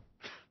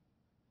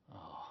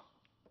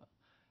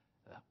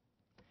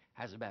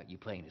 How's about you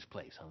playing his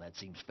place, huh? That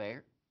seems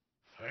fair?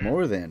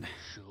 More than.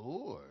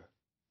 Sure.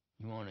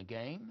 You want a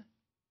game?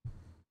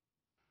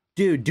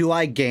 Dude, do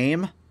I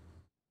game?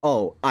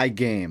 Oh, I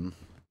game.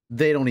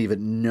 They don't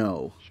even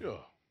know. Sure.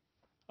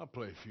 I'll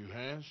play a few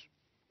hands.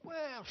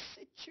 Well,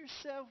 sit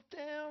yourself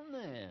down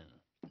then.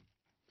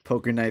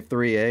 Poker Night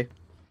 3, eh?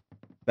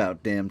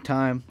 About damn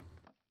time.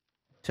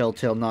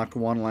 Telltale knocked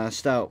one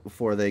last out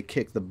before they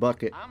kick the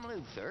bucket. I'm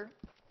Luther.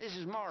 This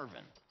is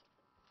Marvin.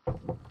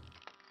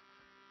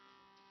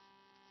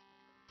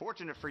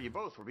 Fortunate for you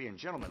both for being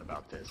gentlemen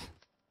about this.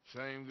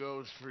 Same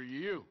goes for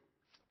you.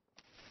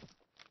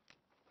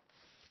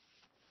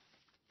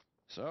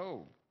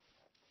 So,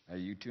 how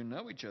you two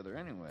know each other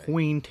anyway?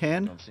 Queen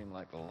 10? Don't seem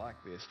like the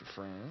likeliest of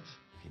friends,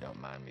 if you don't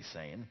mind me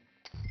saying.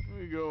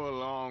 We go a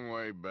long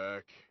way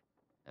back.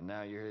 And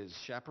now you're his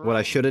chaperone. What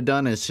I should have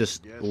done is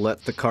just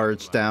let the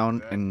cards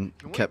down and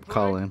kept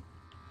calling.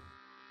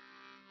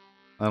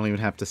 I don't even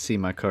have to see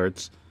my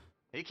cards.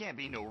 He can't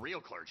be no real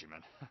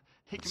clergyman.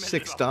 He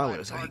committed $6. about 5 I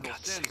ain't cardinal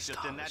got sins $6.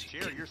 just in that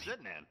chair you're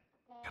sitting in.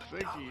 I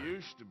think he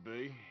used to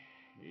be.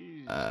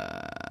 He's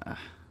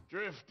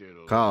drifted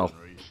a Call.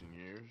 little in recent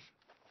years.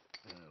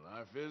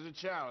 Life is a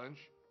challenge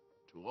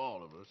to all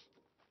of us.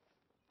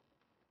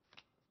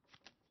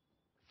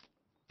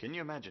 Can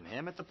you imagine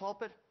him at the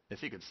pulpit?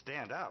 If he could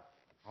stand up.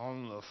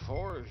 On the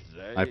fourth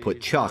day, I put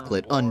he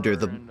chocolate turned under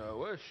water the into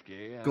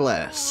whiskey, and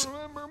glass. I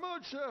don't remember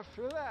much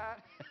after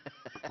that.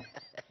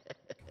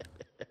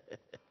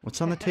 What's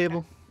on the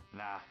table?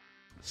 Nah.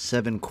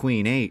 7,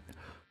 Queen 8.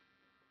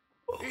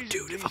 Oh,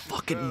 dude, if a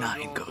fucking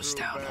 9 goes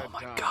down, oh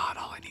my god,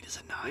 all I need is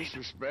a 9.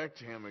 Disrespect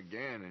him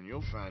again, and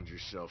you'll find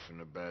yourself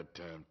in a bad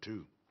time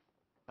too.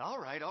 All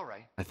right, all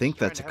right. I think Just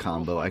trying that's a to have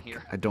little combo. fun I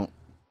here. don't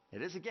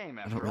It is a game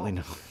I after don't really all.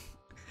 know.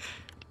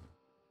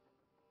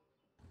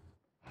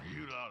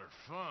 You lot are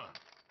fun.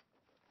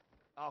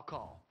 I'll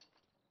call.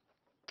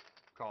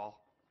 Call.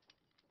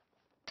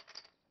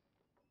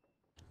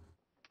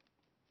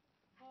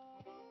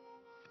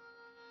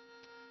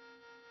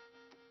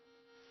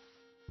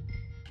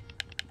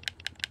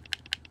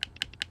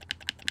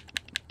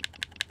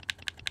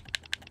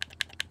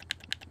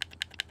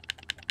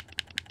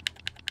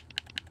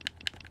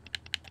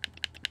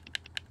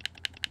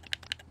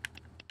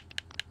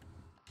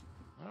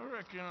 I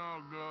reckon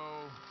I'll go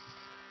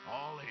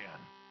all in.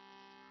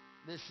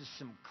 This is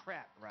some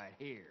crap right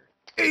here.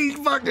 He's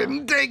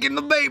fucking taking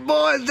the bait,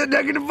 boys. They're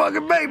taking the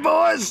fucking bait,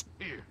 boys.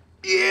 Here.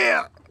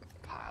 Yeah.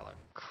 Pile of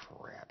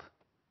crap.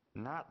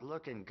 Not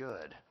looking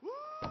good.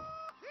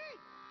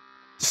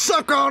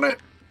 Suck on it.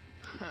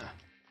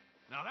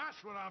 Now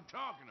that's what I'm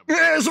talking about.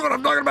 Yeah, that's what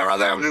I'm talking about right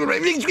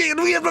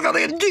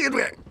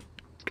there.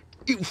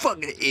 You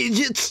fucking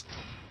idiots.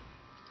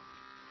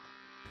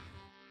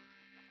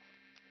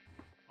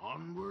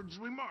 Onwards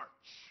we march.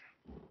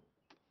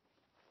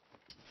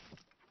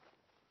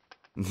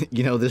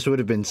 You know, this would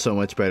have been so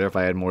much better if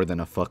I had more than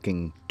a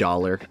fucking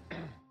dollar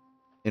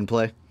in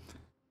play.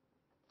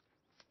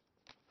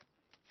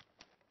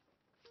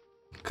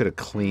 Could have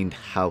cleaned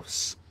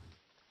house.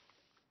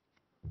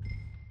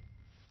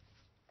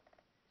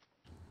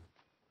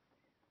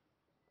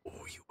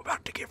 Oh, you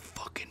about to get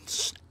fucking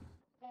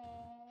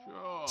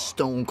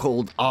Stone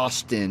Cold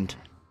Austin.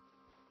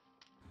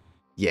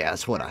 Yeah,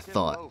 that's what I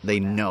thought. They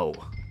know.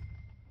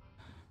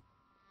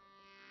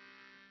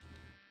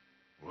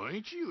 Well,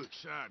 ain't you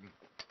exciting?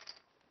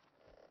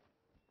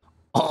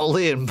 All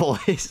in,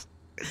 boys.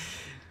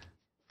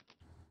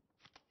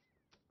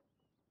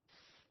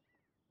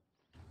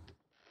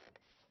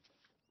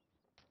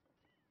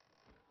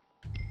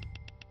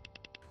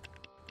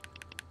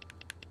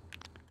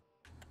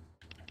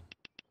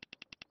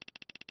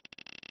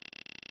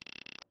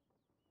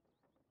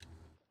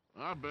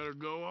 I better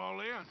go all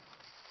in.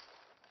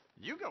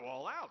 You go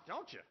all out,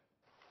 don't you?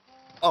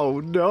 Oh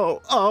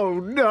no, oh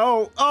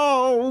no,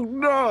 oh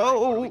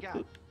no.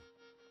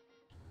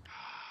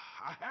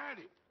 I had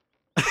it.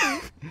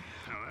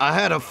 I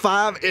had a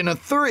 5 and a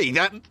 3.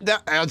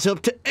 That adds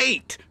up to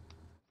 8.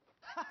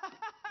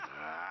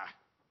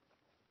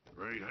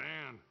 Great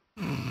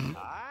hand.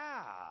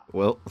 Ah.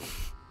 Well,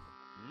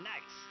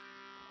 Nice.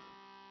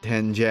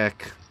 10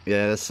 jack.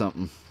 Yeah, that's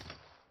something.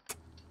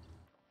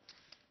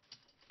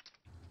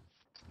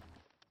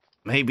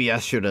 Maybe I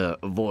should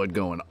avoid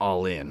going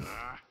all in.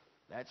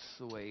 That's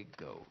the way it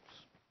goes.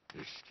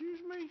 Excuse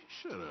me?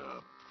 Shut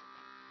up.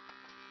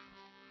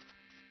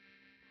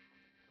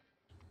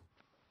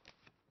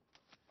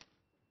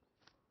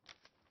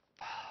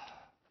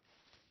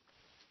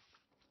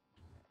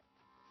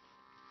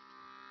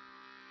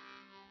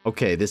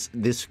 Okay, this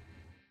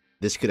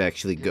could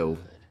actually go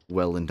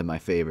well into my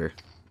favor.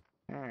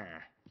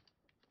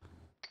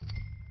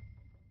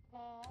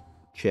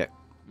 Check.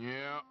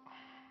 Yeah.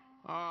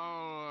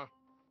 I'll,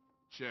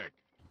 check.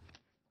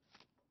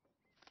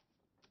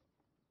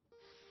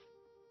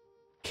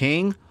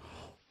 King?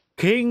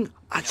 King?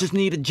 I just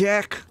need a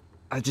jack.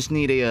 I just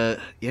need a,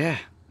 yeah.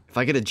 If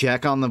I get a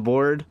jack on the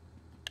board,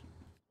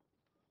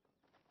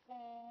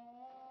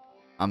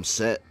 I'm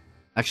set.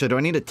 Actually, do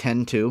I need a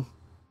 10 too?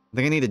 I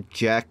think I need a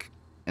jack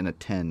and a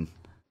 10.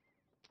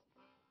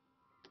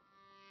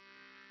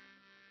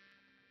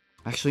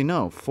 Actually,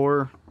 no.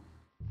 4.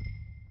 I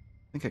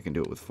think I can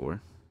do it with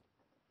 4.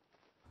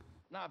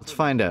 Let's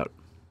find out.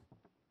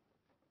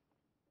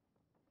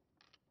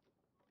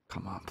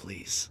 Come on,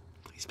 please.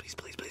 Please, please,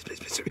 please, please, please,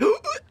 please.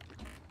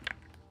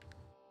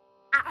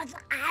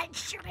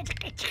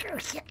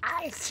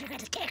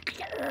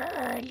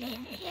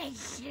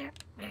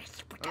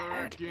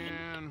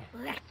 Again.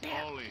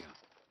 Ollie.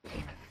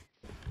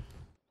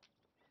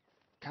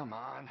 Come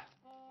on.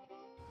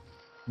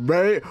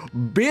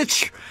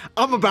 Bitch,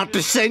 I'm about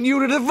to send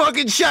you to the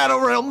fucking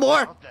Shadow Realm,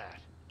 boy.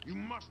 You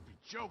must be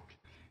joking.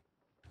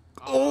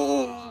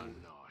 Oh,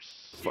 no,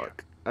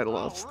 fuck. I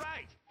lost.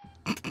 Right.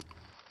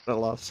 I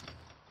lost.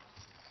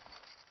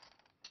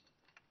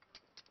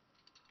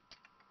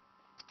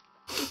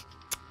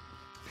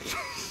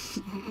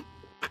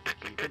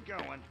 Keep it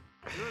going.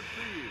 Good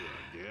for you,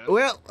 I guess.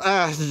 Well,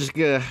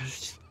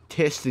 just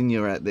testing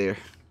you right there.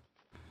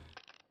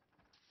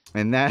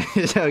 And that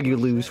is how you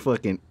lose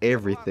fucking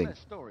everything. A lot less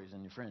stories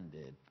than your friend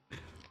did.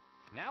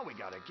 Now we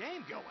got a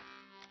game going.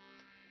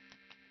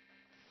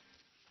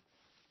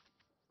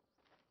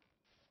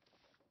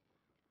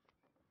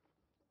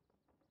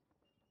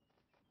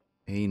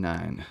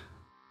 A9.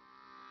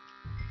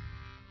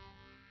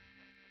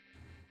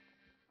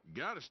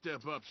 Gotta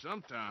step up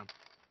sometime.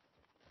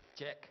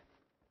 Check.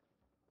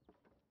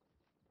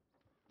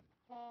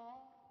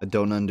 I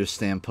don't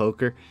understand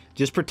poker.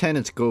 Just pretend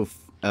it's go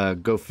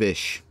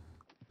fish.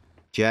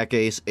 Jack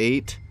Ace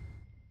 8.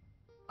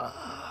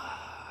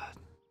 I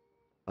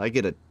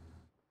get a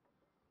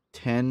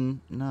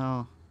 10.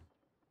 No.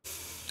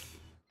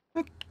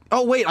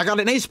 Oh wait, I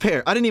got an ace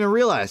pair. I didn't even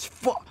realize.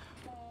 Fuck.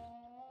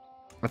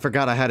 I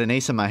forgot I had an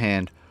ace in my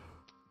hand.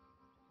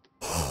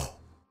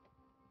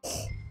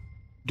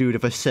 Dude,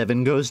 if a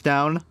 7 goes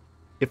down,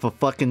 if a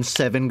fucking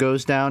 7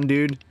 goes down,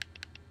 dude.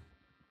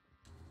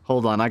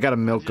 Hold on, I gotta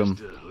milk him.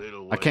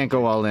 I can't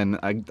go all in.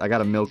 I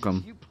gotta milk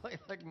him. You play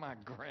like my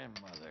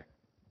grandmother.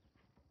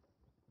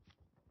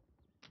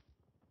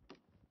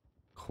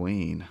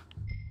 Queen.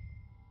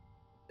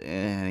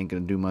 Ain't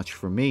gonna do much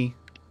for me.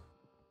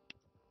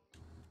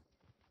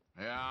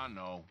 Yeah, I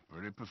know.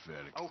 Pretty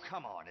pathetic. Oh,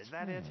 come on. Is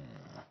that it?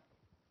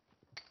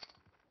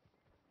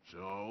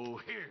 So,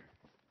 here.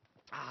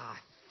 I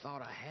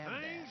thought I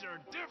had Things are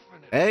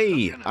different.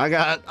 Hey, I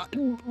got...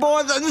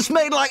 Boys, I just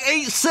made like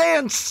 8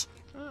 cents!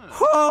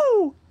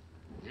 Whoa!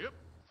 Yep.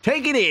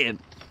 Take it in!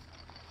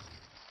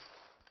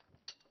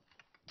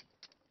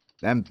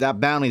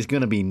 That bounty's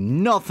gonna be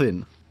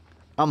nothing.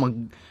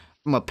 I'm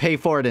gonna pay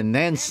for it and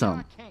then some.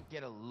 I can't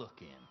get a look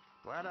in.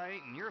 Glad I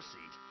ain't in your seat.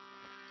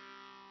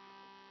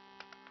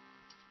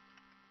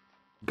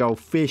 Go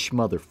fish,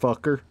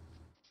 motherfucker.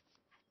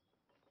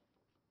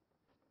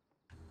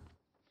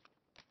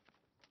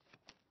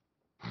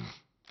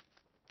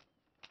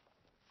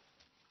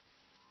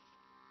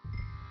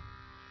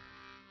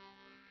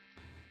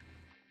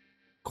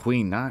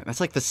 Queen 9.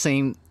 That's like the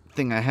same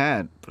thing I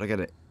had, but I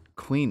got a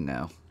queen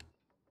now.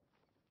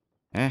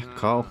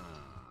 Call.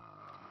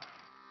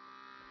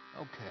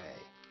 Okay.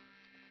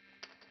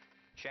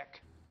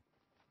 Check.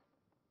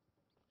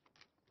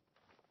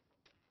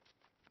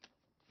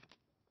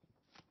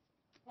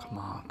 Come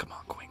on,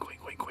 queen, queen,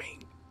 queen,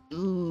 queen.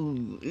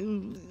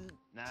 Ooh.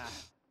 Nah.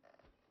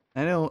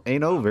 I know,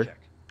 ain't over. Check.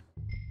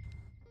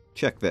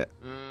 Check that.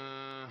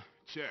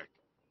 Check.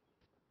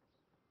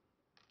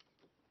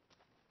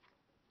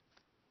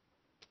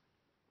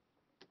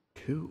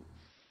 Two.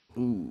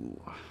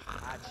 Ooh.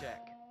 I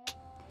check.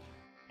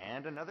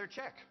 And another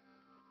check.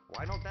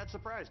 Why don't that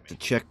surprise me? The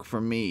check for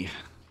me.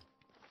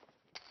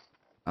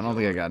 I don't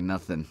think I got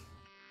nothing.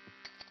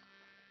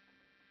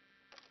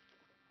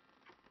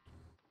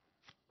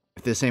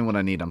 If this ain't what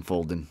I need, I'm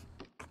folding.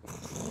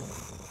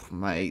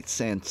 My 8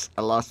 cents.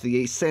 I lost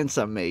the 8 cents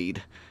I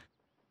made.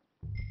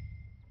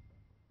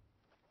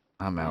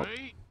 I'm out.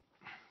 Wait.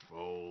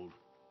 Fold.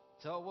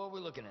 So what are we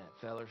looking at,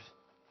 fellers?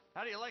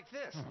 How do you like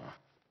this?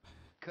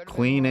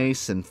 Queen,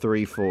 ace, and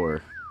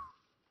 3-4.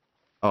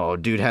 Oh,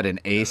 dude had an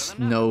ace.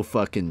 No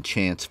fucking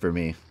chance for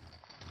me.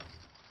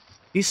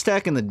 He's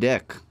stacking the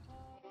deck.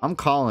 I'm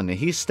calling it.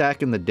 He's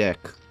stacking the deck.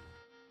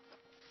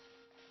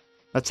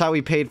 That's how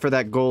he paid for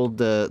that gold,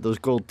 those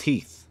gold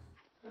teeth.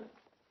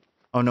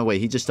 Oh, no, wait.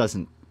 He just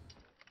doesn't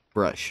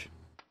brush.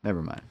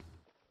 Never mind.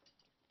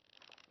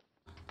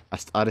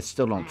 I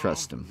still don't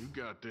trust him.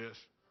 You got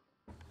this.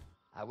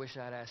 I wish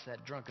I'd asked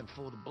that drunken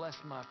fool to bless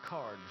my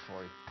card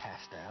before he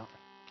passed out.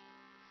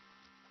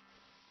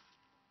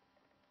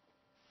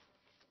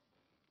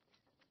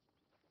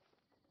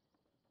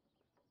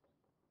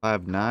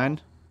 5'9".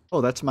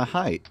 Oh, that's my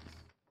height.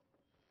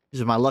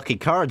 These are my lucky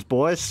cards,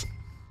 boys.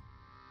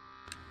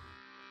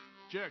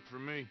 Check for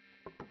me.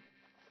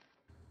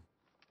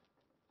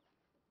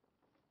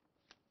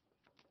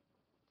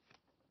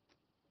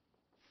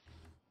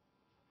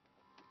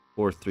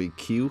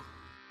 4-3-Q.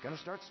 Gonna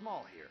start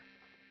small here.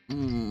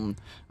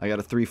 I got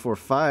a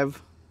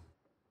 3-4-5.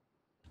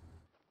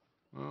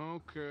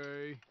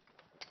 Okay.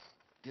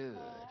 Good.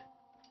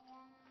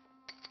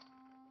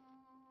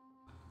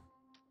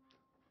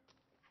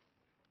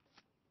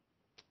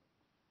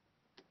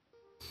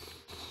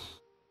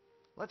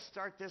 Let's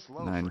start this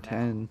low.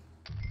 9-10.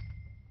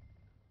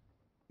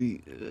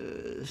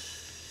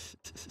 This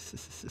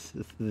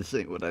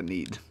ain't what I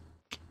need.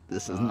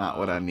 This is not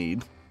what I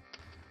need.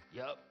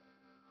 Yup.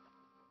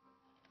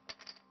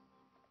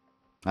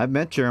 I've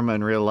met Jerma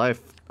in real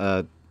life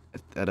at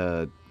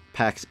a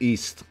PAX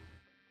East,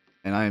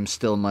 and I am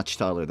still much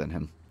taller than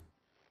him.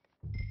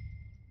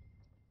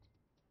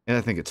 And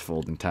I think it's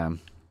folding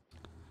time.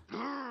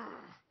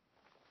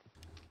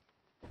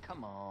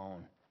 Come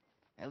on.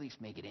 At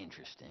least make it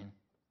interesting.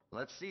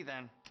 Let's see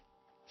then.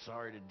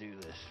 Sorry to do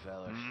this,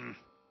 fellas.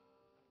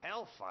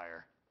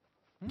 Hellfire.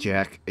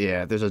 Jack.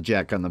 Yeah, there's a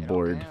jack on the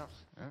board.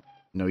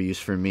 No use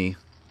for me.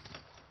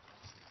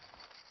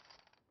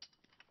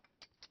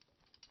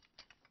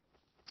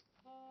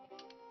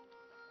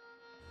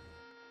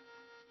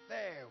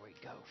 There we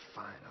go,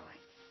 finally.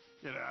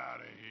 Get out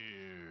of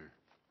here.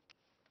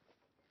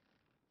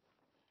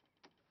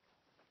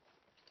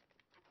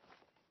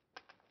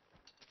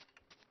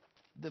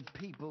 The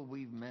people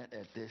we've met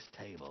at this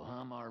table,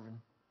 huh,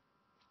 Marvin?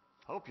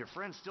 Hope your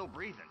friend's still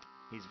breathing.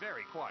 He's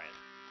very quiet.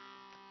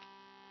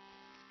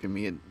 Give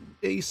me an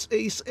ace,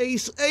 ace,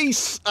 ace,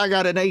 ace! I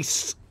got an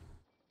ace!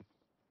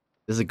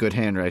 This is a good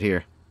hand right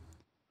here.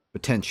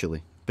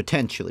 Potentially.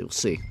 Potentially, we'll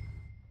see.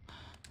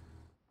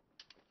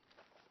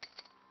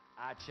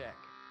 I check.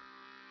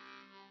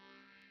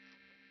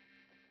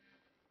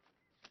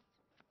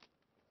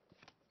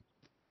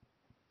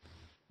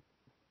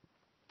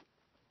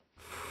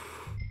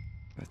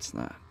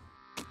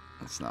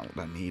 That's not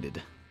what I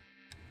needed.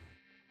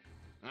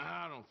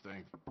 I don't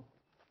think.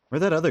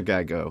 Where'd that other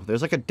guy go?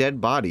 There's like a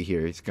dead body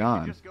here. He's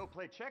gone. Just go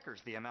play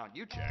checkers the amount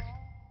you check.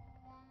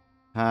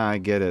 Ah, I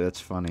get it. That's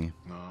funny.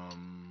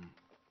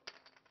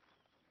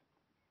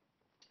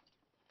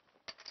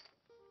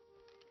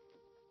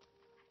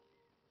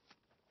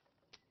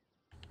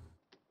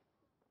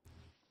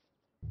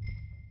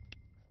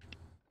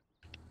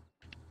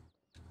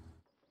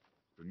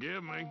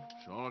 Forgive me.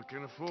 It's all I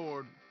can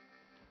afford.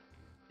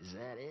 Is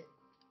that it?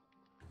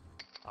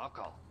 I'll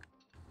call.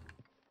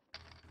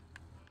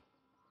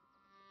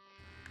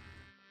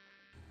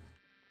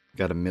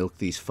 Gotta milk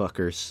these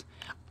fuckers.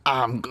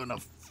 I'm gonna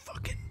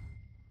fucking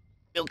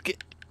milk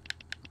it.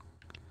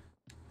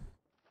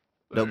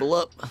 Double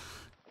up.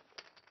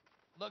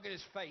 Look at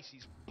his face,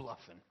 he's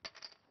bluffing.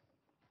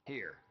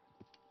 Here.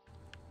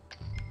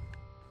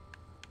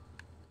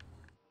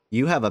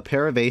 You have a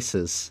pair of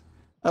aces.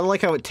 I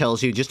like how it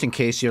tells you, just in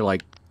case you're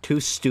like too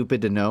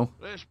stupid to know.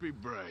 Let's be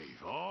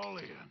brave. All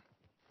in.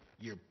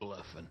 You're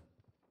bluffing.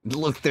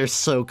 Look, they're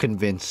so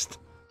convinced.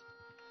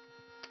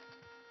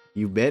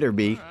 You better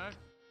be.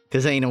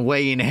 Cause ain't a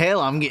way in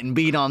hell I'm getting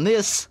beat on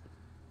this.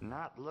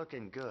 Not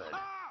looking good.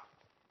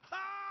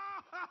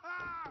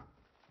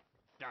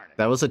 Darn it.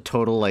 That was a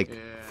total, like,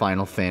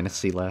 Final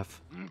Fantasy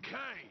laugh. Okay.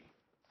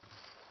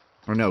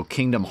 Or no,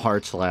 Kingdom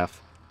Hearts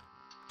laugh.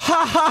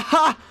 Ha ha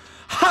ha!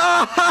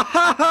 Ha ha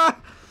ha ha!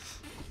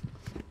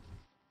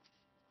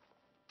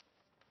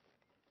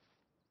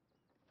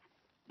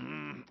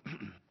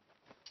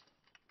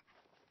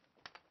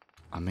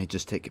 I may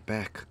just take it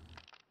back.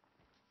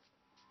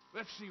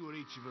 Let's see what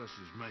each of us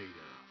is made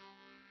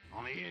of.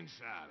 On the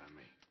inside, I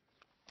mean.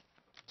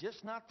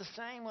 Just not the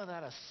same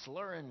without a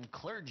slurring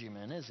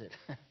clergyman, is it?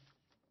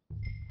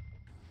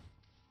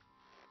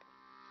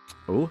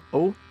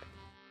 Oh.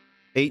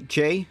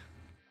 8J?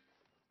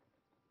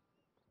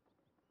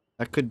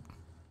 That could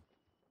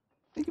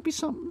be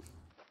something.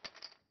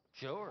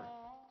 Sure.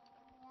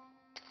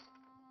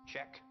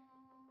 Check.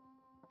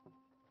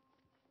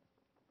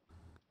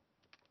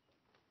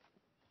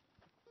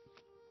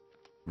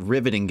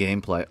 Riveting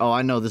gameplay. Oh,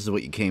 I know this is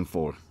what you came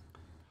for.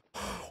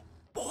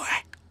 Boy.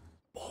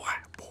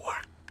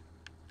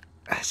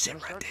 That's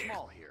it right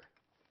there.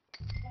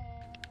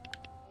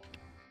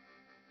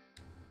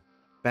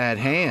 Bad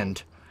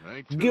hand.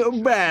 Go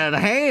bad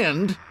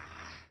hand.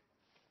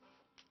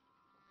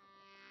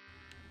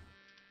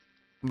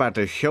 I'm about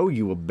to show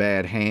you a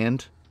bad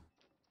hand.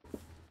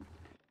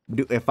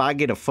 If I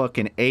get a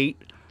fucking 8,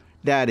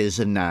 that is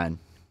a 9.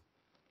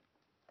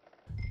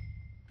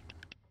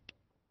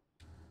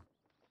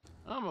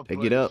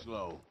 Pick it up.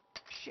 Slow.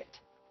 Shit.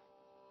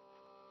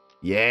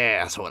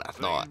 Yeah, that's what I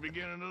thought.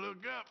 Beginning to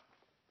look up.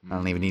 I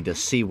don't even need to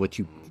see what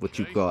you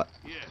got.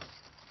 Yes.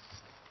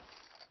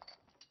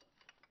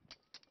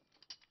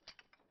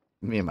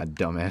 Me and my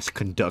dumbass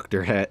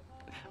conductor hat.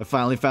 I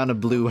finally found a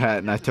blue hat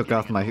and I took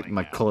off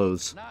my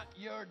clothes. Not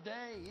your day,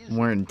 is I'm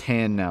wearing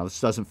tan now.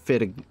 This doesn't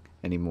fit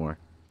anymore.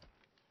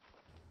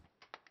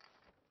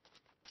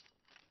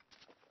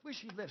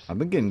 Wish he'd left I've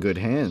been getting good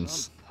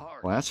hands.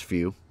 Last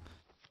few.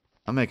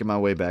 I'm making my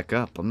way back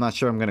up. I'm not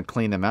sure I'm going to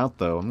clean them out,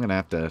 though. I'm going to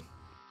have to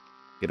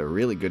get a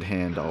really good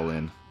hand all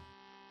in.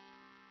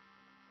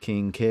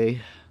 King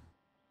K.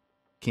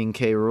 King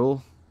K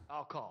rule.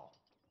 I'll call.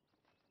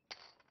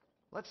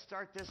 Let's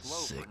start this low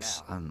 6.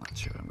 for now. I'm not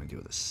sure I'm going to do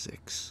with a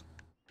 6.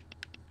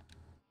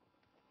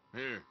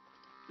 Here,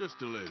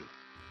 just a little.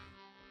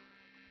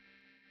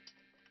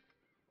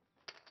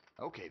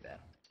 Okay, then.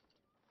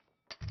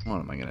 What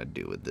am I going to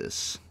do with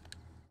this?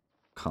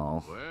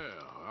 Call. Well,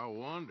 I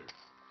wonder.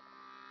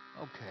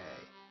 Okay.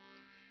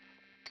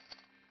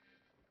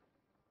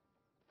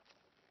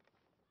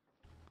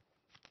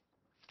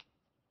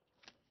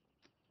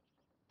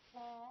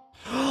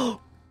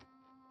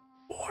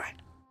 Boy.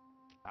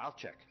 I'll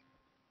check.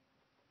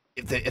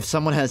 If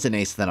someone has an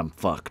ace, then I'm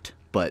fucked.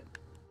 But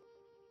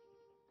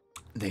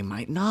they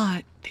might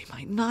not. They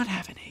might not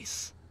have an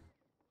ace.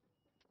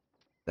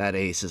 That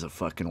ace is a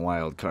fucking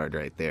wild card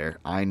right there.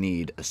 I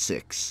need a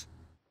 6.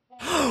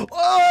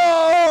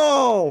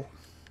 Oh!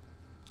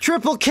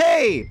 Triple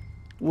K!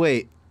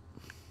 Wait.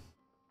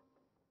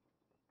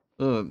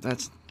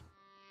 That's...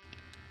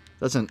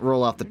 doesn't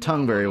roll off the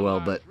tongue very well,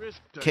 but...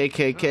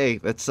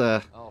 KKK, that's,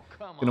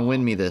 gonna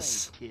win me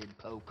this. Kid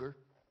poker.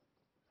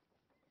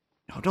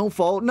 No, don't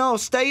fold. No,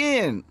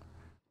 stay in!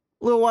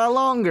 A little while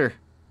longer.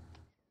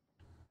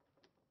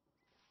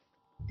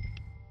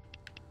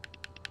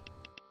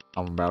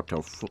 I'm about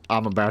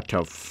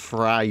to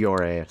fry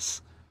your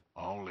ass.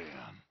 All in.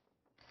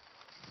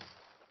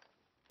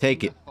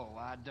 Take it. Oh,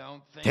 I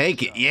don't think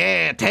Take it.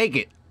 Yeah, take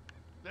it.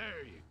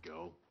 There you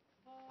go.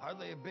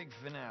 Hardly a big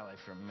finale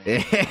from me.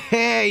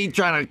 Hey, you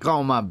trying to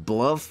call my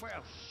bluff? Well,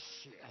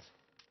 shit.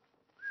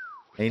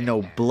 Ain't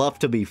no bluff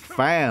to be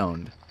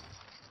found.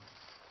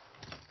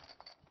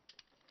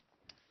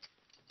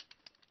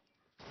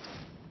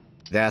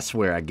 That's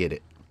where I get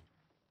it.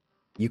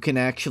 You can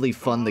actually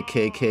fund the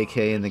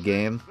KKK in the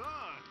game.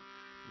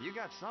 You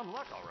got some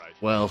luck, all right.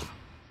 Well,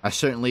 I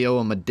certainly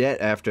owe him a debt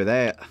after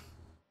that.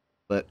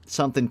 But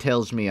something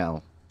tells me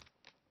I'll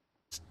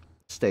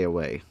stay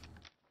away.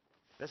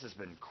 This has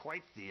been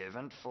quite the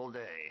eventful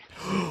day.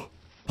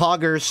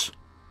 Poggers.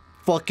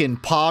 Fucking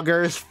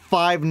Poggers.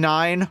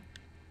 5'9".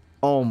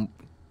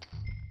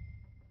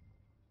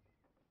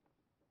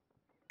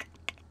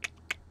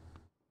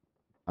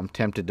 I'm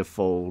tempted to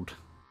fold.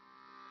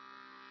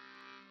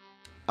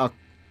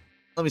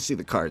 Let me see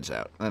the cards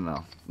out. I don't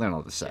know. Then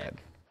I'll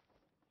decide.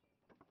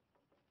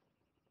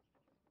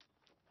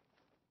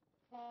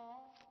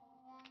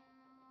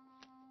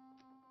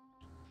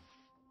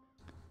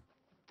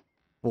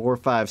 Four,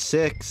 5,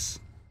 6.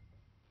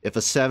 If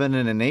a 7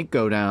 and an 8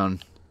 go down,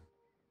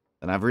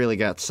 then I've really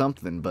got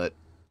something, but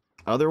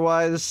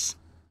otherwise,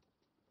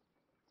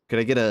 could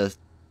I get a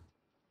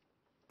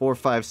 4,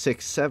 5,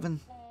 6,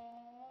 7?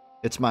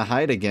 It's my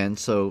height again,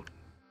 so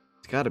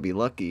it's gotta be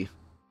lucky.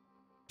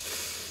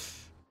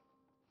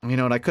 You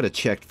know what, I could have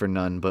checked for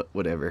none, but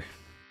whatever.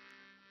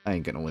 I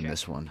ain't gonna win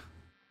this one.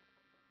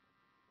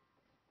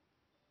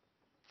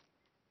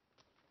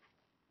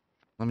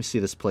 Let me see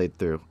this played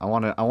through. I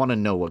wanna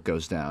know what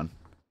goes down.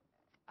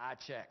 I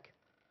check.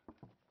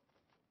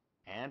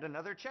 And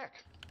another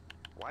check.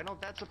 Why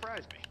don't that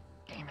surprise me?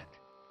 Damn it.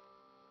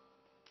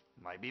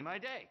 Might be my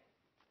day.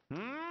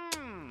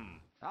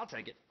 I'll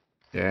take it.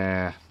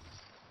 Yeah.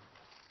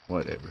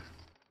 Whatever.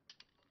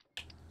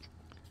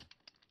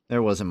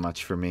 There wasn't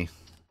much for me.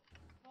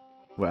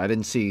 Well, I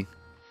didn't see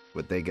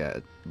what they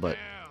got, but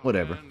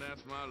whatever. Man,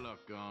 that's my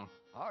luck gone.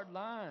 Hard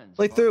lines.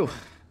 Play through.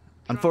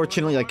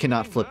 Unfortunately, I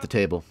cannot flip the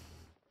table.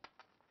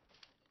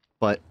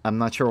 But I'm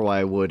not sure why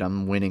I would.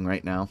 I'm winning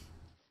right now.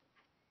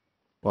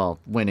 Well,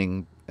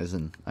 winning as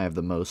in I have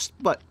the most,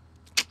 but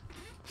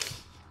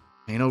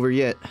ain't over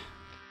yet.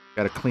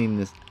 Gotta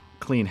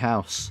clean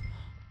house.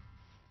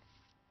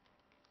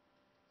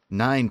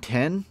 9,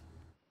 10?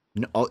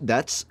 No, oh,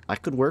 I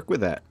could work with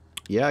that.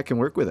 Yeah, I can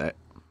work with that.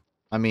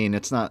 I mean,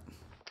 it's not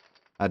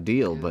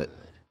ideal, but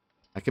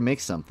I can make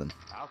something.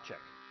 I'll check.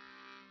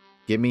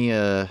 Give me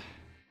an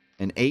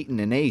 8 and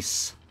an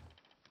ace.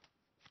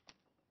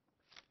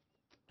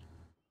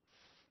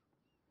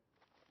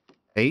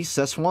 Ace,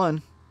 that's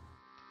one.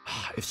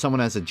 If someone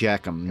has a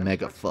jack, I'm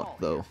mega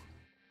fucked, though.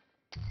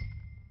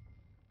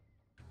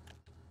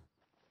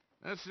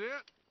 That's it?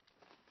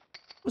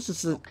 What's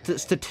the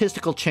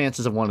statistical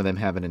chances of one of them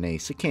having an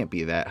ace? It can't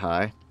be that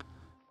high.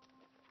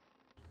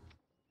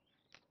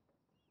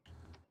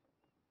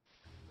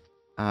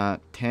 Uh,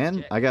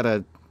 10? I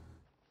gotta...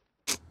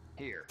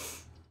 Here.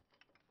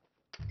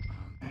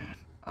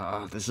 Oh,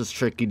 man. This is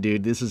tricky,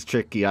 dude. This is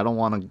tricky. I don't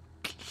want to...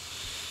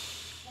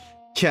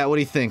 Chat, what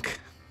do you think?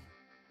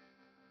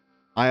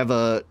 I have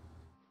a...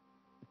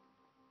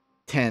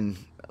 10.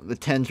 The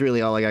 10's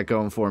really all I got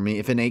going for me.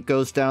 If an 8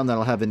 goes down, then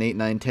I'll have an 8,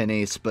 9, 10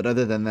 ace. But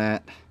other than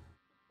that...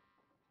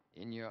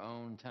 In your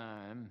own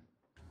time.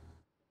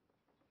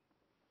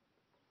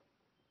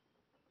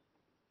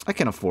 I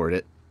can afford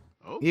it.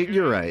 Okay.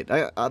 You're right.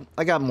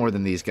 I got more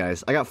than these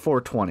guys. I got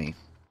 420.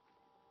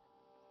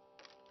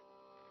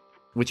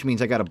 Which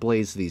means I gotta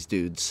blaze these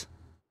dudes.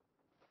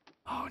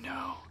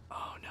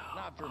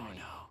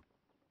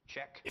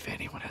 Check. If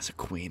anyone has a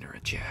queen or a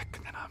jack,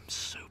 then I'm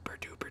super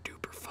duper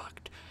duper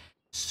fucked.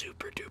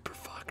 Super duper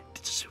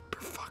fucked. Super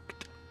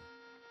fucked.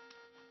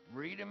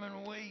 Read 'em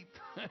and weep.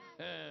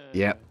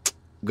 Yep.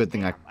 Good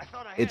thing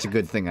it's a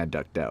good thing I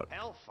ducked out.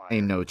 Hellfire.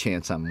 Ain't no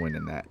chance I'm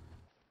winning that.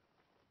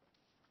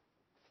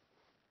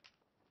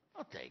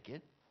 I'll take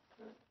it.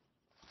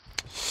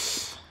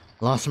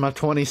 Lost my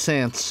 20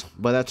 cents,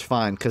 but that's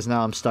fine, because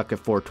now I'm stuck at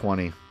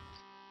 420.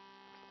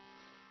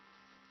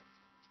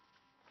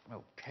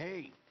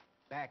 Okay,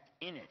 back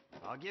in it.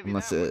 I'll give you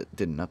Unless that it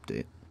didn't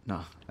update.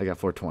 No, I got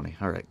 420.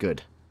 Alright,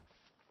 good.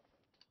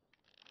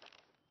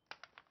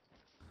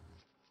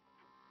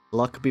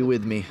 Luck be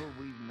with me. People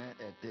we've met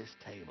at this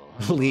table.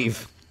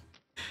 Leave.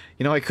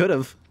 You know, I could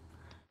have.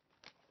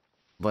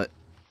 But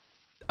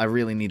I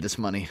really need this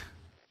money.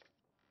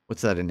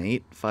 What's that, an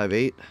 8?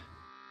 5-8?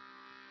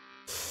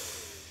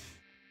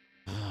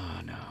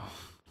 Oh, no.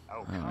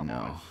 Oh,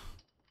 no.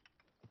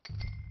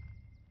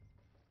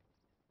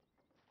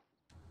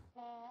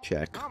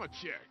 Check. I'm a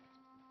check.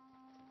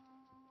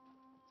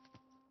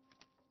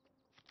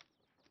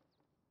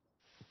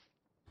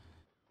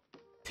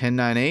 Ten,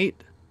 9,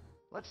 8.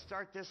 Let's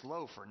start this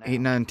low for now.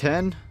 8, 9,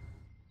 10.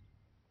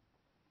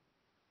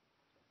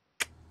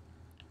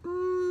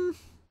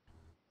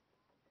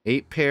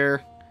 8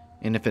 pair.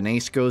 And if an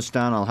ace goes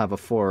down, I'll have a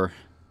 4.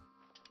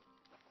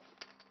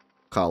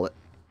 Call it.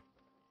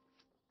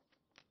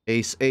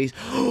 Ace, ace.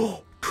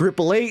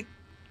 Triple 8.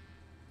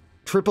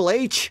 Triple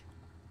H.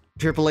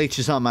 Triple H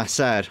is on my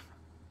side.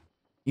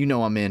 You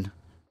know I'm in.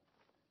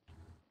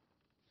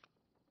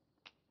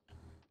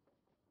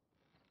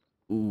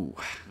 Ooh.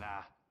 Nah.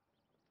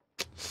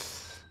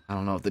 I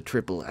don't know if the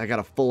triple... I got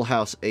a full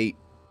house 8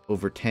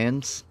 over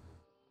 10s.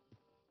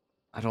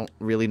 I don't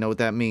really know what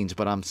that means,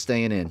 but I'm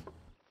staying in.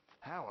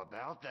 How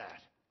about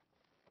that?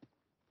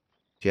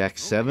 Jack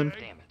 7?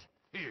 Damn it.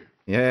 Here.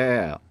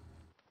 Yeah.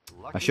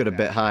 I should have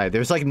bet high.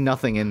 There's like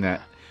nothing in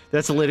that.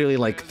 That's literally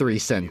like 3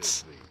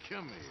 cents.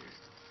 Come here.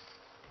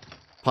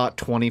 Pot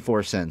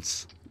 24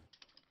 cents.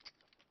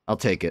 I'll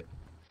take it.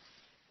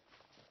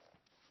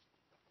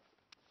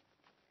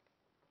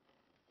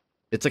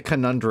 It's a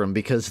conundrum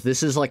because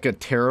this is like a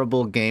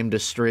terrible game to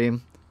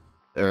stream.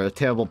 Or a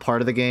terrible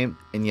part of the game,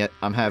 and yet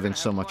I'm having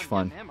so much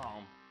fun.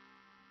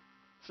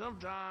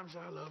 Sometimes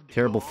I love to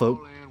Terrible go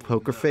all in with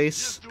poker nothing,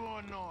 face? just to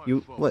annoy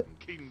You, folks what? and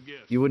keep 'em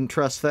guessing. You wouldn't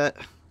trust that?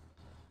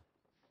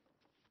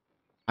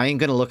 I ain't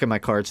gonna look at my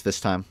cards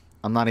this time.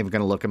 I'm not even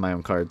gonna look at my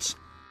own cards.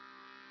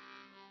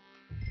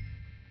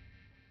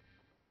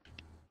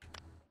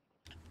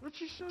 What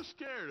you so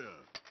scared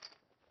of?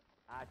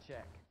 I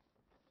check.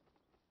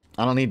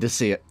 I don't need to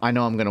see it. I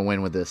know I'm gonna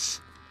win with this.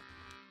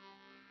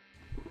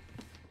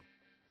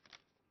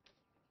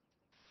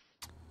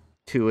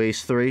 Two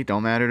ace 3,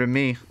 don't matter to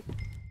me.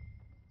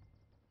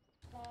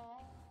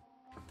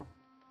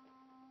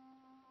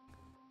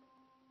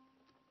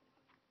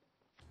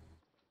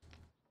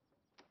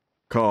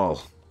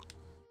 Call.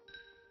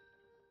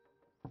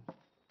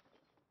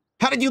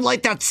 How did you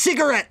light that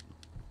cigarette?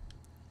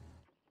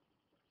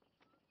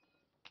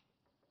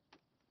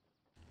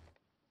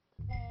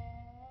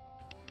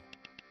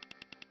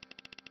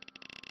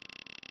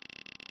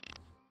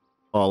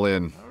 All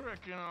in. I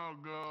reckon I'll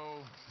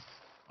go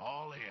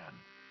all in.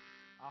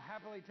 I'll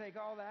happily take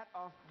all that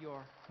off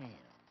your hands.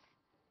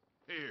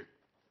 Here.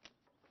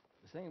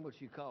 This ain't what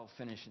you call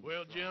finishing.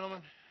 Well,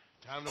 gentlemen,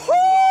 time to move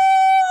along.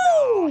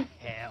 Oh,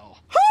 hell.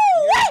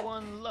 You're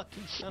one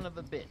lucky son of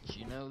a bitch,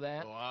 you know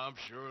that? Oh, I'm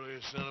surely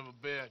a son of a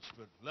bitch,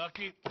 but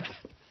lucky,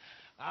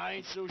 I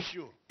ain't so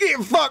sure.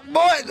 Get fucked,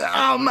 boy!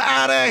 I'm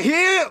out of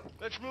here!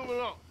 Let's move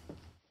along.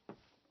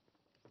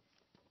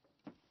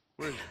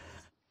 Where's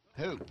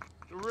Who?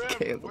 the Reverend?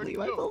 Can't Where'd he believe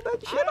I go? pulled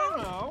that shit I don't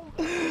off.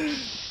 know.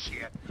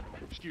 Shit.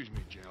 Excuse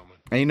me, gentlemen.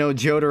 And you know,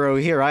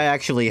 Jotaro here, I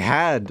actually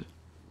had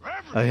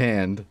Reverend! a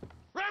hand.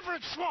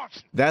 Reverend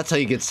Swanson! That's how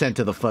you get sent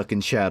to the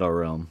fucking Shadow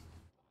Realm.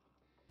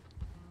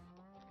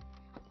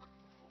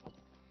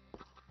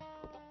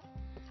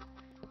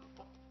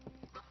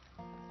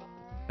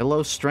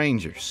 Hello,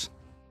 strangers.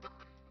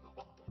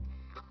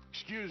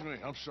 Excuse me,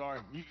 I'm sorry.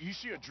 You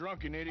see a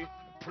drunken idiot,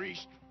 a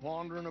priest,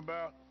 wandering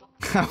about?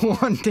 I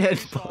won 10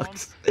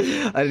 bucks. I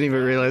didn't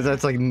even realize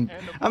that's like...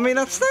 I mean,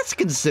 that's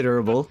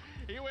considerable.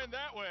 He went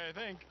that way, I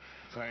think.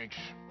 Thanks.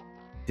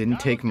 Didn't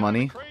take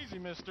money. Crazy,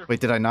 mister. Wait,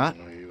 did I not?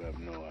 No, you have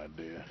no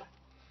idea.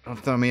 Don't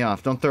throw me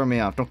off. Don't throw me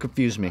off. Don't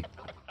confuse me.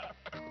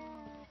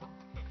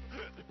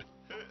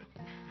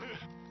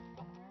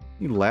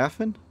 You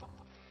laughing?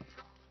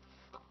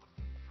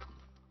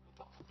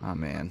 Oh,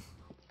 man.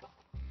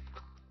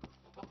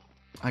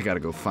 I gotta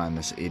go find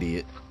this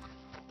idiot.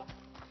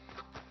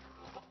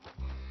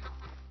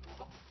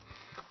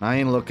 I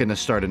ain't looking to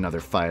start another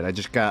fight. I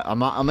just got...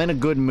 I'm in a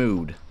good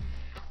mood.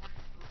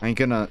 I ain't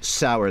gonna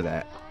sour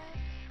that.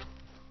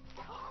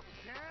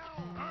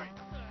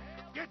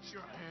 Get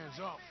your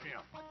hands off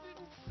him. I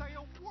didn't say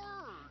a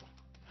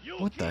word.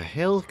 What the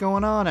hell's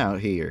going on out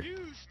here? You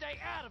stay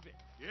out of it.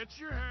 Get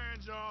your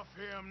hands off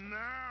him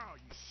now,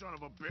 you son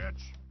of a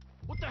bitch.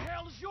 What the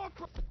hell is your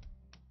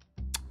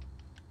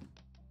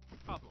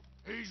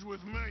He's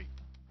with me.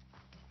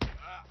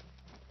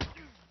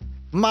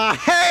 My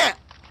hat!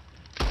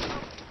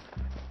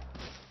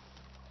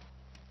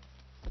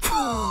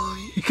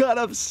 You got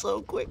up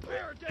so quick.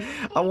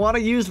 I want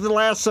to use the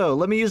lasso.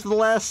 Let me use the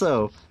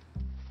lasso.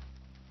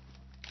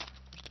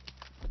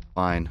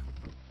 Fine.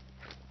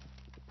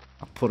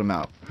 I'll put him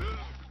out.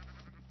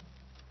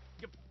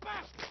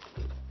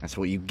 That's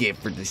what you get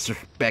for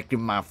disrespecting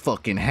my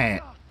fucking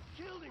hat.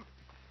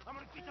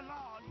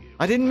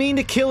 I didn't mean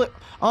to kill it.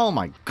 Oh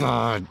my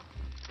god.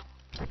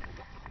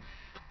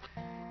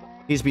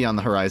 He's beyond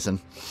the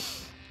horizon.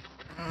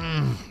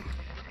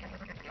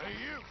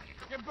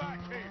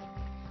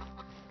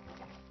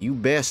 You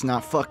best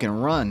not fucking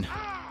run.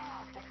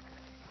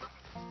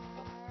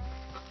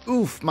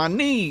 Oof, my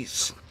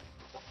knees.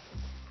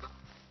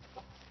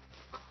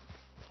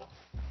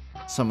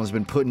 Someone's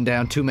been putting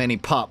down too many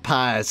pot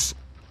pies.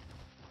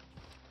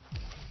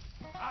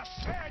 I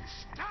said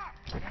stop,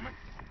 damn it.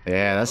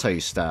 Yeah, that's how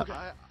you stop.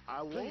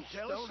 I won't.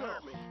 Don't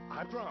hurt me.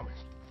 I promise.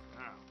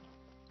 Now,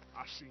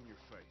 I seen your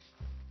face.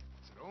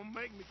 So don't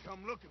make me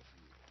come looking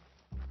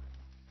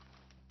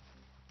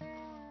for you.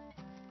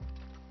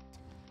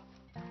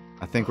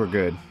 I think we're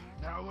good.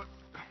 Now what?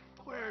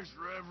 Where's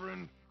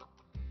Reverend?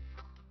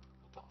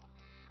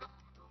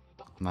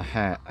 My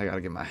hat. I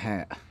gotta get my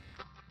hat.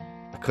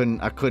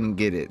 I couldn't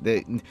get it.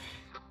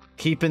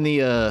 Keeping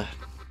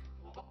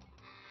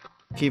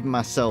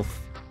myself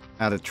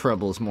out of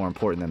trouble is more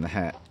important than the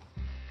hat.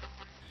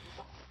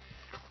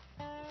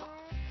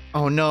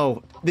 Oh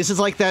no. This is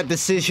like that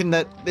decision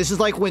this is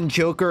like when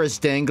Joker is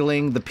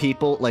dangling the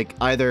people, like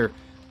either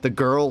the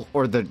girl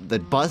or the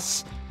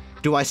bus.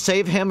 Do I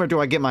save him or do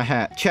I get my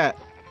hat? Chat.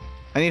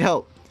 I need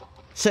help.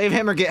 Save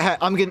him or get hat.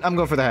 I'm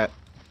going for the hat.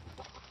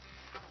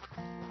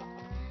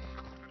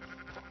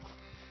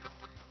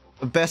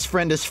 A best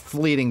friend is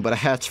fleeting, but a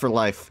hat's for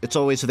life. It's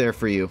always there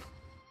for you.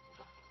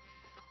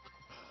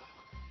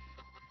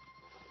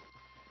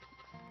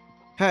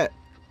 Hat.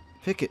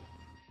 Pick it.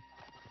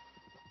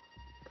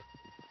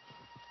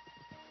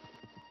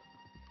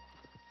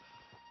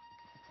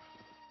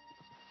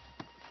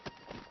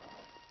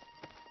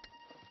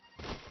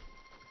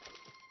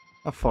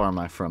 How far am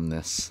I from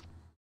this?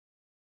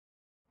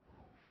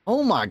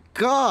 Oh my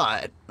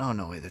god! Oh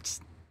no, wait,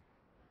 that's...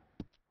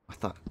 I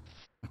thought...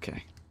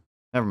 Okay.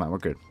 Never mind, we're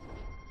good.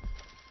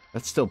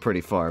 That's still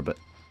pretty far, but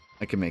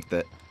I can make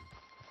that.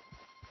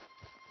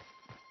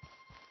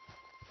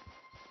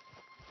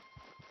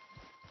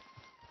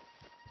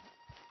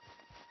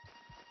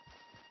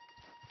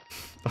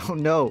 Oh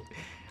no!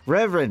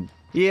 Reverend!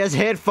 He has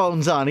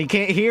headphones on, he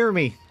can't hear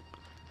me!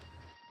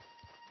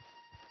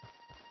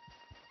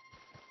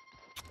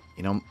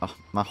 You know,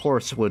 my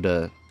horse would,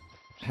 help.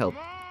 Come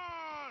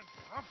on,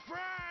 my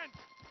friend.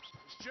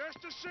 It's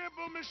just a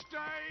simple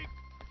mistake.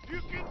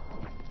 You can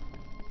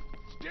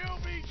still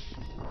be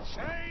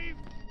saved.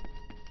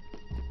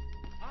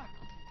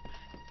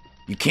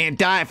 You can't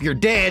die if you're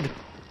dead!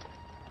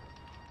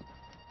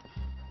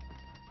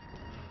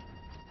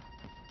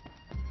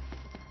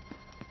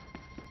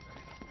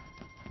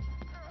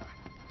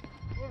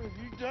 What have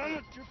you done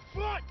with your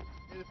foot?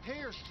 It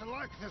appears to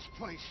like this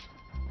place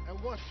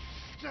and wants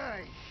to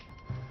stay.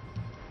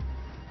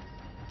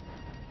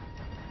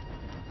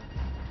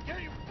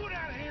 Get your foot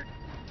out of here.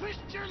 Twist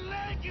your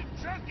leg, you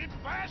drunken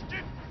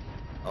bastard.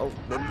 Oh,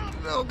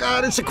 oh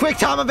god, it's a quick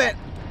time event!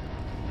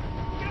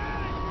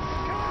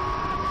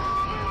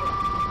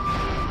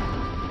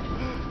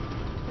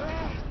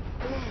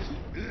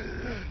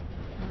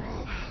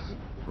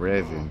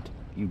 Reverend,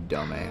 you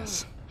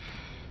dumbass.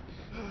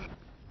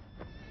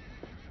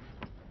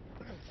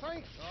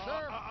 Thanks,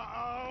 sir.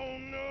 Oh,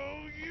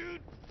 no, you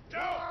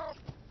don't.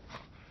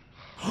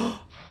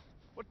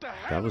 What the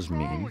hell That was is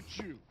wrong mean. with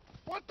you?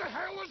 What the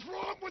hell is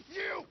wrong with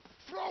you?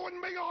 Throwing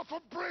me off a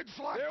bridge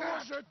like There that?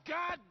 was a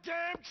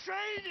goddamn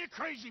train, you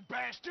crazy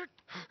bastard.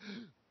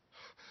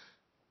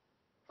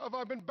 Have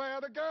I been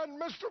bad again,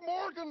 Mr.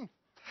 Morgan?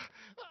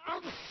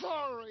 I'm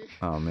sorry.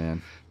 Oh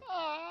man.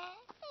 I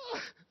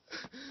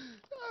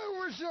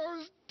wish I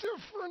was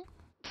different.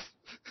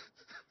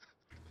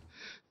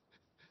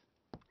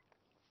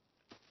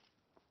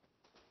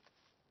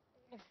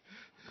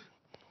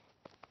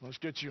 Let's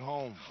get you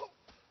home.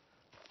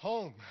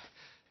 Home?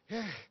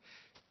 Yeah,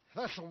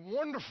 that's a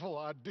wonderful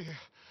idea.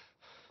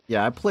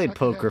 Yeah, I played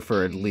poker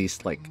for at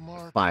least like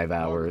 5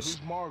 hours.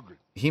 Who's Margaret?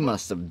 He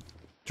must have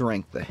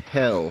drank the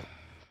hell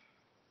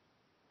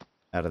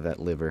out of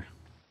that liver.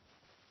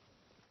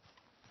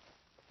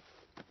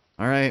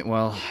 Alright,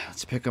 well,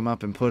 let's pick him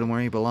up and put him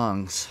where he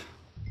belongs.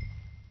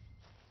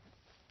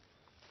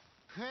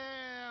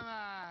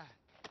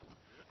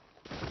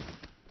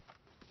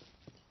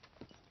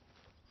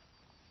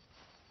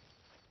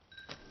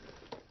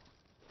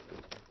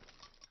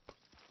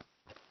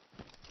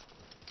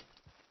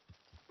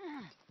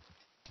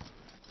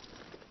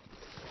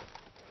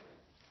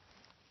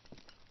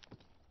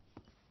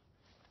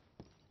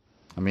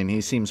 I mean,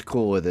 he seems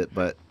cool with it,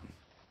 but...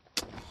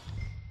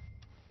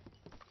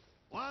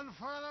 One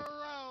for the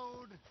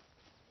road.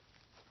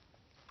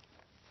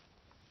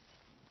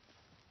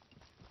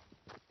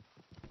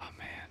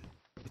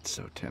 It's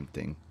so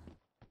tempting.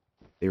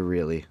 They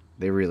really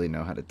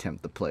know how to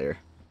tempt the player.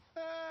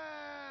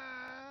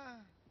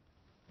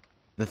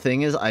 The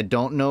thing is, I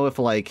don't know if,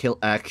 like, he'll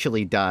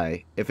actually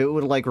die. If it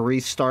would, like,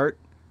 restart,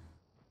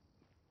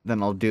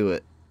 then I'll do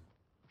it.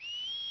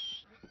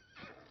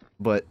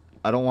 But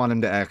I don't want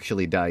him to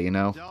actually die, you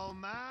know?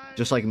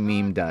 Just like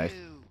meme die.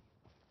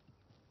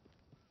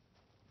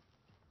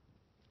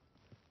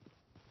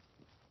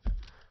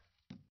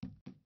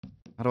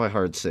 How do I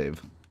hard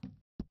save?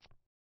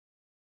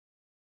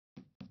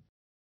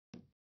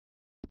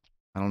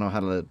 I don't know how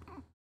to...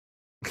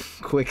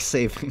 quick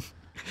saving.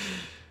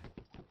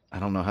 I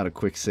don't know how to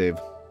quick save.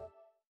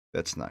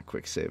 That's not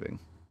quick saving.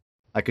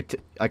 I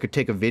could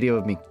take a video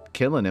of me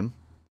killing him.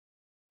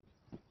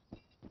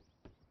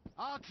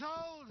 I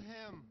told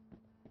him.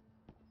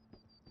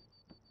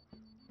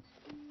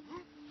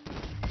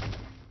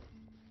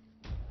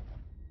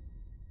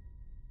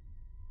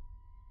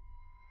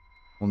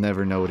 We'll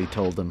never know what he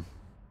told him.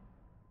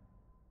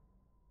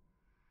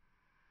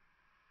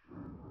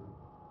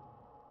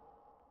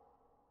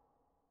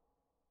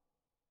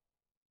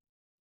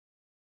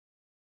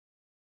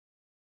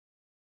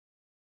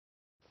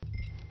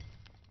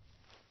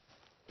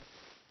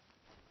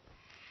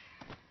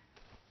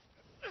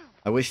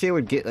 I wish they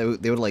would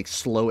like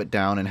slow it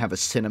down and have a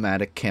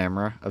cinematic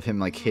camera of him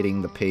like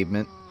hitting the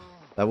pavement.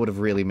 That would have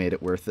really made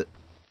it worth it.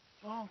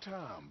 Long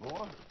time,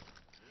 boy.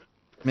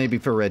 Maybe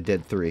for Red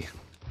Dead 3.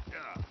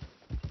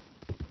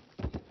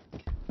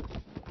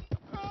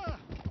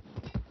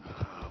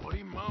 What are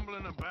you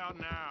mumbling about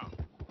now?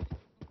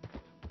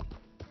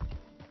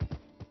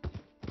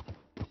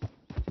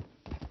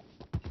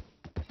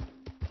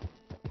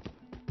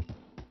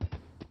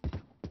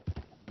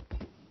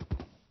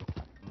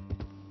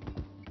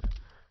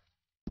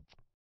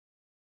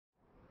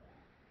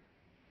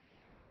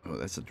 Oh,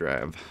 that's a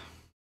drive.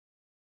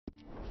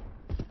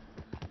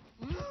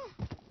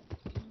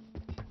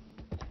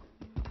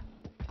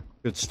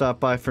 Could stop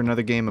by for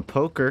another game of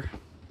poker.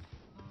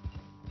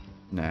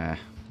 Nah.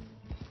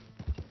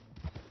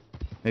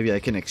 Maybe I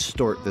can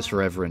extort this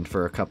reverend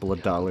for a couple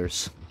of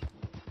dollars.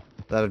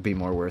 That would be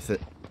more worth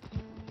it.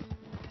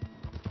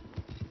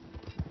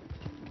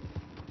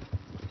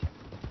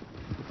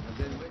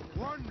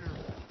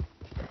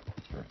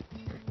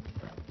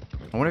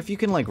 I wonder if you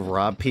can, like,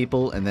 rob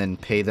people and then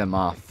pay them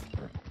off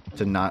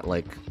to not,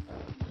 like,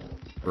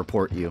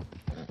 report you.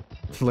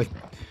 Like,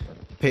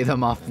 pay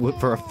them off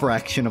for a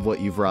fraction of what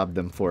you've robbed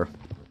them for.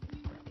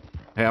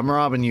 Hey, I'm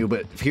robbing you,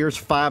 but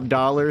here's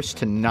 $5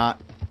 to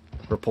not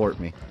report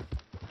me.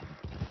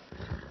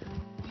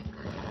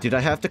 Did I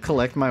have to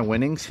collect my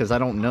winnings? Because I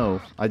don't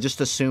know. I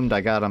just assumed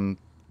I got them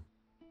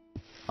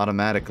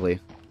automatically.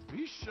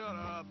 You shut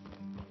up.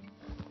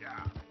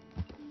 Yeah.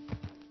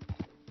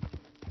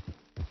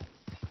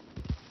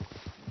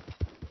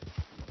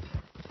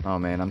 Oh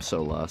man, I'm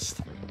so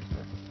lost.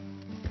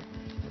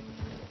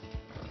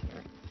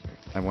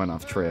 I went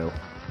off trail.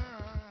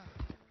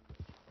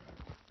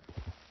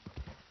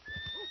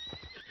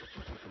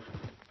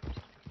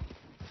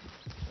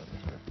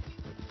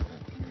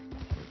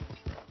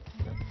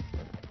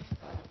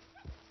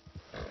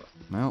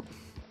 Well,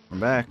 we're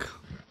back.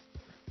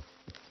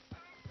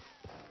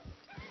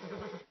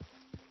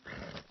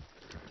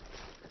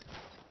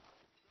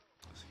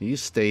 You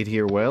stayed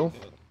here well.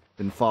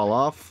 Didn't fall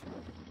off.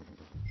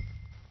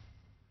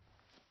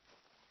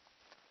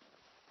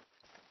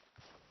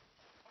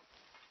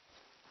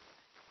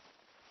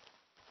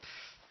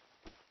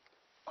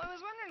 I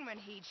was wondering when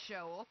he'd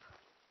show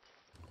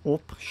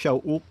up. Show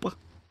up.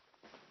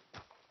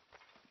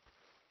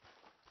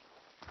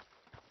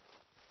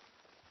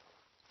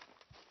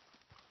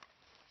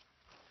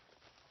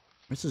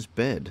 Where's his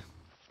bed?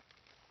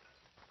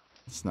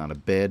 It's not a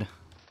bed.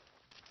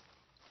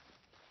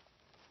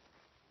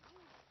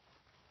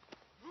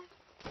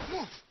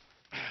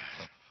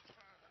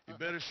 You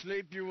better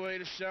sleep your way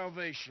to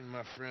salvation,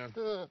 my friend.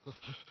 Oh,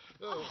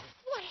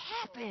 what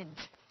happened?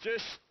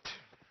 Just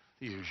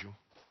the usual.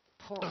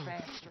 Poor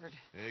bastard.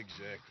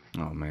 Exactly.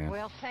 Oh, man.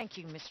 Well, thank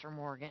you, Mr.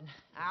 Morgan.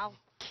 I'll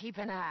keep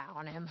an eye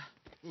on him.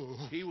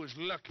 He was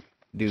lucky.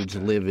 Dude's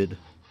livid.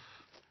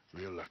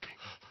 Real lucky.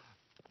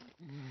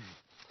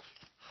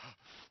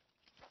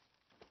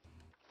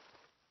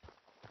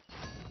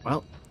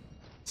 Well,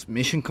 it's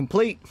mission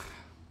complete.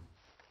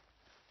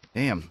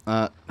 Damn,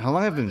 how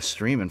long have I been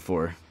streaming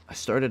for? I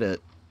started at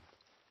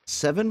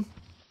 7?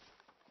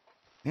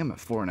 I'm at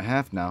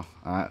 4.5 now.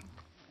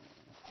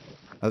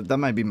 That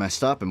might be my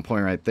stopping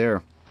point right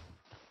there.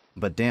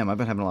 But damn, I've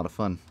been having a lot of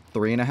fun.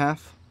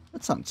 3.5?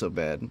 That's not so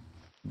bad.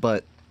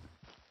 But,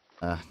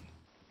 I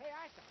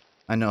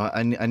know,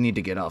 I need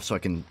to get off so I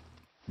can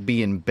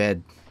be in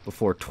bed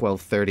before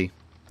 12:30.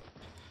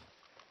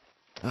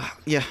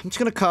 Yeah, I'm just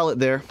gonna call it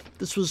there.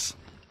 This was...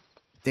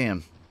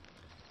 Damn.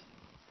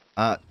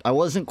 I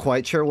wasn't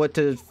quite sure what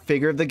to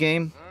figure of the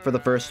game for the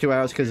first 2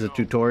 hours because of the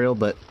tutorial,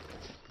 but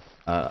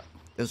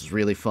this was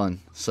really fun.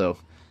 So,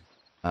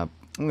 I'm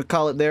gonna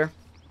call it there.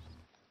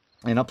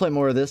 And I'll play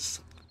more of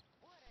this.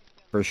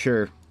 For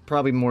sure.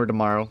 Probably more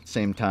tomorrow,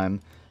 same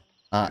time.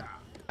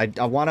 I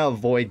I want to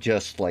avoid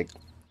just, like,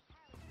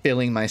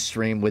 filling my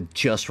stream with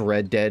just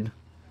Red Dead.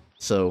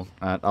 So,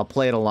 I'll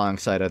play it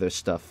alongside other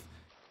stuff.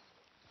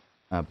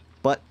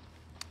 But,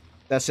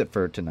 that's it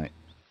for tonight.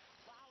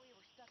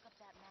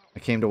 I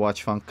came to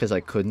watch Funk because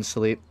I couldn't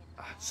sleep.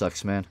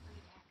 Sucks, man.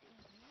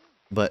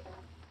 But,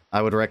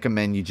 I would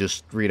recommend you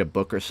just read a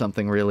book or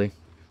something, really.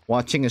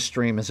 Watching a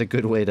stream is a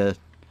good way to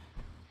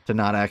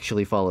not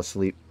actually fall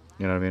asleep.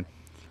 You know what I mean?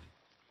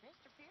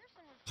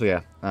 So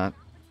yeah,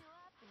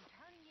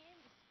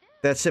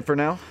 that's it for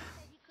now.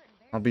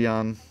 I'll be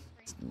on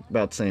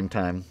about same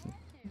time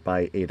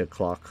by 8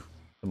 o'clock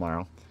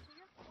tomorrow.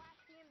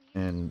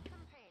 And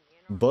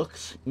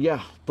books?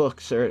 Yeah,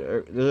 books.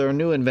 They're a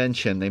new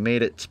invention. They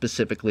made it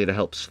specifically to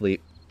help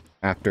sleep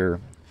after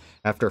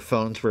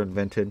phones were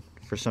invented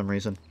for some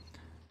reason.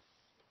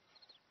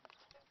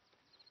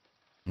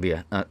 But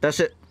yeah, that's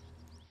it.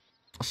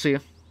 I'll see you.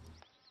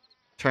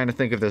 Trying to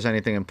think if there's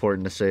anything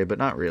important to say, but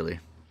not really.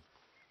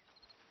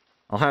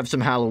 I'll have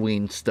some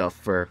Halloween stuff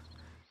for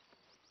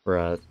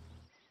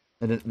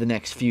the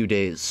next few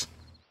days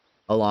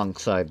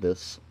alongside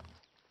this.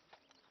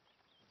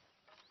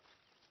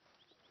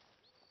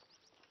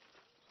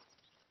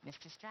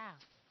 Mr.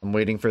 Strauss. I'm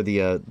waiting for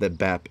the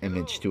BAP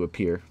image to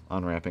appear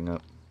on wrapping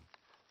up.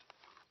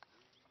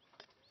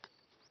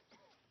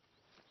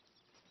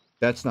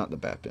 That's not the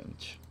BAP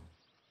image.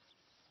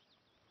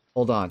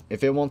 Hold on.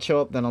 If it won't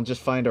show up, then I'll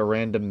just find a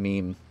random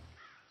meme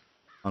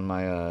on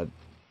my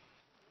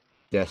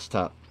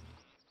desktop.